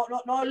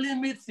not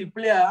limit the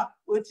player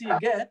what he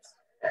gets.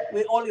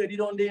 We already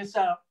done the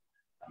inside,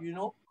 you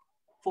know,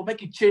 for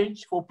make it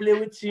change, for play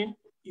with him,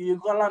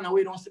 you go learn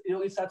away don't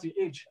certain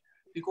age.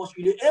 Because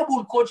you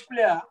able coach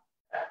player,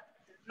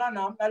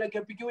 now like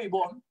a picky way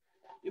born,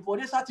 if for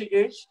this certain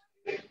age,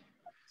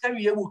 say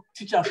we able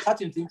teach us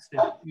certain things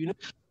there, you know.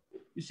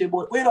 You say,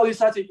 but when you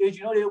certain age,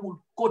 you know they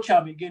will coach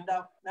them again.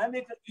 Now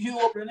make you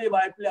open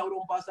by player who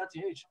don't pass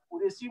certain age.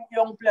 But they see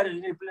young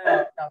players they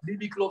play at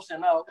big clubs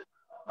and now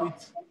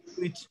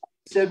with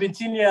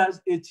 17 years,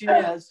 18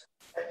 years.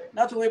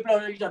 Not to play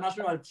on the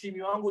international team.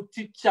 You want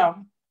to teach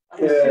them a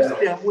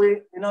system where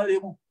you know they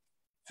will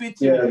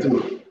fit in.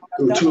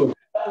 Yeah, true.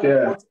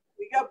 Yeah. But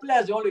we get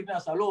players they all in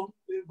us alone.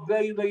 We're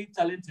very, very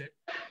talented.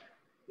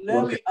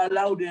 Let me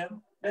allow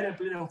them, let them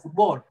play them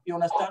football. You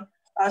understand?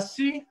 I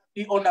see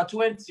the under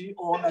 20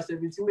 or under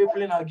 17 we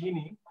playing at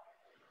Guinea.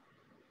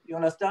 You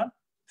understand?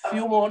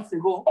 Few months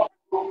ago,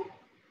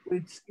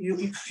 with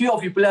few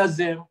of the players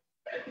them.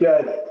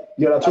 Yeah,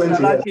 you're 20.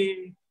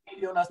 Salaki,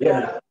 you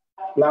understand? Yeah.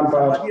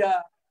 Lampard.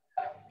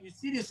 You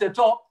see the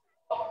setup.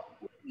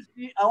 You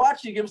see, I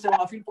watch the games and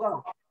I feel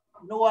proud.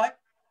 You know why?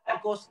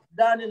 Because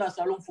down in a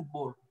salon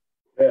football,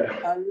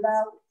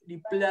 allow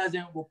the players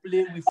them to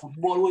play with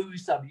football where we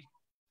sabi.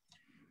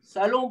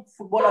 Salon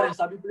footballer and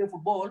sabi play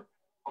football.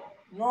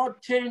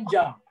 Not change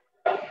them.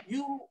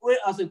 You,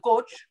 as a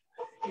coach,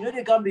 you know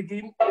they can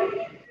begin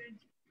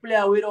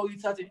player with all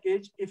certain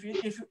age. If you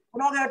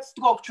not get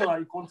structure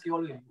in the country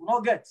already, you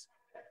not get.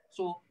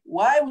 So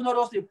why we not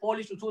just a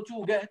polish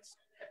to get,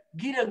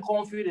 give them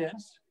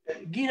confidence,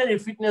 give them the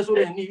fitness what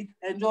they need,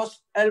 and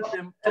just help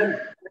them through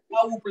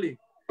how we play.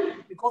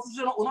 Because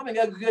we're not going to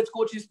get great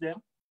coaches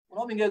them. We're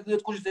not going to get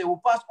great coaches they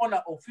will pass on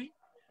that Ofi,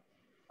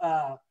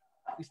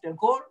 Christian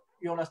Cole,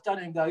 you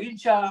understand, and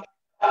Garincha.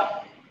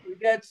 We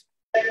get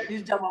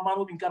this German man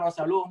who been kind of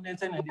salon, but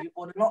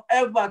they not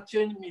ever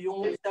change me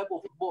your type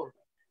of football.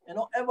 They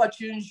not ever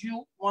change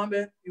you one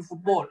way in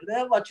football. They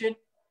never change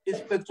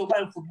spectrum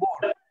in football.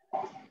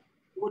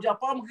 But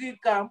Japan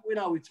come when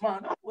I with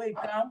man, when he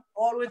come,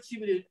 always see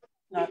with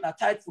a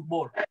tight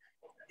football.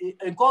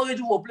 Encourage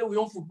you to play with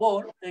your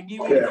football and give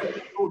you the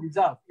football you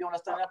deserve. You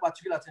understand that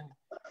particular thing?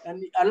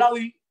 And allow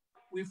you,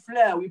 we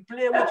flare, we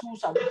play with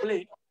tools and we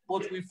play,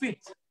 but we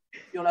fit.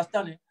 You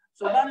understand it?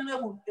 So that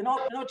you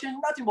know, change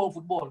nothing about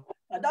football.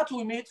 And that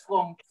we meet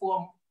from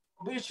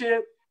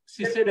Biche,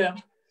 Cisse them,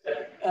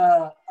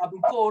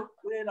 Abdul Cole,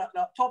 where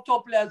the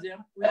top players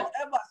them, we don't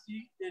ever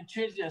see them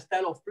change their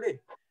style of play.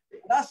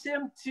 That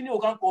same thing you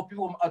can copy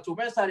from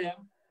Atomesa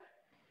them.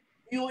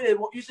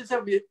 You should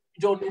say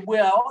John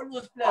Ubuya, all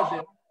those players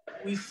them,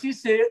 we see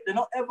say they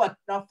not ever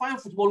that fine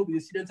football will be the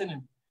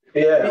student.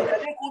 Yeah.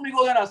 They call me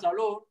go get us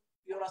alone.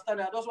 You understand?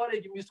 That's why they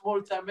give me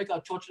small time, make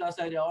a church that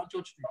side. I want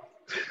church.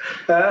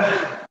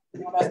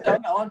 You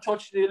understand? I want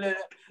church.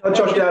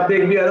 Church, they are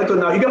big. I don't know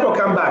now. You get for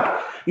come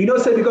back. You know,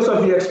 say because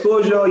of your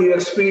exposure, your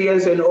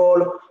experience, and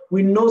all,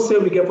 we know say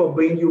we get for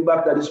bring you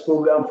back to this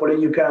program for that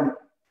you can,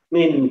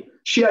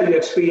 share your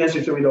experience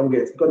which we don't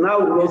get. Because now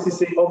we also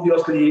say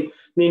obviously,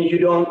 you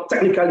don't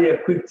technically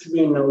equipped,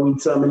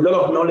 with a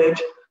lot of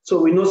knowledge.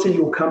 So we know say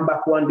you come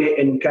back one day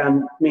and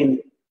can,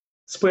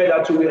 spread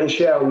that to you and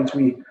share with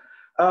me.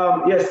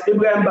 Yes,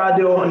 Ibrahim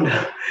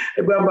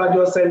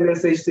Badio sent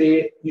message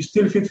say you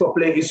still fit for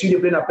play. You see the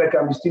play at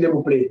Peckham, you still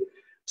able to play.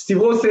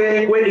 Steve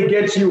say when he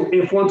gets you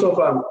in front of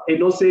him, he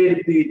don't say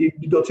the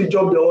dirty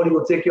job the all he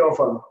will take care of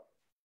him.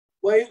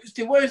 Well,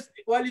 Steve,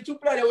 the two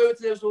players away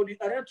with so the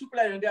other two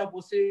players there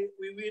will say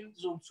we win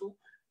zone 2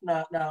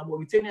 na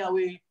Mauritania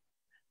away.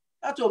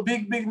 That's a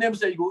big name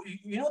say you go.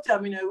 You know what I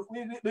mean?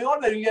 We all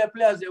very get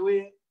players the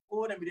way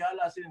all them the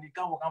Allah say they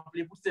come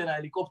play put in a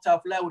helicopter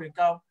fly with them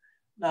come.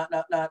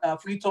 Na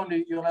free turn,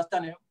 you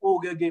understand?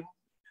 Game.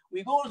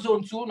 We go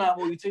zone 2 now,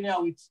 Mauritania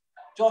with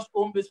just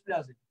home-based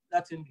players.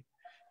 That's in it.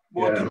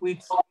 But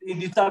with the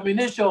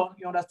determination,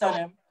 you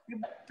understand?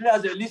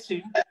 Players they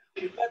listen.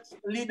 We let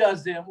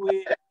leaders them.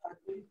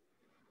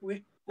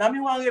 We now me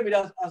one game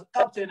as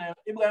captain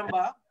Ibrahim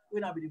Ba, we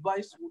not be the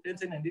vice.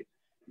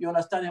 You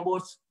understand?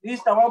 But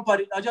this time one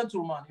party, a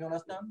gentleman. You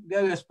understand?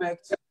 Get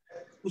respect.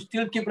 We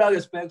still keep that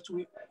respect.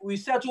 We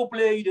set to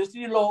play, they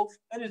still love,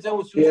 and it's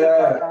always the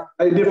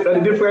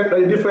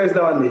difference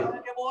down there. You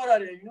know what I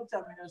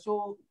mean?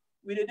 So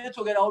we did it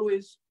together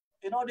always.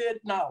 You know they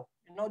now.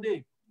 You know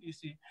they. You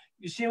see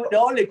they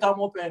only come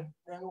up and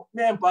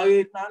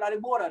parade now the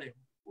border them.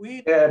 We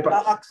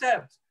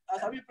accept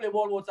as we play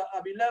ball. What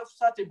I be left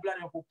certain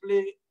planning to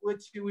play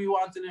which we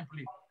want to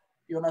play.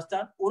 You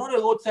understand? We not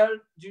go tell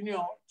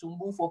junior to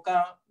move for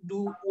can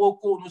do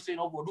work no say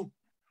no go do.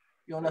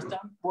 You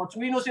understand? But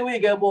we know say we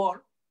get ball,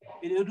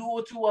 they do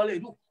what too well they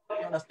do.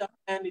 You understand?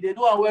 And they do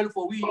well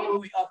for we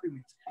happy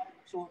with.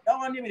 So that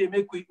one they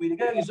make quick, we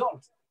get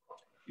results.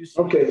 You see?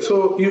 Okay,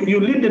 so you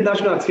lead the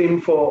national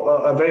team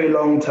for a very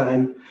long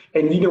time,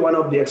 and you're one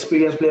of the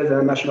experienced players in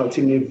the national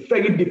team. A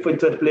very different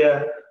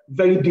player,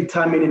 very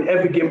determined in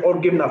every game, all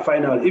game in the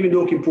final. Even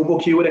though he can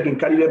provoke you, they can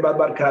carry a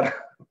bad card.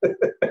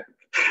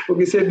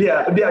 We say, be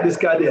a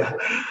discard there.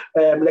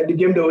 Like the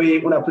game the way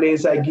when I play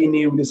inside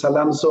Guinea with the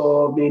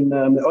Salamso,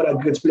 the other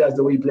great players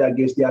the way you play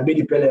against, they are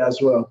big player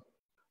as well.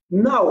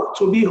 Now,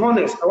 to be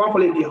honest, I want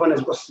to be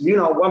honest because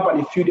one part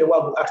the few they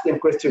will ask them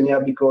question here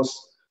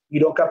because you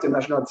don't captain the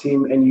national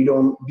team and you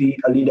don't be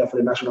a leader for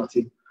the national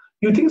team.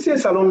 You think say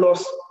Salon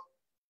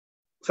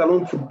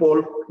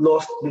football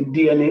lost the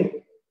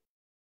DNA?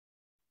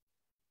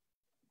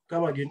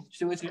 Come again.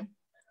 Say what again?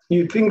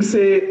 You think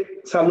say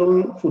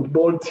Salon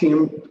football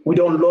team we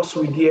don't lost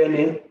with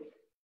DNA?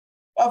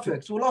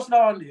 Perfect. So we lost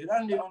that one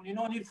day. You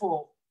no need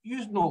for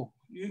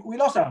we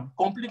lost them.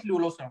 Completely we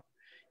lost them.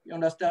 You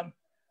understand?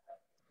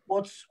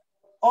 But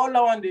all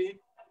that one day,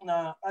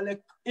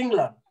 like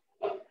England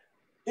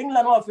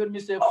will feel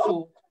myself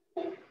so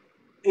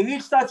it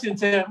reach starting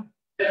term,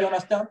 you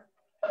understand?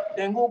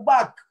 Then go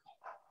back.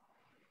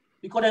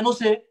 Because they know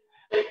say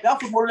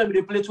that football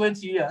they play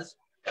 20 years.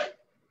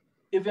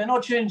 If you're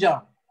not change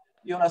them,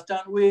 you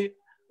understand? We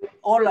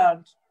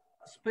Holland,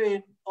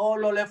 Spain, all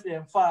left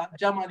them far.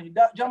 Germany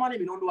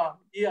we don't do them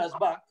years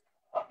back.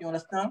 You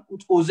understand?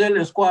 With Ozil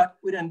and squad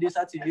within this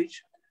at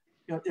age.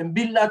 And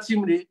build that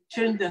team, they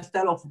change the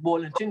style of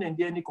football and change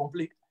the DNA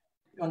complete.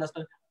 You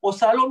understand? But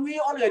Salon, we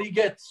already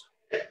get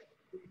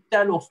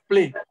style of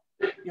play.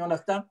 You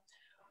understand?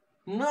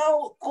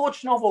 Now,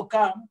 coach now for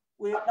Cam,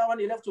 now when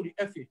they left to the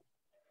FA.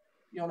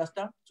 You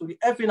understand? So the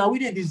FA, now we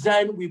they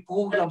design, we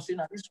program, saying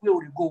this way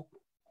we go.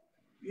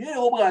 You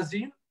know,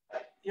 Brazil,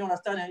 you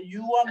understand? And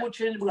you want to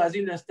change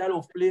Brazil and style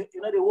of play, you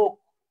know, they work.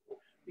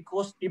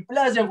 Because the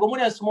players, when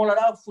they're smaller,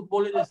 that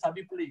football is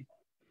sabi play.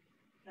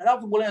 And that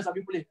football is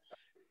sabi play.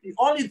 The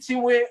only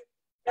team where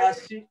I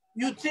see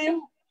you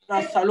team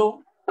as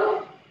Salon,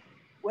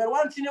 where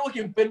one team who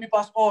can pay me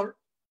past all,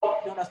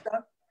 you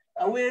understand?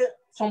 And where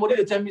somebody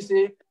they tell me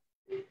say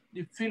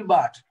they feel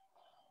bad.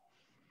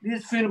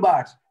 This feel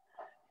bad.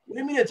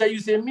 When me they tell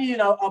you say me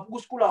in a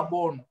school are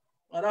born,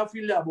 and I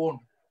feel are born.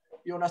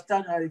 You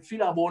understand? I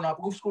feel are born. I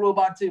school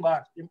bad say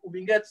bad.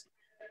 We get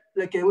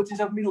like a what is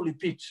that middle of the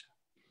pitch,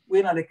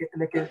 when like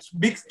a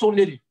big stone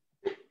lady.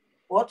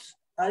 What?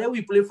 And then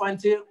we play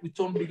fancy, we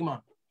turn big man.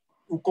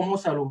 Come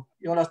Salon,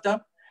 you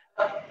understand?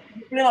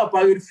 We play a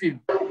parade field.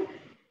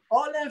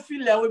 All them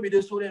feel like we be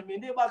the so them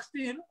in the back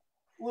still.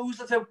 We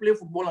used to play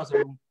football as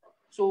Salon.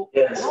 So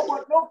yes.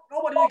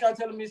 Nobody can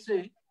tell me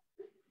say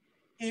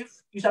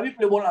if you shall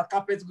play ball on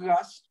carpet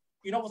grass,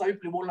 you know what I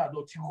play ball on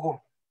dirty ground.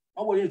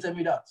 Nobody will tell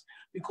me that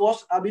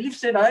because I believe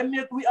say that I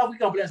make we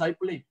African players I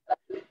play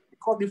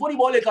because before the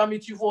ball they can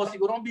meet you first, you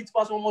go don't beat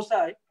pass one more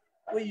side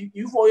where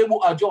you for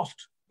able to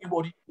adjust.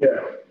 Body.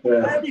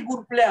 Yeah. Any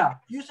good player,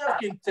 you self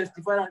can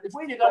testify that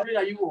before you can play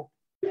at Europe,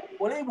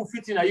 whenever you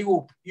fit in at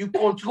Europe, you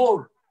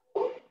control,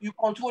 you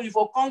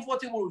for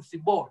comfortable with the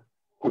ball.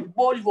 The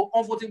ball is for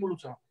comfortable with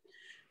them.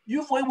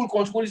 You for able to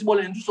control this ball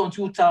and do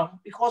something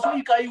time because when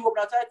you can Europe,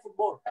 that's like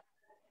football.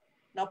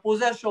 Now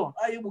possession,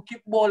 how you will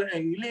keep ball and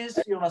release,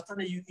 you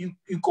understand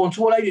you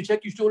control, you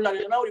check your shoulder,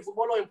 and now the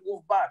footballer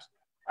improve bad.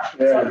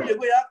 So you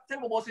go tell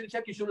me about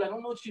check your shoulder,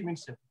 no team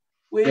himself.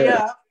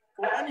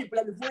 For any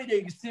player, before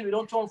they receive, we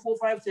don't turn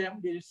 4-5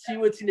 times, they see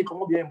what they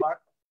come up behind back.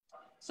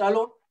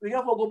 So, we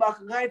have to go back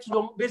right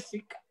to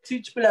basic,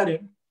 teach player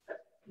them.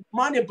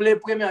 Man, they play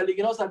Premier League,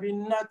 you know, have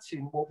been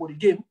nothing but for the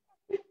game.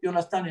 You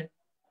understand it?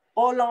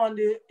 All around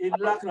the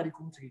lack of the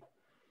country.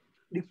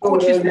 The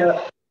coaches.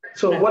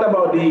 So what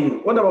about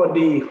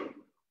the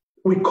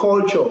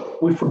culture,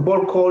 with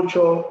football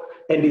culture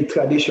and the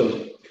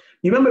tradition?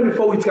 You remember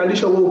before with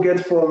tradition we'll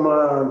get from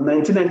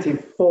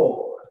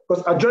 1994.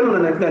 Because I joined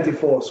in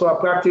 1994, so I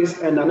practiced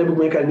and I never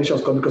make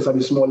admissions because of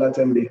the smaller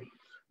time day.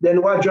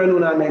 Then I joined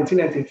in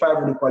 1995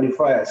 with the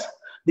qualifiers.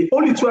 The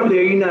only two of the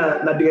arena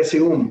in the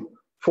dressing room,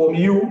 from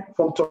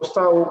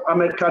Tostao,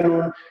 Mohamed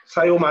Kallon,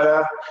 Sayo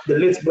Mara, the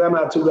late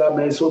Brahma Atuga,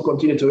 may so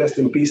continue to rest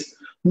in peace.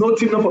 No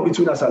team not for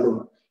between us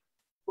alone.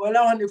 Well,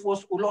 now when we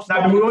lost.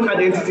 Now we own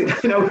identity.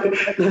 Now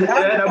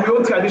we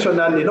own tradition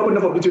and nobody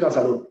not for between us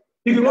alone.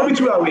 If you go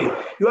between away,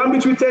 you want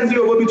between 10-0,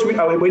 go between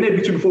away, but not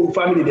between before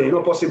family there,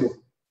 not possible.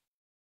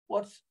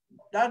 But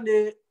that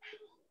day,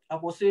 I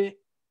will say,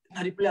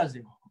 now the players,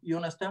 you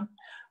understand?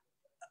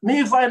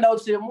 Me find out,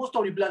 say, most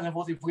of the players are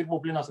football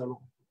players alone.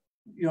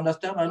 You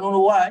understand? I don't know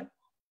why.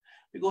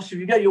 Because if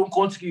you get your own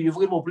country, you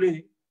football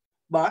play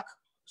back.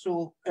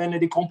 So, and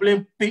they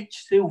complain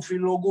pitch, say, we feel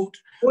no good.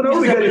 Oh,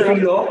 no, we get the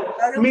field,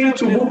 no? Me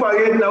to move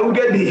again, now we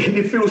get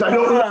the field. I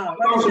don't know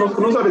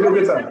how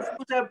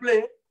to get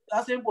play,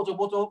 that's in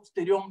Poto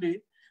Stadium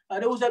day.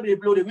 And they also play,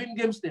 they win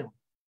games them.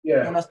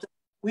 Yeah. You understand?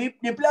 We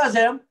the players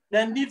them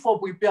then need for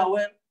prepare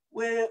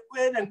when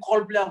then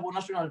call player for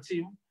national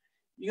team.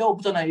 You got to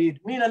put on a head.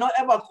 Me, they not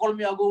ever call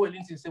me. I go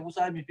Wellington, say, "What's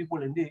me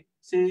people?" And they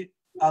say,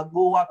 "I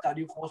go work at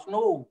the force."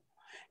 No,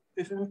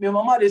 if my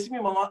mama they see me,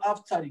 mama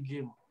after the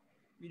game.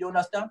 You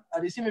understand?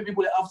 And they see me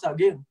people after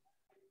game.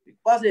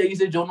 Because there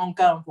is a John on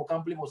camp for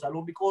camp play for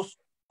Salon because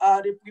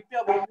they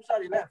prepare for Musa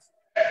the left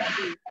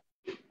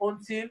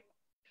until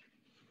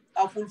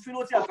I fulfill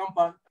what I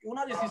campaign. You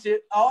know this is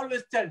I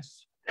always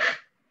tense.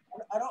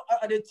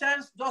 I the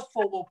tense just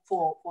for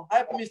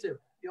hype myself.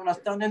 You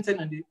understand?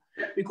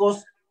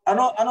 Because I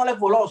know like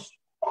for loss.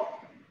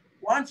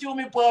 One thing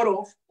me proud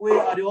of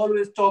where I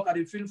always talk,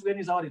 I feel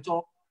friends how they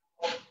talk.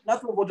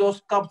 Not for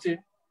just captain.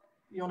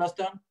 You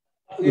understand?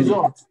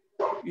 Result.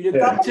 You the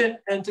captain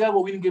and try to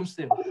win games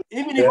still.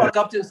 Even if I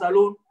captain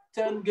Salon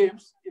 10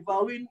 games, if I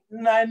win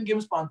 9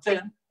 games per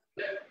 10,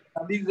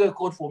 a big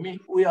record for me.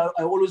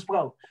 I always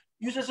proud.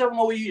 You just have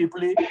no way you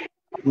play.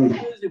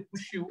 Always they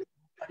push you.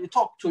 They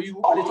talk to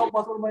you. They talk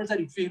about all inside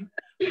the field.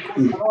 Because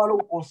I don't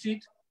want to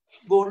concede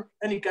goal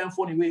any kind of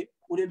funny way.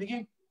 When they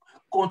begin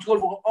control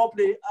for all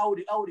play, how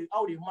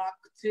they mark,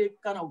 take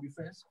kind of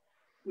defense.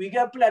 We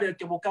get player like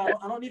Kemokai.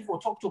 I don't need for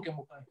talk to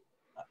Kemokai.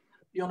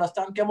 You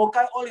understand?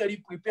 Kemokai already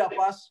prepare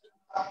pass.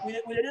 We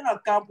didn't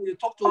have camp. We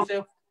talk to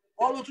ourselves.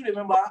 Always to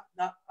remember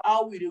that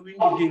how we win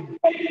the game.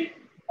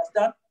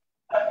 Understand?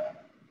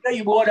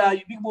 You brother,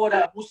 you big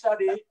brother, Musa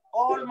Day,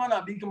 all man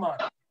are big man.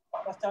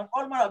 Understand?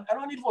 All man. I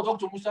don't need for talk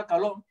to Mohamed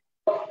Kallon.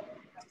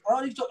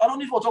 I don't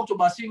need for talk to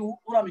Basiru,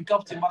 who am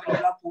captain back in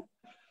Blackpool.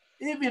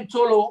 Even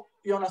Tolo,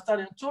 you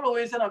understand? Tolo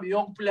is a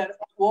young player.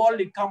 All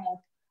they come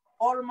up,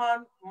 all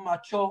man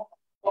mature.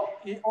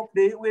 Up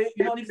there, where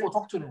you don't need for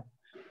talk to them.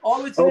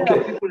 Always people.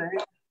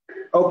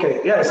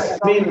 Okay, yes.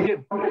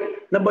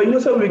 No, but you know,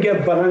 so we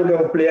get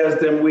Baranga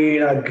players, then we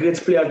great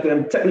players,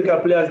 then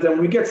technical players, then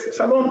we get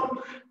Salon.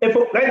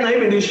 Right now,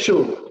 even this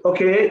show,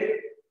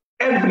 okay,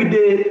 every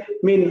day,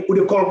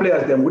 we call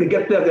players, them, we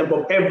get players them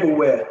from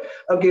everywhere.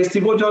 Okay,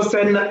 Steve just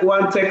send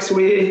one text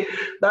way,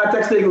 that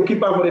text they will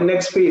keep up for the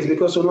next phase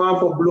because we don't want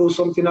to blow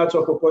something out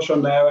of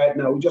proportion there right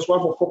now. We just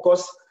want to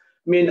focus,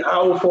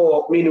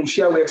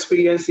 share our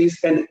experiences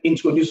and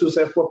introduce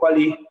yourself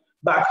properly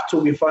back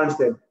to the fans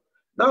them.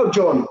 Now,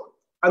 John,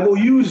 I will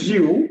use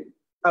you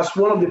as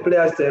one of the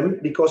players them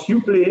because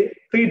you play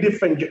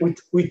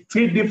with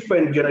three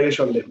different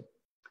generations them.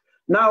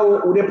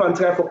 Now we can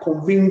try to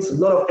convince a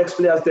lot of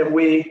ex-players them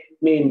we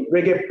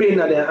get pain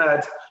at their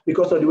heart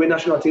because of the way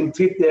national team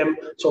treat them.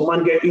 Some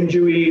man get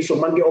injuries,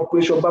 some man get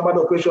operation, bad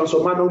operation,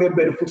 some man don't get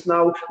benefits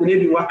now, they need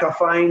to work a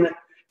fine.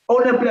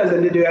 All the players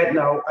that they do right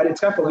now, I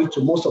try to reach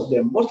to most of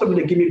them. Most of them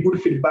they give me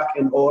good feedback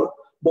and all,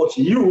 but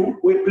you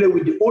will play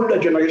with the older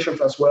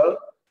generations as well.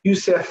 You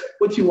say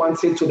what you want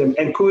to say to them,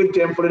 encourage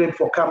them for them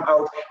to come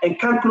out and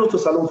come close to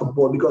Salon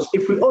football because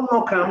if we all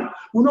not come,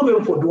 we're not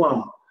going for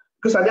Duam.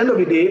 Because at the end of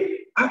the day,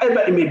 however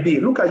it may be,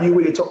 look at you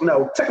when you talk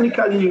now.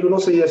 Technically, you will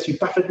not say yes, you're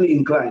perfectly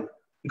inclined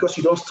because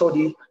you don't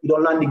study, you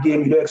don't learn the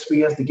game, you don't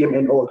experience the game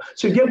and all.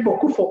 So you get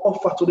beaucoup for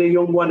offer to the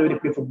young one when they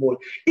play football.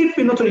 If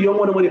you're not to the young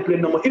one when they play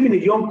no more, even the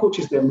young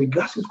coaches, them,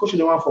 regardless of coaching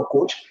they want for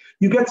coach,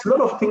 you get a lot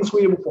of things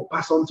we're able to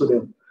pass on to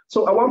them.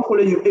 So I want to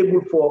follow you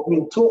able for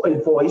to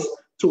a voice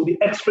to the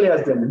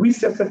ex-players them. We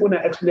set up when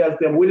the ex-players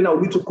them, we now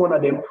need to corner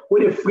them,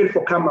 we're afraid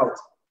for come out,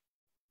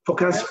 for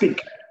can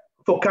speak,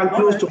 for can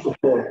close to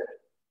football.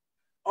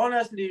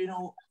 Honestly,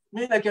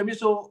 me like me,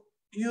 so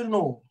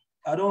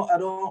I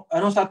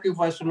don't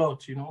sacrifice a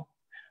lot,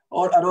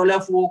 Or I don't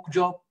left work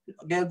job,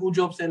 get good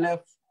jobs and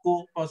left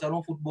go for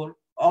Salon football.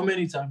 How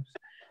many times?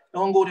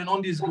 Don't go then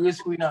on this grace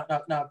screen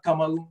na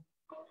Cameroon.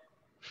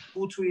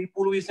 Put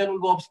we send we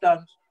go up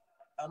stand.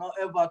 I don't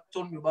ever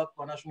turn me back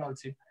for national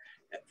team.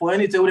 For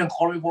anything we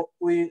call me for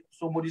we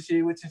somebody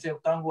say wait since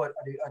thank God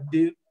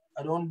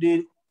I don't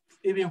did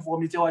even for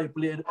me tell I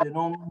play they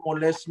don't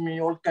molest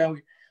me all kind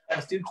of I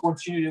still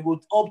continue to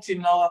go up till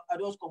now. I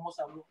just come out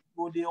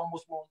go there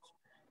almost month.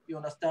 You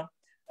understand?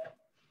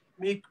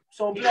 Make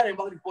some player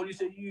about the police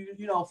say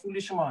you know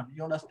foolish man.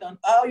 You understand?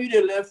 How you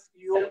they left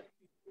your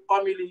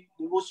family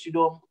they go sit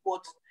down.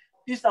 But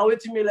this now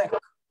waiting me like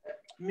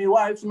my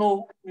wife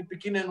know me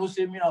picking and no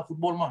say me a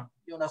football man.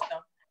 You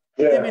understand?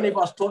 Yeah. Even if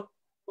I start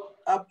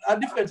a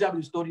different type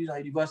of studies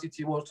at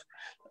university, but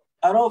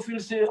I don't feel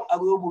say I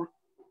will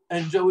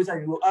enjoy what I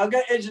go. I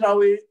get age now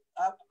way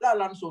I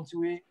learn something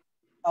way.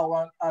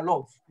 I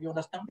love, you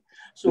understand?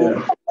 So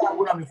I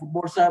go on the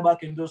football side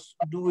back and just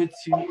do it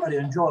I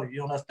enjoy,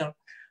 you understand?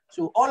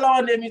 So all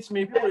around they meet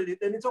me, people they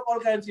talk all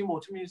kinds of things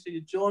about me, say,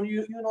 John,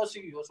 you're not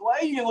serious. Why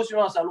you go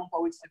to Salon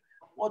for it?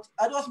 But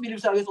I just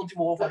believe I get something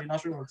more for the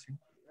national team.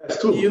 That's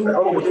true. Even if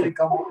I'm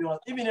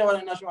in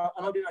the national,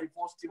 I'm not in the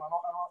first team, I'm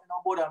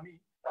not bother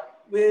me.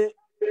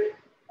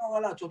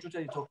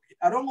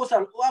 I don't go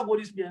Salon, I go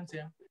this BNT.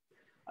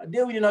 I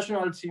deal with the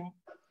national team,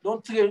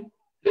 don't train.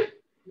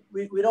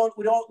 We don't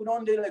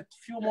do like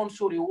few months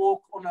so they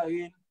walk on a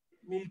rain,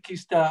 me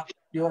Kista,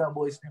 the other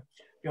boys.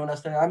 You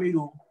understand?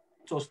 Amidu,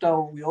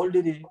 Tostao, we all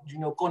did it,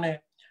 Junior Kone,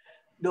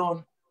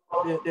 done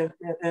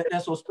they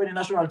suspend the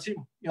national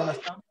team. You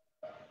understand?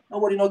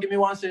 Nobody not give me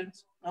 1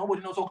 cent,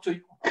 nobody not talk to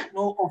you,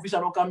 no officer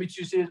not come meet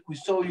you, say we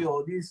saw you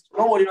or this,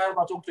 nobody not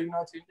ever talk to you,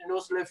 nothing. They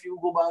just left you,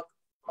 go back,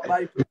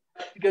 buy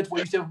ticket for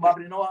yourself back,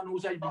 they no one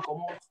knows how you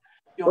come out.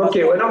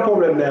 Okay, well, no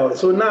problem now.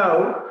 So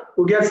now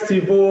we get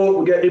Steve-O,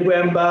 we get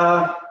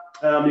Ibrahimba,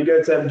 You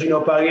get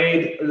Junior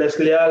Parade,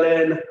 Leslie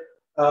Allen,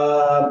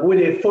 where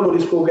they follow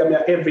this program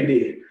every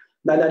day.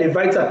 Now they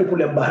invite people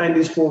behind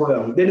this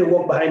program. Then they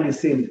work behind the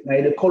scene.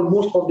 Now they call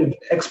most of the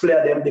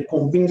ex-players them, they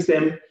convince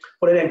them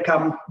for them to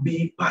come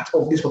be part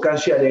of this program,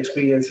 share their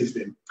experiences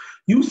them.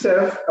 You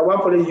self, I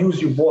want for them to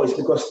use your voice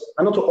because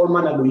I know to all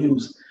man I will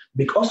use.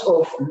 Because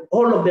of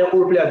all of their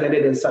old players that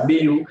they sabi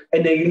you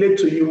and they relate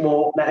to you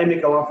more, now I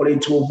make a want for them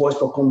to voice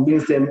to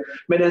convince them,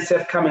 make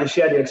themselves come and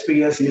share their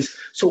experiences.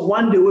 So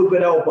one day we'll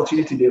get that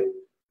opportunity there.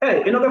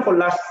 Hey, you're not going for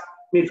last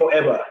me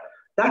forever.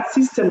 That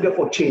system get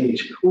for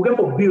change. We get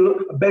for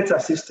build a better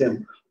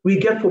system. We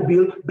get for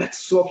build better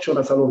structure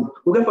in salon.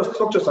 We get for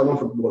structure salon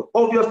football.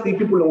 Obviously,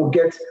 people will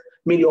get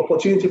the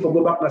opportunity for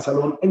go back to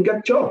salon and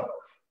get job.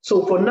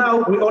 So for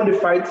now, we all the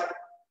fight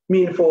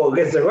for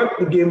resurrect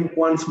the game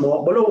once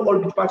more, but we'll all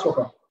be part of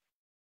it.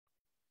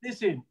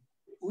 Listen,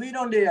 we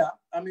don't there.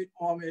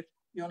 Mohamed,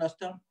 you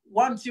understand?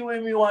 One thing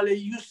when we want to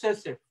use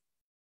SF,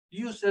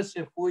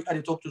 we at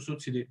the talk to suit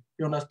today.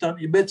 You understand?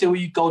 You better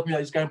we count me at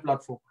this kind of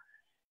platform.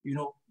 You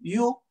know,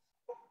 you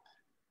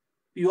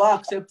are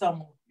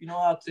acceptable,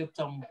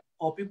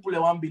 or people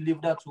won't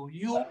believe that too.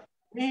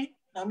 Me,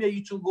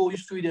 you two go, you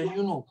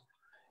Sweden,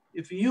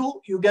 If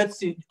you get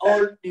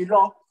all the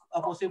luck,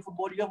 I for say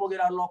football, you ever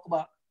get a luck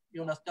back,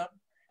 you understand?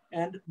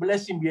 And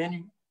blessing behind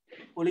you,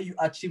 only you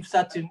achieve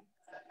certain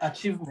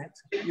achievement,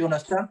 you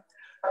understand?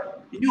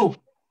 You,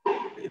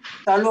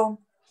 Salon,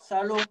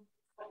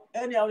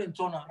 any out in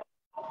Tona,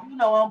 you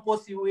know one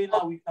possible way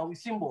now we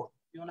symbol,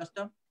 you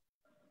understand?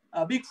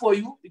 Big for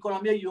you because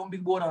I'm your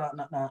big boy na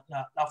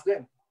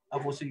friend. I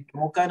for say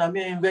kind of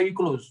very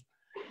close.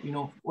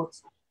 What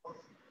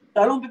a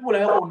lot of people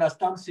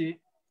understand say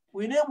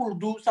we never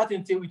do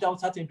certain things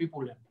without certain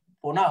people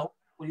for now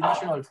for the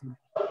national team.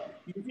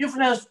 The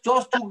influence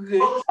just too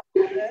great,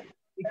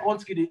 the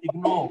country they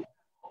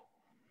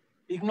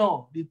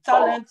ignore the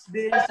talents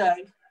they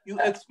inside. You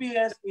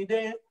experience it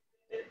they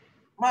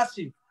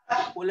massive.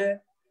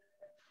 Well,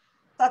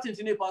 certain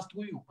things they pass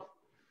through you.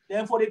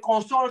 Then for the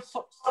consult,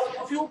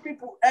 few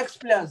people,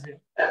 ex-players,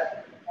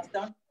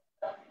 understand?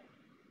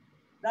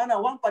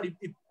 Now one part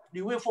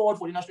the way forward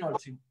for the national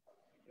team.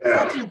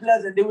 Certain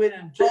players and they wait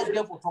and just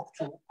get for talk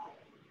to.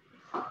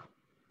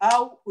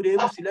 How would they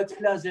able to select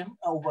players them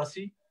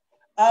oversee?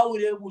 How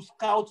would they able to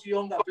scout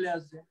younger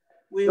players?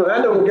 So I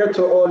don't get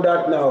to all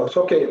that now.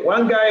 So okay,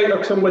 one guy,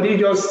 like somebody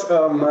just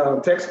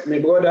text me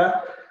brother.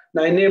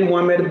 My name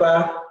Mohamed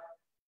Ba.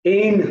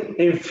 In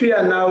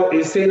fear now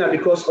is saying that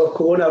because of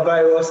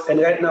coronavirus and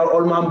right now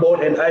all man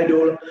board and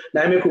idol,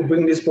 Naime could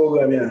bring this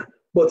program here.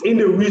 But in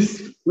the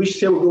risk, which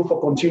say we go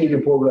for continue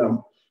the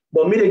program.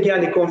 But me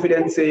again the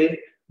confidence say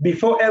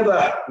before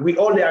ever we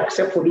all they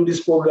accept for do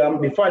this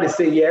program, before they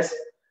say yes,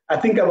 I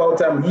think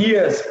about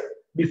years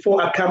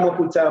before I come up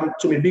with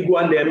to be big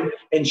one them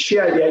and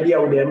share the idea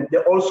with them, they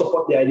all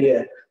support the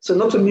idea. So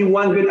not only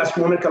one great as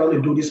Mohamed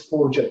Kallon do this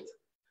project.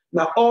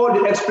 Now, all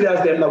the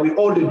ex-players them, now we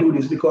all do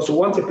this because we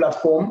want a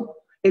platform.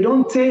 It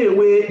don't take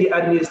away the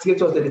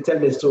administrators that they tell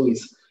their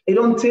stories. It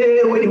don't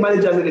take away the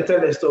managers that they tell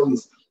their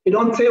stories. It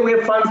don't take away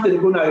fans that they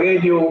go on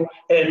radio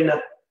and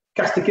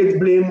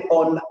castigate blame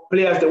on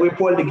players that we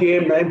spoil the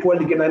game, not spoil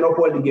the game, not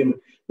spoil the game.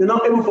 They're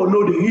not able to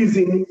know the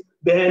reason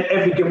behind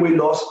every game we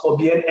lost or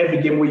behind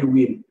every game we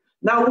win.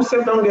 Now, we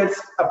self don't get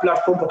a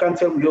platform for can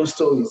tell we own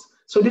stories.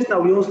 So this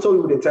now we own story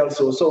we tell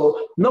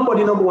so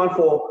nobody number one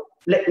for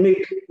let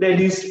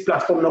this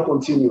platform not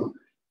continue.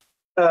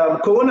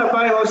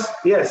 Coronavirus,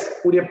 yes,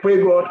 we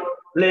pray God,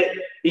 let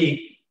it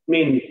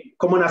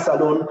come on a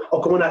salon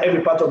or come on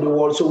every part of the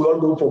world, so we all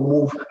go for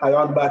move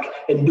around back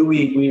and do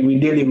we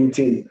daily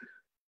routine.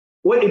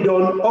 When it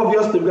done,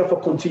 obviously we have to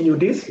continue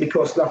this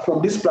because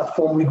from this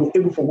platform we go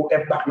able to go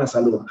back na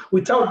salon.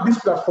 Without this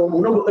platform,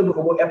 we're not able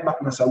to go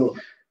back na salon.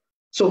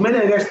 So many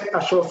rest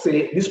assured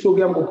say this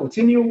program will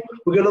continue.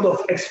 We get a lot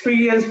of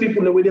experienced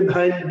people that waiting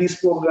behind this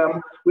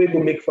program. We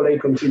will make for it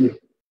continue.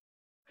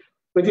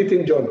 What do you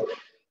think, John?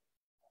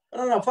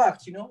 No,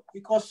 fact,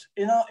 because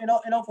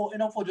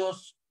for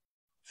just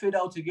fade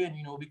out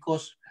again,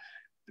 because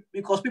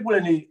people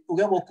in the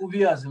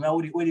Ugabokuvias and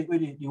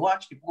they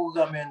watch the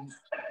program and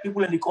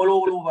people in the call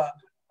all over.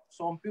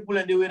 Some people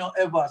in the way not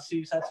ever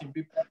see certain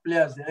people,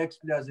 players, the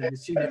ex-players, and they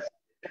see them.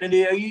 And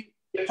they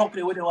talk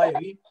the way they want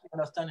to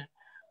understand it.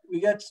 We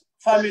get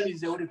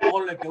families they already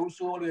call like they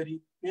also already,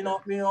 I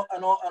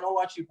don't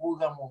watch the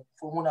program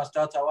for when I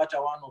start, I watch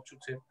one or two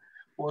things.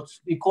 But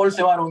the calls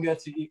I don't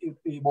get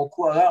a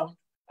boku around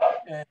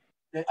and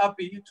they're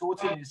happy to what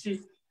they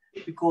see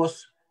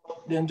because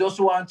they just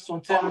want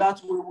some time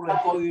that we will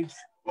encourage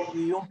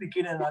the young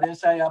people and then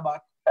say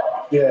back.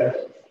 Yeah.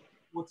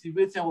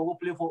 Motivate them to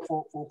play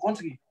for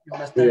country, you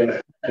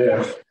understand?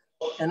 Yeah.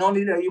 And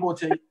only they're able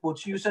to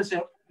but you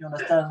say you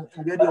understand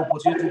and get the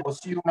opportunity to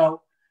see you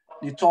now,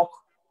 they talk.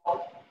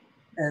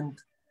 And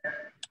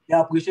I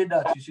appreciate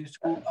that. You see,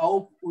 so I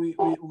hope we're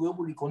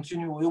able to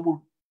continue. We're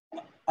able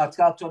to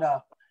attract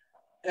other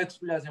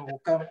ex-players and will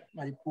come at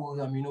the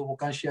program. We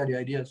can share the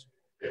ideas.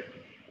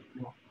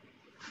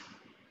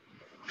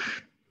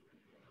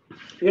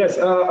 Yes,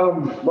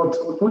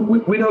 but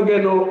we don't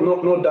get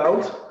no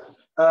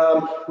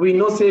doubt. We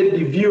know say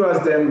the viewers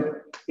them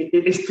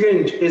it's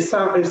strange. It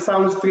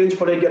sounds strange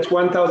for they get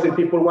 1,000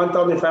 people,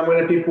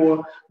 1,500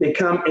 people. They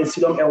come and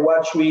sit down and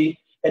watch we,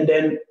 and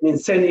then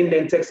send in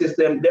them texts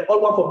them. They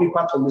all want to be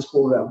part of this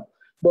program.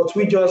 But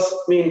we just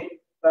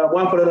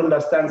one for them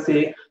understand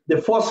say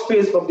the first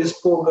phase of this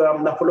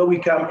program. Now follow we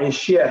come and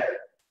share.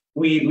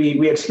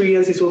 We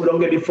experience this over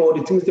longer before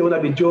the things they want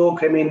to be joke.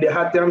 The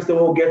hard times they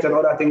will get and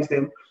other things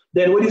them.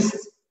 Then when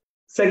this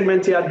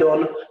segment here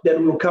done,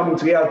 then we'll come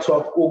to real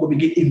talk. We'll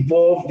begin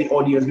involve the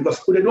audience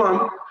because we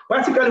do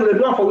practically we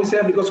do for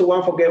ourselves because we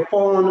want to get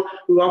fun,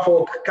 we want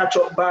to catch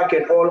up back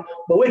and all.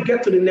 But when we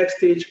get to the next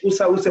stage, we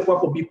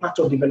want to be part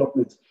of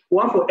development. We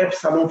want to help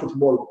Salon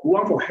football. We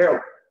want to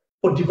help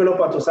for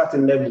developer to a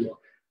certain level.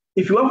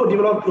 If you want to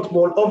develop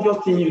football,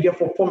 obviously you get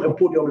to form a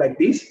podium like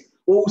this.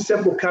 We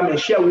will come and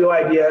share your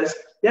ideas.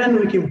 Then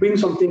we can bring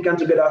something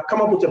together,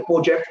 come up with a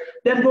project,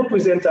 then go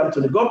present them to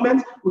the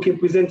government, we can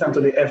present them to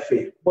the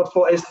FA. But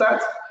for a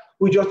start,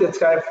 we just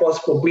try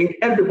first to bring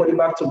everybody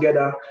back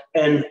together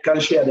and can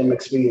share them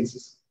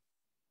experiences.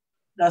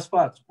 That's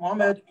part.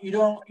 Mohamed, you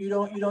don't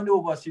do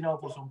oversee now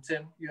for some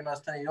time, you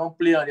understand? You don't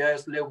play at the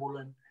highest level,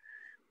 and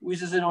we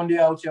just on the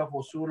out here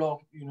for so long,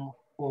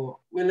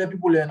 we let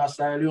people learn as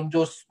Sierra Leone,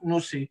 just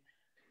see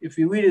if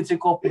you really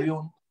take up your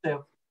own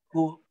step,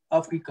 go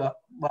Africa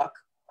back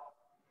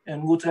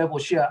and go try for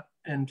share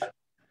and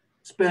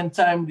spend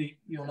time with,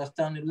 you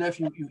understand, and left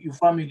your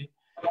family.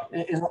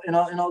 It's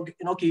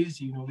not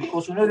easy,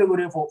 because we're not go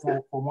there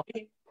for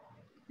money.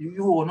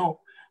 You will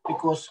know,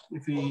 because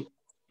if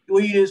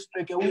we just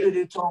like a way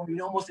they talk,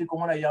 almost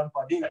like a young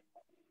per day.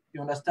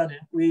 You understand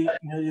it? We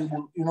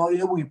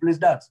able to place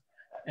that,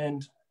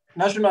 and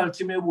national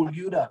team will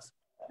do that,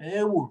 and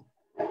they will.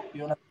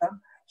 You understand?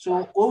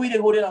 So all we they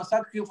go there and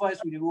sacrifice,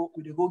 we go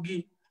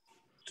give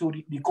to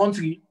the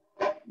country,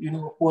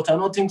 but I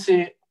don't think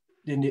say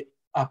they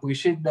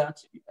appreciate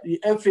that. The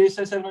FA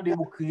says they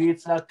will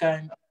create that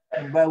kind of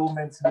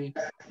environment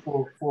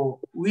for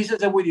we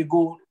say where they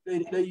go,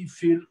 let you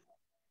feel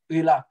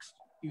relaxed.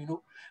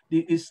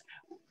 It's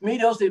me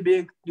just say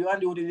big the one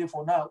they do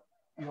for now,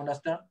 you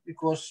understand?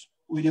 Because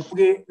we they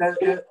pray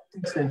that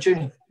things can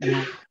change,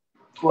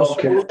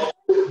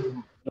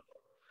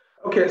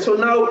 Okay, so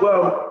now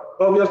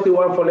obviously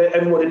one for let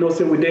everybody knows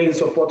we're there in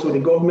support with the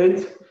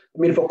government.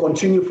 For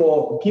continue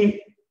for give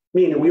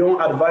we own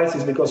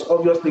advices because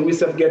obviously we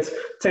self get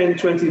 10,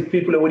 20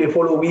 people when they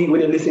follow when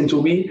they listen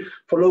to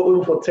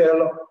follow for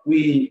tell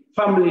we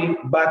family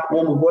back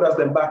home, we brothers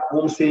them back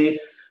home say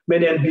may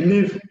them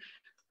believe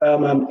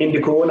in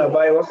the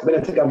coronavirus, may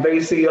them take them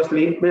very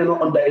seriously, may them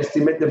not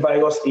underestimate the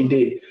virus a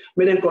day.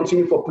 May them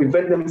continue for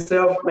prevent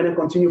themselves, may them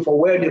continue for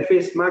wear the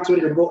face masks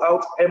when they go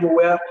out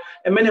everywhere,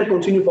 and may them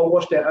continue for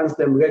wash their hands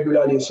them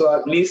regularly. So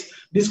at least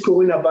this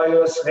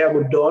coronavirus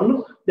have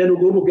done, then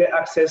we'll go get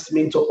access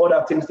to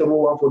other things that we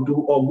want to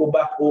do or go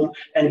back home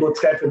and go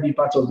try to be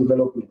part of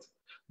development.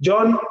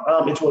 John,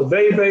 it was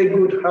very, very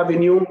good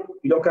having you.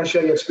 You can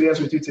share your experience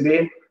with you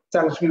today.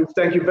 Thank you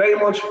very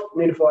much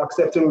for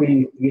accepting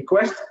the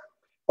request.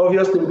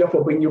 Obviously, we're going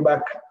to bring you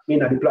back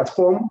at the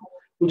platform.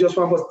 We just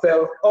want to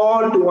tell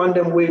all the one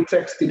them way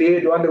text today,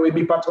 the one that will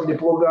be part of the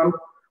program.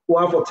 We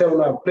want to tell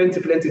them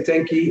plenty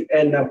thank you,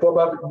 and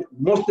probably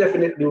most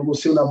definitely we will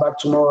see you back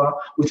tomorrow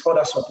with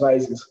other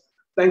surprises.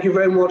 Thank you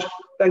very much.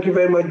 Thank you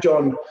very much,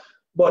 John.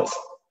 But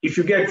if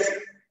you get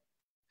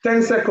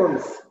 10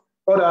 seconds,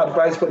 other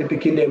advice for the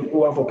Pekin them who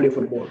want to play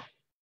football.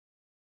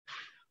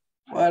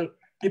 Well,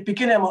 the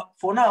Pekin them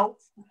for now,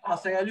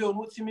 as I earlier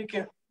on,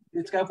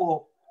 it's kind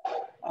of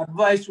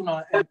advice and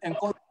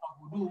encourage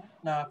to do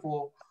now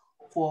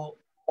for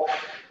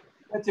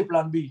let's say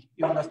plan B.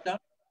 You understand?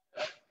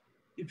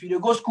 If you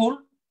go school,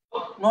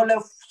 no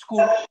left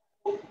school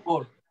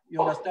all.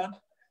 You understand?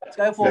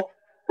 Try for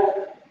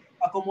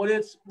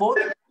accommodate both.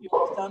 You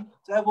understand?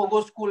 Try for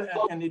go school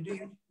and they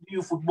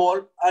do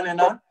football and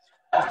that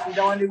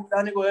one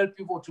they go help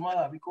you for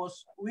tomorrow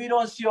because we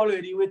don't see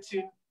already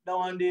waiting that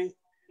one day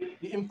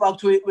the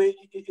impact where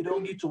it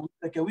don't get to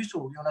like a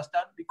whistle. You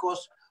understand?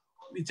 Because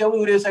we tell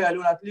you this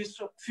at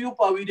least few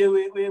per week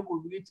we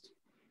will reach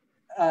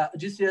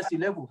GCSE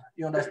level,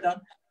 you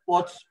understand?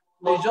 But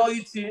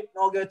majority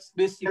now get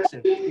basics.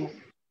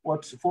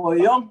 But for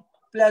young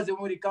players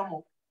when they come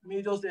up,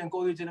 me just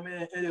encourage them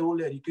in the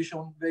whole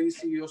education very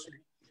seriously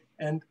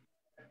and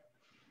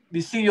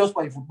be serious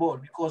by football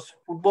because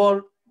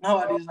football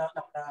nowadays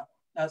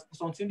is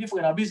something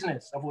different in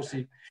business, I would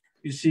say.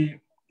 You see,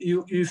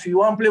 if you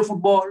want to play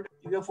football,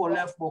 you go for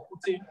left but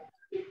putting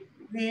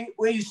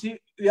where you see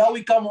how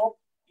we come up,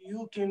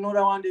 you can know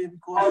that one day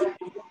because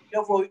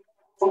you're for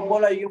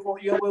footballer, you're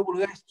able to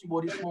rest your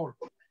body small.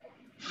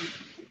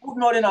 Put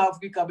not in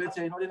Africa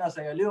better, not in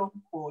Sierra Leone,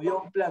 for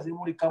young players, they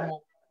want to come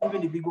up,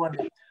 even the big one.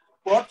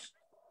 But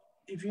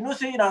if you know,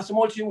 say in a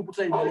small team, you put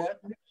it in there,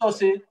 so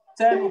say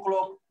 10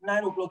 o'clock,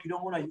 9 o'clock, you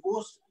don't want to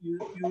host,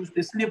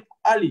 they sleep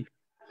early.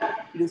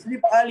 They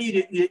sleep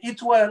early, they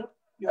eat well,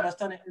 you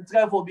understand? And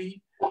try for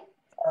be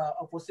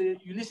I would say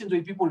you listen to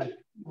the people,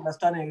 you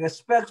understand, and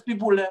respect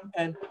people,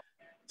 and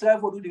try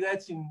to do the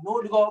right thing.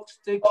 No drugs,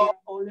 taking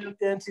all the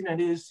things, and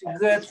the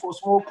cigarettes for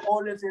smoke,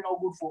 all that things not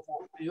good for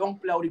a young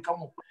player who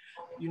come up.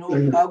 You know,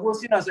 I go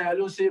see as I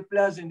don't say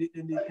players in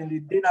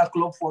the dinner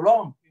club for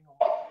long. You know,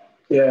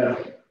 yeah,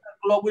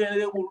 club where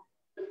they will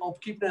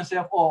upkeep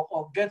themselves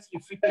or get the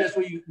fitness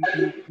where you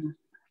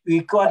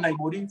require my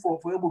body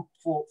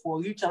for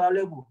reach another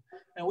level.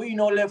 And when you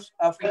know left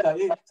Africa,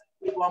 you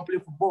want to play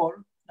football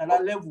at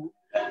that level,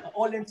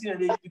 all them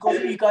things because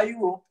you can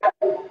Europe,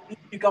 you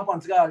pick up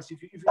and trials.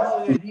 If you're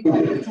not ready,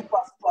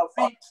 super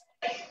fit,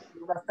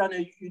 you understand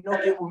you're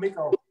not able to make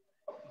out.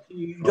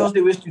 You just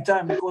they waste your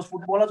time because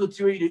footballers to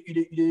theory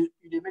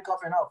they make up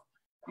enough.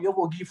 You have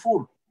to give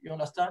full. You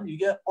understand? You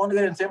get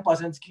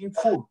 110% give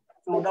full.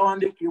 So that one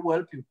day will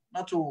help you.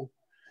 Not to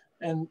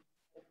and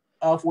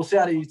for say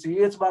it's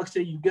a back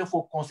say you get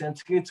for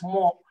concentrate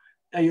more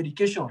on your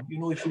education. You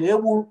know, if you're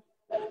able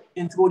to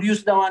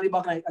introduce that one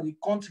back at the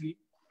country,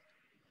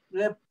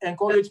 let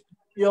encourage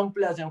young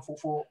players and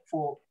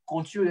for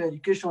continue their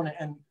education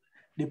and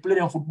they play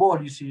them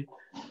football, you see.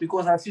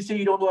 Because as you say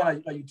you don't know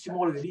like your team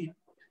already.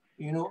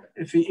 You know,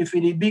 if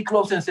the big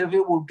clubs and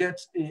several will get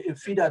a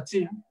feeder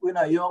team when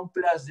a young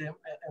players them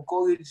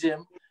encourage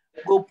them,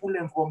 go pull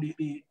them from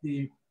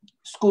the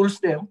schools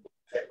them,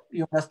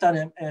 you understand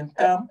them, and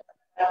come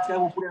try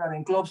to put them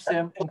in clubs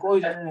them,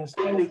 encourage them and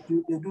still they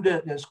do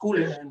their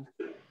schooling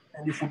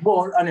and the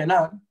football and then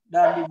on,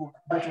 that will be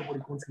better for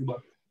the country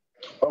back.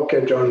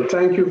 Okay, John.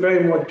 Thank you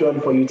very much,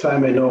 John, for your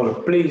time and all.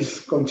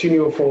 Please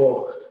continue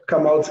for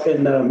come out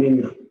and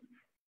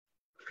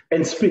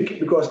and speak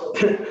because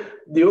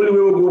the only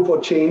way we go for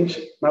change,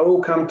 now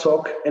we'll come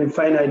talk and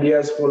find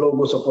ideas for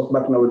logo support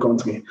back in our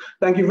country.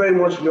 Thank you very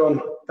much,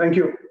 John. Thank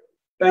you.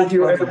 Thank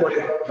you,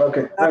 everybody.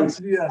 Okay, thanks.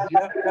 Yeah,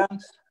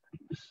 thanks.